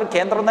പ്രധാനപ്പെട്ട ഒരു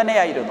കേന്ദ്രം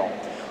തന്നെയായിരുന്നു.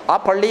 ആ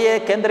പള്ളിയെ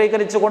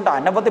കേന്ദ്രീകരിച്ചുകൊണ്ട്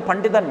അനവധി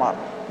പണ്ഡിതന്മാർ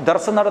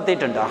ദർസ്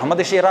നടത്തിയിട്ടുണ്ട്.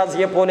 അഹമ്മദ്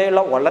ഷിറാസിയെ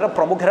പോലെയുള്ള വളരെ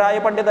പ്രമുഖരായ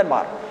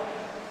പണ്ഡിതന്മാർ,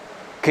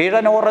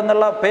 കീഴനൂർ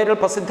എന്നുള്ള പേരിൽ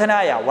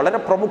പ്രസിദ്ധനായ വളരെ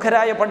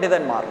പ്രമുഖരായ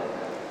പണ്ഡിതന്മാർ,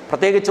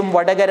 പ്രത്യേകിച്ചും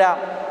വടകര,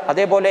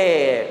 അതേപോലെ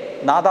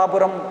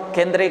നാദാപുരം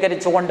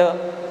കേന്ദ്രീകരിച്ചുകൊണ്ട്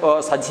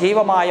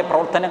സജീവമായ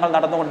പ്രവർത്തനങ്ങൾ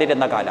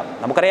നടന്നുകൊണ്ടിരുന്ന കാലം.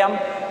 നമുക്കറിയാം,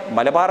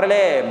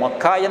 മലബാറിലെ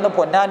മക്ക എന്ന്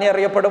പൊന്നാനി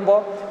അറിയപ്പെടുമ്പോൾ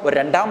ഒരു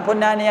 2-ാം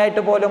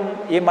പൊന്നാനിയായിട്ട് പോലും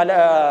ഈ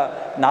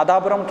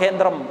നാദാപുരം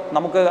കേന്ദ്രം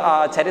നമുക്ക്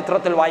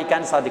ചരിത്രത്തിൽ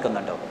വായിക്കാൻ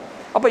സാധിക്കുന്നുണ്ട്.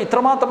 അപ്പോൾ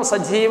ഇത്രമാത്രം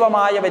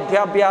സജീവമായ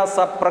വിദ്യാഭ്യാസ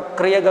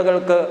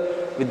പ്രക്രിയകൾക്ക്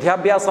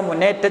വിദ്യാഭ്യാസ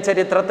മുന്നേറ്റ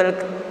ചരിത്രത്തിൽ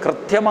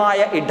കൃത്യമായ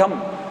ഇടം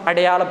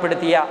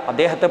അടയാളപ്പെടുത്തിയ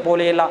അദ്ദേഹത്തെ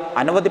പോലെയുള്ള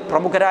അനവധി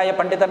പ്രമുഖരായ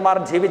പണ്ഡിതന്മാർ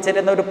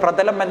ജീവിച്ചിരുന്ന ഒരു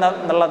പ്രതലം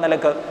എന്നുള്ള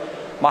നിലക്ക്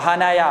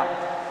മഹാനായ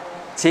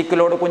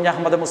ചീക്കിലോട്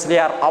കുഞ്ഞഹമ്മദ്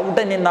മുസ്ലിയാർ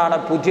അവിടെ നിന്നാണ്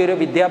പുതിയൊരു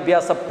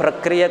വിദ്യാഭ്യാസ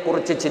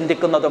പ്രക്രിയയെക്കുറിച്ച്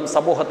ചിന്തിക്കുന്നതും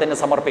സമൂഹത്തിന്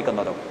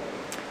സമർപ്പിക്കുന്നതും.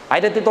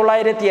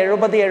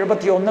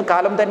 1970-71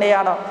 കാലം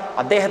തന്നെയാണ്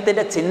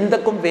അദ്ദേഹത്തിൻ്റെ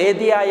ചിന്തക്കും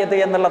വേദിയായത്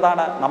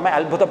എന്നുള്ളതാണ് നമ്മെ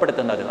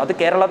അത്ഭുതപ്പെടുത്തുന്നത്. അത്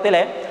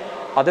കേരളത്തിലെ,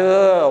 അത്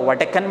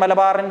വടക്കൻ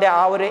മലബാറിൻ്റെ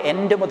ആ ഒരു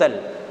എൻഡ് മുതൽ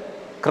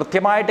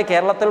കൃത്യമായിട്ട്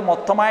കേരളത്തിൽ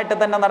മൊത്തമായിട്ട്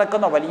തന്നെ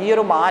നടക്കുന്ന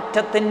വലിയൊരു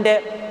മാറ്റത്തിൻ്റെ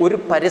ഒരു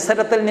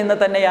പരിസരത്തിൽ നിന്ന്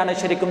തന്നെയാണ്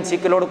ശരിക്കും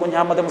ചീക്കിലോട്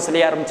കുഞ്ഞഹമ്മദ്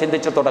മുസ്ലിയാറും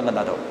ചിന്തിച്ചു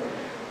തുടങ്ങുന്നത്.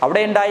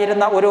 അവിടെ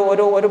ഉണ്ടായിരുന്ന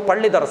ഒരു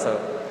പള്ളി ദർസ്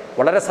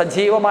വളരെ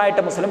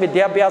സജീവമായിട്ട് മുസ്ലിം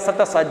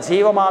വിദ്യാഭ്യാസത്തെ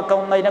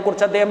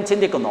സജീവമാക്കുന്നതിനെക്കുറിച്ച് അദ്ദേഹം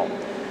ചിന്തിക്കുന്നു.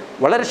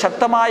 വളരെ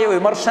ശക്തമായ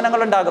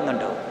വിമർശനങ്ങൾ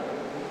ഉണ്ടാകുന്നുണ്ട്.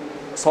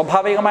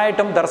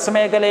 സ്വാഭാവികമായിട്ടും ദർസ്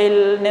മേഖലയിൽ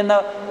നിന്ന്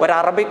ഒരു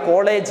അറബിക്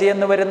കോളേജ്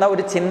എന്ന് വരുന്ന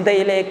ഒരു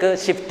ചിന്തയിലേക്ക്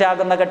ഷിഫ്റ്റ്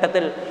ആകുന്ന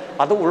ഘട്ടത്തിൽ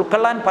അത്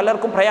ഉൾക്കൊള്ളാൻ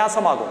പലർക്കും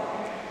പ്രയാസമാകും.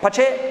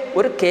 പക്ഷേ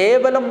ഒരു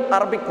കേവലം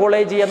അറബിക്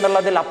കോളേജ്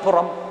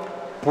എന്നുള്ളതിലപ്പുറം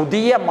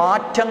പുതിയ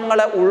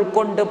മാറ്റങ്ങളെ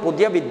ഉൾക്കൊണ്ട്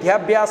പുതിയ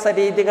വിദ്യാഭ്യാസ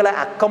രീതികളെ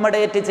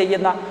അക്കമഡേറ്റ്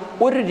ചെയ്യുന്ന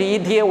ഒരു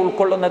രീതിയെ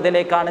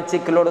ഉൾക്കൊള്ളുന്നതിലേക്കാണ്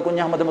ചീക്കിലോട്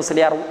കുഞ്ഞഹമ്മദ്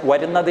മുസ്ലിയാർ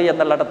വരുന്നത്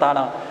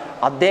എന്നുള്ളിടത്താണ്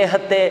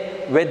അദ്ദേഹത്തെ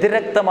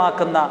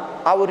വ്യതിരക്തമാക്കുന്ന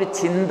ആ ഒരു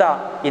ചിന്ത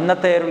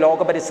ഇന്നത്തെ ഒരു ലോക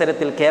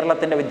പരിസരത്തിൽ,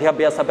 കേരളത്തിൻ്റെ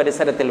വിദ്യാഭ്യാസ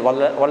പരിസരത്തിൽ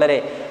വളരെ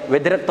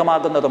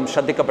വ്യതിരക്തമാകുന്നതും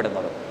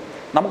ശ്രദ്ധിക്കപ്പെടുന്നതും.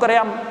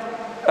 നമുക്കറിയാം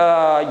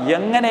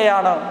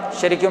എങ്ങനെയാണ്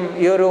ശരിക്കും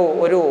ഈ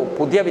ഒരു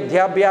പുതിയ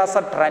വിദ്യാഭ്യാസ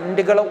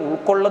ട്രെൻഡുകൾ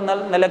ഉൾക്കൊള്ളുന്ന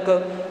നിലക്ക്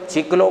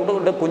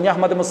ചീക്കിലോട്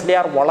കുഞ്ഞഹമ്മദ്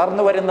മുസ്ലിയാർ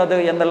വളർന്നു വരുന്നത്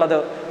എന്നുള്ളത്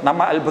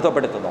നമ്മെ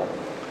അത്ഭുതപ്പെടുത്തുന്നു.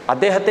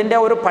 അദ്ദേഹത്തിൻ്റെ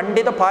ഒരു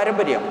പണ്ഡിത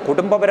പാരമ്പര്യം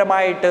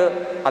കുടുംബപരമായിട്ട്,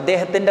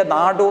 അദ്ദേഹത്തിൻ്റെ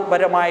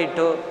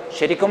നാടുപരമായിട്ട്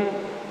ശരിക്കും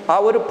ആ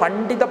ഒരു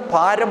പണ്ഡിത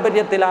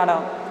പാരമ്പര്യത്തിലാണ്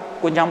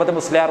കുഞ്ഞഹമ്മദ്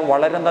മുസ്ലിയാർ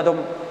വളരുന്നതും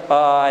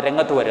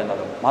രംഗത്ത്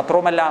വരുന്നതും.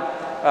 മാത്രവുമല്ല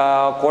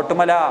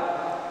കോട്ടുമല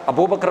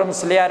അബൂബക്കർ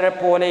മുസ്ലിയാരെ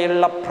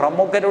പോലെയുള്ള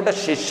പ്രമുഖരുടെ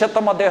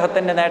ശിഷ്യത്വം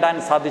അദ്ദേഹത്തിന് നേടാൻ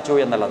സാധിച്ചു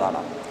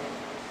എന്നുള്ളതാണ്.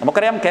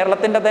 നമുക്കറിയാം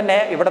കേരളത്തിൻ്റെ തന്നെ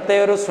ഇവിടുത്തെ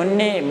ഒരു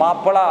സുന്നി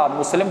മാപ്പിള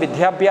മുസ്ലിം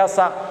വിദ്യാഭ്യാസ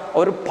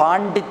ഒരു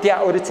പാണ്ഡിത്യ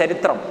ഒരു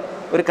ചരിത്രം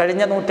ഒരു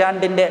കഴിഞ്ഞ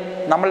നൂറ്റാണ്ടിൻ്റെ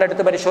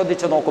നമ്മളെടുത്ത്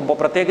പരിശോധിച്ച് നോക്കുമ്പോൾ,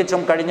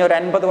 പ്രത്യേകിച്ചും കഴിഞ്ഞ ഒരു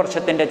 50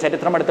 വർഷത്തിൻ്റെ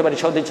ചരിത്രം എടുത്ത്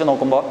പരിശോധിച്ച്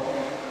നോക്കുമ്പോൾ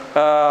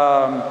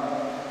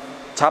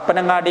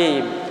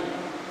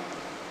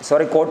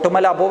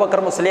കോട്ടുമല അബൂബക്കർ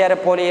മുസ്ലിയാരെ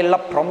പോലെയുള്ള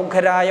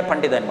പ്രമുഖരായ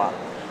പണ്ഡിതന്മാർ,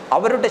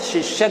 അവരുടെ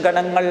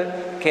ശിഷ്യഗണങ്ങൾ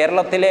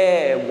കേരളത്തിലെ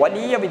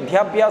വലിയ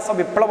വിദ്യാഭ്യാസ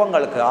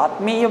വിപ്ലവങ്ങൾക്ക്,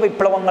 ആത്മീയ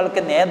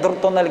വിപ്ലവങ്ങൾക്ക്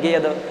നേതൃത്വം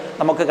നൽകിയത്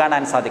നമുക്ക്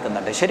കാണാൻ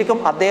സാധിക്കുന്നുണ്ട്. ശരിക്കും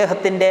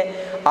അദ്ദേഹത്തിൻ്റെ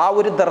ആ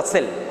ഒരു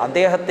ദർസിൽ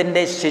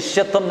അദ്ദേഹത്തിൻ്റെ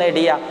ശിഷ്യത്വം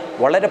നേടിയ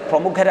വളരെ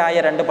പ്രമുഖരായ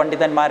 2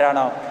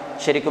 പണ്ഡിതന്മാരാണ്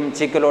ശരിക്കും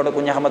ചീക്കിലോട്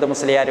കുഞ്ഞഹമ്മദ്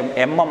മുസ്ലിയാരും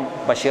എം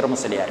ബഷീർ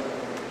മുസ്ലിയാരും.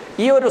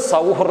 ഈ ഒരു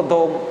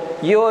സൗഹൃദവും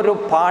ഈ ഒരു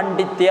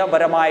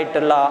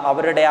പാണ്ഡിത്യപരമായിട്ടുള്ള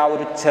അവരുടെ ആ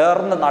ഒരു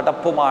ചേർന്ന്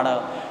നടപ്പുമാണ്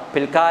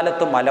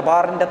പിൽക്കാലത്ത്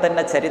മലബാറിൻ്റെ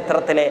തന്നെ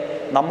ചരിത്രത്തിലെ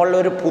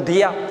നമ്മളൊരു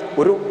പുതിയ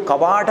ഒരു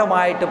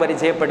കവാടമായിട്ട്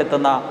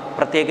പരിചയപ്പെടുത്തുന്ന,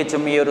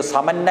 പ്രത്യേകിച്ചും ഈ ഒരു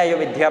സമന്വയ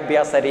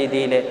വിദ്യാഭ്യാസ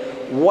രീതിയിൽ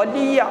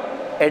വലിയ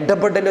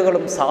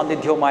ഇടപെടലുകളും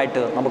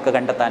സാന്നിധ്യവുമായിട്ട് നമുക്ക്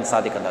കണ്ടെത്താൻ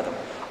സാധിക്കുന്നത്.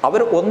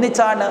 അവർ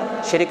ഒന്നിച്ചാണ്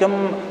ശരിക്കും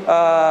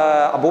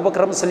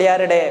അബൂബക്കർ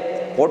മുസ്ലിയാരുടെ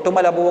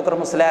കോട്ടുമല അബൂബക്കർ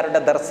മുസ്ലിയാരുടെ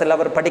ദർസിൽ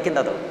അവർ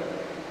പഠിക്കുന്നത്.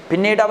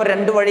 പിന്നീട് അവർ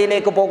 2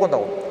 വഴിയിലേക്ക്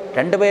പോകുന്നു.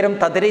 2 പേരും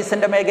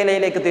തദ്രീസിൻ്റെ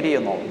മേഖലയിലേക്ക്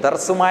തിരിയുന്നു.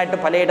 ദർസുമായിട്ട്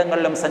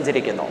പലയിടങ്ങളിലും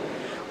സഞ്ചരിക്കുന്നു.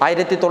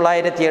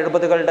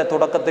 1970കളുടെ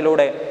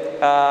തുടക്കത്തിലൂടെ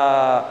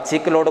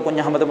ചീക്കിലോട്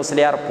കുഞ്ഞഹമ്മദ്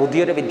മുസ്ലിയാർ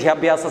പുതിയൊരു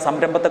വിദ്യാഭ്യാസ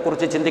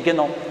സംരംഭത്തെക്കുറിച്ച്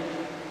ചിന്തിക്കുന്നു.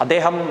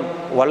 അദ്ദേഹം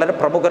വളരെ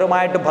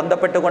പ്രമുഖരുമായിട്ട്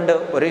ബന്ധപ്പെട്ടുകൊണ്ട്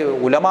ഒരു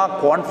ഉലമാ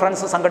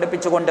കോൺഫറൻസ്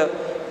സംഘടിപ്പിച്ചുകൊണ്ട്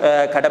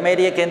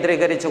കടമേരിയെ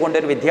കേന്ദ്രീകരിച്ചുകൊണ്ട്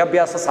ഒരു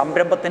വിദ്യാഭ്യാസ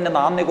സംരംഭത്തിന്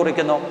നാന്ദി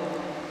കുറിക്കുന്നു.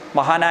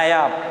 മഹാനായ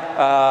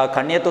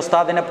കണ്ണിയത്ത്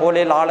ഉസ്താദിനെ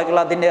പോലെയുള്ള ആളുകൾ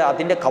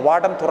അതിൻ്റെ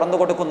കവാടം തുറന്നു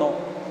കൊടുക്കുന്നു.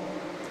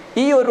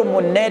 ഈ ഒരു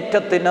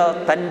മുന്നേറ്റത്തിന്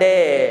തൻ്റെ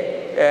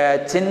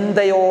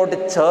ചിന്തയോട്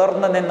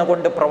ചേർന്ന്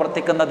നിന്നുകൊണ്ട്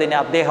പ്രവർത്തിക്കുന്നതിന്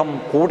അദ്ദേഹം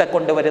കൂടെ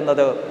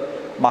കൊണ്ടുവരുന്നത്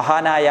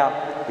മഹാനായ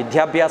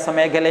വിദ്യാഭ്യാസ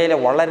മേഖലയിലെ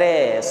വളരെ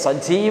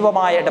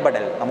സജീവമായ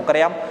ഇടപെടൽ.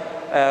 നമുക്കറിയാം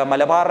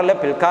മലബാറിലെ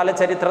പിൽക്കാല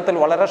ചരിത്രത്തിൽ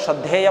വളരെ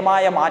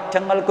ശ്രദ്ധേയമായ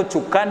മാറ്റങ്ങൾക്ക്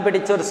ചുക്കാൻ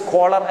പിടിച്ച ഒരു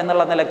സ്കോളർ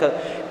എന്നുള്ള നിലക്ക്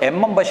എം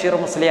ബഷീർ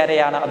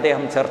മുസ്ലിയാരെയാണ്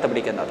അദ്ദേഹം ചേർത്ത്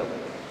പിടിക്കുന്നത്.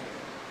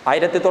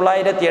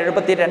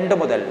 1972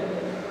 മുതൽ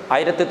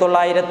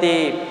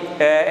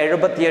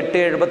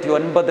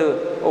 1978-79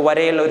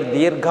 വരെയുള്ള ഒരു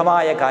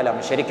ദീർഘമായ കാലം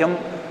ശരിക്കും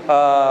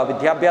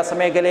വിദ്യാഭ്യാസ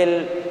മേഖലയിൽ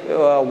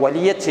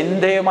വലിയ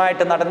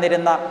ചിന്തയുമായിട്ട്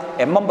നടന്നിരുന്ന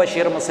എം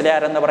ബഷീർ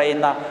മുസ്ലിയാർ എന്ന്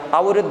പറയുന്ന ആ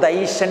ഒരു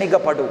ദൈക്ഷണിക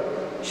പടു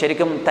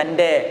ശരിക്കും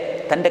തൻ്റെ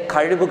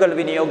കഴിവുകൾ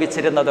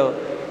വിനിയോഗിച്ചിരുന്നത്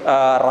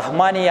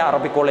റഹ്മാനിയ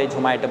അറബിക്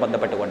കോളേജുമായിട്ട്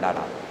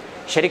ബന്ധപ്പെട്ടുകൊണ്ടാണ്.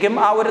 ശരിക്കും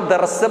ആ ഒരു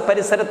ദർസ്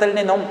പരിസരത്തിൽ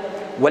നിന്നും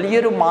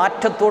വലിയൊരു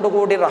മാറ്റത്തോടു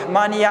കൂടി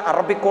റഹ്മാനിയ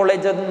അറബിക്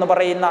കോളേജ് എന്ന്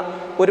പറയുന്ന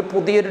ഒരു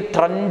പുതിയൊരു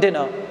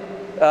ട്രെൻഡിന്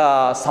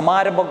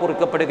സമാരംഭം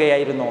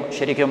കുറിക്കപ്പെടുകയായിരുന്നു.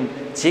 ശരിക്കും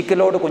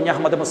ചീക്കിലോട്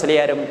കുഞ്ഞഹമ്മദ്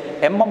മുസ്ലിയാരും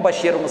എം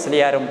ബഷീർ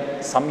മുസ്ലിയാരും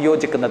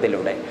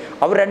സംയോജിക്കുന്നതിലൂടെ,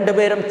 അവർ 2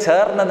 പേരും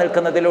ചേർന്ന്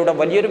നിൽക്കുന്നതിലൂടെ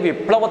വലിയൊരു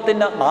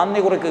വിപ്ലവത്തിന് നാന്ദി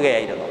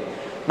കുറിക്കുകയായിരുന്നു.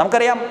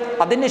 നമുക്കറിയാം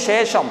അതിന്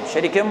ശേഷം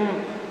ശരിക്കും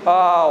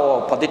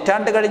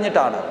പതിറ്റാണ്ട്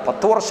കഴിഞ്ഞിട്ടാണ്,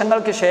 10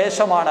 വർഷങ്ങൾക്ക്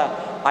ശേഷമാണ്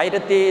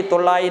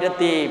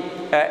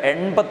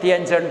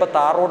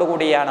 1985-86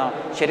 കൂടിയാണ്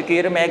ശരിക്കും ഈ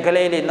ഒരു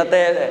മേഖലയിൽ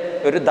ഇന്നത്തെ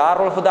ഒരു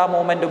ദാറുൽ ഹുദ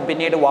മൂവ്മെൻറ്റും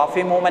പിന്നീട്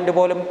വാഫി മൂവ്മെൻറ്റ്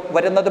പോലും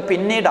വരുന്നത്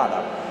പിന്നീടാണ്.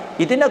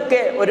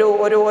 ഇതിനൊക്കെ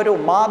ഒരു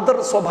മാതൃ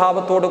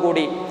സ്വഭാവത്തോടു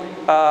കൂടി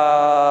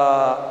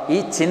ഈ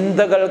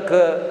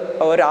ചിന്തകൾക്ക്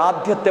ഒരു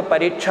ആദ്യത്തെ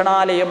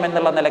പരീക്ഷണാലയം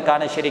എന്നുള്ള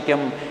നിലക്കാണ്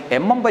ശരിക്കും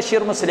എം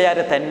ബഷീർ മുസ്ലിയാർ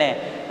തന്നെ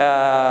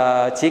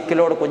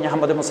ചീക്കിലോട്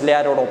കുഞ്ഞഹമ്മദ്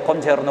മുസ്ലിയാരോടൊപ്പം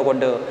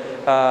ചേർന്നുകൊണ്ട്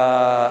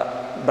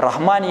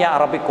റഹ്മാനിയ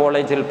അറബിക്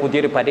കോളേജിൽ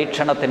പുതിയൊരു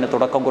പരീക്ഷണത്തിന്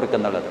തുടക്കം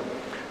കുറിക്കുന്നുള്ളത്.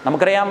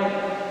 നമുക്കറിയാം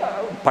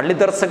പള്ളി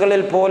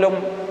ദർസുകളിൽ പോലും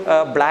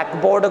ബ്ലാക്ക്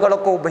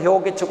ബോർഡുകളൊക്കെ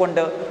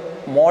ഉപയോഗിച്ചുകൊണ്ട്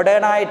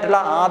മോഡേണായിട്ടുള്ള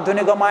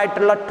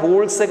ആധുനികമായിട്ടുള്ള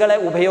ടൂൾസുകളെ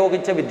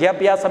ഉപയോഗിച്ച്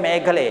വിദ്യാഭ്യാസ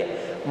മേഖലയെ,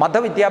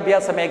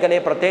 മതവിദ്യാഭ്യാസ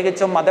മേഖലയെ,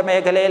 പ്രത്യേകിച്ചും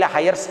മതമേഖലയിലെ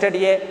ഹയർ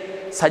സ്റ്റഡിയെ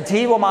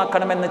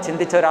സജീവമാക്കണമെന്ന്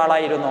ചിന്തിച്ച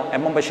ഒരാളായിരുന്നു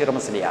എം ബഷീർ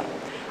മുസ്ലിയാർ.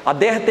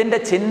 അദ്ദേഹത്തിൻ്റെ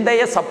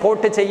ചിന്തയെ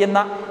സപ്പോർട്ട് ചെയ്യുന്ന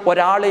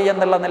ഒരാൾ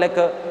എന്നുള്ള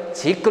നിലക്ക്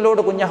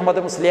ചീക്കിലോട്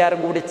കുഞ്ഞഹമ്മദ് മുസ്ലിയാരും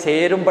കൂടി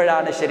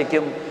ചേരുമ്പോഴാണ്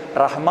ശരിക്കും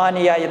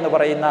റഹ്മാനിയ എന്ന്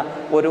പറയുന്ന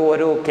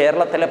ഒരു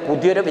കേരളത്തിലെ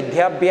പുതിയൊരു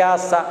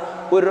വിദ്യാഭ്യാസ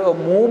ഒരു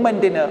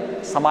മൂവ്മെൻറ്റിന്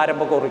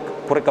സമാരംഭം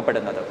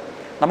കുറിക്കപ്പെടുന്നത്.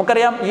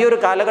 നമുക്കറിയാം ഈ ഒരു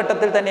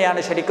കാലഘട്ടത്തിൽ തന്നെയാണ്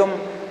ശരിക്കും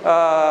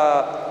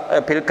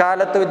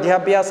പിൽക്കാലത്ത്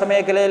വിദ്യാഭ്യാസ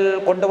മേഖലയിൽ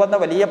കൊണ്ടുവന്ന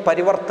വലിയ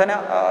പരിവർത്തന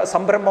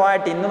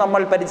സംരംഭമായിട്ട് ഇന്ന്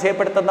നമ്മൾ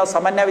പരിചയപ്പെടുത്തുന്ന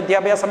സമന്വയ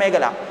വിദ്യാഭ്യാസ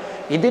മേഖല,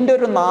 ഇതിൻ്റെ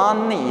ഒരു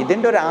നാന്ദി,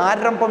 ഇതിൻ്റെ ഒരു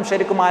ആരംഭം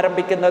ശരിക്കും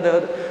ആരംഭിക്കുന്നത്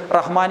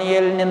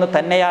റഹ്മാനിയയിൽ നിന്ന്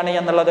തന്നെയാണ്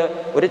എന്നുള്ളത്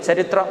ഒരു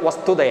ചരിത്ര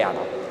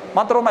വസ്തുതയാണ്.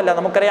 മാത്രവുമല്ല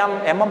നമുക്കറിയാം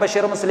എം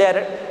ബഷീർ മുസ്ലിയാർ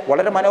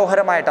വളരെ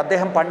മനോഹരമായിട്ട്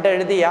അദ്ദേഹം പണ്ട്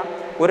എഴുതിയ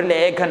ഒരു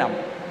ലേഖനം,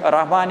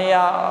 റഹ്മാനിയ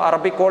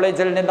അറബിക്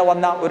കോളേജിൽ നിന്ന്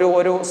വന്ന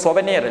ഒരു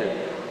സൊവനിയറിൽ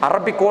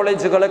അറബിക്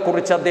കോളേജുകളെ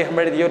കുറിച്ച് അദ്ദേഹം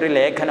എഴുതിയ ഒരു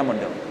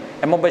ലേഖനമുണ്ട്.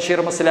 എം ബഷീർ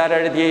മുസ്ലിയാർ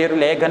എഴുതിയ ഒരു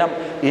ലേഖനം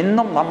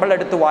ഇന്നും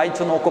നമ്മളെടുത്ത്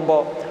വായിച്ചു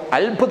നോക്കുമ്പോൾ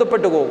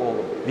അത്ഭുതപ്പെട്ടു പോകും.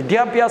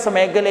 വിദ്യാഭ്യാസ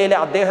മേഖലയിലെ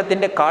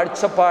അദ്ദേഹത്തിൻ്റെ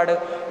കാഴ്ചപ്പാട്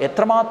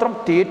എത്രമാത്രം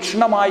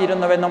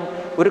തീക്ഷ്ണമായിരുന്നുവെന്നും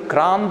ഒരു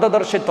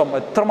ക്രാന്തദർശിത്വം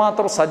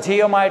എത്രമാത്രം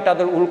സജീവമായിട്ട്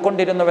അത്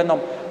ഉൾക്കൊണ്ടിരുന്നുവെന്നും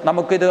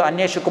നമുക്കിത്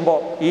അന്വേഷിക്കുമ്പോൾ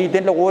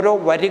ഇതിൻ്റെ ഓരോ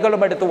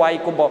വരികളും എടുത്ത്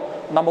വായിക്കുമ്പോൾ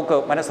നമുക്ക്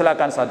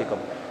മനസ്സിലാക്കാൻ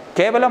സാധിക്കും.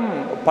 കേവലം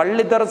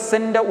പള്ളി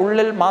ദർസിൻ്റെ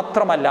ഉള്ളിൽ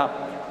മാത്രമല്ല,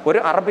 ഒരു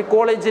അറബിക്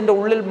കോളേജിൻ്റെ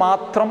ഉള്ളിൽ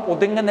മാത്രം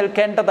ഒതുങ്ങി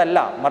നിൽക്കേണ്ടതല്ല,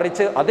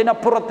 മറിച്ച്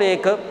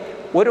അതിനപ്പുറത്തേക്ക്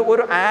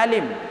ഒരു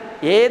ആലിം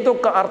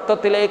ഏതൊക്കെ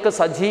അർത്ഥത്തിലേക്ക്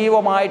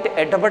സജീവമായിട്ട്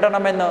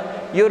ഇടപെടണമെന്ന്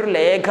ഈ ഒരു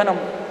ലേഖനം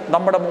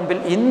നമ്മുടെ മുമ്പിൽ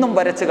ഇന്നും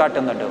വരച്ച്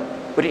കാട്ടുന്നുണ്ട്.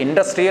 ഒരു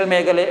ഇൻഡസ്ട്രിയൽ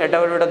മേഖലയിൽ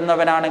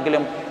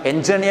ഇടപെടുന്നവനാണെങ്കിലും,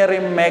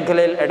 എൻജിനീയറിംഗ്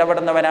മേഖലയിൽ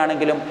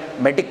ഇടപെടുന്നവനാണെങ്കിലും,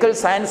 മെഡിക്കൽ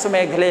സയൻസ്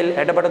മേഖലയിൽ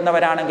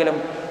ഇടപെടുന്നവരാണെങ്കിലും,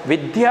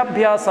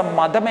 വിദ്യാഭ്യാസ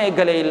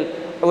മതമേഖലയിൽ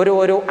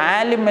ഒരു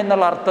ആലിം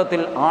എന്നുള്ള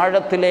അർത്ഥത്തിൽ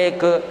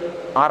ആഴത്തിലേക്ക്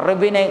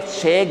അറിവിനെ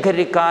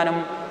ശേഖരിക്കാനും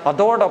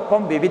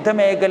അതോടൊപ്പം വിവിധ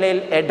മേഖലയിൽ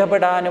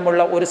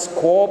ഇടപെടാനുമുള്ള ഒരു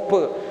സ്കോപ്പ്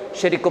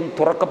ശരിക്കും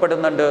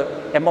തുറക്കപ്പെടുന്നുണ്ട്.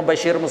 എം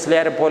ബഷീർ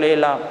മുസ്ലിയാരെ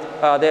പോലെയുള്ള,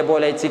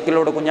 അതേപോലെ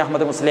ചിക്കിലോട്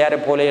കുഞ്ഞഹമ്മദ് മുസ്ലിയാരെ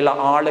പോലെയുള്ള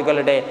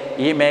ആളുകളുടെ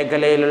ഈ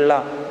മേഖലയിലുള്ള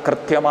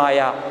കൃത്യമായ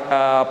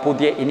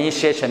പുതിയ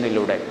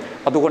ഇനീഷ്യേഷനിലൂടെ.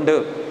 അതുകൊണ്ട്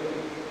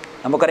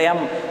നമുക്കറിയാം,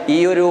 ഈ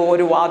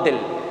ഒരു വാതിൽ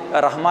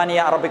റഹ്മാനിയ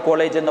അറബിക്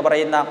കോളേജ് എന്ന്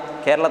പറയുന്ന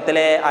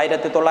കേരളത്തിലെ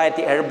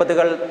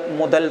 1970-കൾ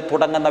മുതൽ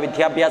തുടങ്ങുന്ന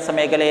വിദ്യാഭ്യാസ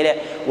മേഖലയിലെ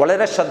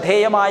വളരെ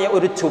ശ്രദ്ധേയമായ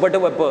ഒരു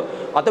ചുവടുവെപ്പ്,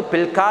 അത്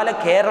പിൽക്കാല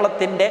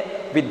കേരളത്തിൻ്റെ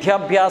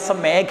വിദ്യാഭ്യാസ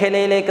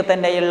മേഖലയിലേക്ക്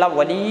തന്നെയുള്ള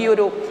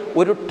വലിയൊരു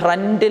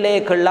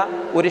ട്രെൻഡിലേക്കുള്ള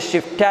ഒരു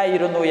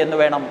ഷിഫ്റ്റായിരുന്നു എന്ന്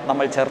വേണം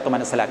നമ്മൾ ചേർത്ത്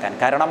മനസ്സിലാക്കാൻ.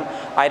 കാരണം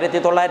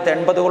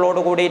 1980കളോട്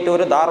കൂടിയിട്ട്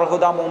ഒരു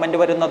ദാറുൽഹുദ മൂവ്മെൻറ്റ്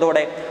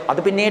വരുന്നതോടെ അത്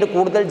പിന്നീട്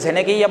കൂടുതൽ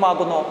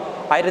ജനകീയമാകുന്നു.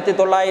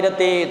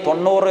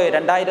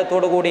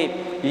 1990-2000 കൂടി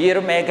ഈ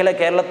ഒരു മേഖല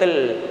കേരളത്തിൽ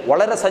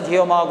വളരെ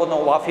സജീവമാകുന്നു.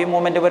 വാഫി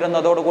മൂവ്മെൻറ്റ്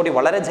വരുന്നതോടുകൂടി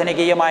വളരെ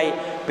ജനകീയമായി.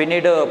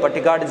 പിന്നീട്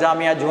പട്ടിക്കാട്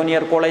ജാമിയ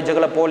ജൂനിയർ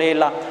കോളേജുകളെ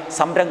പോലെയുള്ള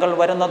സംരംഭങ്ങൾ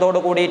വരുന്നതോട്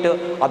കൂടിയിട്ട്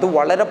അത്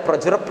വളരെ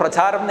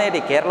പ്രചാരം നേടി.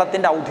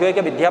 കേരളത്തിൻ്റെ ഔദ്യോഗിക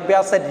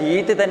വിദ്യാഭ്യാസ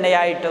രീതി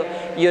തന്നെയായിട്ട്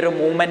ഈ ഒരു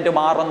മൂവ്മെൻറ്റ്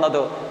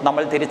മാറുന്നത്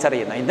നമ്മൾ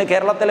തിരിച്ചറിയുന്നു. ഇന്ന്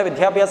കേരളത്തിലെ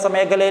വിദ്യാഭ്യാസ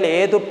മേഖലയിൽ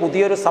ഏത്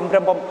പുതിയൊരു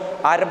സംരംഭം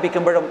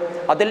ആരംഭിക്കുമ്പോഴും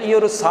അതിൽ ഈ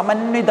ഒരു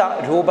സമന്വിത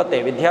രൂപത്തെ,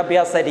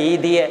 വിദ്യാഭ്യാസ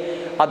രീതിയെ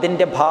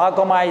അതിൻ്റെ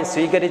ഭാഗമായി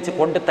സ്വീകരിച്ച്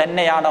കൊണ്ട്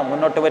തന്നെയാണ്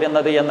മുന്നോട്ട്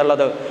വരുന്നത്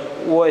എന്നുള്ളത്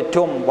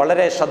ഏറ്റവും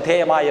വളരെ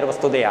ശ്രദ്ധേയമായൊരു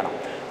വസ്തുതയാണ്.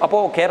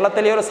 അപ്പോൾ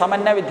കേരളത്തിലെ ഒരു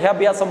സമന്വയ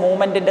വിദ്യാഭ്യാസ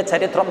മൂവ്മെൻറ്റിൻ്റെ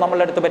ചരിത്രം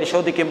നമ്മളെടുത്ത്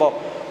പരിശോധിക്കുമ്പോൾ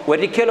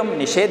ഒരിക്കലും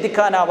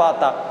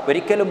നിഷേധിക്കാനാവാത്ത,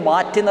 ഒരിക്കലും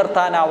മാറ്റി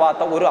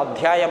നിർത്താനാവാത്ത ഒരു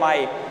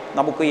അധ്യായമായി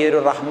നമുക്ക് ഈ ഒരു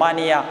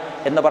റഹ്മാനിയ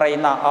എന്ന്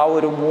പറയുന്ന ആ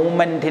ഒരു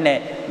മൂവ്മെൻറ്റിനെ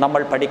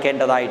നമ്മൾ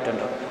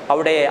പഠിക്കേണ്ടതായിട്ടുണ്ട്.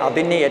 അവിടെ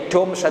അതിന്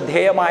ഏറ്റവും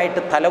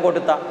ശ്രദ്ധേയമായിട്ട്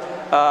തലകൊടുത്ത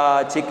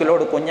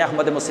ചിക്കിലോട്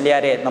കുഞ്ഞഹമ്മദ്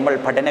മുസ്ലിയാരെ നമ്മൾ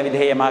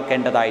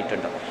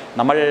പഠനവിധേയമാക്കേണ്ടതായിട്ടുണ്ട്.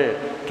 നമ്മൾ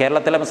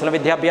കേരളത്തിലെ മുസ്ലിം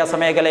വിദ്യാഭ്യാസ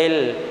മേഖലയിൽ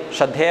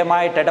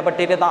ശ്രദ്ധേയമായിട്ട്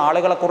ഇടപെട്ടിരുന്ന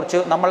ആളുകളെക്കുറിച്ച്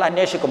നമ്മൾ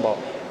അന്വേഷിക്കുമ്പോൾ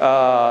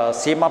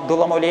സീം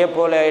അബ്ദുള്ള മൗലിയെ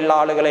പോലെയുള്ള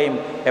ആളുകളെയും,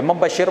 എം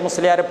ബഷീർ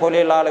മുസ്ലിയാരെ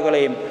പോലെയുള്ള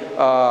ആളുകളെയും,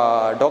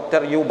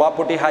 ഡോക്ടർ യു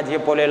ബാപ്പുട്ടി ഹാജിയെ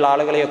പോലെയുള്ള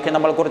ആളുകളെയൊക്കെ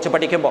നമ്മൾ കുറിച്ച്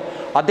പഠിക്കുമ്പോൾ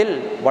അതിൽ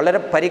വളരെ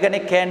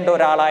പരിഗണിക്കേണ്ട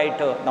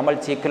ഒരാളായിട്ട് നമ്മൾ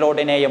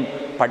ചിക്കിലോടിനെയും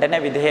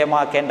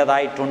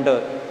പഠനവിധേയമാക്കേണ്ടതായിട്ടുണ്ട്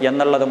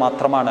എന്നുള്ളത്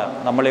മാത്രമാണ്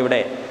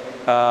നമ്മളിവിടെ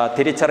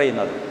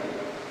തിരിച്ചറിയുന്നത്.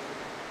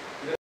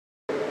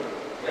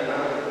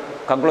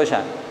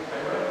 കൺക്ലൂഷൻ,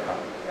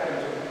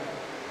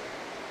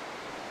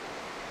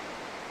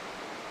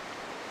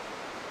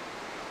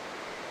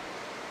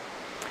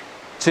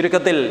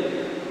 ചുരുക്കത്തിൽ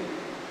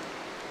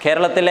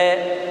കേരളത്തിലെ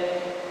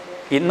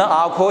ഇന്ന്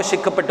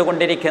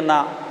ആഘോഷിക്കപ്പെട്ടുകൊണ്ടിരിക്കുന്ന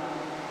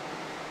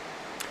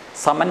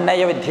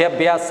സമന്വയ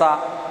വിദ്യാഭ്യാസ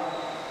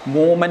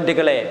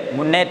മൂവ്മെൻറ്റുകളെ,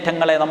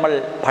 മുന്നേറ്റങ്ങളെ നമ്മൾ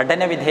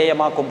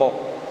പഠനവിധേയമാക്കുമ്പോൾ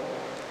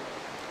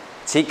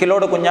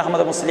ചീക്കിലോട്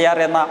കുഞ്ഞഹമ്മദ് മുസ്ലിയാർ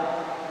എന്ന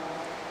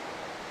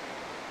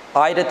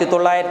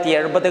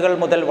 1970കൾ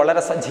മുതൽ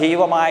വളരെ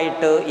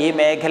സജീവമായിട്ട് ഈ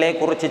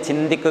മേഖലയെക്കുറിച്ച്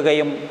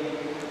ചിന്തിക്കുകയും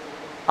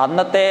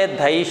അന്നത്തെ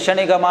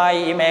ദൈക്ഷണികമായി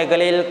ഈ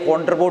മേഖലയിൽ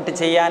കോൺട്രിബ്യൂട്ട്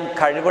ചെയ്യാൻ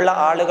കഴിവുള്ള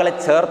ആളുകളെ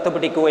ചേർത്ത്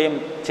പിടിക്കുകയും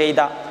ചെയ്ത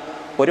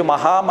ഒരു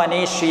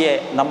മഹാമനീഷിയെ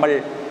നമ്മൾ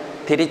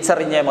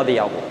തിരിച്ചറിഞ്ഞേ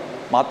മതിയാവും.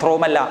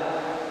 മാത്രവുമല്ല,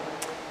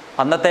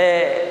 അന്നത്തെ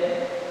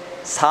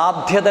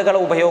സാധ്യതകൾ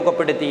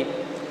ഉപയോഗപ്പെടുത്തി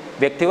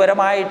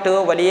വ്യക്തിപരമായിട്ട്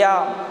വലിയ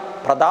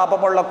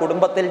പ്രതാപമുള്ള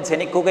കുടുംബത്തിൽ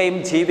ജനിക്കുകയും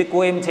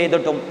ജീവിക്കുകയും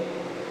ചെയ്തിട്ടും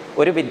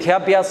ഒരു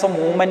വിദ്യാഭ്യാസ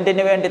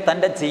മൂവ്മെൻറ്റിന് വേണ്ടി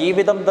തൻ്റെ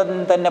ജീവിതം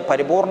തന്നെ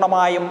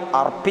പരിപൂർണമായും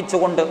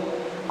അർപ്പിച്ചുകൊണ്ട്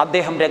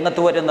അദ്ദേഹം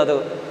രംഗത്ത് വരുന്നത്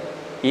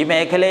ഈ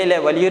മേഖലയിലെ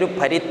വലിയൊരു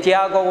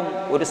പരിത്യാഗവും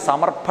ഒരു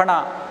സമർപ്പണ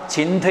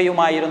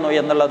ചിന്തയുമായിരുന്നു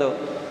എന്നുള്ളത്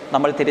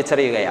നമ്മൾ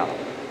തിരിച്ചറിയുകയാണ്.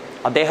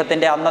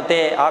 അദ്ദേഹത്തിൻ്റെ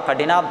അന്നത്തെ ആ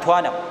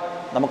കഠിനാധ്വാനം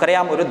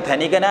നമുക്കറിയാം. ഒരു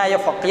ധനികനായ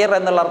ഫക്കീർ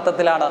എന്നുള്ള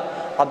അർത്ഥത്തിലാണ്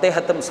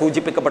അദ്ദേഹത്തെ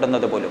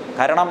സൂചിപ്പിക്കപ്പെടുന്നത് പോലും.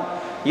 കാരണം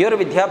ഈ ഒരു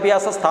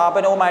വിദ്യാഭ്യാസ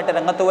സ്ഥാപനവുമായിട്ട്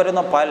രംഗത്ത്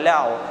വരുന്ന പല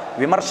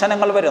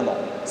വിമർശനങ്ങൾ വരുന്നു,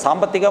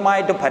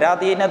 സാമ്പത്തികമായിട്ട്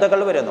പരാധീനതകൾ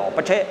വരുന്നു.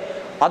 പക്ഷേ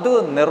അത്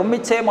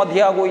നിർമ്മിച്ചേ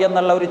മതിയാകൂ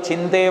എന്നുള്ള ഒരു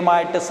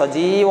ചിന്തയുമായിട്ട്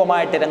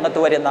സജീവമായിട്ട്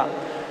രംഗത്ത് വരുന്ന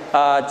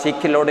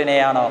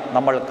ചിക്കിലോടിനെയാണ്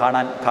നമ്മൾ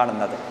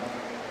കാണുന്നത്.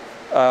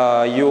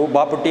 യു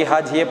ബാപ്പുട്ടി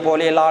ഹാജിയെ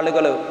പോലെയുള്ള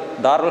ആളുകൾ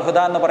ദാറുൽഹുദ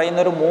എന്ന് പറയുന്ന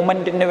ഒരു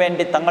മൂവ്മെൻറ്റിന്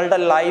വേണ്ടി തങ്ങളുടെ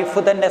ലൈഫ്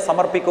തന്നെ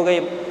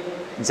സമർപ്പിക്കുകയും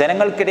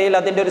ജനങ്ങൾക്കിടയിൽ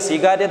അതിൻ്റെ ഒരു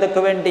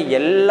സ്വീകാര്യതയ്ക്ക് വേണ്ടി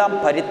എല്ലാം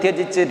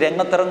പരിത്യജിച്ച്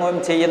രംഗത്തിറങ്ങുകയും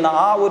ചെയ്യുന്ന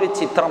ആ ഒരു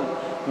ചിത്രം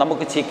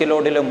നമുക്ക്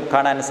ചിക്കിലോടിലും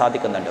കാണാൻ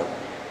സാധിക്കുന്നുണ്ട്.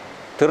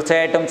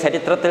 തീർച്ചയായിട്ടും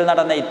ചരിത്രത്തിൽ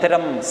നടന്ന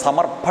ഇത്തരം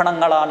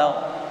സമർപ്പണങ്ങളാണ്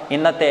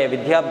ഇന്നത്തെ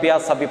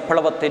വിദ്യാഭ്യാസ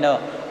വിപ്ലവത്തിന്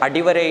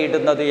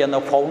അടിവരയിടുന്നത് എന്ന്,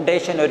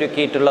 ഫൗണ്ടേഷൻ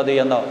ഒരുക്കിയിട്ടുള്ളത്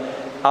എന്ന്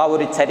ആ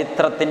ഒരു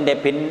ചരിത്രത്തിൻ്റെ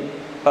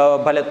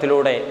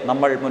പിൻബലത്തിലൂടെ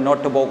നമ്മൾ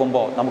മുന്നോട്ട്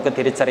പോകുമ്പോൾ നമുക്ക്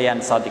തിരിച്ചറിയാൻ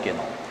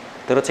സാധിക്കുന്നു.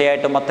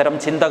 തീർച്ചയായിട്ടും അത്തരം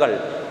ചിന്തകൾ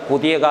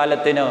പുതിയ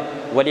കാലത്തിന്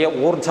വലിയ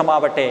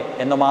ഊർജ്ജമാവട്ടെ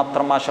എന്ന്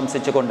മാത്രം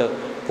ആശംസിച്ചുകൊണ്ട്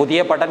പുതിയ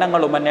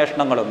പഠനങ്ങളും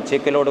അന്വേഷണങ്ങളും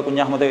ചീക്കിലോട്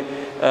കുഞ്ഞഹമ്മദ്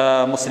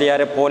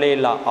മുസ്ലിയാരെ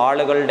പോലെയുള്ള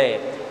ആളുകളുടെ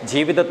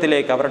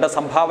ജീവിതത്തിലേക്ക് അവരുടെ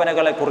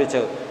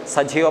സംഭാവനകളെക്കുറിച്ച്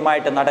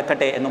സജീവമായിട്ട്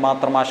നടക്കട്ടെ എന്ന്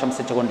മാത്രം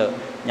ആശംസിച്ചുകൊണ്ട്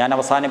ഞാൻ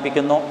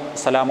അവസാനിപ്പിക്കുന്നു.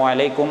 അസ്സലാമു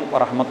അലൈക്കും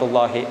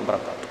വറഹ്മത്തുള്ളാഹി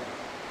വബറകാതുഹു.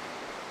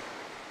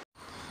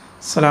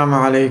 അസ്സലാമു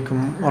അലൈക്കും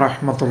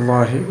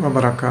വറഹ്മത്തുള്ളാഹി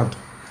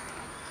വബറകാതുഹു.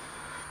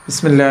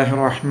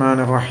 ബിസ്മില്ലാഹിർ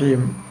റഹ്മാനിർ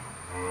റഹീം.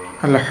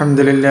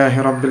 അൽഹംദുലില്ലാഹി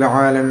റബ്ബിൽ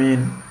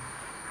ആലമീൻ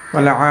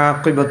വൽ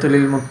ആഖിബത്തു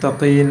ലിൽ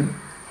മുത്തഖീൻ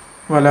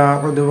വലാ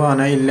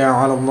ഉദ്വാന ഇല്ലാ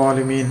അലൽ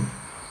ളാലിമീൻ.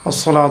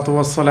 വസ്സലാത്തു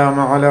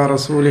വസ്സലാമു അലാ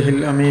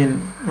റസൂലിഹിൽ അമീൻ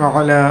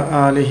വഅലാ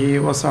ആലിഹി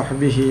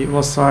വസഹ്ബിഹി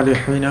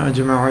വസ്സാലിഹീന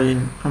അജ്മഈൻ.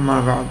 അമ്മാ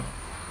ബഅദ്.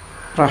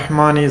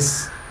 റഹ്മാനീസ്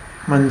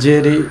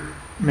മഞ്ചേരി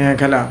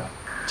മേഖല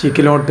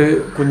ചീക്കിലോട്ട്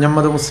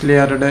കുഞ്ഞമ്മദ്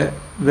മുസ്ലിയാരുടെ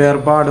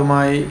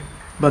വേർപാടുമായി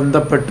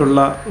ബന്ധപ്പെട്ടുള്ള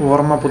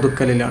ഓർമ്മ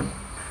പുതുക്കലിലാണ്.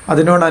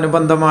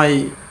 അതിനോടനുബന്ധമായി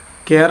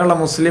കേരള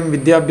മുസ്ലിം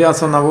വിദ്യാഭ്യാസ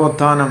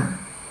നവോത്ഥാനം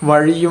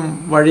വഴിയും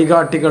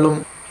വഴികാട്ടികളും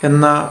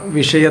എന്ന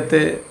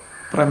വിഷയത്തെ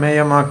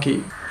പ്രമേയമാക്കി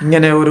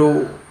ഇങ്ങനെ ഒരു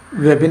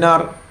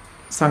വെബിനാർ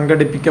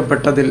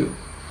സംഘടിപ്പിക്കപ്പെട്ടതിൽ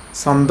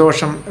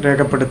സന്തോഷം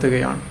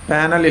രേഖപ്പെടുത്തുകയാണ്.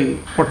 പാനലിൽ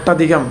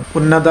ഒട്ടധികം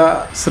ഉന്നത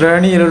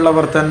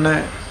ശ്രേണിയിലുള്ളവർ തന്നെ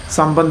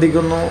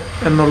സംബന്ധിക്കുന്നു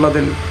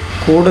എന്നുള്ളതിൽ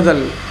കൂടുതൽ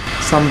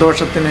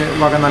സന്തോഷത്തിന്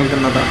വക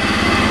നൽകുന്നതാണ്.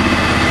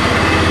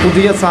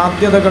 പുതിയ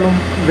സാധ്യതകളും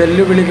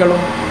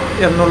വെല്ലുവിളികളും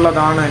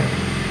എന്നുള്ളതാണ്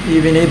ഈ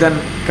വിനീതൻ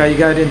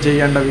കൈകാര്യം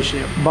ചെയ്യേണ്ട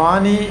വിഷയം.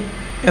 ബാനി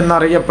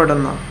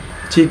എന്നറിയപ്പെടുന്ന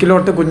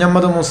ചീക്കിലോട്ട്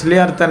കുഞ്ഞമ്മദ്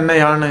മുസ്ലിയാർ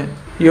തന്നെയാണ്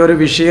ഈ ഒരു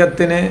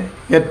വിഷയത്തിന്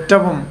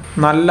ഏറ്റവും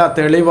നല്ല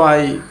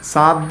തെളിവായി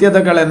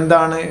സാധ്യതകൾ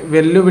എന്താണ്,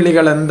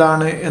 വെല്ലുവിളികൾ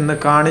എന്താണ് എന്ന്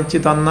കാണിച്ചു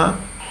തന്ന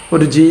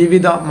ഒരു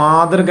ജീവിത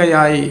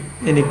മാതൃകയായി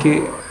എനിക്ക്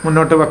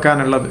മുന്നോട്ട്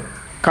വെക്കാനുള്ളത്.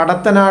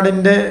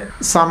 കടത്തനാടിൻ്റെ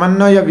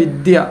സമന്വയ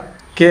വിദ്യ,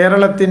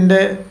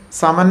 കേരളത്തിൻ്റെ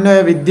സമന്വയ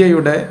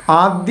വിദ്യയുടെ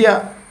ആദ്യ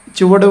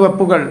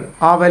ചുവടുവെപ്പുകൾ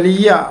ആ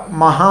വലിയ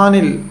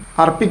മഹാനിൽ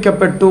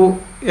അർപ്പിക്കപ്പെട്ടു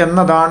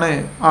എന്നതാണ്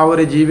ആ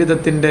ഒരു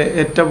ജീവിതത്തിൻ്റെ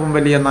ഏറ്റവും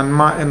വലിയ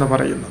നന്മ എന്ന്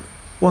പറയുന്നത്.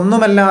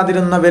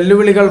 ഒന്നുമല്ലാതിരുന്ന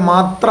വെല്ലുവിളികൾ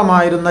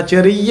മാത്രമായിരുന്ന,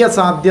 ചെറിയ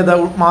സാധ്യത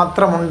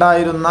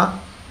മാത്രമുണ്ടായിരുന്ന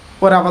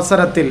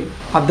ഒരവസരത്തിൽ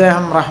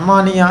അദ്ദേഹം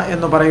റഹ്മാനിയ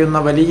എന്ന് പറയുന്ന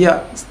വലിയ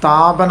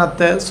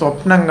സ്ഥാപനത്തെ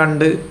സ്വപ്നം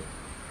കണ്ട്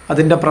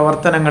അതിൻ്റെ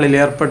പ്രവർത്തനങ്ങളിൽ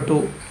ഏർപ്പെട്ടു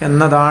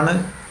എന്നതാണ്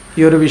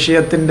ഈ ഒരു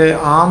വിഷയത്തിൻ്റെ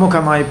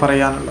ആമുഖമായി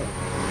പറയാനുള്ളത്.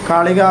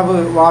 കാളികാവ്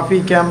വാഫി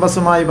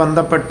ക്യാമ്പസുമായി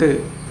ബന്ധപ്പെട്ട്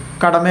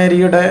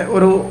കടമേരിയുടെ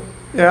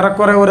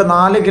ഏറെക്കുറെ ഒരു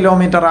 4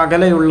 കിലോമീറ്റർ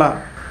അകലെയുള്ള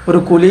ഒരു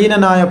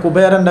കുലീനനായ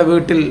കുബേരൻ്റെ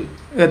വീട്ടിൽ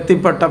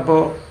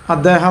എത്തിപ്പെട്ടപ്പോൾ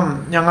അദ്ദേഹം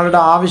ഞങ്ങളുടെ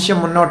ആവശ്യം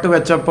മുന്നോട്ട്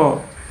വെച്ചപ്പോൾ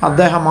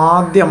അദ്ദേഹം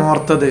ആദ്യം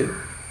ഓർത്തത്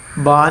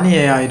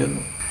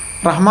ബാനിയയായിരുന്നു.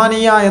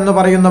 റഹ്മാനിയ എന്ന്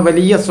പറയുന്ന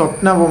വലിയ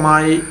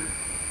സ്വപ്നവുമായി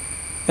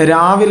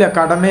രാവിലെ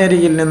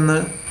കടമേരിയിൽ നിന്ന്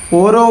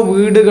ഓരോ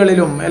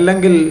വീടുകളിലും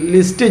അല്ലെങ്കിൽ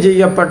ലിസ്റ്റ്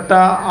ചെയ്യപ്പെട്ട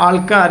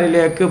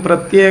ആൾക്കാരിലേക്ക്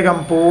പ്രത്യേകം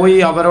പോയി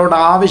അവരോട്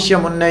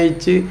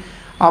ആവശ്യമുന്നയിച്ച്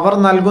അവർ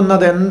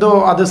നൽകുന്നത് എന്തോ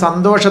അത്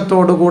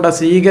സന്തോഷത്തോടുകൂടെ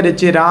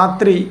സ്വീകരിച്ച്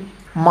രാത്രി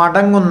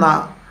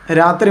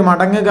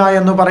മടങ്ങുക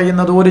എന്ന്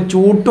പറയുന്നത് ഒരു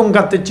ചൂട്ടും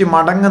കത്തിച്ച്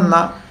മടങ്ങുന്ന,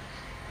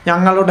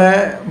 ഞങ്ങളുടെ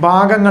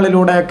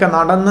ഭാഗങ്ങളിലൂടെയൊക്കെ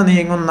നടന്നു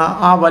നീങ്ങുന്ന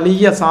ആ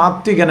വലിയ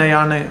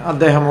സാത്വികനെയാണ്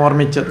അദ്ദേഹം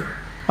ഓർമ്മിച്ചത്.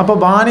 അപ്പോൾ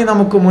ബാനി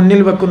നമുക്ക്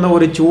മുന്നിൽ വെക്കുന്ന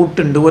ഒരു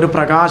ചൂട്ടുണ്ട്, ഒരു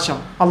പ്രകാശം.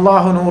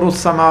 അല്ലാഹു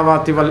നൂറുസ്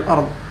സമാവാതി വൽ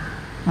അർദ്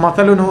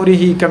മസലു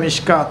നൂരിഹി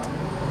കമിഷ്കാത്ത്.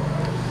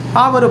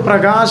 ആ ഒരു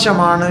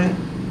പ്രകാശമാണ്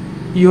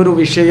ഈ ഒരു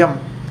വിഷയം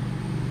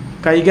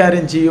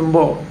കൈകാര്യം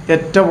ചെയ്യുമ്പോൾ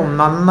ഏറ്റവും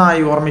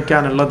നന്നായി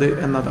ഓർമ്മിക്കാനുള്ളത്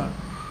എന്നതാണ്.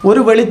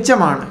 ഒരു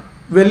വെളിച്ചമാണ്,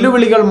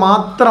 വെല്ലുവിളികൾ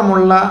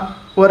മാത്രമുള്ള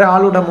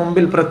ഒരാളുടെ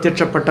മുമ്പിൽ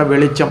പ്രത്യക്ഷപ്പെട്ട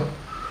വെളിച്ചം,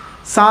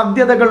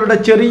 സാധ്യതകളുടെ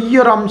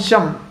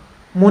ചെറിയൊരംശം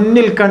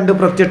മുന്നിൽ കണ്ട്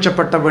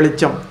പ്രത്യക്ഷപ്പെട്ട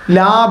വെളിച്ചം,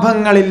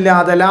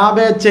 ലാഭങ്ങളില്ലാതെ,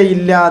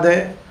 ലാഭേച്ഛയില്ലാതെ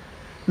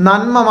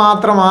നന്മ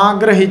മാത്രം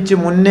ആഗ്രഹിച്ച്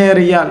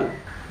മുന്നേറിയാൽ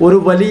ഒരു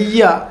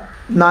വലിയ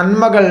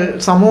നന്മകൾ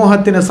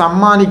സമൂഹത്തിന്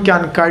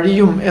സമ്മാനിക്കാൻ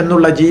കഴിയും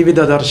എന്നുള്ള ജീവിത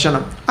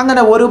ദർശനം.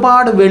 അങ്ങനെ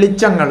ഒരുപാട്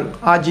വെളിച്ചങ്ങൾ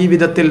ആ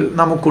ജീവിതത്തിൽ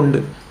നമുക്കുണ്ട്.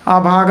 ആ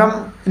ഭാഗം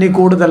ഇനി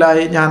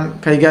കൂടുതലായി ഞാൻ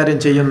കൈകാര്യം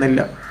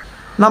ചെയ്യുന്നില്ല.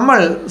 നമ്മൾ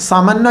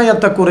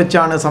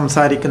സമന്വയത്തെക്കുറിച്ചാണ്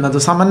സംസാരിക്കുന്നത്.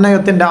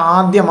 സമന്വയത്തിൻ്റെ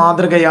ആദ്യ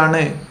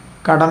മാതൃകയാണ്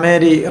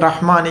കടമേരി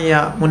റഹ്മാനിയ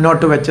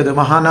മുന്നോട്ട് വെച്ചത്.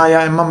 മഹാനായ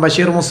എം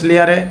ബഷീർ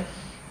മുസ്ലിയാരെ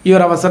ഈ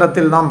ഒരു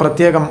അവസരത്തിൽ നാം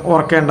പ്രത്യേകം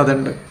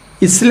ഓർക്കേണ്ടതുണ്ട്.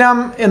 ഇസ്ലാം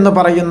എന്ന്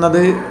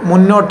പറയുന്നത്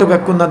മുന്നോട്ട്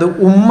വെക്കുന്നത്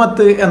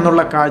ഉമ്മത്ത്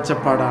എന്നുള്ള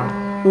കാഴ്ചപ്പാടാണ്.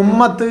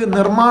 ഉമ്മത്ത്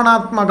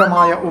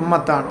നിർമ്മാണാത്മകമായ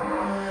ഉമ്മത്താണ്.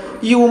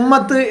 ഈ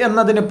ഉമ്മത്ത്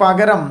എന്നതിന്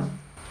പകരം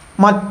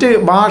മറ്റ്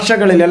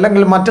ഭാഷകളിൽ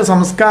അല്ലെങ്കിൽ മറ്റ്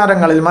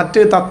സംസ്കാരങ്ങളിൽ,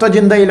 മറ്റ്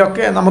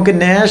തത്വചിന്തയിലൊക്കെ നമുക്ക്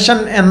നേഷൻ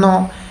എന്നോ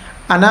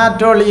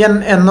അനാറ്റോളിയൻ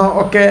എന്നോ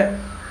ഒക്കെ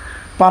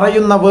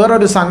പറയുന്ന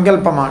വേറൊരു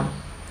സങ്കല്പമാണ്.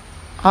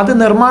 അത്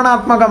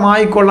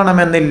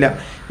നിർമ്മാണാത്മകമായിക്കൊള്ളണമെന്നില്ല.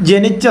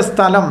 ജനിച്ച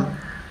സ്ഥലം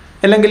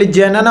അല്ലെങ്കിൽ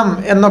ജനനം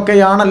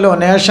എന്നൊക്കെയാണല്ലോ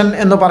നേഷൻ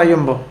എന്ന്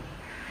പറയുമ്പോൾ.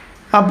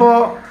 അപ്പോൾ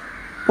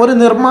ഒരു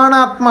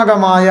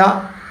നിർമ്മാണാത്മകമായ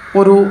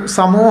ഒരു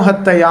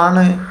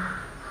സമൂഹത്തെയാണ്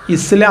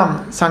ഇസ്ലാം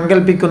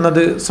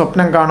സങ്കല്പിക്കുന്നത്,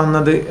 സ്വപ്നം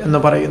കാണുന്നത് എന്ന്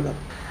പറയുന്നത്.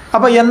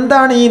 അപ്പോൾ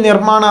എന്താണ് ഈ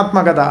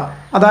നിർമ്മാണാത്മകത?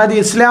 അതായത്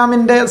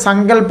ഇസ്ലാമിൻ്റെ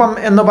സങ്കല്പം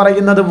എന്ന്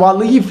പറയുന്നത്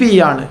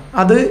വലീഫിയാണ്.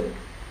 അത്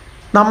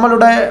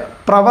നമ്മളുടെ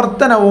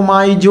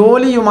പ്രവർത്തനവുമായി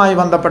ജോലിയുമായി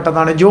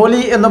ബന്ധപ്പെട്ടതാണ്.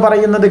 ജോലി എന്ന്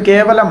പറയുന്നത്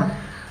കേവലം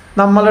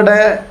നമ്മളുടെ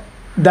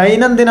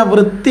ദൈനംദിന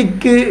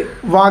വൃത്തിക്ക്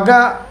വക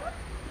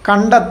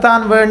കണ്ടെത്താൻ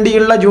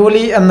വേണ്ടിയുള്ള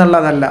ജോലി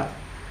എന്നുള്ളതല്ല.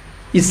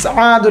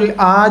 ഇസ്ആദുൽ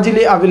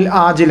ആജിലി അവിൽ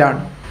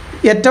ആജിലാണ്.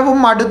 ഏറ്റവും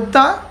അടുത്ത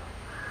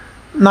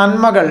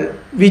നന്മകൾ,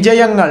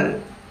 വിജയങ്ങൾ,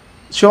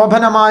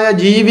 ശോഭനമായ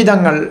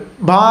ജീവിതങ്ങൾ,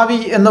 ഭാവി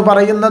എന്ന്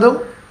പറയുന്നതും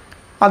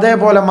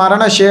അതേപോലെ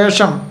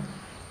മരണശേഷം,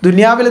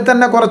 ദുനിയാവിൽ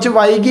തന്നെ കുറച്ച്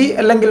വൈകി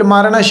അല്ലെങ്കിൽ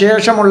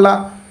മരണശേഷമുള്ള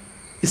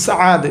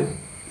ഇസ്ആദ്,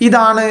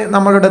 ഇതാണ്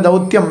നമ്മളുടെ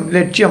ദൗത്യം,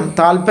 ലക്ഷ്യം,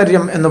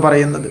 താല്പര്യം എന്ന്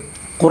പറയുന്നത്.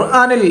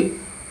 ഖുർആനിൽ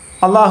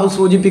അള്ളാഹു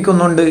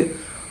സൂചിപ്പിക്കുന്നുണ്ട്,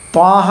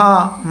 ത്വാഹ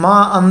മാ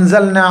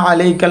അൻസൽന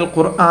അലൈക്കൽ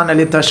ഖുർആന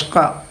ലിതഷ്ഖ.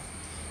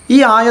 ഈ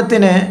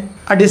ആയത്തിനെ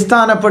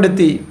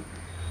അടിസ്ഥാനപ്പെടുത്തി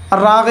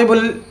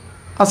റാഗിബുൽ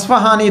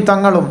അസ്ഫഹാനി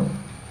തങ്ങളും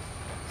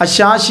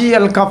അശാഷി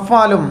അൽ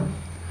ഖഫാലും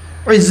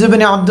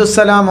ഇസ്ബിൻ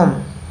അബ്ദുസ്സലാമും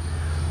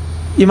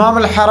ഇമാം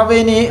അൽ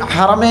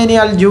ഹറമേനി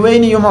അൽ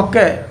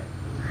ജുവൈനിയുമൊക്കെ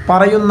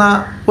പറയുന്ന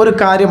ഒരു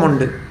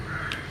കാര്യമുണ്ട്.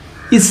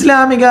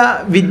 ഇസ്ലാമിക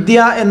വിദ്യ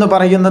എന്ന്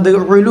പറയുന്നത്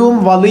ഉലൂം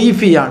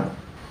വലീഫിയാണ്.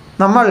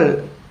 നമ്മൾ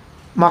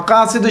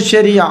മഖാസിദു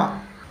ശരിയ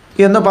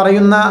എന്ന്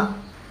പറയുന്ന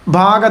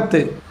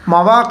ഭാഗത്ത്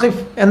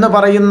മവാഖിഫ് എന്ന്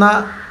പറയുന്ന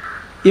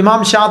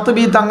ഇമാം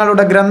ഷാത്തിബി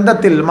തങ്ങളുടെ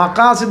ഗ്രന്ഥത്തിൽ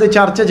മഖാസിദ്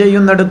ചർച്ച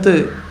ചെയ്യുന്നിടത്ത്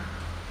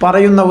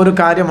പറയുന്ന ഒരു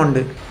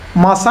കാര്യമുണ്ട്.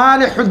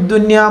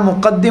 മസാലിഹുദ്ദുന്യ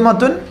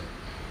മുഖദ്ദിമത്തുൻ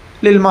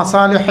ലിൽ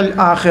മസാലിഹുൽ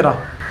ആഖിറ.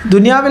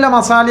 ദുനിയാവിലെ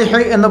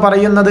മസാലിഹ് എന്ന്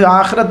പറയുന്നത്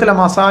ആഖിറത്തിലെ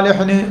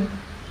മസാലിഹിന്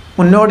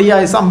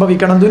മുന്നോടിയായി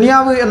സംഭവിക്കണം.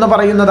 ദുനിയാവ് എന്ന്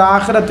പറയുന്നത്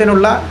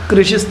ആഖിറത്തിനുള്ള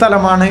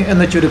കൃഷിസ്ഥലമാണ്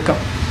എന്ന് ചുരുക്കം.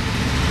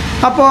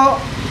 അപ്പോൾ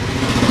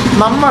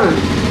നമ്മൾ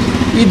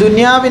ഈ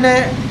ദുനിയാവിനെ,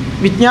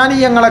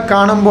 വിജ്ഞാനീയങ്ങളെ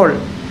കാണുമ്പോൾ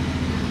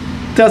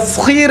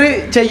തസ്ഖീർ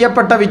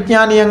ചെയ്യപ്പെട്ട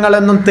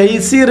വിജ്ഞാനീയങ്ങളെന്നും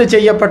തൈസീർ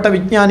ചെയ്യപ്പെട്ട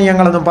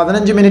വിജ്ഞാനീയങ്ങളെന്നും,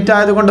 15 മിനിറ്റ്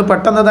ആയതുകൊണ്ട്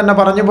പെട്ടെന്ന് തന്നെ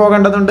പറഞ്ഞു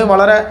പോകേണ്ടതുണ്ട്,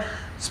 വളരെ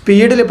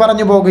സ്പീഡിൽ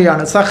പറഞ്ഞു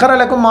പോകുകയാണ്. സഖറ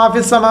ലക്കും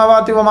മാഫിസ്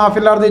സമാവാതി വ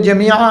മാഫിൽ അർദി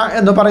ജമിഅ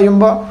എന്ന്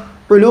പറയുമ്പോൾ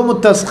ഉലൂമു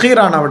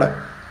തസ്ഖീറാണ് അവിടെ.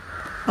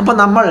 അപ്പോൾ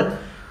നമ്മൾ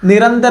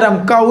നിരന്തരം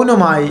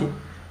കൗനുമായി,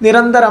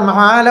 നിരന്തരം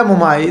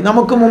ആലമുമായി,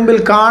 നമുക്ക് മുമ്പിൽ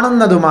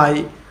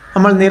കാണുന്നതുമായി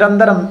നമ്മൾ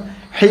നിരന്തരം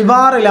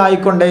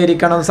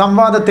ഹിവാറിലായിക്കൊണ്ടേയിരിക്കണം,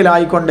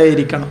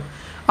 സംവാദത്തിലായിക്കൊണ്ടേയിരിക്കണം.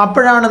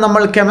 അപ്പോഴാണ്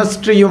നമ്മൾ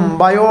കെമിസ്ട്രിയും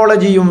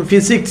ബയോളജിയും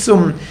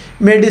ഫിസിക്സും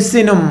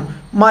മെഡിസിനും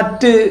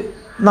മറ്റ്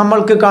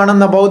നമ്മൾക്ക്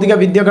കാണുന്ന ഭൗതിക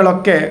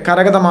വിദ്യകളൊക്കെ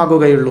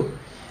കരഗതമാകുകയുള്ളൂ.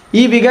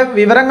 ഈ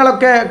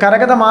വിവരങ്ങളൊക്കെ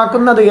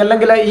കരഗതമാക്കുന്നത്,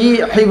 അല്ലെങ്കിൽ ഈ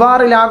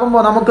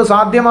ഹിവാറിലാകുമ്പോൾ നമുക്ക്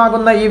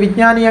സാധ്യമാകുന്ന ഈ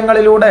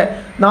വിജ്ഞാനീയങ്ങളിലൂടെ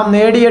നാം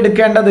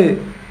നേടിയെടുക്കേണ്ടത്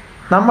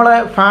നമ്മളെ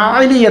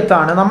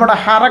ഫാഇലിയത്താണ്, നമ്മുടെ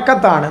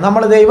ഹറക്കത്താണ്,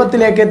 നമ്മൾ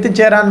ദൈവത്തിലേക്ക്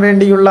എത്തിച്ചേരാൻ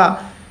വേണ്ടിയുള്ള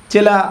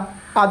ചില,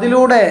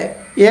 അതിലൂടെ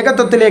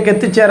ഏകത്വത്തിലേക്ക്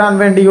എത്തിച്ചേരാൻ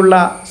വേണ്ടിയുള്ള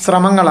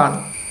ശ്രമങ്ങളാണ്.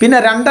 പിന്നെ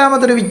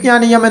രണ്ടാമതൊരു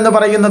വിജ്ഞാനീയം എന്ന്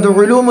പറയുന്നത്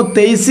ഉലൂമു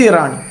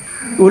തൈസീറാണ്.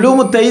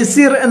 ഉലൂമു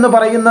തൈസീർ എന്ന്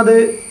പറയുന്നത്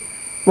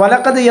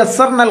വലഖദ്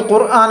യസ്സർനൽ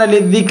ഖുർആന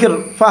ലിദ്ദിക്ർ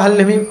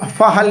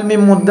ഫഹൽ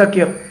മിൻ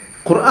മുദ്ദക്കിർ.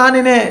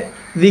 ഖുർആനിനെ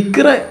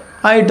ദിക്ർ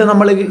ആയിട്ട്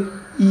നമ്മൾ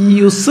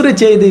യുസ്ർ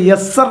ചെയ്ത്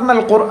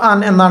യസ്സർനൽ ഖുർആൻ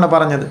എന്നാണ്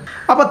പറഞ്ഞത്.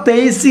 അപ്പോൾ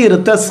തൈസീർ,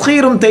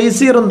 തസ്ഖീറും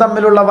തൈസീറും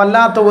തമ്മിലുള്ള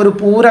വല്ലാത്ത ഒരു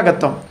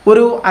പൂരകത്വം,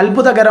 ഒരു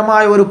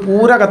അത്ഭുതകരമായ ഒരു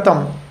പൂരകത്വം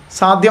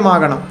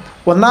സാധ്യമാകണം.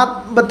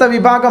 ഒന്നാമത്തെ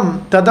വിഭാഗം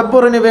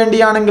തദബ്ബുറിന്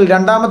വേണ്ടിയാണെങ്കിൽ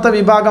രണ്ടാമത്തെ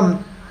വിഭാഗം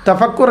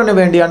തഫക്കുറിന്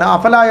വേണ്ടിയാണ്.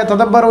 അഫലാ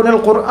യതദബ്ബറൂനൽ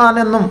ഖുർആൻ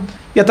എന്നും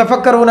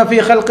യതഫക്കറൂന ഫീ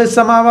ഖൽഖിസ്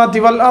സമാവാതി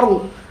വൽ അർദ്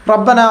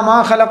റബ്ബനാ മാ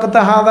ഖലഖത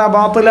ഹാദാ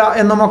ബാതില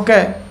എന്നുമൊക്കെ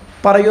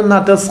പറയുന്ന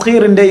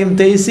തസ്ഖീറിൻ്റെയും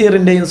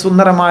തൈസീറിൻ്റെയും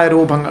സുന്ദരമായ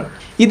രൂപങ്ങൾ.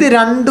 ഇത്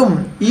രണ്ടും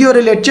ഈ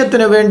ഒരു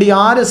ലക്ഷ്യത്തിനു വേണ്ടി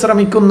ആര്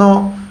ശ്രമിക്കുന്നോ,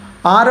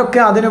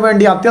 ആരൊക്കെ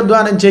അതിനുവേണ്ടി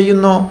അത്യധ്വാനം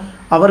ചെയ്യുന്നോ,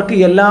 അവർക്ക്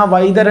എല്ലാ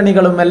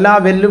വൈതരണികളും, എല്ലാ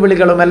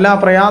വെല്ലുവിളികളും, എല്ലാ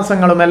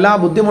പ്രയാസങ്ങളും, എല്ലാ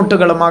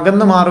ബുദ്ധിമുട്ടുകളും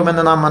അകന്നു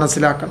മാറുമെന്ന് നാം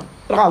മനസ്സിലാക്കണം.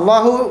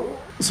 അള്ളാഹു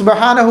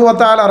സുബ്ഹാനഹു വ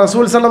തആല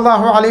റസൂൽ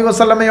സല്ലല്ലാഹു അലൈഹി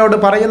വസല്ലമയോട്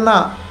പറയുന്ന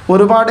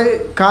ഒരുപാട്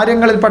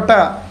കാര്യങ്ങളിൽപ്പെട്ട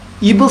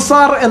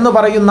ഇബ്സാർ എന്ന്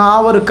പറയുന്ന ആ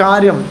ഒരു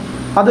കാര്യം,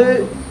 അത്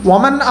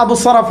വമൻ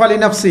അബ്സറ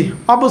ഫലിനഫ്സി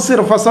അബ്സിർ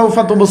ഫസൗഫ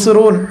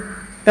തുബ്സിറൂൻ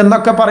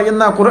എന്നൊക്കെ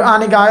പറയുന്ന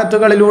ഖുർആനിക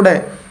ആയത്തുകളിലൂടെ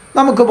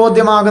നമുക്ക്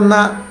ബോധ്യമാകുന്ന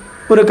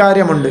ഒരു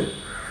കാര്യമുണ്ട്.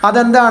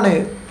 അതെന്താണ്?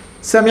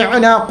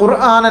 സമിഅന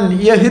ഖുർആനൻ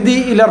യഹ്ദി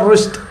ഇലർ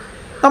റുഷ്ദ്.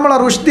 നമ്മളെ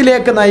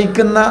റുഷ്ദിലേക്ക്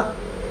നയിക്കുന്ന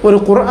ഒരു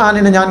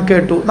ഖുർആനിനെ ഞാൻ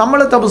കേട്ടു. നമ്മൾ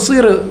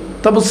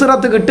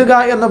തബ്സിറത്ത് കിട്ടുക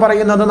എന്ന്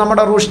പറയുന്നത്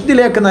നമ്മുടെ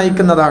റുഷ്ദിലേക്ക്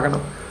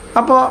നയിക്കുന്നതാകണം.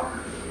 അപ്പോൾ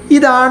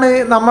ഇതാണ്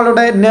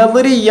നമ്മളുടെ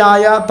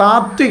നെവറിയായ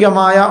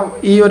താത്വികമായ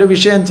ഈ ഒരു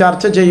വിഷയം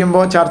ചർച്ച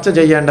ചെയ്യുമ്പോൾ ചർച്ച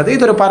ചെയ്യേണ്ടത്.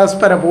 ഇതൊരു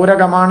പരസ്പര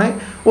പൂരകമാണ്.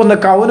 ഒന്ന്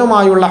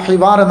കൗനുമായുള്ള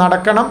ഹിവാർ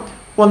നടക്കണം,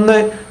 ഒന്ന്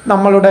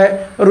നമ്മളുടെ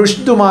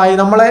റുഷ്ദുമായി,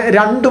 നമ്മളെ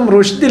രണ്ടും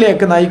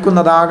റുഷ്ദിലേക്ക്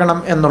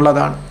നയിക്കുന്നതാകണം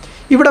എന്നുള്ളതാണ്.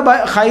 ഇവിടെ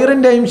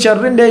ഖൈറിൻ്റെയും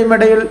ഷെറിൻ്റെയും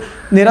ഇടയിൽ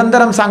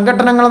നിരന്തരം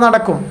സംഘട്ടനങ്ങൾ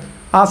നടക്കും.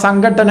 ആ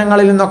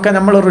സംഘട്ടനങ്ങളിൽ നിന്നൊക്കെ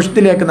നമ്മൾ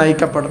റുഷ്ദിലേക്ക്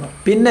നയിക്കപ്പെടണം.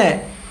 പിന്നെ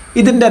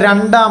ഇതിൻ്റെ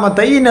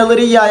രണ്ടാമത്തെ ഈ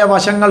നെവറിയായ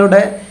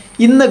വശങ്ങളുടെ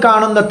ഇന്ന്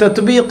കാണുന്ന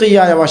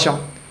തത്ബീഖിയായ വശം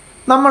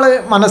നമ്മൾ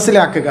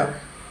മനസ്സിലാക്കുക.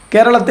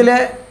 കേരളത്തിലെ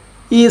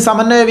ഈ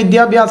സമന്വയ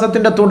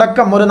വിദ്യാഭ്യാസത്തിൻ്റെ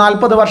തുടക്കം ഒരു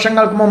 40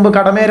 വർഷങ്ങൾക്ക് മുമ്പ്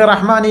കടമേരി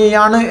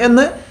റഹ്മാനിയാണ്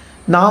എന്ന്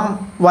നാം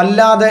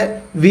വല്ലാതെ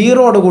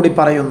വീറോടുകൂടി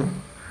പറയുന്നു.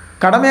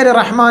 കടമേരി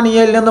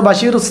റഹ്മാനിയയിൽ നിന്ന്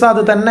ബഷീർ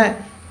ഉസ്താദ് തന്നെ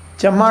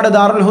ചെമ്മാട്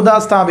ദാറുൽ ഹുദ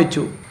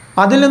സ്ഥാപിച്ചു.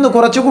 അതിൽ നിന്ന്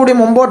കുറച്ചുകൂടി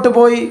മുമ്പോട്ട്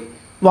പോയി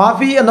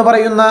വാഫി എന്ന്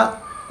പറയുന്ന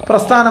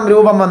പ്രസ്ഥാനം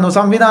രൂപം വന്നു,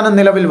 സംവിധാനം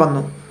നിലവിൽ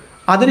വന്നു.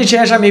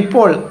 അതിനുശേഷം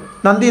ഇപ്പോൾ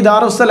നന്ദി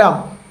ദാറുസ്സലാം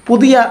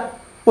പുതിയ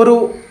ഒരു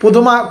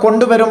പുതുമ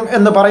കൊണ്ടുവരും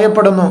എന്ന്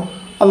പറയപ്പെടുന്നു.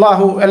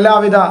 അള്ളാഹു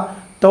എല്ലാവിധ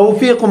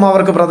തൗഫീഖും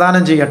അവർക്ക്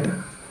പ്രദാനം ചെയ്യട്ടെ.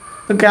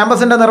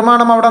 ക്യാമ്പസിൻ്റെ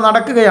നിർമ്മാണം അവിടെ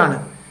നടക്കുകയാണ്.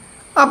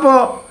 അപ്പോൾ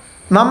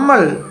നമ്മൾ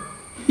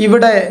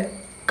ഇവിടെ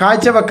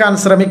കാഴ്ചവെക്കാൻ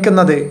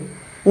ശ്രമിക്കുന്നത്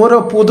ഓരോ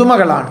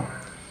പുതുമകളാണ്.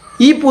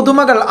 ഈ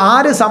പുതുമകൾ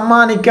ആര്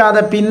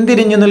സമ്മാനിക്കാതെ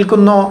പിന്തിരിഞ്ഞു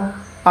നിൽക്കുന്നോ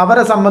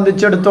അവരെ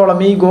സംബന്ധിച്ചിടത്തോളം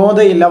ഈ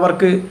ഗോതയിൽ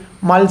അവർക്ക്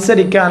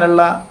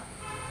മത്സരിക്കാനുള്ള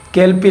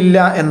കേൾപ്പില്ല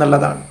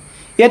എന്നുള്ളതാണ്.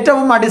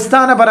 ഏറ്റവും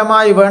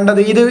അടിസ്ഥാനപരമായി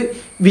വേണ്ടത് ഇത്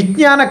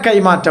വിജ്ഞാന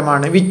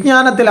കൈമാറ്റമാണ്.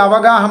 വിജ്ഞാനത്തിൽ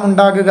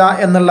അവഗാഹമുണ്ടാകുക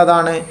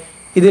എന്നുള്ളതാണ്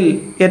ഇതിൽ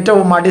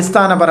ഏറ്റവും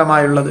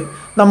അടിസ്ഥാനപരമായുള്ളത്.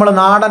 നമ്മൾ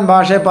നാടൻ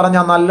ഭാഷയെ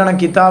പറഞ്ഞാൽ നല്ലോണം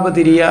കിതാബ്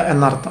തിരിയുക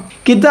എന്നർത്ഥം.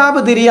 കിതാബ്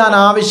തിരിയാൻ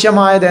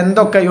ആവശ്യമായത്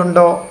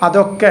എന്തൊക്കെയുണ്ടോ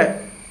അതൊക്കെ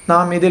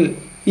നാം ഇതിൽ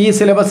ഈ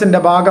സിലബസിൻ്റെ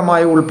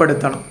ഭാഗമായി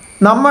ഉൾപ്പെടുത്തണം.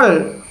 നമ്മൾ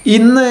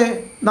ഇന്ന്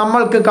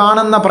നമ്മൾക്ക്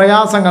കാണുന്ന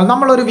പ്രയാസങ്ങൾ,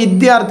 നമ്മളൊരു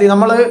വിദ്യാർത്ഥി,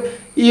 നമ്മൾ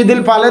ഇതിൽ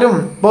പലരും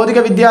ഭൗതിക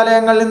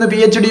വിദ്യാലയങ്ങളിൽ നിന്ന്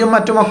PhD-യും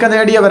മറ്റുമൊക്കെ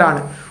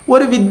നേടിയവരാണ്.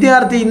 ഒരു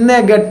വിദ്യാർത്ഥി ഇന്നേ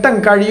ഘട്ടം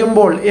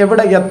കഴിയുമ്പോൾ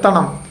എവിടെ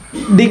എത്തണം,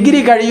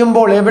 ഡിഗ്രി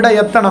കഴിയുമ്പോൾ എവിടെ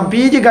എത്തണം,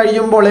 PG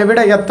കഴിയുമ്പോൾ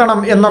എവിടെ എത്തണം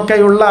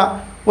എന്നൊക്കെയുള്ള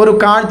ഒരു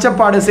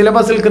കാഴ്ചപ്പാട്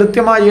സിലബസിൽ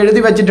കൃത്യമായി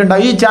എഴുതി വച്ചിട്ടുണ്ട്.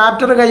 ഈ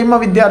ചാപ്റ്റർ കഴിയുമ്പോൾ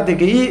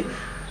വിദ്യാർത്ഥിക്ക്, ഈ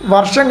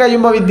വർഷം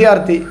കഴിയുമ്പോൾ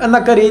വിദ്യാർത്ഥി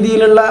എന്നൊക്കെ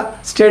രീതിയിലുള്ള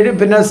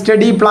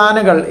സ്റ്റഡി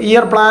പ്ലാനുകൾ,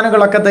 ഇയർ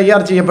പ്ലാനുകളൊക്കെ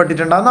തയ്യാർ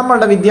ചെയ്യപ്പെട്ടിട്ടുണ്ട്. അത്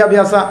നമ്മളുടെ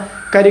വിദ്യാഭ്യാസ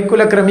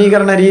കരിക്കുല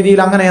ക്രമീകരണ രീതിയിൽ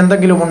അങ്ങനെ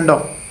എന്തെങ്കിലും ഉണ്ടോ?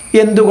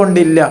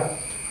 എന്തുകൊണ്ടില്ല?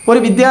 ഒരു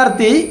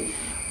വിദ്യാർത്ഥി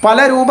പല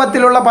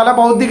രൂപത്തിലുള്ള പല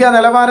ഭൗതിക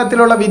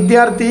നിലവാരത്തിലുള്ള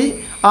വിദ്യാർത്ഥി,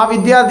 ആ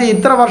വിദ്യാർത്ഥി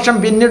ഇത്ര വർഷം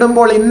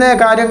പിന്നിടുമ്പോൾ ഇന്നേ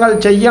കാര്യങ്ങൾ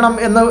ചെയ്യണം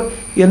എന്ന്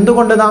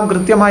എന്തുകൊണ്ട് നാം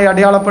കൃത്യമായി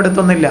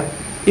അടയാളപ്പെടുത്തുന്നില്ല?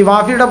 ഈ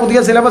വാഫിയുടെ പുതിയ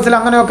സിലബസിൽ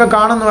അങ്ങനെയൊക്കെ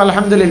കാണുന്നു.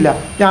 അൽഹംദുലില്ലാ.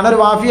 ഞാനൊരു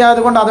വാഫി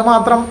ആയതുകൊണ്ട്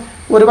അതുമാത്രം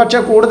ഒരുപക്ഷെ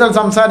കൂടുതൽ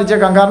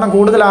സംസാരിച്ചേക്കാം, കാരണം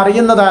കൂടുതൽ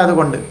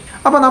അറിയുന്നതായതുകൊണ്ട്.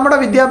 അപ്പോൾ നമ്മുടെ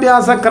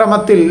വിദ്യാഭ്യാസ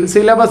ക്രമത്തിൽ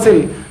സിലബസിൽ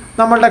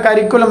നമ്മളുടെ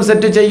കരിക്കുലം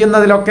സെറ്റ്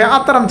ചെയ്യുന്നതിലൊക്കെ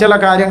അത്തരം ചില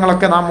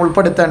കാര്യങ്ങളൊക്കെ നാം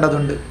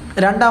ഉൾപ്പെടുത്തേണ്ടതുണ്ട്.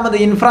 രണ്ടാമത്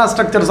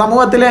ഇൻഫ്രാസ്ട്രക്ചർ.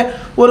 സമൂഹത്തിലെ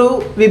ഒരു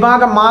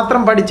വിഭാഗം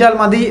മാത്രം പഠിച്ചാൽ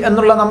മതി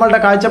എന്നുള്ള നമ്മളുടെ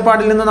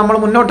കാഴ്ചപ്പാടിൽ നിന്ന് നമ്മൾ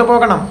മുന്നോട്ട്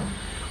പോകണം.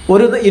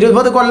 ഒരു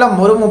 20 കൊല്ലം,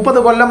 ഒരു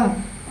 30 കൊല്ലം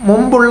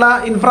മുമ്പുള്ള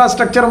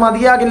ഇൻഫ്രാസ്ട്രക്ചർ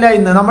മതിയാകില്ല.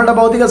 ഇന്ന് നമ്മളുടെ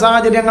ഭൗതിക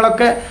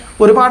സാഹചര്യങ്ങളൊക്കെ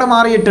ഒരുപാട്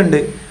മാറിയിട്ടുണ്ട്.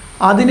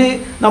 അതിന്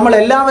നമ്മൾ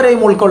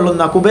എല്ലാവരെയും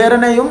ഉൾക്കൊള്ളുന്ന,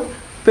 കുബേരനെയും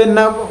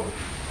പിന്നെ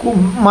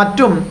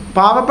മറ്റും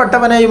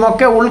പാവപ്പെട്ടവനെയും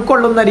ഒക്കെ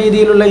ഉൾക്കൊള്ളുന്ന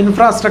രീതിയിലുള്ള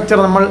ഇൻഫ്രാസ്ട്രക്ചർ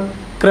നമ്മൾ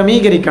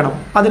ക്രമീകരിക്കണം,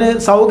 അതിന്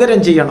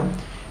സൗകര്യം ചെയ്യണം.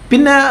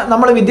 പിന്നെ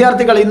നമ്മൾ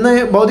വിദ്യാർത്ഥികൾ ഇന്ന്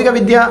ഭൗതിക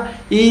വിദ്യ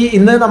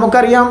ഇന്ന്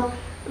നമുക്കറിയാം,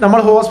 നമ്മൾ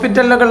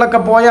ഹോസ്പിറ്റലുകളിലൊക്കെ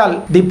പോയാൽ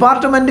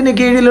ഡിപ്പാർട്ട്മെൻറ്റിന്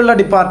കീഴിലുള്ള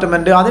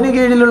ഡിപ്പാർട്ട്മെൻറ്റ്, അതിന്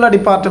കീഴിലുള്ള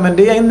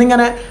ഡിപ്പാർട്ട്മെൻറ്റ്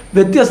എന്നിങ്ങനെ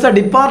വ്യത്യസ്ത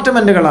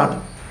ഡിപ്പാർട്ട്മെൻറ്റുകളാണ്.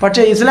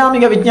 പക്ഷേ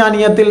ഇസ്ലാമിക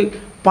വിജ്ഞാനീയത്തിൽ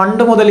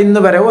പണ്ട് മുതൽ ഇന്ന്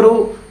വരെ ഒരു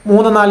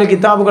 3-4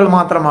 കിതാബുകൾ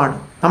മാത്രമാണ്.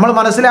 നമ്മൾ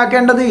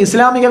മനസ്സിലാക്കേണ്ടത്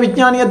ഇസ്ലാമിക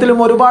വിജ്ഞാനീയത്തിലും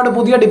ഒരുപാട്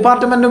പുതിയ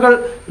ഡിപ്പാർട്ട്മെൻറ്റുകൾ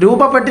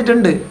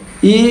രൂപപ്പെട്ടിട്ടുണ്ട്.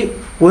 ഈ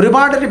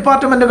ഒരുപാട്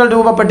ഡിപ്പാർട്ട്മെൻറ്റുകൾ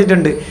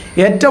രൂപപ്പെട്ടിട്ടുണ്ട്.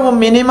 ഏറ്റവും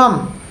മിനിമം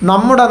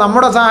നമ്മുടെ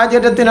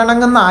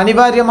സാഹചര്യത്തിനിണങ്ങുന്ന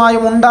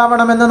അനിവാര്യമായും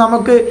ഉണ്ടാവണമെന്ന്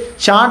നമുക്ക്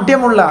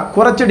ശാഠ്യമുള്ള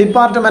കുറച്ച്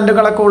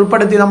ഡിപ്പാർട്ട്മെൻറ്റുകളൊക്കെ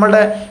ഉൾപ്പെടുത്തി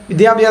നമ്മളുടെ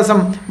വിദ്യാഭ്യാസം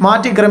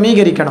മാറ്റി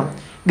ക്രമീകരിക്കണം.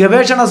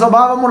 ഗവേഷണ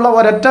സ്വഭാവമുള്ള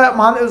ഒരൊറ്റ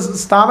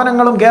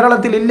സ്ഥാപനങ്ങളും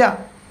കേരളത്തിലില്ല.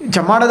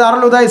 ചെമ്മാട്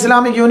ദാറുൽ ഹുദ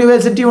ഇസ്ലാമിക്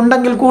യൂണിവേഴ്സിറ്റി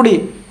ഉണ്ടെങ്കിൽ കൂടി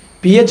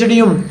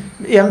PhD-യും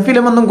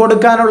MPhil-ഉം ഒന്നും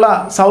കൊടുക്കാനുള്ള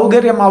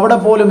സൗകര്യം അവിടെ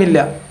പോലുമില്ല.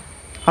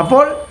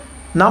 അപ്പോൾ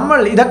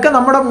ഇതൊക്കെ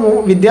നമ്മുടെ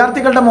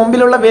വിദ്യാർത്ഥികളുടെ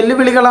മുമ്പിലുള്ള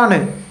വെല്ലുവിളികളാണ്.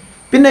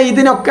 പിന്നെ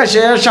ഇതിനൊക്കെ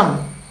ശേഷം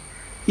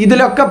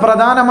ഇതിലൊക്കെ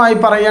പ്രധാനമായി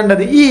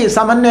പറയേണ്ടത് ഈ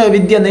സമന്വയ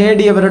വിദ്യ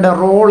നേടിയവരുടെ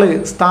റോള്,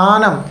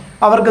 സ്ഥാനം,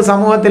 അവർക്ക്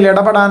സമൂഹത്തിൽ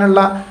ഇടപെടാനുള്ള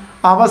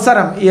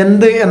അവസരം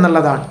എന്ത്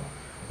എന്നുള്ളതാണ്.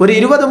 ഒരു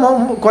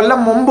 20 കൊല്ലം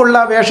മുമ്പുള്ള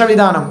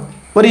വേഷവിധാനം,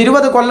 ഒരു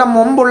 20 കൊല്ലം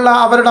മുമ്പുള്ള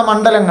അവരുടെ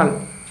മണ്ഡലങ്ങൾ,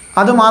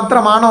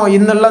 അതുമാത്രമാണോ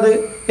ഇന്നുള്ളത്?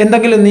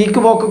 എന്തെങ്കിലും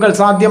നീക്കുപോക്കുകൾ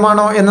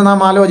സാധ്യമാണോ എന്ന് നാം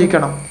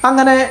ആലോചിക്കണം.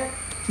 അങ്ങനെ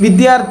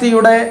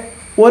വിദ്യാർത്ഥിയുടെ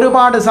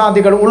ഒരുപാട്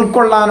സാധ്യതകൾ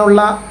ഉൾക്കൊള്ളാനുള്ള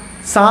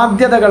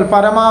സാധ്യതകൾ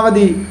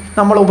പരമാവധി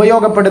നമ്മൾ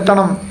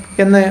ഉപയോഗപ്പെടുത്തണം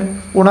എന്ന്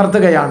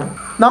ഉണർത്തുകയാണ്.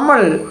 നമ്മൾ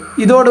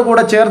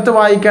ഇതോടുകൂടെ ചേർത്ത്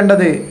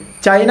വായിക്കേണ്ടത്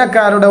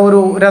ചൈനക്കാരുടെ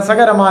ഒരു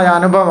രസകരമായ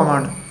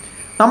അനുഭവമാണ്.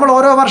 നമ്മൾ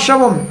ഓരോ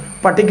വർഷവും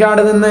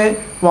പട്ടിക്കാട് നിന്ന്,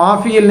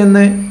 വാഫിയിൽ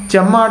നിന്ന്,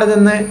 ചെമ്മാട്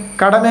നിന്ന്,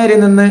 കടമേരി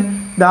നിന്ന്,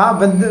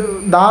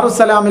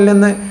 ദാറുസ്സലാമിൽ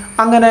നിന്ന്,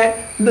 അങ്ങനെ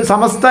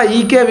സമസ്ത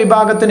EK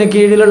വിഭാഗത്തിന്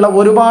കീഴിലുള്ള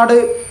ഒരുപാട്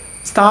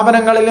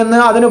സ്ഥാപനങ്ങളിൽ നിന്ന്,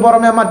 അതിനു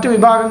പുറമെ മറ്റു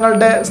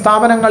വിഭാഗങ്ങളുടെ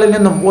സ്ഥാപനങ്ങളിൽ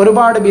നിന്നും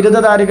ഒരുപാട്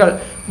ബിരുദധാരികൾ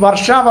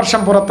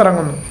വർഷാവർഷം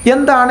പുറത്തിറങ്ങുന്നു.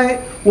 എന്താണ്,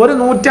 ഒരു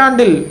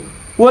നൂറ്റാണ്ടിൽ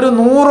ഒരു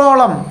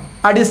 100ഓളം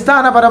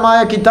അടിസ്ഥാനപരമായ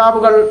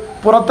കിതാബുകൾ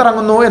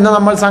പുറത്തിറങ്ങുന്നു എന്ന്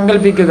നമ്മൾ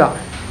സങ്കല്പിക്കുക.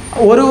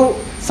 ഒരു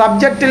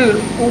സബ്ജക്റ്റിൽ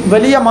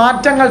വലിയ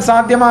മാറ്റങ്ങൾ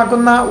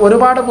സാധ്യമാക്കുന്ന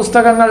ഒരുപാട്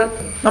പുസ്തകങ്ങൾ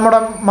നമ്മുടെ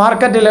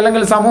മാർക്കറ്റിൽ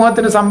അല്ലെങ്കിൽ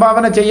സമൂഹത്തിന്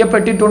സംഭാവന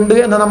ചെയ്യപ്പെട്ടിട്ടുണ്ട്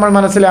എന്ന് നമ്മൾ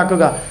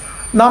മനസ്സിലാക്കുക.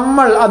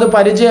 നമ്മൾ അത്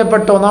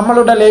പരിചയപ്പെട്ടോ,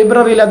 നമ്മളുടെ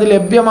ലൈബ്രറിയിൽ അത്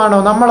ലഭ്യമാണോ,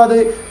 നമ്മളത്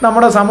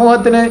നമ്മുടെ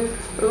സമൂഹത്തിന്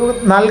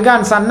നൽകാൻ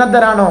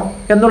സന്നദ്ധരാണോ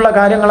എന്നുള്ള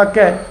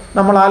കാര്യങ്ങളൊക്കെ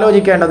നമ്മൾ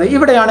ആലോചിക്കേണ്ടത്.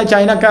 ഇവിടെയാണ്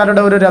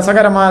ചൈനക്കാരുടെ ഒരു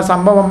രസകരമായ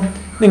സംഭവം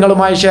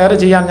നിങ്ങളുമായി ഷെയർ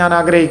ചെയ്യാൻ ഞാൻ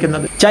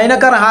ആഗ്രഹിക്കുന്നത്.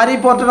 ചൈനക്കാർ ഹാരി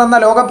പോട്ടർ എന്ന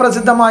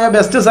ലോകപ്രസിദ്ധമായ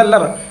ബെസ്റ്റ്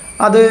സെല്ലർ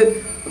അത്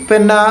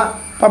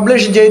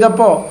പബ്ലിഷ്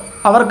ചെയ്തപ്പോൾ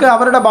അവർക്ക്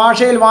അവരുടെ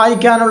ഭാഷയിൽ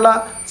വായിക്കാനുള്ള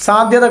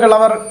സാധ്യതകൾ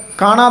അവർ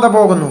കാണാതെ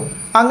പോകുന്നു.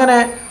 അങ്ങനെ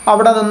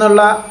അവിടെ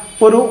നിന്നുള്ള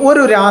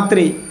ഒരു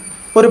രാത്രി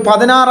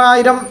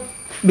 16,000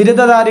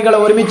 ബിരുദധാരികളെ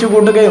ഒരുമിച്ച്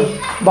കൂട്ടുകയും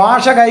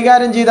ഭാഷ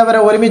കൈകാര്യം ചെയ്തവരെ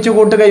ഒരുമിച്ച്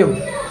കൂട്ടുകയും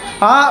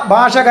ആ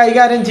ഭാഷ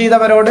കൈകാര്യം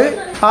ചെയ്തവരോട്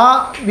ആ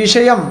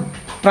വിഷയം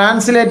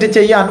ട്രാൻസ്ലേറ്റ്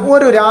ചെയ്യാൻ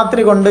ഒരു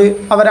രാത്രി കൊണ്ട്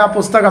അവർ ആ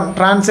പുസ്തകം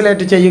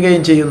ട്രാൻസ്ലേറ്റ്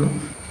ചെയ്യുകയും ചെയ്യുന്നു.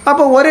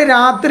 അപ്പോൾ ഒരു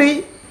രാത്രി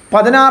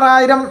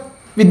 16,000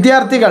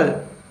 വിദ്യാർത്ഥികൾ,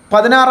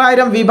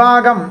 16,000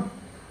 വിഭാഗം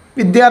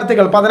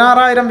വിദ്യാർത്ഥികൾ,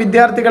 16,000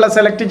 വിദ്യാർത്ഥികളെ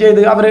സെലക്ട്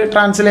ചെയ്ത് അവർ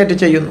ട്രാൻസ്ലേറ്റ്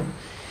ചെയ്യുന്നു.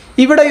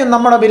 ഇവിടെയും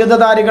നമ്മുടെ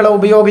ബിരുദധാരികളെ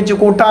ഉപയോഗിച്ച്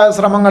കൂട്ടായ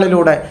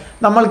ശ്രമങ്ങളിലൂടെ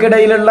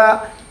നമ്മൾക്കിടയിലുള്ള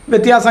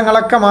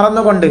വ്യത്യാസങ്ങളൊക്കെ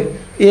മറന്നുകൊണ്ട്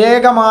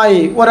ഏകമായി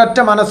ഒരൊറ്റ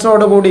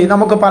മനസ്സോടുകൂടി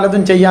നമുക്ക്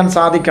പലതും ചെയ്യാൻ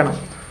സാധിക്കണം.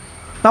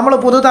 നമ്മൾ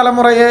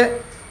പുതുതലമുറയെ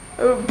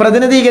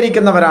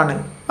പ്രതിനിധീകരിക്കുന്നവരാണ്.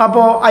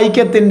 അപ്പോൾ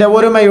ഐക്യത്തിൻ്റെ,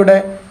 ഒരുമയുടെ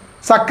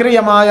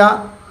സക്രിയമായ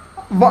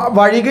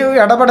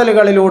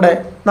ഇടപെടലുകളിലൂടെ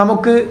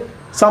നമുക്ക്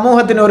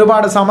സമൂഹത്തിന്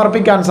ഒരുപാട്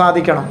സമർപ്പിക്കാൻ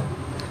സാധിക്കണം.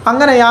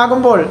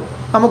 അങ്ങനെയാകുമ്പോൾ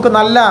നമുക്ക്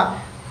നല്ല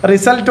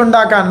റിസൾട്ട്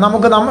ഉണ്ടാക്കാൻ,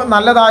 നമുക്ക്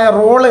നല്ലതായ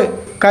റോള്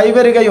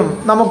കൈവരുകയും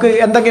നമുക്ക്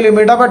എന്തെങ്കിലും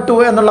ഇടപെട്ടു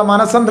എന്നുള്ള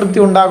മനസ്സംതൃപ്തി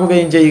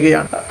ഉണ്ടാകുകയും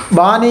ചെയ്യുകയാണ്.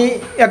 ബാനി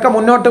ഒക്കെ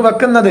മുന്നോട്ട്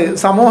വെക്കുന്നത്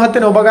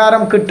സമൂഹത്തിന്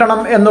ഉപകാരം കിട്ടണം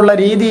എന്നുള്ള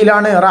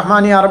രീതിയിലാണ്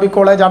റഹ്മാനിയ അറബിക്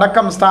കോളേജ്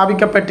അടക്കം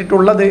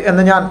സ്ഥാപിക്കപ്പെട്ടിട്ടുള്ളത്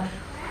എന്ന് ഞാൻ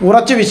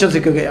ഉറച്ചു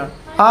വിശ്വസിക്കുകയാണ്.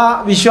 ആ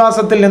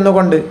വിശ്വാസത്തിൽ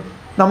നിന്നുകൊണ്ട്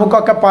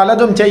നമുക്കൊക്കെ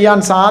പലതും ചെയ്യാൻ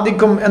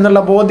സാധിക്കും എന്നുള്ള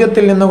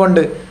ബോധ്യത്തിൽ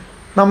നിന്നുകൊണ്ട്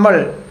നമ്മൾ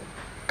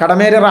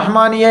കടമേരി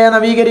റഹ്മാനിയയെ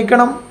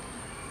നവീകരിക്കണം.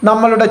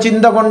 നമ്മളുടെ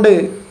ചിന്ത കൊണ്ട്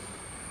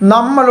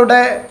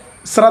നമ്മളുടെ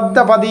ശ്രദ്ധ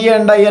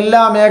പതിയേണ്ട എല്ലാ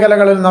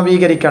മേഖലകളിലും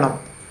നവീകരിക്കണം.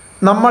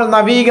 നമ്മൾ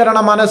നവീകരണ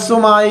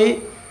മനസ്സുമായി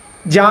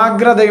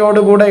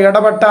ജാഗ്രതയോടുകൂടെ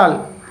ഇടപെട്ടാൽ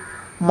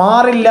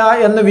മാറില്ല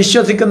എന്ന്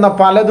വിശ്വസിക്കുന്ന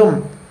പലതും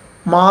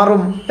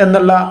മാറും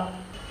എന്നുള്ള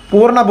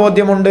പൂർണ്ണ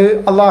ബോധ്യമുണ്ട്.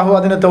 അള്ളാഹു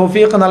അതിന്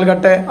തൗഫീഖ്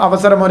നൽകട്ടെ.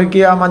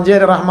 അവസരമൊരുക്കിയ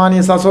മഞ്ചേരി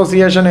റഹ്മാനീസ്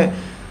അസോസിയേഷന്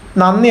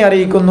നന്ദി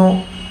അറിയിക്കുന്നു.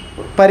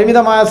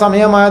 പരിമിതമായ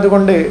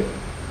സമയമായതുകൊണ്ട്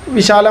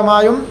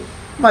വിശാലമായും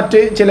മറ്റ്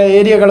ചില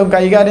ഏരിയകളും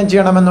കൈകാര്യം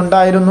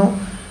ചെയ്യണമെന്നുണ്ടായിരുന്നു.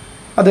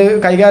 അത്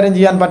കൈകാര്യം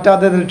ചെയ്യാൻ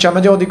പറ്റാത്തതിൽ ക്ഷമ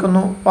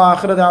ചോദിക്കുന്നു.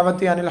 ആഖിറു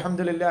ദഅവതി അനിൽ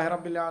ഹംദുലില്ലാഹി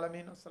റബ്ബിൽ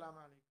ആലമീൻ.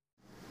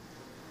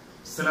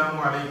 അസ്സലാമു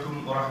അലൈക്കും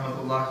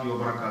വറഹ്മത്തുള്ളാഹി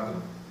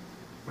വബറകാതുഹു.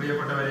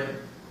 പ്രിയപ്പെട്ടവരെ,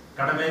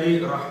 കടമേരി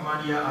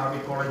റഹ്മാനിയ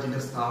അറബിക്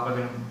കോളേജിന്റെ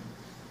സ്ഥാപകനും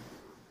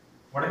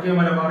വടക്കേ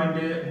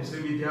മലബാറിന്റെ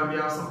മുസ്ലിം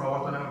വിദ്യാഭ്യാസ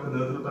പ്രവർത്തനങ്ങൾക്ക്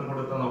നേതൃത്വം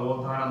കൊടുത്ത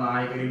നവോത്ഥാന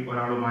നായകരിൽ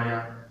ഒരാളുമായ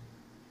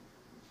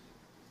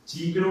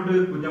ചീക്കിലോട്ട്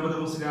കുഞ്ഞമ്മദ്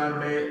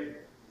മുസ്ലിയാരുടെ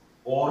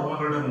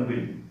ഓർമ്മകളുടെ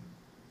മുമ്പിൽ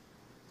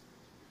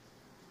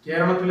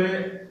കേരളത്തിലെ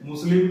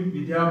മുസ്ലിം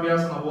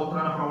വിദ്യാഭ്യാസ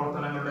നവോത്ഥാന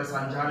പ്രവർത്തനങ്ങളുടെ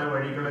സഞ്ചാര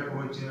വഴികളെ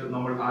കുറിച്ച്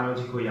നമ്മൾ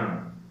ആലോചിക്കുകയാണ്.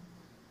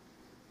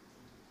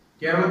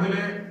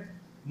 കേരളത്തിലെ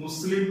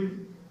മുസ്ലിം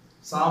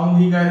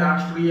സാമൂഹിക,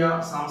 രാഷ്ട്രീയ,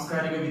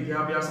 സാംസ്കാരിക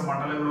വിദ്യാഭ്യാസ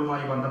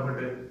മണ്ഡലങ്ങളുമായി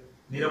ബന്ധപ്പെട്ട്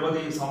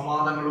നിരവധി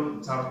സംവാദങ്ങളും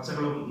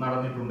ചർച്ചകളും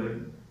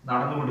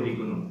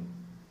നടന്നുകൊണ്ടിരിക്കുന്നു.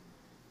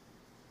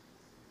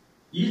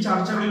 ഈ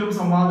ചർച്ചകളിലും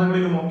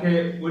സംവാദങ്ങളിലുമൊക്കെ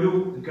ഒരു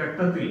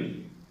ഘട്ടത്തിൽ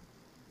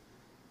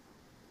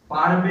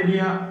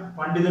പാരമ്പര്യ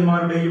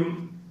പണ്ഡിതന്മാരുടെയും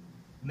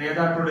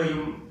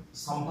നേതാക്കളുടെയും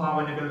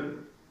സംഭാവനകൾ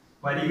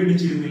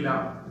പരിഗണിച്ചിരുന്നില്ല,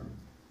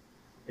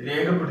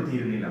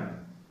 രേഖപ്പെടുത്തിയിരുന്നില്ല.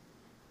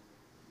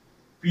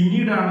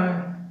 പിന്നീടാണ്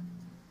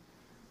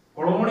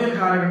കൊളോണിയൽ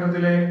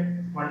കാലഘട്ടത്തിലെ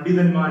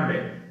പണ്ഡിതന്മാരുടെ,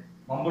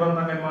 മമ്പുറം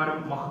തങ്ങന്മാരും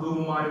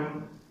മഖ്ദൂമുമാരും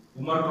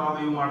ഉമർ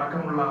ഖാദിയും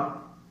അടക്കമുള്ള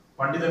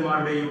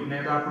പണ്ഡിതന്മാരുടെയും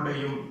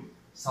നേതാക്കളുടെയും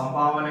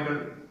സംഭാവനകൾ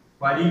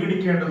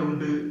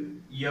പരിഗണിക്കേണ്ടതുണ്ട്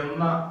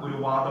എന്ന ഒരു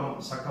വാദം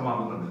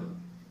ശക്തമാകുന്നത്.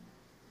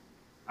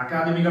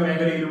 അക്കാദമിക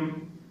മേഖലയിലും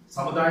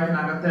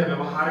സമുദായത്തിനകത്തെ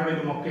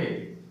വ്യവഹാരങ്ങളിലുമൊക്കെ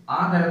ആ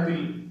തരത്തിൽ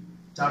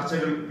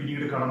ചർച്ചകൾ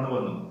പിന്നീട് കടന്നു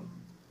വന്നു.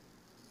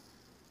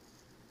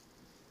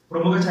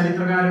 പ്രമുഖ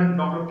ചരിത്രകാരൻ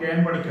ഡോക്ടർ കെ.എൻ.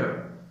 പണിക്കർ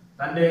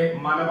തന്റെ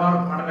മലബാർ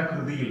പഠന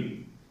കൃതിയിൽ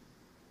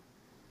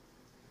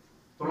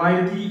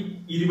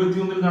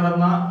 921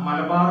 നടന്ന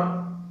മലബാർ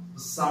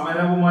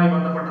സമരവുമായി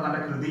ബന്ധപ്പെട്ട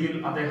തന്റെ കൃതിയിൽ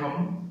അദ്ദേഹം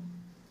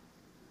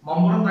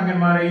മമ്പുറം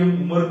തങ്ങന്മാരെയും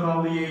ഉമർ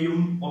ഖാദിയെയും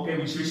ഒക്കെ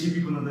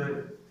വിശേഷിപ്പിക്കുന്നത്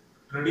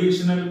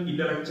ട്രഡീഷണൽ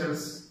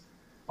ഇന്റലക്ച്വൽസ്,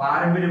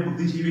 പാരമ്പര്യ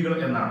ബുദ്ധിജീവികൾ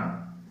എന്നാണ്.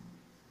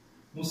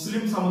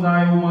 മുസ്ലിം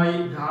സമുദായവുമായി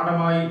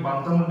ഗാഢമായി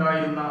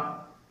ബന്ധമുണ്ടായിരുന്ന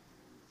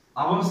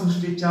അവർ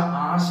സൃഷ്ടിച്ച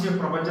ആശയ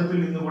പ്രപഞ്ചത്തിൽ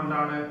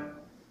നിന്നുകൊണ്ടാണ്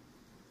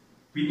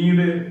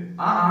പിന്നീട്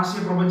ആ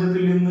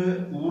ആശയപ്രപഞ്ചത്തിൽ നിന്ന്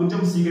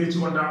ഊർജം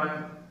സ്വീകരിച്ചുകൊണ്ടാണ്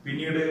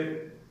പിന്നീട്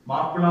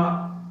മാപ്പിള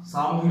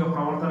സാമൂഹിക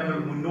പ്രവർത്തനങ്ങൾ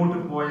മുന്നോട്ട്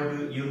പോയത്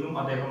എന്നും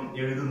അദ്ദേഹം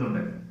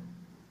എഴുതുന്നുണ്ട്.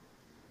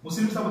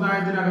 മുസ്ലിം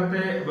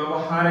സമുദായത്തിനകത്തെ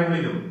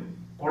വ്യവഹാരങ്ങളിലും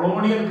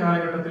കൊളോണിയൽ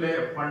കാലഘട്ടത്തിലെ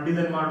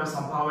പണ്ഡിതന്മാരുടെ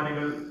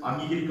സംഭാവനകൾ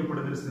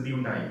അംഗീകരിക്കപ്പെടുന്ന സ്ഥിതി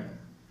ഉണ്ടായി.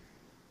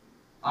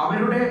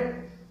 അവരുടെ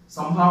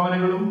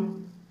സംഭാവനകളും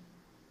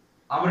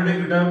അവരുടെ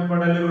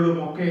ഇടപെടലുകളും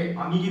ഒക്കെ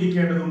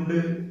അംഗീകരിക്കേണ്ടതുണ്ട്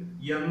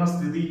എന്ന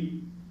സ്ഥിതി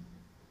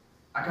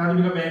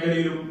അക്കാദമിക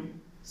മേഖലയിലും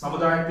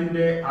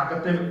സമുദായത്തിന്റെ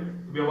അകത്തെ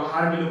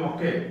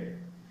വ്യവഹാരങ്ങളിലുമൊക്കെ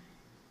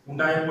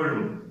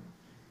ഉണ്ടായപ്പോഴും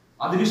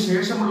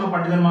അതിനുശേഷമുള്ള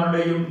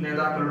പണ്ഡിതന്മാരുടെയും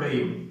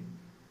നേതാക്കളുടെയും,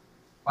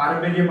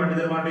 പാരമ്പര്യ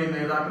പണ്ഡിതന്മാരുടെയും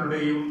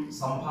നേതാക്കളുടെയും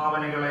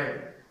സംഭാവനകളെ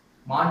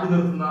മാറ്റി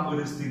നിർത്തുന്ന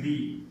ഒരു സ്ഥിതി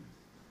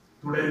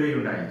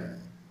തുടരുകയുണ്ടായി.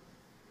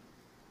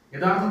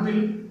 യഥാർത്ഥത്തിൽ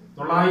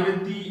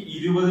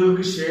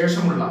 1920-കൾക്ക്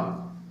ശേഷമുള്ള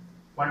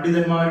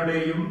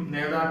പണ്ഡിതന്മാരുടെയും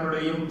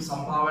നേതാക്കളുടെയും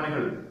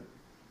സംഭാവനകൾ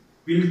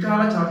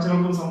പിൽക്കാല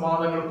ചർച്ചകൾക്കും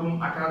സംവാദങ്ങൾക്കും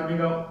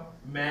അക്കാദമിക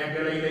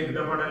മേഖലയിലെ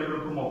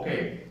ഇടപെടലുകൾക്കും ഒക്കെ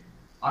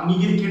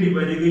അംഗീകരിക്കേണ്ടി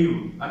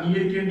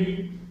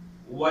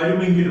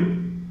വരുമെങ്കിലും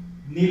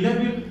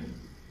നിലവിൽ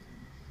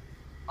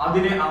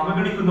അതിനെ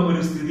അവഗണിക്കുന്ന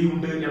ഒരു സ്ഥിതി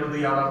ഉണ്ട് എന്നത്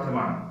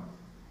യാഥാർത്ഥ്യമാണ്.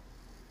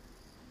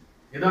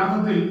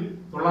 യഥാർത്ഥത്തിൽ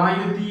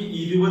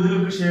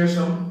 1920-കൾക്ക്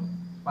ശേഷം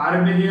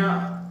പാരമ്പര്യ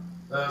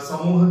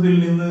സമൂഹത്തിൽ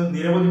നിന്ന്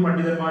നിരവധി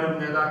പണ്ഡിതന്മാരും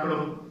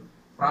നേതാക്കളും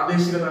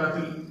പ്രാദേശിക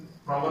തലത്തിൽ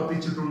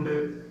പ്രവർത്തിച്ചിട്ടുണ്ട്.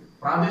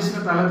 പ്രാദേശിക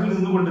തലത്തിൽ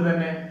നിന്നുകൊണ്ട്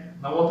തന്നെ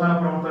നവോത്ഥാന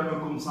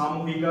പ്രവർത്തനങ്ങൾക്കും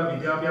സാമൂഹിക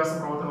വിദ്യാഭ്യാസ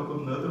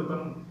പ്രവർത്തനങ്ങൾക്കും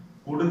നേതൃത്വം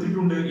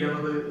കൊടുത്തിട്ടുണ്ട്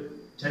എന്നത്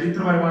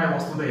ചരിത്രപരമായ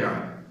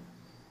വസ്തുതയാണ്.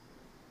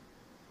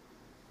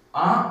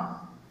 ആ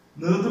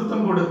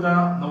നേതൃത്വം കൊടുത്ത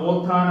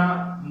നവോത്ഥാന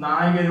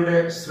നായകരുടെ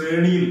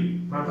ശ്രേണിയിൽ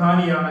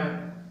പ്രധാനിയാണ്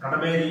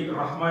കടമേരി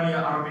റഹ്മാനിയ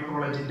അറബിക്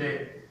കോളേജിന്റെ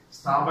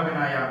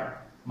സ്ഥാപകനായ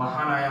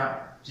മഹാനായ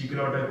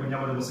ചീക്കിലോട്ട്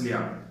കുഞ്ഞമ്മദ്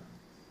മുസ്ലിയാർ.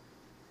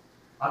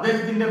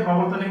 അദ്ദേഹത്തിന്റെ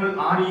പ്രവർത്തനങ്ങൾ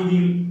ആ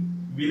രീതിയിൽ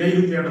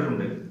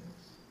വിലയിരുത്തേണ്ടതുണ്ട്.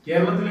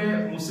 കേരളത്തിലെ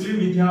മുസ്ലിം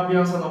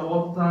വിദ്യാഭ്യാസ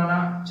നവോത്ഥാന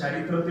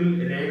ചരിത്രത്തിൽ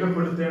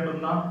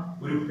രേഖപ്പെടുത്തേണ്ടുന്ന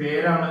ഒരു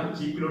പേരാണ്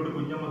ചീക്കിലോട്ട്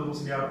കുഞ്ഞമ്മദ്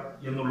മുസ്ലിയാർ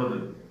എന്നുള്ളത്.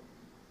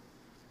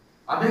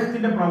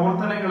 അദ്ദേഹത്തിന്റെ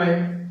പ്രവർത്തനങ്ങളെ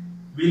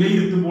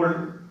വിലയിരുത്തുമ്പോൾ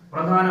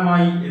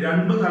പ്രധാനമായി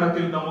 2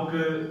 തലത്തിൽ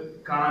നമുക്ക്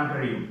കാണാൻ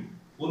കഴിയും.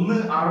 ഒന്ന്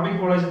അറബിക്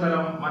കോളേജ്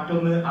തലം,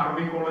 മറ്റൊന്ന്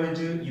അറബിക്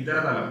കോളേജ് ഇതര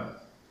തലം.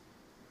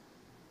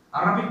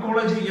 അറബിക്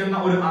കോളേജ് എന്ന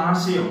ഒരു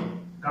ആശയം,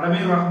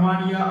 കടമേരി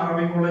റഹ്മാനിയ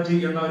അറബിക് കോളേജ്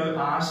എന്ന ഒരു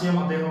ആശയം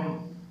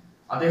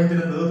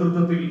അദ്ദേഹത്തിന്റെ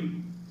നേതൃത്വത്തിൽ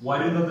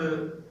വരുന്നത്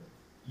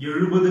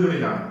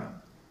 70-കളിലാണ്.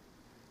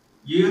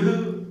 ഏത്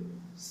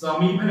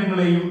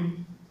സമീപനങ്ങളെയും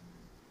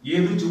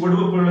ഏത്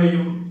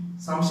ചുവടുവെപ്പുകളെയും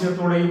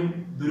സംശയത്തോടെയും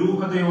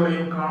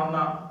ദുരൂഹതയോടെയും കാണുന്ന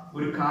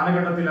ഒരു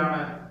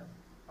കാലഘട്ടത്തിലാണ്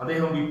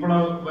അദ്ദേഹം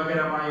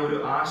വിപ്ലവകരമായ ഒരു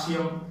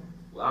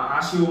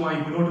ആശയവുമായി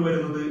മുന്നോട്ട്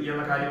വരുന്നത്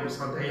എന്ന കാര്യം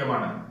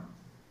ശ്രദ്ധേയമാണ്.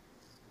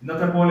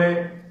 ഇന്നത്തെ പോലെ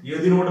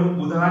ഏതിനോടും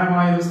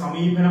ഉദാരമായ ഒരു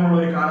സമീപനമുള്ള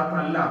ഒരു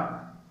കാലത്തല്ല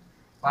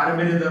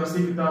പാരമ്പര്യ ദർസി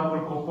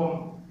കിതാബുകൾക്കൊപ്പം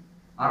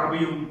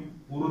അറബിയും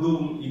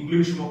ഉറുദുവും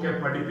ഇംഗ്ലീഷും ഒക്കെ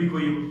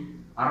പഠിപ്പിക്കുകയും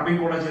അറബിക്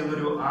കോളേജ്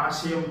എന്നൊരു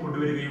ആശയം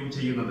കൊണ്ടുവരികയും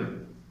ചെയ്യുന്നത്.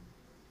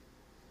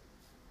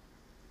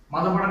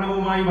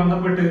 മതപഠനവുമായി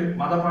ബന്ധപ്പെട്ട്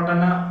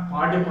മതപഠന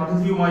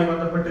പാഠ്യപദ്ധതിയുമായി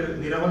ബന്ധപ്പെട്ട്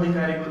നിരവധി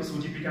കാര്യങ്ങൾ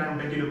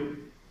സൂചിപ്പിക്കാനുണ്ടെങ്കിലും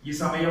ഈ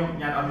സമയം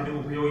ഞാൻ അതിന്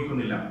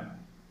ഉപയോഗിക്കുന്നില്ല.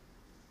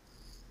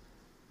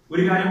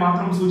 ഒരു കാര്യം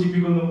മാത്രം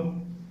സൂചിപ്പിക്കുന്നു.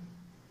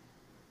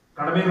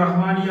 കടമേരി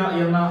റഹ്മാനിയ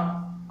എന്ന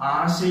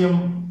ആശയം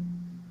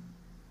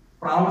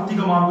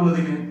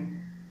പ്രാവർത്തികമാക്കുന്നതിന്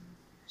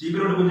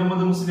ചീക്കിലോട്ട്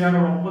കുഞ്ഞമ്മദ്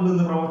മുസ്ലിയാരോടൊപ്പം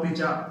നിന്ന്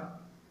പ്രവർത്തിച്ച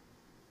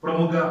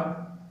പ്രമുഖ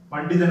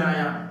പണ്ഡിതനായ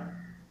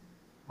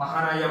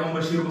മഹാനായ എം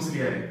ബഷീർ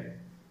മുസ്ലിയാർ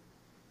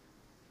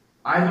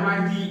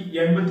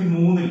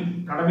 1983-ൽ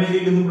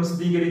കടമേരിയിൽ നിന്ന്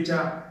പ്രസിദ്ധീകരിച്ച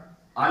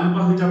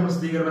അൽ-ബഹ്ജ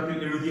പ്രസിദ്ധീകരണത്തിൽ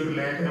എഴുതിയ ഒരു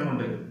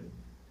ലേഖനമുണ്ട്.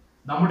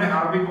 നമ്മുടെ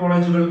അറബിക്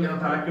കോളേജുകൾ എന്ന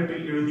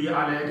തലക്കെട്ടിൽ എഴുതിയ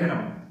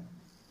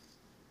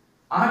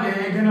ആ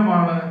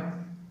ലേഖനമാണ്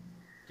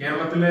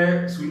കേരളത്തിലെ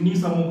സുന്നി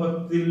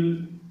സമൂഹത്തിൽ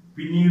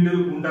പിന്നീട്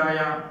ഉണ്ടായ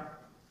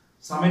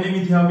സമന്വയ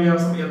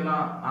വിദ്യാഭ്യാസം എന്ന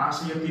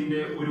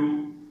ആശയത്തിന്റെ ഒരു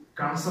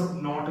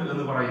കൺസെപ്റ്റ് നോട്ട്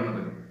എന്ന്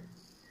പറയുന്നത്.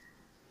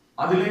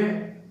 അതിലെ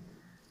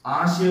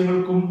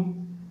ആശയങ്ങൾക്കും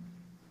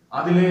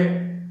അതിലെ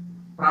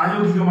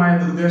പ്രായോഗികമായ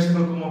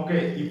നിർദ്ദേശങ്ങൾക്കും ഒക്കെ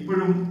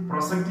ഇപ്പോഴും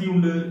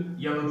പ്രസക്തിയുണ്ട്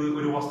എന്നത്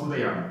ഒരു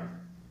വസ്തുതയാണ്.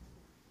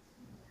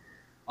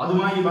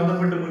 അതുമായി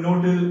ബന്ധപ്പെട്ട്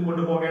മുന്നോട്ട്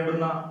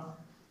കൊണ്ടുപോകേണ്ടുന്ന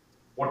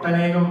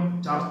ഒട്ടനേകം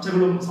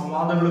ചർച്ചകളും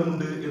സംവാദങ്ങളും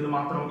ഉണ്ട് എന്ന്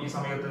മാത്രം ഈ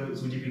സമയത്ത്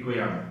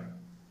സൂചിപ്പിക്കുകയാണ്.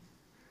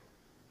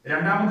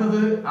 രണ്ടാമത്തത്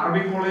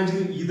അറബിക് കോളേജ്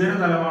ഇതര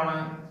തലമാണ്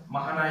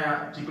മഹാനായ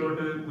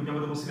ചീക്കിലോട്ട്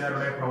കുഞ്ഞമ്മദ്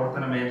മുസ്ലിയാരുടെ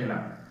പ്രവർത്തന മേഖല.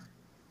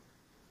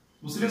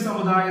 മുസ്ലിം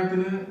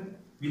സമുദായത്തിന്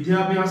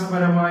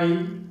വിദ്യാഭ്യാസപരമായി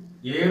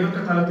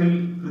ഏതൊക്കെ തലത്തിൽ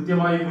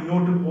കൃത്യമായി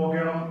മുന്നോട്ട്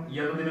പോകണം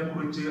എന്നതിനെ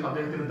കുറിച്ച്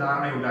അദ്ദേഹത്തിന്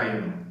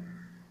ധാരണയുണ്ടായിരുന്നു.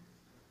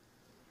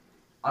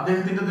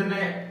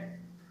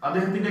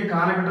 അദ്ദേഹത്തിന്റെ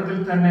കാലഘട്ടത്തിൽ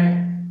തന്നെ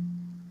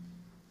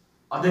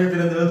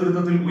അദ്ദേഹത്തിന്റെ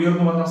നേതൃത്വത്തിൽ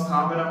ഉയർന്നു വന്ന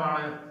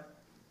സ്ഥാപനമാണ്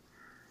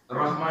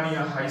റഹ്മാനിയ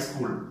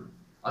ഹൈസ്കൂൾ.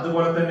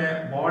 അതുപോലെ തന്നെ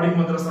ബോർഡിംഗ്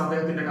മദ്രസ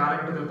അദ്ദേഹത്തിന്റെ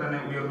കാലഘട്ടത്തിൽ തന്നെ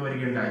ഉയർന്നു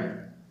വരികയുണ്ടായി.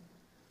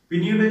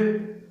 പിന്നീട്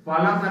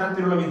പല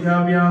തരത്തിലുള്ള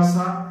വിദ്യാഭ്യാസ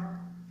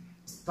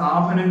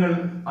സ്ഥാപനങ്ങൾ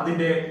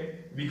അതിന്റെ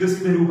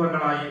വികസിത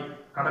രൂപങ്ങളായി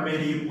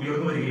കടമേരിയിൽ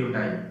ഉയർന്നു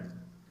വരികയുണ്ടായി.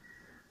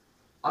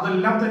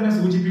 അതെല്ലാം തന്നെ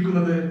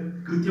സൂചിപ്പിക്കുന്നത്,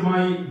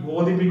 കൃത്യമായി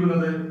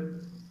ബോധിപ്പിക്കുന്നത്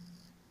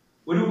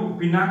ഒരു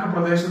പിന്നാക്ക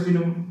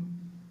പ്രദേശത്തിനും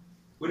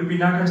ഒരു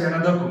പിന്നാക്ക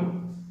ജനതക്കും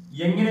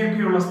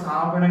എങ്ങനെയൊക്കെയുള്ള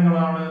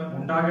സ്ഥാപനങ്ങളാണ്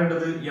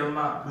ഉണ്ടാകേണ്ടത് എന്ന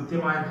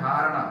കൃത്യമായ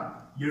ധാരണ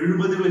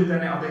 70-കളിൽ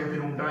തന്നെ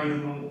അദ്ദേഹത്തിന്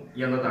ഉണ്ടായിരുന്നു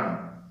എന്നതാണ്.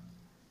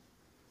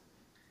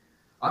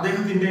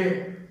 അദ്ദേഹത്തിന്റെ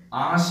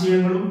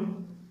ആശയങ്ങളും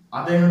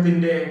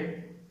അദ്ദേഹത്തിന്റെ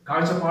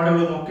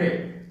കാഴ്ചപ്പാടുകളും ഒക്കെ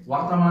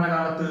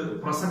വർത്തമാനകാലത്ത്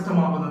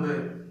പ്രസക്തമാകുന്നത്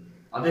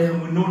അദ്ദേഹം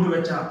മുന്നോട്ട്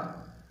വെച്ച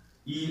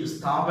ഈ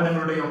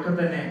സ്ഥാപനങ്ങളുടെ ഒക്കെ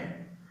തന്നെ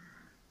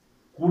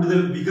കൂടുതൽ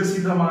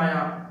വികസിതമായ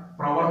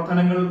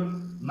പ്രവർത്തനങ്ങൾ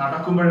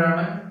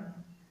നടക്കുമ്പോഴാണ്,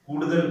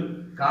 കൂടുതൽ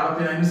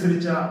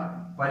കാലത്തിനനുസരിച്ച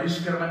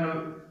പരിഷ്കരണങ്ങൾ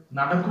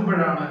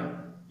നടക്കുമ്പോഴാണ്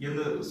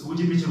എന്ന്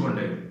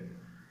സൂചിപ്പിച്ചുകൊണ്ട്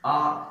ആ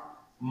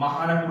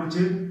മഹാനെ കുറിച്ച്,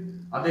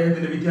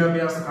 അദ്ദേഹത്തിന്റെ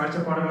വിദ്യാഭ്യാസ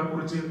കാഴ്ചപ്പാടുകളെ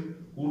കുറിച്ച്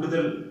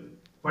കൂടുതൽ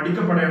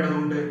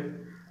പഠിക്കപ്പെടേണ്ടതുണ്ട്,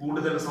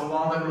 കൂടുതൽ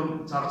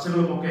സംവാദങ്ങളും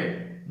ചർച്ചകളും ഒക്കെ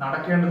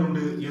നടക്കേണ്ടതുണ്ട്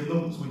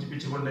എന്നും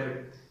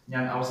സൂചിപ്പിച്ചുകൊണ്ട്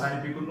ഞാൻ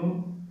അവസാനിപ്പിക്കുന്നു.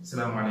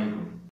 അസ്സലാമു അലൈക്കും.